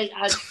 I was like,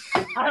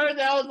 I heard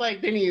that. I was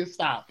like, they need to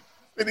stop.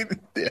 I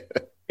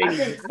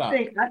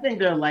think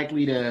they're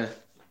likely to.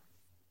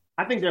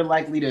 I think they're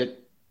likely to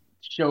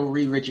show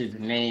Reed Richards'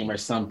 name or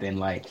something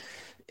like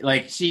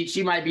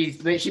she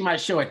might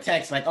show a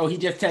text like, oh, he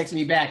just texted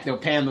me back. They'll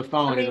pan the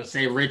phone and it'll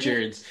say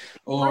Richards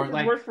or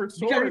like work for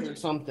Sword or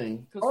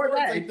something. Or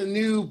like the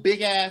new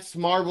big ass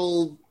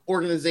Marvel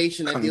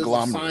organization that deals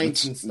with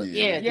science and stuff.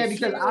 Yeah,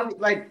 because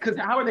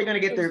how are they going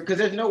to get their? Because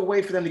there's no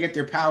way for them to get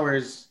their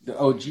powers the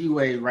OG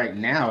way right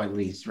now, at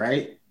least,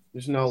 right?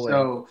 There's no way.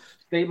 So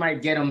they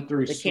might get them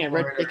through. They can't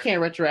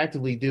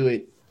retroactively do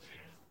it.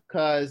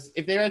 Because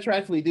if they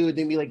retroactively do it,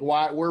 they'd be like,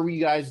 "Why? Where were you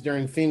guys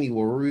during Infinity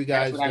War? Where were you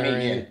guys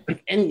during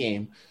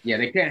Endgame?" Yeah,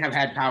 they can't have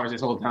had powers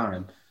this whole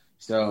time.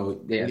 So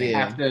they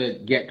have to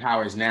get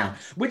powers now.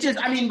 Which is,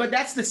 I mean, but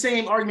that's the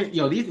same argument.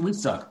 We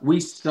suck. We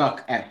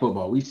suck at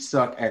football. We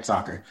suck at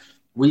soccer.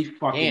 We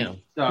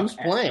fucking suck. Who's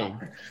playing?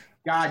 Soccer.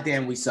 God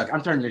damn, we suck.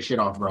 I'm turning this shit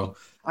off, bro.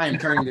 I am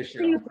turning this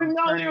shit off.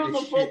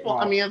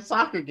 A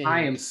soccer game.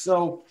 I am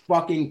so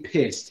fucking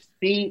pissed.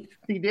 See,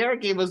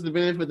 Derek gave us the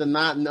benefit of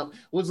not know.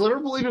 Was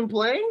Liverpool even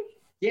playing?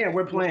 Yeah,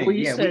 we're playing. Well,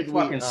 we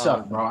fucking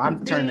suck, bro.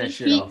 I'm turning that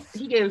shit off.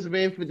 He gave us the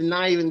benefit of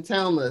not even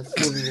telling us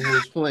who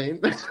was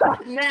playing.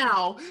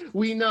 Now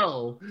we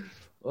know.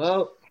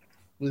 Well,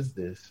 what's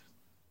this?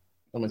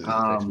 Someone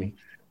text me.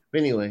 But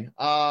anyway,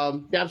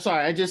 I'm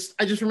sorry. I just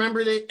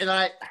remembered it, and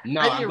I'm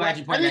glad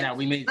you pointed that out.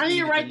 I need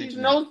to write these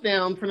notes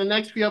down for the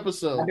next few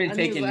episodes. I've been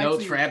taking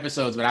notes for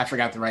episodes, but I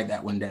forgot to write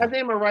that one down. I think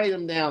I'm gonna write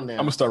them down now. I'm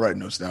gonna start writing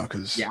notes down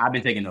because I've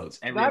been taking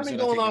notes. I've been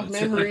going off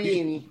memory,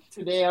 and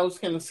today I was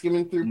kind of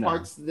skimming through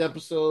parts of the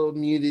episode,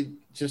 muted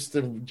just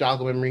to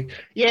joggle memory.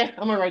 Yeah,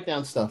 I'm gonna write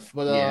down stuff.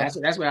 But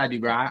that's what I do,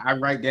 bro. I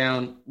write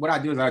down. What I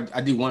do is I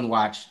do one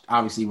watch,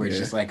 obviously, where it's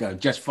just like a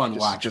fun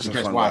watch, just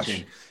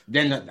watching.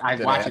 Then I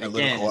watch it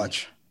again.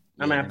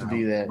 I'm gonna have to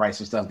do that. Write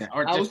some stuff down,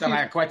 or just stuff I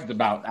have questions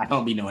about. I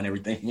don't be knowing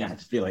everything. Yeah, I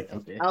just feel like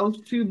okay. I was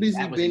too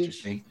busy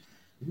binging.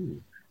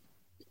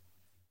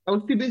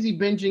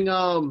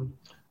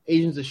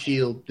 Agents of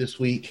S.H.I.E.L.D. this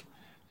week.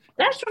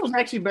 That show was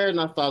actually better than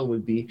I thought it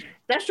would be.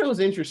 That show was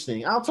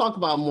interesting. I'll talk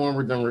about more when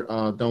we're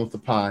done with the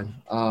pod.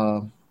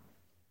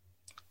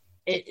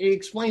 It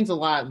explains a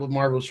lot what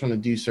Marvel was trying to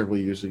do several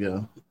years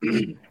ago,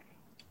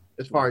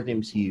 as far as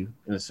MCU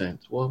in a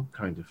sense. Well,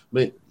 kind of,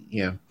 but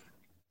yeah.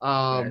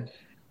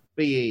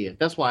 But yeah.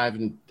 That's why I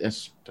haven't.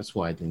 That's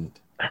why I didn't.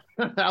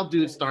 I'll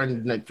do it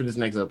starting for this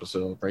next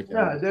episode right there.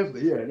 Yeah,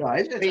 definitely. Yeah, no,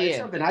 it's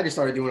something I just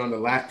started doing on the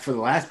last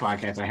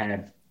podcast. I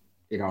had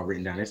it all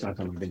written down. It's not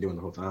something I've been doing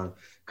the whole time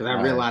because I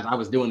realized I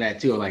was doing that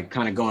too, like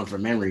kind of going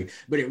from memory.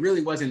 But it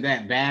really wasn't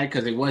that bad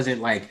because it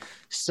wasn't like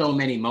so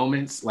many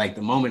moments. Like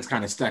the moments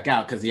kind of stuck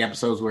out because the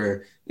episodes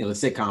were the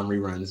sitcom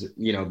reruns.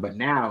 But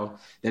now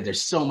that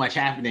there's so much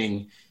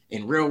happening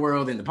in real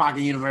world, in the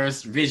Pocket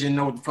Universe, Vision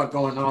know what the fuck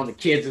going on. The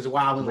kids is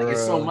wild and like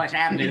it's so much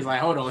happening. It's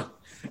like, hold on.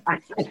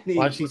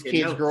 Watch these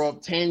kids grow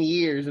up 10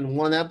 years in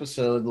one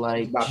episode.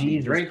 Like,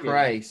 Jesus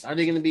Christ. Are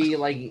they gonna be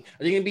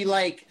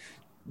like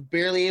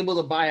barely able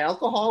to buy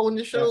alcohol when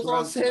the show's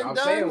all said and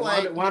done?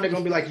 Wanda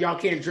gonna be like, y'all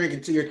can't drink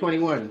until you're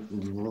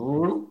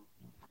 21.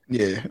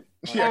 Yeah.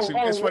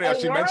 It's funny how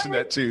she mentioned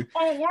that too.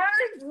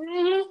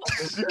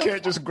 You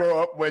can't just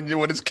grow up when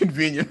it's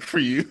convenient for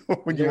you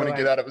when you want to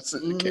get out of a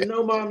syndicate.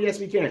 No, Mom. Yes,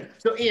 we can.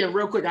 So, Ian,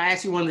 real quick, I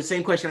asked you the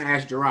same question I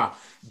asked Gerard.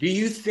 Do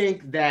you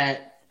think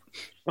that?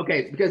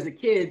 Okay, because the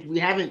kids, we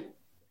haven't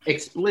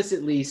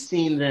explicitly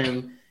seen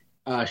them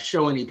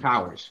show any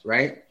powers,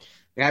 right?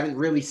 We haven't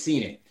really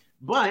seen it,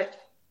 but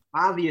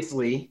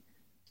obviously,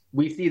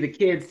 we see the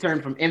kids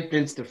turn from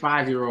infants to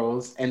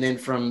 5-year-olds and then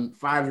from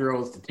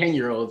 5-year-olds to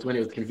 10-year-olds when it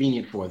was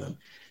convenient for them.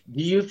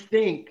 Do you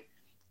think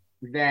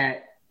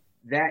that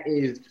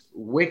is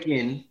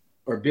Wiccan,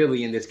 or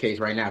Billy in this case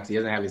right now, because he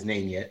doesn't have his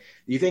name yet.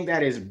 Do you think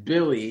that is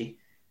Billy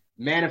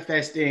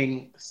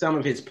manifesting some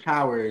of his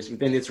powers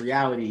within this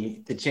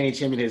reality to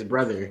change him and his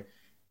brother?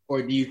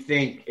 Or do you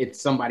think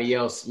it's somebody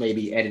else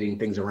maybe editing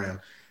things around?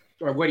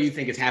 Or what do you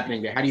think is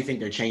happening there? How do you think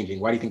they're changing?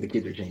 Why do you think the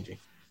kids are changing?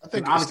 I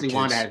think obviously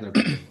Wanda has no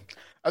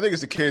I think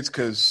it's the kids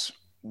because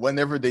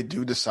whenever they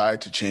do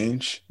decide to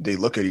change, they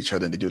look at each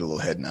other and they do the little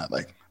head nod,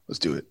 like, let's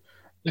do it.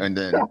 And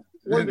then,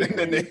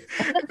 then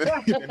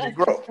they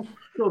grow.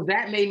 So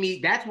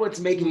that's what's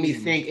making me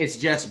think it's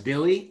just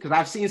Billy. Because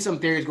I've seen some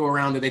theories go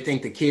around that they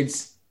think the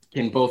kids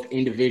can both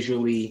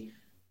individually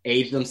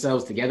age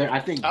themselves together. I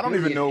don't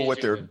even know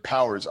what their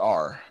powers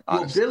are.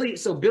 Well,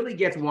 Billy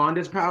gets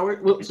Wanda's power.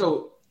 Well,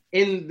 so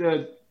in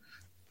the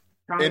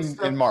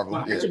in Marvel,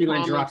 actually,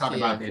 let Gerard talk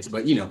about this,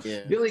 but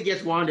Billy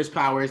gets Wanda's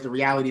powers, the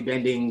reality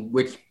bending,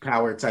 witch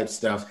power type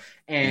stuff,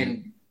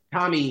 and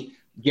Tommy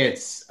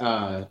gets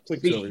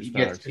speed. He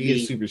gets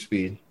super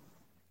speed.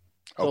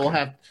 So we'll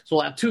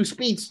have two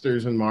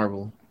speedsters in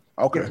Marvel.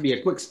 Okay, to be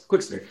a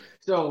quickster.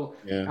 So,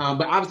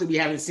 but obviously we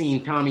haven't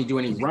seen Tommy do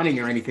any running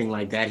or anything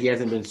like that. He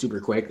hasn't been super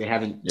quick. They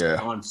haven't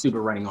gone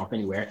super running off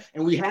anywhere,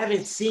 and we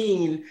haven't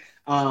seen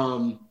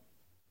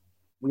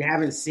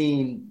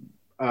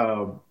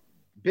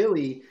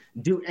Billy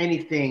do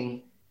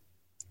anything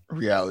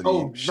reality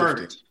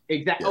overt.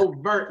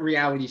 Overt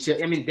reality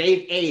shift. I mean,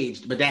 they've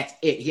aged, but that's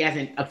it. He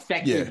hasn't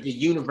affected the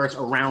universe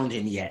around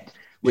him yet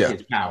with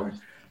his powers.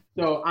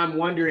 So I'm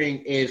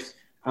wondering if,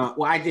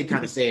 I did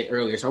kind of say it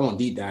earlier, so I won't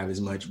deep dive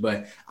as much,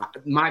 but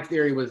my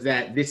theory was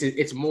that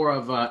it's more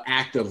of an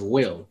act of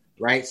will,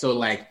 right? So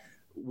like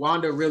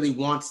Wanda really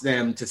wants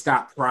them to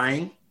stop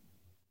crying,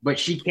 but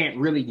she can't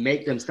really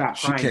make them stop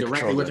crying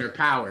directly with her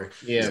power.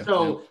 Yeah.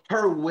 So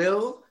her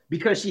will,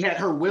 because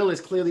her will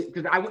is clearly,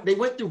 because they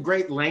went through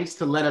great lengths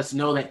to let us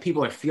know that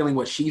people are feeling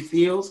what she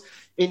feels.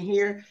 in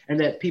here, and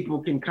that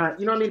people can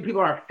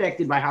people are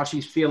affected by how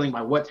she's feeling,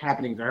 by what's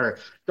happening to her.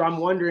 So I'm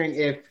wondering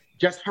if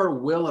just her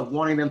will of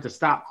wanting them to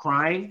stop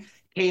crying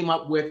came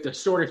up with the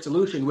shorter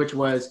solution, which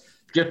was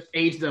just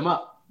age them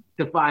up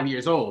to 5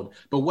 years old.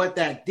 But what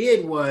that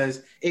did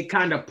was it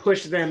kind of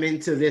pushed them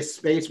into this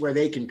space where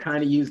they can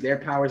kind of use their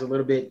powers a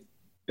little bit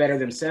better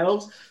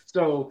themselves.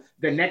 So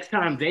the next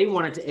time they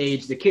wanted to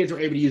age, the kids were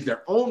able to use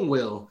their own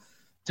will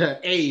to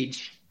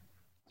age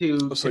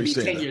to be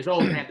 10 years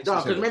old and have the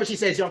dog. Because remember, she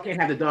says y'all can't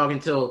have the dog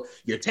until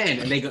you're 10,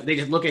 and they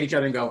just look at each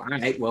other and go, all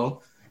right,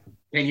 well,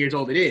 10 years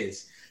old it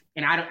is.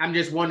 And I'm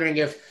just wondering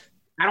if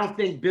I don't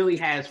think Billy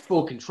has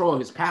full control of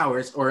his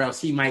powers, or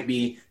else he might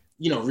be,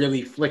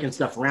 really flicking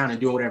stuff around and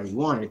doing whatever he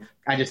wanted.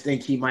 I just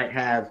think he might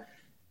have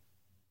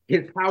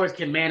his powers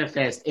can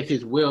manifest if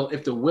the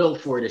will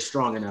for it is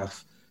strong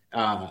enough.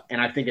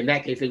 And I think in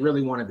that case, they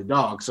really wanted the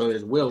dog. So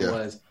his will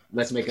was,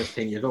 let's make us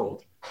 10 years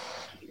old.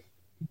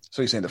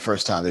 So you're saying the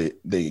first time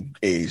they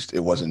aged,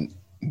 it wasn't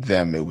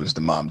them, it was the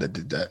mom that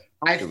did that.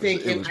 I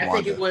think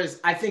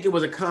it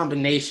was a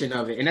combination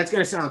of it. And that's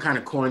going to sound kind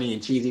of corny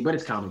and cheesy, but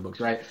it's comic books,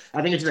 right?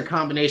 I think it's just a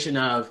combination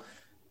of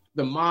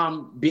the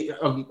mom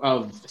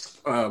of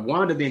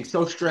Wanda being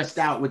so stressed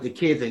out with the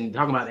kids and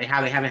talking about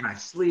how they haven't had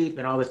sleep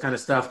and all this kind of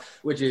stuff,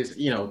 which is,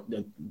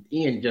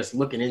 Ian just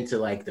looking into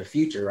like the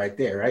future right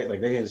there, right?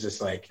 Like Ian's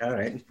just like, all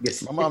right.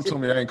 My mom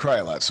told me I didn't cry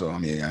a lot, so I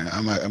mean,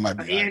 I might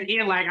be.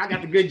 Ian, like, I got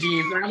the good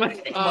genes. I'm like,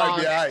 might be all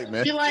right,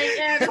 man. You're like,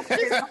 not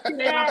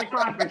to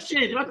cry for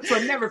shit. So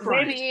never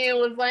cry. Maybe Ian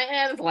was like,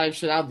 this life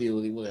shit, I'll deal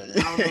with it. Whatever.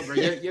 I don't know, bro.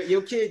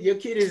 Your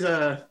kid is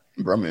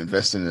Bro, I'm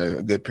investing in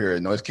a good pair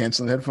of noise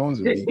canceling headphones,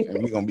 and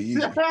we're gonna be easy.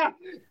 That's how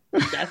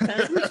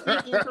we're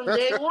speaking from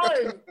day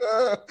one.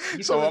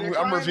 So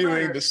I'm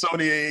reviewing the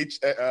Sony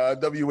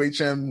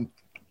WHM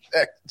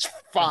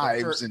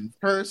X5s and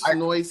first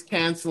noise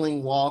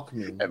canceling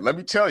Walkman. And let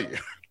me tell you,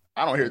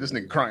 I don't hear this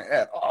nigga crying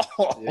at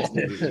all.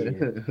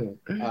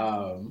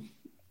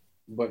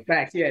 But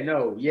facts,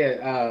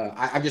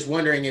 I'm just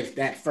wondering if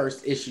that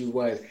first issue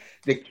was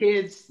the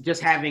kids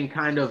just having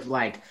kind of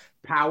like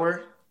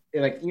power,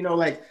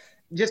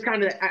 just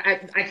kind of,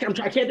 I can't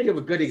think of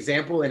a good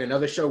example in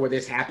another show where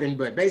this happened,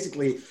 but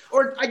basically,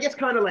 or I guess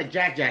kind of like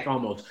Jack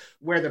almost,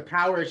 where the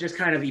power is just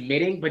kind of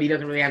emitting, but he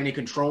doesn't really have any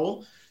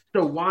control.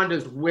 So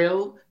Wanda's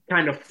will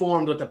kind of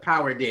formed what the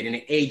power did, and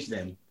it aged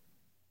them.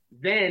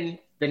 Then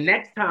the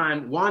next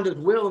time, Wanda's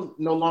will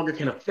no longer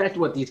can affect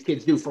what these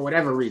kids do for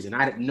whatever reason.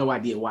 I have no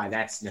idea why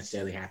that's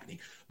necessarily happening.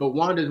 But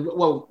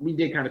we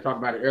did kind of talk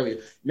about it earlier.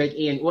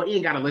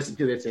 Ian got to listen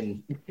to this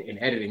in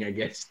editing, I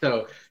guess.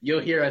 So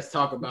you'll hear us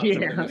talk about some of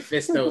the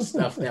Mephisto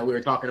stuff that we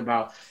were talking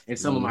about and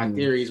some of my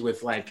theories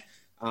with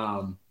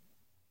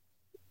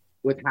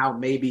with how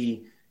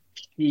maybe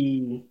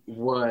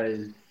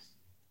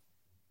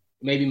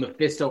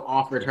Mephisto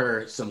offered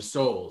her some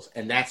souls,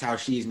 and that's how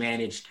she's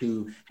managed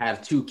to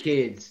have two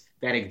kids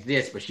that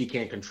exist, but she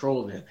can't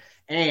control them.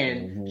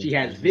 And she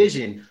has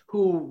Vision,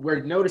 who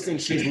we're noticing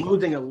she's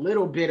losing a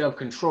little bit of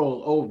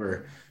control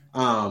over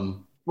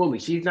fully.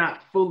 She's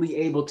not fully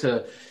able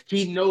to,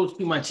 she knows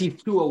too much.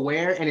 She's too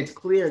aware, and it's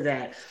clear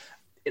that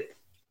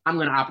I'm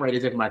going to operate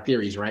as if my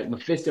theory's right.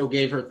 Mephisto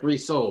gave her 3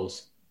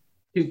 souls,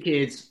 2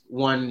 kids,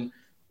 one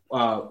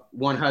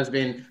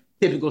husband,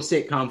 typical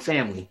sitcom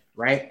family,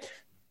 right?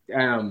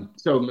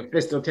 So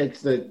Mephisto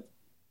gives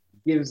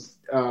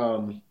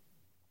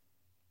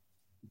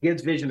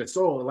Vision a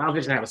soul, allows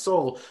Vision to have a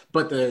soul,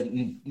 but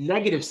the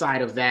negative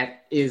side of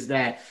that is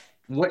that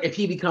if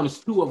he becomes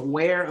too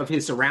aware of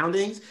his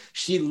surroundings,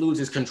 she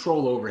loses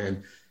control over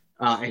him,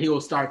 and he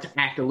will start to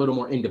act a little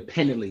more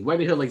independently.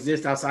 Whether he'll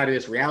exist outside of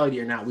this reality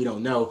or not, we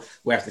don't know.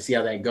 We'll have to see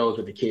how that goes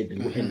with the kids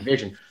and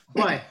Vision.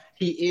 But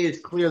he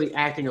is clearly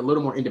acting a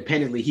little more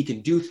independently. He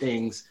can do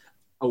things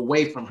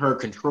away from her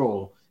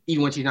control,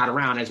 even when she's not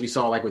around, as we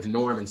saw like with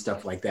Norm and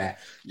stuff like that.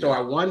 Yeah. So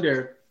I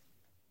wonder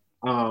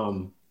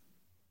how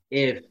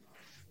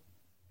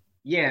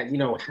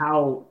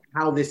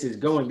this is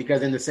going,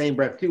 because in the same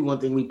breath too, one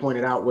thing we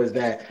pointed out was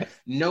that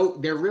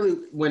they're really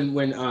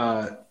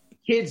when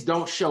kids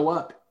don't show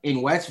up in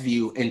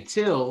Westview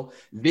until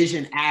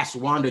Vision asks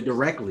Wanda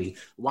directly,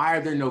 why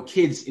are there no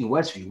kids in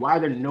Westview? Why are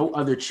there no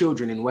other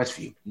children in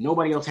Westview?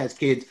 Nobody else has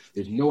kids.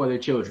 There's no other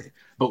children,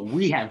 but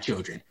we have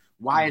children.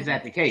 Why is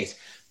that the case?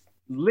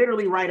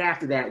 Literally right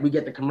after that, we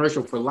get the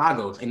commercial for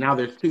Lagos, and now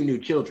there's 2 new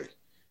children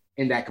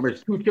in that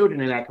commercial. 2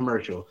 children in that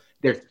commercial.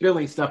 They're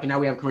spilling stuff, and now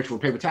we have a commercial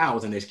for paper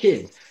towels, and there's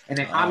kids. And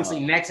then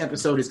obviously next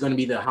episode is going to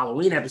be the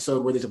Halloween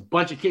episode where there's a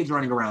bunch of kids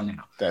running around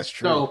now. That's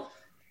true. So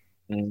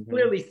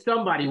clearly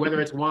somebody,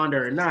 whether it's Wanda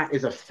or not,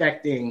 is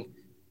affecting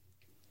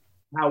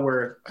how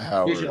we're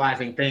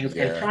visualizing things.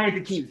 Yeah. And trying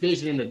to keep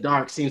Vision in the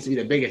dark seems to be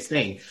the biggest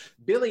thing.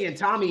 Billy and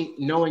Tommy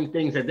knowing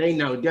things that they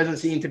know doesn't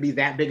seem to be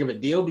that big of a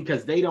deal,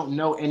 because they don't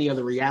know any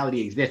other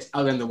reality exists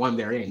other than the one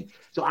they're in.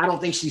 So I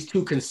don't think she's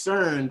too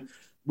concerned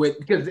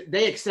because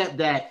they accept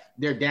that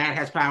their dad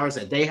has powers,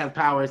 that they have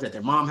powers, that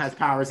their mom has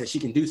powers, that she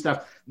can do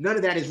stuff. None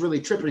of that is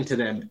really tripping to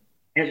them.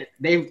 And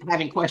they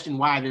haven't questioned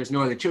why there's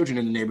no other children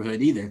in the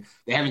neighborhood either.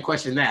 They haven't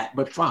questioned that,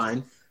 but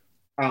fine.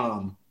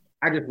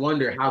 I just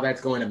wonder how that's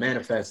going to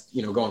manifest,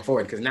 going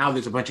forward. Because now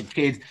there's a bunch of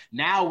kids.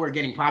 Now we're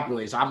getting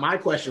populated. So my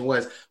question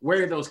was, where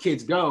did those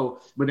kids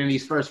go within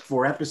these first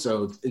 4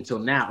 episodes until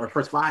now, or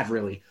first 5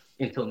 really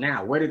until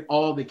now? Where did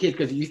all the kids?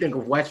 Because you think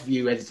of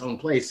Westview as its own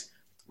place.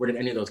 Where did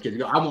any of those kids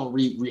go? I won't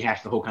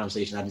rehash the whole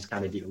conversation. I just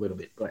kind of did a little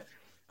bit, but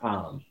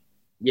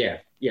yeah.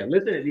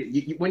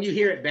 Listen, when you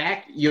hear it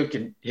back, you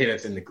can hit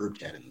us in the group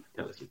chat and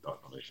tell us your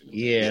thoughts on this.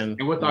 Yeah, and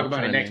we'll talk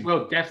about it next.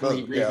 We'll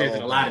definitely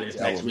revisit a lot of this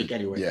next week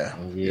anyway.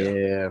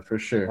 Yeah, for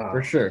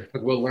sure.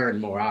 We'll learn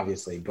more,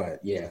 obviously, but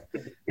yeah.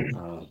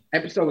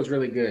 Episode was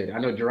really good. I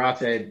know Gerard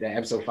said that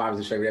episode 5 is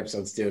his favorite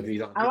episode still.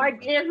 I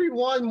like every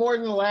one more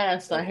than the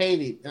last. I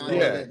hate it.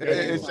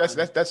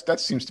 That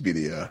seems to be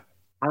the.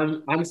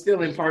 I'm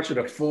still impartial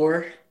to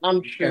 4.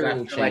 I'm sure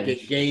I feel like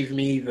it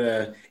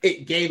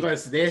gave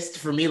us this.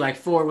 For me, like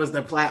 4 was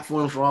the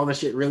platform for all the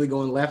shit really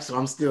going left. So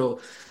I'm still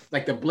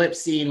like the blip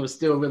scene was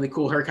still really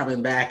cool. Her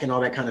coming back and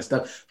all that kind of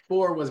stuff.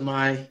 4 was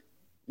my,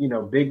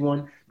 big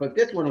one. But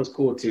this one was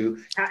cool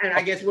too. And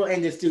I guess we'll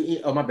end this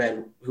too. Oh, my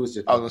bad. Who's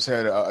just? I was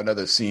gonna say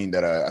another scene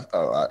that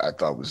I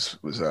thought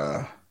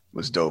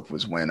was dope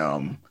was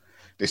when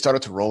they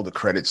started to roll the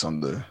credits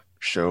on the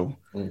show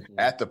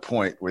at the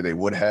point where they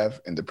would have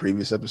in the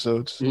previous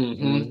episodes.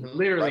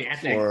 Literally right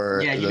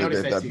before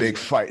the big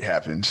fight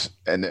happens.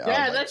 And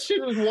that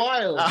shit was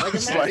wild.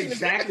 That's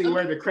exactly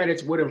where the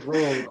credits would have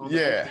rolled.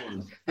 I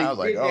was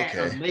like,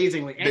 okay.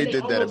 Amazingly. And they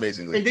did that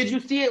amazingly. And did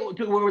you see it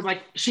where it was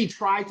like she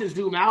tried to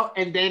zoom out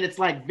and then it's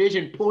like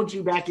Vision pulled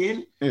you back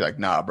in? You're like,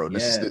 nah, bro,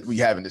 we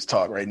having this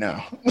talk right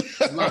now.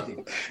 Loved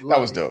it. That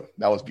was dope.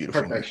 That was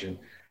beautiful. Perfection.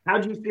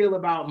 How'd you feel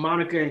about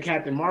Monica and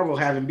Captain Marvel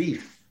having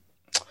beef?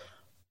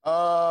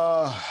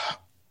 I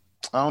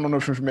don't know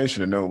enough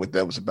information to know what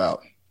that was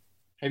about.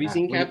 Have you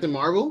seen Captain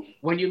Marvel?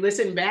 When you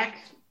listen back,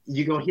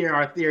 you're gonna hear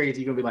our theories.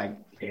 You're gonna be like,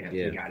 "Damn,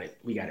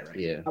 we got it right."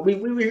 Yeah, we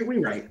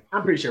right.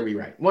 I'm pretty sure we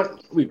right.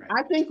 We right.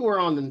 I think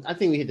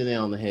we hit the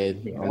nail on the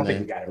head. Yeah, I think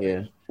we got it right.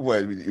 Yeah.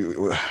 What? He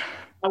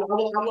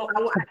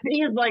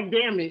was like,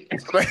 "Damn it!" I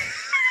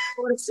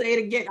want to say it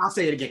again. I'll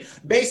say it again.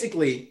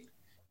 Basically,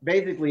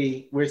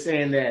 we're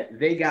saying that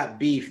they got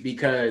beef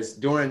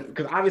because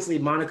obviously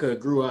Monica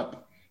grew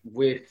up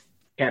with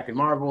Captain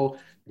Marvel,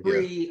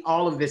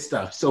 all of this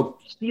stuff. So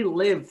she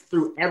lived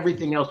through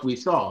everything else we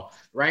saw,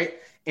 right?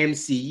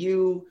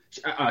 MCU,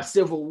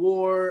 Civil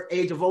War,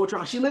 Age of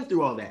Ultron. She lived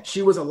through all that.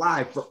 She was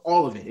alive for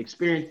all of it,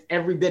 experienced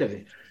every bit of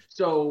it.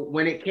 So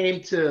when it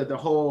came to the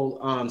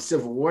whole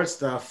Civil War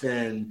stuff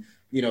and,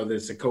 the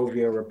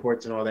Sokovia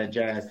reports and all that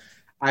jazz,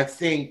 I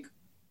think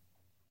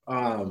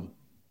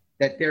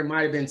that there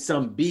might have been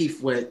some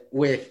beef with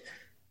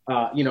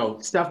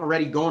stuff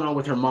already going on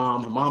with her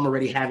mom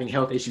already having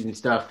health issues and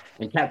stuff,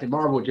 and Captain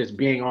Marvel just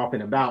being off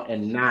and about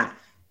and not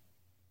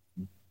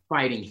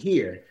fighting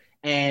here.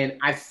 And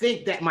I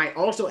think that might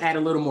also add a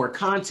little more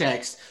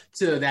context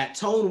to that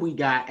tone we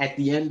got at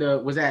the end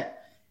of, was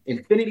that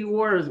Infinity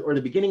War or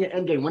the beginning of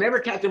Endgame? Whenever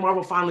Captain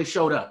Marvel finally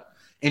showed up,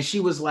 and she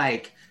was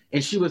like,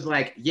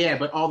 yeah,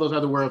 but all those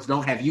other worlds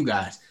don't have you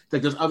guys.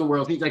 Like those other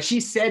worlds, like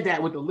she said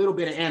that with a little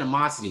bit of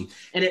animosity.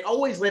 And it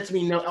always makes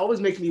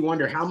me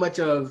wonder how much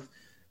of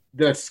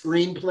the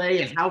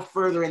screenplay and how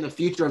further in the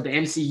future of the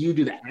MCU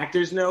do the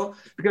actors know?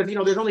 Because,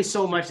 there's only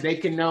so much they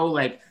can know.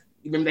 Like,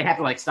 they have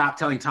to stop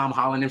telling Tom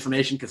Holland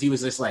information because he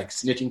was just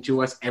snitching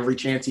to us every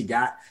chance he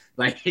got.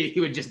 Like, he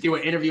would just do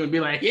an interview and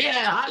be like,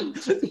 yeah, I'm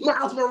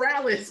Miles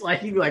Morales. Like,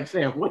 he'd be like,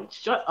 Sam, what?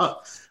 Shut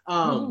up.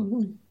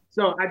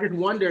 So I just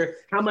wonder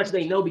how much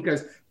they know,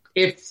 because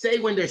say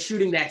when they're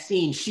shooting that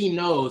scene, she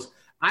knows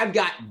I've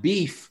got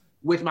beef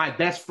with my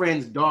best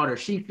friend's daughter.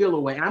 She feel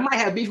away. And I might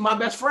have beef with my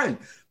best friend.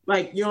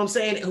 Like, you know what I'm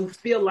saying? Who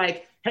feel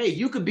like, hey,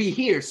 you could be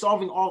here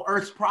solving all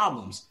Earth's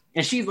problems.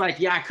 And she's like,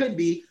 yeah, I could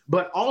be.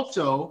 But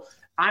also,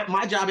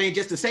 my job ain't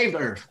just to save the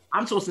Earth.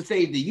 I'm supposed to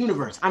save the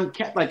universe. I'm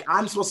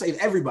supposed to save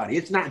everybody.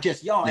 It's not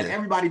just y'all. Yeah. And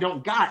everybody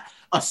don't got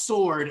a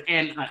sword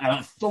and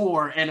a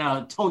Thor and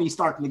a Tony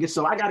Stark nigga.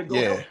 So I got to go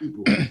help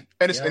people.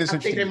 And it's I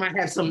think they might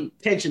have some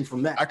tension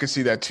from that. I could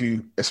see that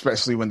too,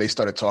 especially when they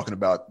started talking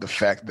about the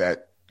fact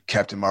that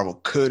Captain Marvel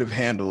could have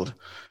handled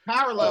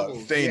power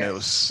levels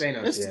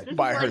Thanos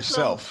by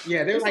herself.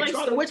 Yeah, they were like,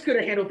 the Witch could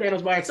have handled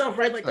Thanos by herself,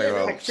 right?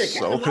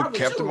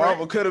 Captain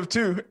Marvel could have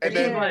too. And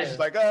then she's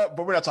like, but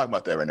we're not talking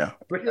about that right now.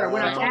 But we're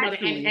not talking about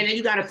it. And then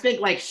you got to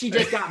think, she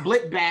just got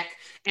blipped back,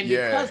 and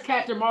because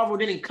Captain Marvel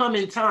didn't come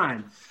in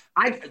time,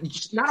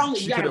 she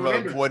could have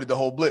avoided the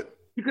whole blip.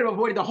 You could have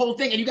avoided the whole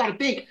thing, and you got to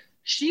think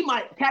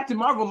Captain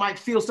Marvel might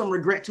feel some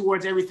regret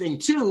towards everything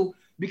too,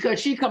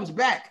 because she comes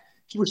back.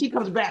 When she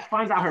comes back,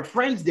 finds out her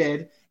friend's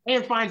dead,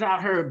 and finds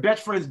out her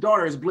best friend's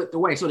daughter is blipped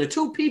away. So the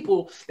two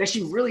people that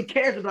she really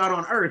cares about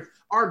on Earth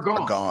are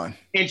gone.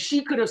 And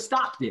she could have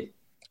stopped it.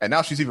 And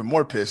now she's even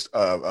more pissed.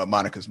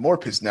 Monica's more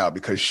pissed now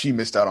because she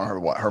missed out on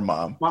her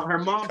mom. Well, her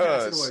mom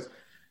passed away.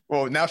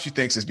 Well, now she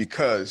thinks it's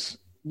because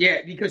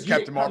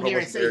Captain Marvel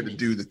was there to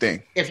do the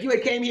thing. If you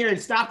had came here and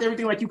stopped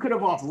everything, you could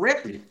have off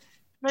ripped it,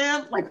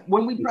 man.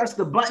 When we pressed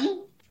the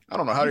button, I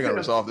don't know how they're gonna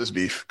resolve this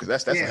beef because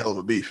that's a hell of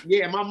a beef.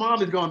 Yeah, my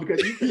mom is going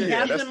because you could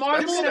have that's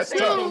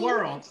the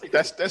world.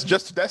 That's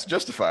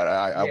justified.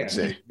 I would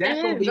say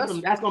that's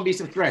gonna be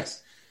some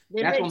stress.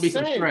 That's gonna be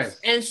some stress,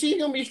 and she's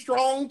gonna be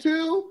strong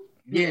too.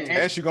 Yeah,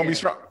 and she's gonna be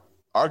strong.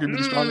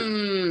 Arguably stronger.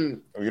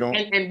 You know,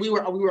 and we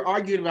were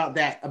arguing about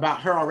that,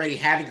 about her already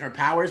having her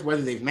powers,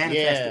 whether they've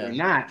manifested or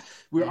not.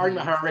 We were arguing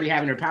about her already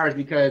having her powers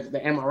because the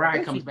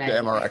MRI comes back. The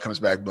MRI comes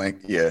back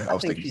blank. Yeah, I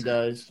was thinking she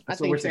does.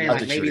 So we're saying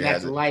like maybe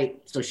that's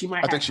light. So she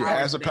might. I think she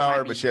has the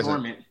power, but she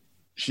hasn't.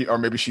 Or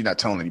maybe she's not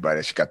telling anybody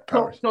that she got the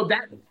powers. So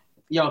that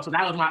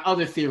was my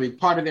other theory.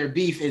 Part of their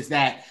beef is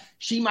that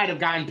she might have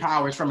gotten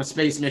powers from a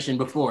space mission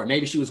before.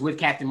 Maybe she was with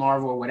Captain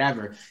Marvel or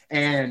whatever,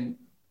 and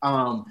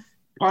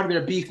part of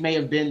their beef may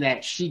have been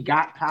that she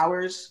got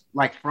powers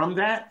like from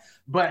that,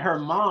 but her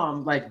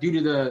mom, like due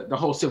to the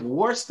whole Civil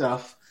War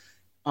stuff,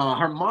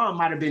 her mom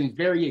might have been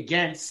very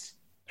against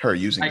her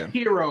using them.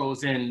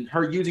 Heroes and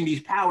her using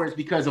these powers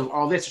because of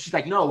all this. So she's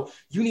like, no,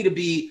 you need to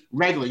be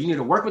regular. You need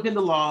to work within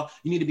the law.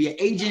 You need to be an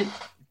agent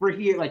for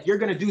here. Like you're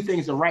going to do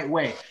things the right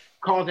way,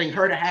 causing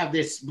her to have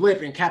this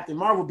blip and Captain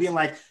Marvel being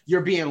like,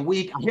 you're being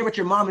weak. I hear what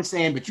your mom is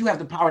saying, but you have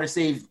the power to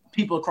save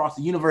people across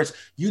the universe.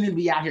 You need to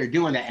be out here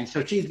doing that. And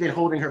so she's been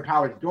holding her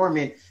powers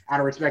dormant out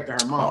of respect to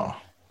her mom.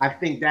 I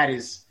think that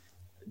is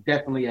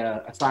definitely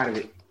a side of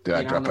it. Did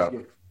I drop out?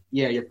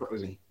 You're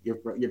frozen.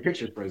 Your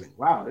picture's frozen.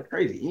 Wow, that's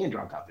crazy. Ian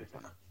dropped out this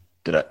time.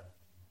 Did I?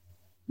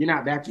 You're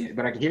not back yet,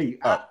 but I can hear you.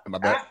 Am I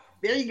back?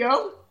 There you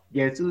go.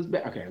 Yeah, it's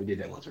back. Okay, we did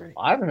that once already.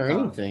 I haven't heard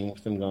anything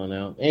with them going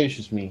out. Maybe it's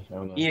just me. I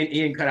don't know.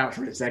 Ian cut out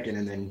for a second,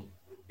 and then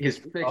his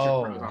picture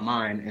froze on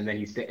mine, and then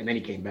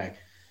he came back.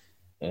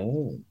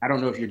 Oh, I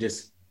don't know if you're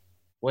just.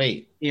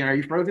 Wait. Ian, are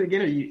you frozen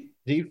again? Or you?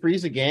 Did you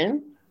freeze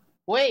again?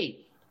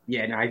 Wait.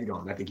 Yeah, no, he's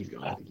gone. I think he's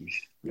gone.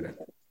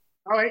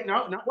 Oh wait,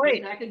 no,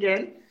 wait, back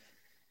again.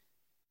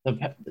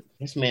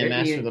 This man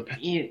mastered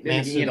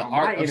the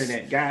art of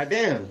internet.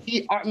 Goddamn,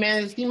 he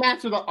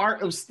mastered the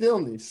art of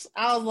stillness.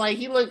 I was like,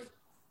 he looked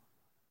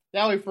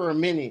that way for a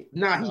minute.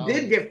 Nah, he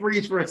did get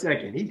freeze for a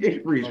second. He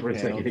did freeze for a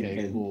second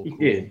again. Cool. He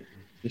did.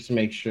 Just to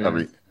make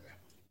sure.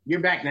 You're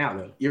back now,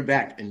 though. You're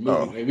back and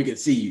moving. Like, we can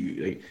see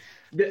you. Like,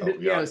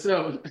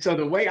 so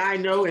the way I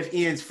know if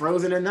Ian's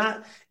frozen or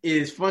not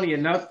is, funny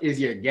enough, is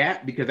your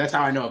gap, because that's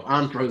how I know if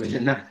I'm frozen or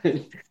not.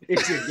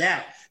 It's your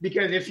gap,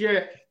 because if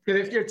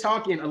you're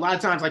talking, a lot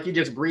of times, like, you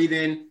just breathe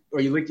in or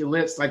you lick your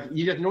lips, like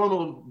you just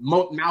normal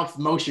mouth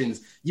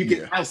motions,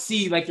 I'll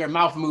see like your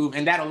mouth move,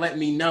 and that'll let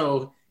me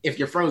know if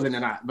you're frozen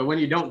or not. But when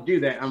you don't do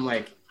that, I'm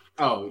like,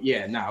 oh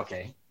yeah,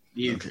 okay.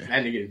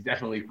 That nigga is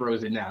definitely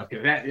frozen now,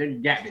 because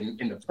that gap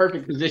in the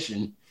perfect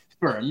position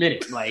for a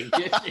minute, like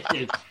just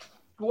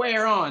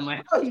square on.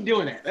 Like, how are you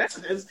doing that? That's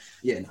So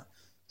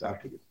I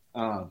figured.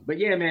 But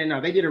yeah, man,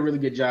 no, they did a really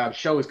good job.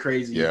 Show is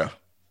crazy. Yeah.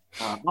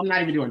 I'm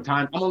not even doing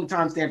time. I'm on the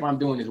timestamp I'm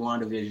doing is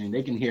WandaVision.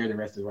 They can hear the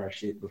rest of our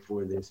shit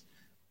before this.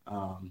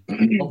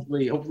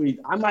 Hopefully,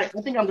 I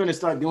think I'm going to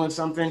start doing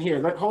something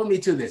here. Hold me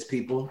to this,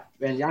 people.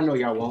 And y'all know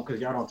y'all won't,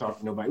 because y'all don't talk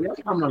to nobody. Y'all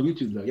be coming on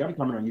YouTube, though. Y'all be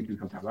coming on YouTube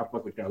sometimes. I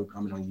fuck with y'all who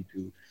comment on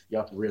YouTube.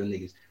 Y'all some real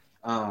niggas.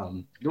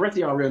 The rest of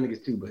y'all real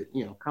niggas too, but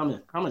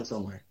comment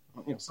somewhere.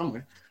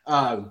 Somewhere.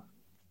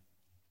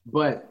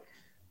 But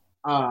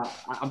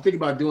I'm thinking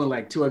about doing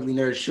like Two Ugly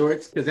Nerds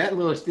shorts, because that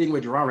little thing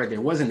with Gerard right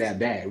there wasn't that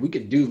bad. We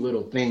could do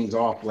little things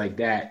off like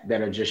that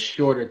are just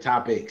shorter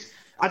topics.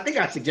 I think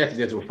I suggested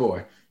this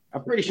before.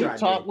 I'm pretty sure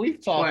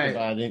we've talked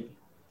about it.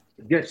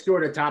 Just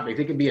shorter topics.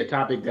 It could be a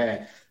topic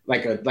that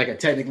like a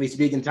technically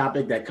speaking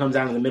topic that comes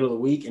out in the middle of the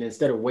week, and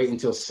instead of waiting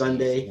until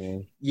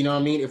Sunday, you know what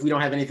I mean? If we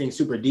don't have anything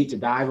super deep to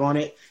dive on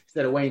it,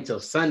 instead of waiting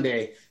until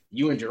Sunday,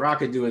 you and Gerard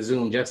could do a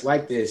Zoom just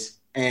like this,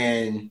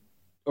 right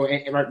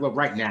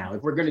now,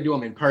 if we're going to do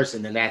them in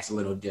person, then that's a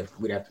little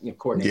different. We'd have to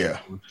coordinate. Yeah.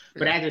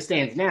 But as it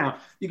stands now,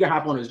 you can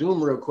hop on a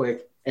Zoom real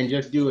quick and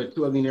just do a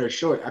Two Ugly Nerds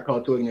short. I call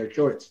it Two Ugly Nerds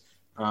shorts,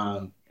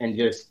 and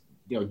just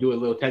do a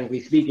little technically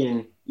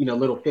speaking,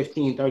 little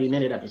 15,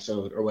 30-minute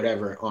episode or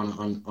whatever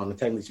on the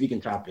technically speaking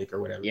topic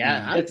or whatever.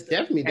 Yeah, it's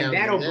definitely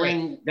down.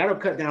 And that'll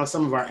cut down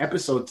some of our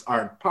episodes,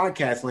 our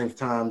podcast length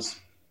times,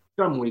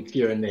 some weeks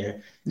here and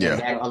there. Yeah,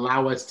 and that'll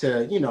allow us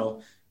to,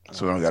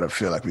 so we don't gotta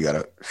feel like we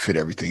gotta fit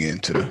everything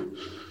into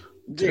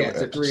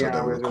to 3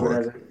 hours or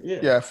whatever.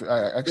 Yeah,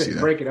 I see that.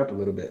 Break it up a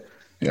little bit.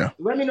 Yeah.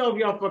 Let me know if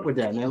y'all fuck with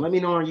that, man. Let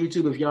me know on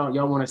YouTube if y'all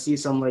want to see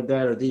something like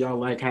that, or do y'all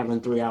like having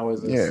 3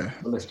 hours?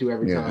 Let's do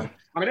every time.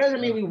 I mean, it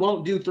doesn't mean we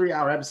won't do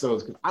 3-hour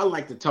episodes, because I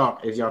like to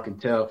talk, as y'all can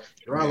tell.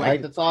 I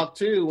like to talk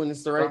too when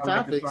it's the right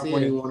topics.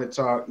 When you want to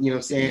talk, you know what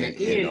I'm saying?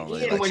 And Ian,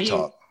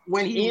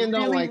 when he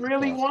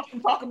really wants to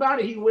talk about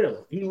it, he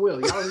will. Y'all know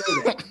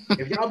that.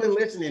 If y'all been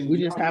listening,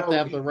 we just have to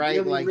have the right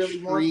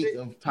street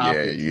of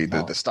topics.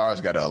 Yeah, the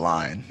stars got to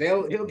align.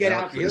 He'll get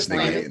out here.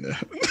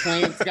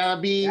 Planets got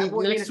to be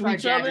next to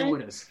each other.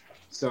 With us.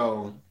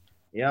 So,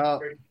 yeah,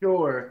 for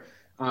sure.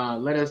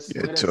 Let us.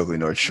 Two Ugly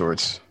Nerds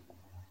shorts.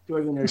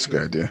 That's a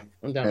good idea.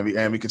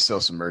 And we could sell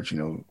some merch,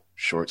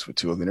 shorts with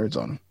Two Ugly Nerds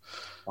on them.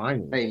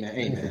 Fine.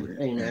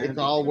 Amen. It's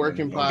all work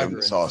in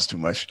progress. The sauce too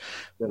much.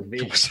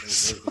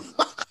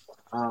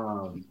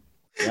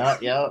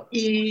 Yep.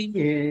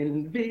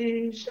 Ian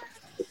Vision.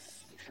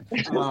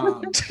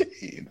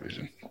 Ian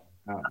Vision.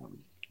 I've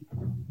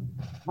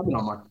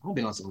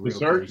been on some real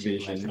Berserk crazy shit the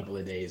Vision. last couple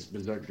of days.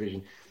 Berserk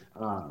Vision.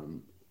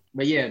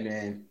 But yeah,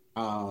 man.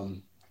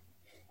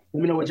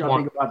 Let me know what y'all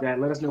think about that.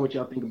 Let us know what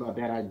y'all think about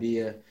that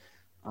idea.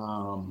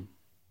 I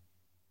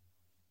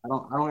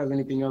don't have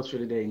anything else for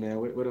today, man.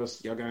 What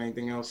else? Y'all got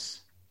anything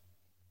else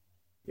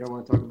y'all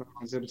want to talk about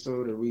on this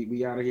episode, or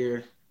we out of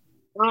here?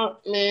 Oh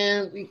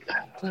man,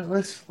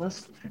 let's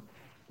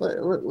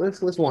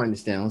wind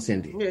this down. Let's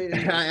end it.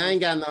 Yeah. I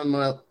ain't got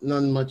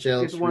nothing much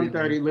else. It's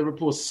 1:30.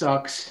 Liverpool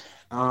sucks.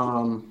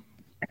 What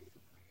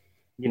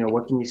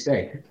can you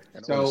say?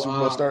 So Super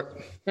Bowl start.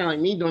 Kind of like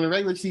me during the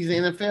regular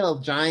season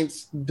NFL.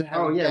 Giants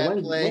have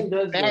when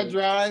does bad the-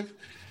 drive.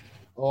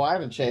 Oh, I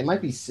haven't checked. It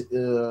might be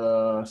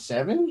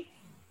 7.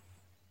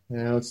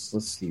 Yeah,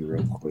 let's see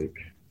real quick.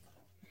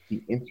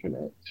 The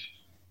internet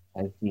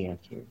has the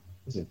answer.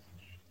 Is it?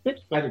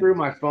 I threw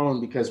my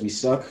phone because we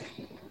suck.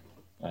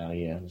 Oh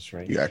yeah, that's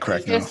right. You got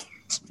cracked now.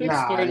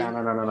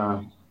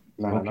 No.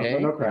 Okay,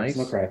 No cracks. nice.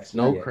 No cracks.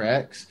 No Not yet.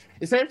 cracks.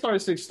 It said it started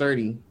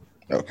 6:30.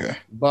 Okay.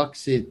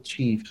 Bucks at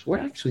Chiefs.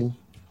 Where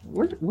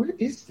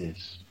is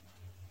this?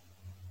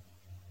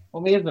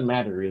 Well, it doesn't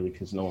matter really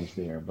because no one's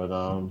there, but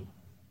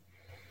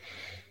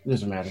it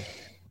doesn't matter.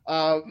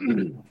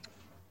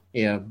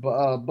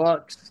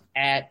 Bucks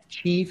at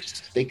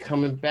Chiefs. They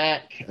coming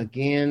back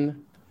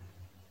again.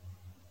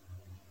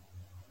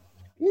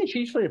 Didn't the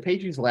Chiefs play the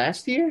Patriots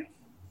last year?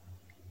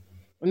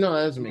 No,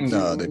 that doesn't make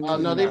sense.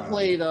 No, They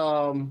played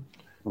Niners.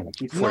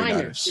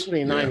 49ers. They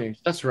played Niners.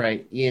 That's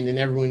right. Yeah, and then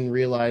everyone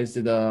realized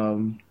that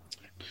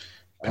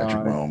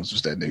Patrick Mahomes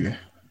was that nigga.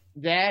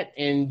 that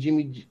and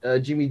Jimmy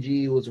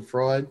G was a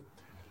fraud.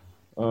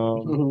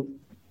 Yo,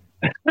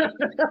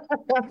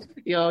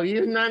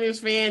 you're a Niners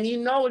fan, you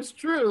know it's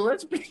true.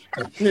 Let's be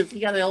honest.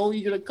 You got to hold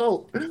you to the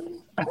coat.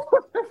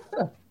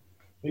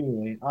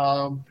 Anyway,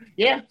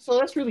 so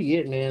that's really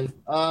it, man.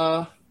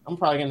 I'm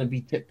probably gonna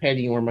be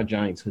petty and wear my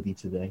Giants hoodie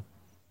today.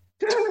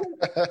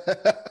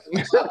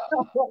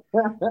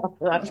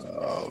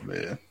 Oh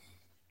man.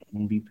 I'm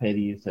gonna be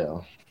petty as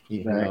hell.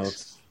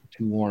 It's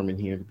too warm in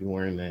here to be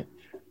wearing that.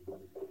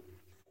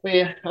 But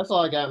yeah, that's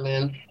all I got,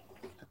 man.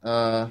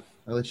 I'll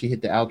let you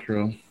hit the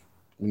outro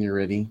when you're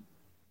ready.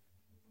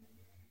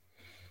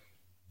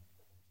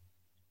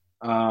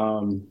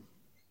 I'm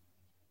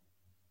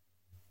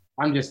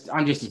just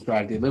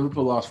distracted.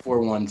 Liverpool lost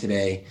 4-1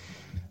 today.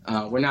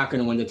 We're not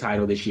going to win the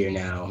title this year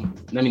now.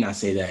 Let me not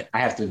say that. I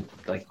have to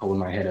hold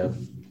my head up.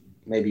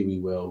 Maybe we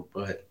will,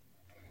 but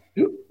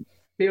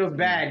feels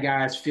bad,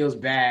 guys. Feels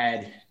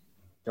bad.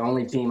 The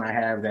only team I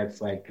have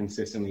that's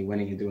consistently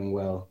winning and doing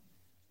well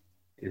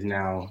is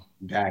now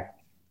back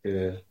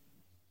to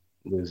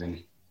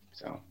losing.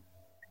 So,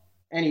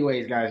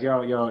 anyways, guys,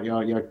 y'all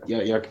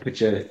put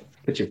your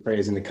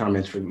prayers in the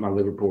comments for my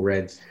Liverpool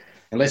Reds.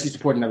 Unless you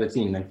support another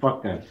team, then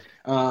fuck them.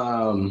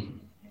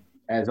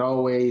 As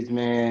always,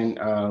 man,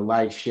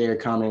 like, share,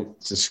 comment,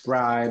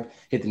 subscribe,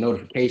 hit the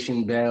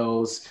notification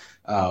bells,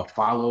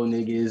 follow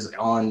niggas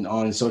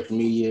on social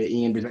media.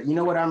 Ian, you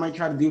know what I might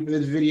try to do for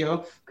this video?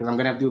 Because I'm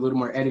going to have to do a little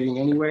more editing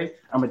anyway.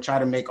 I'm going to try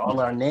to make all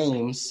our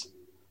names,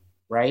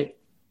 right?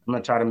 I'm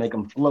going to try to make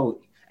them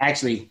float.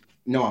 Actually,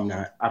 no, I'm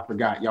not. I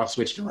forgot. Y'all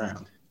switched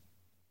around.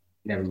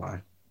 Never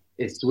mind.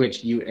 It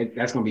switched.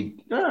 That's going to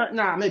be...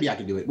 maybe I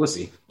can do it. We'll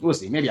see.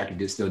 Maybe I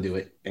can still do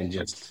it and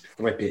just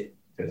flip it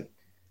to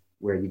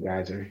where you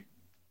guys are,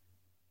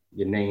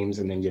 your names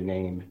and then your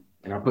name.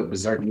 And I'll put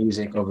Berserk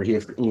Music over here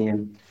for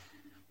Ian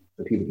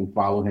so people can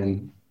follow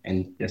him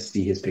and just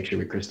see his picture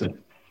with Krista.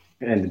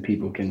 And the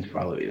people can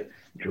follow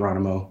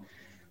Geronimo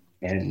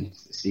and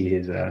see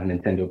his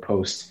Nintendo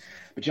post.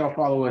 But y'all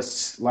follow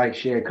us, like,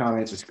 share,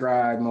 comment,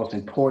 subscribe. Most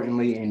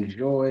importantly,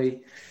 enjoy.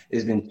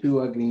 It's been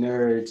Two Ugly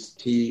Nerds,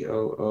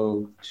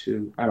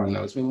 TOO2. I don't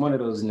know. It's been one of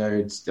those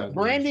nerds.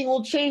 Branding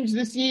will change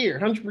this year,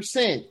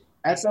 100%.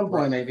 At some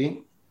point,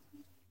 maybe.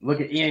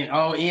 Look at Ian.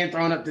 Oh, Ian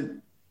throwing up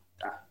the...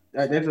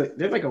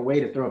 There's a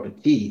way to throw up a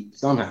T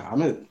somehow.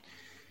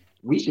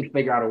 We should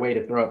figure out a way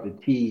to throw up the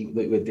T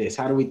with this.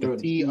 How do we throw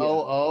the T?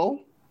 TOO?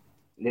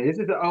 Yeah, this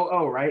is the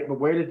OO, right? But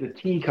where does the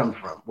T come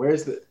from?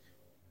 Where's the...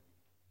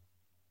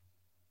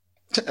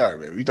 All right,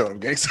 man. We throwing up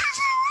gangsters.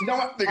 No,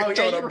 Nigga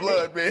throwing up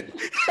blood, man.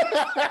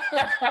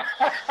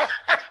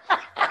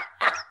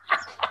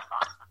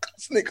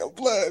 This nigga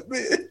blood,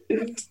 man.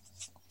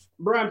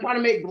 Bro, I'm trying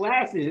to make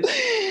glasses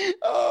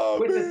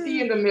with the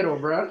T in the middle,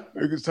 bro.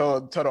 You can tell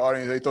the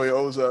audience they throw your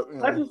O's up.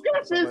 Let's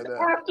discuss this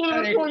after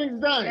the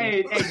recording's done.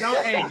 Hey,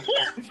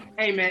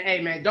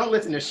 man, don't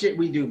listen to shit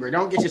we do, bro.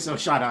 Don't get yourself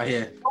shot out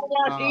here. Don't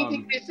watch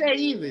anything they say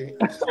either.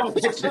 Don't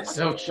get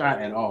yourself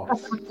shot at all.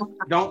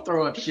 Don't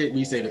throw up shit when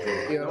you say the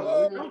thing.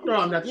 Don't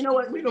throw up nothing. You know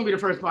what? We're going to be the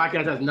first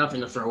podcast that has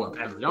nothing to throw up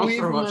ever. Don't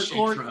throw up shit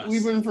for us.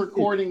 We've been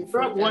recording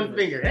Throw up one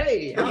finger.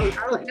 Hey,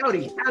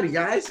 howdy,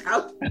 guys.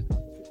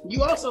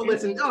 You also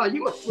listen to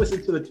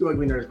the Two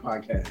Ugly Nerds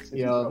podcast.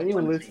 Yo, if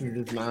anyone listens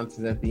to this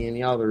nonsense at the end,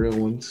 y'all the real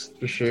ones,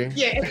 for sure.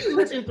 Yeah, if you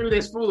listen through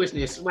this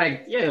foolishness,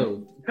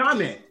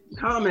 comment.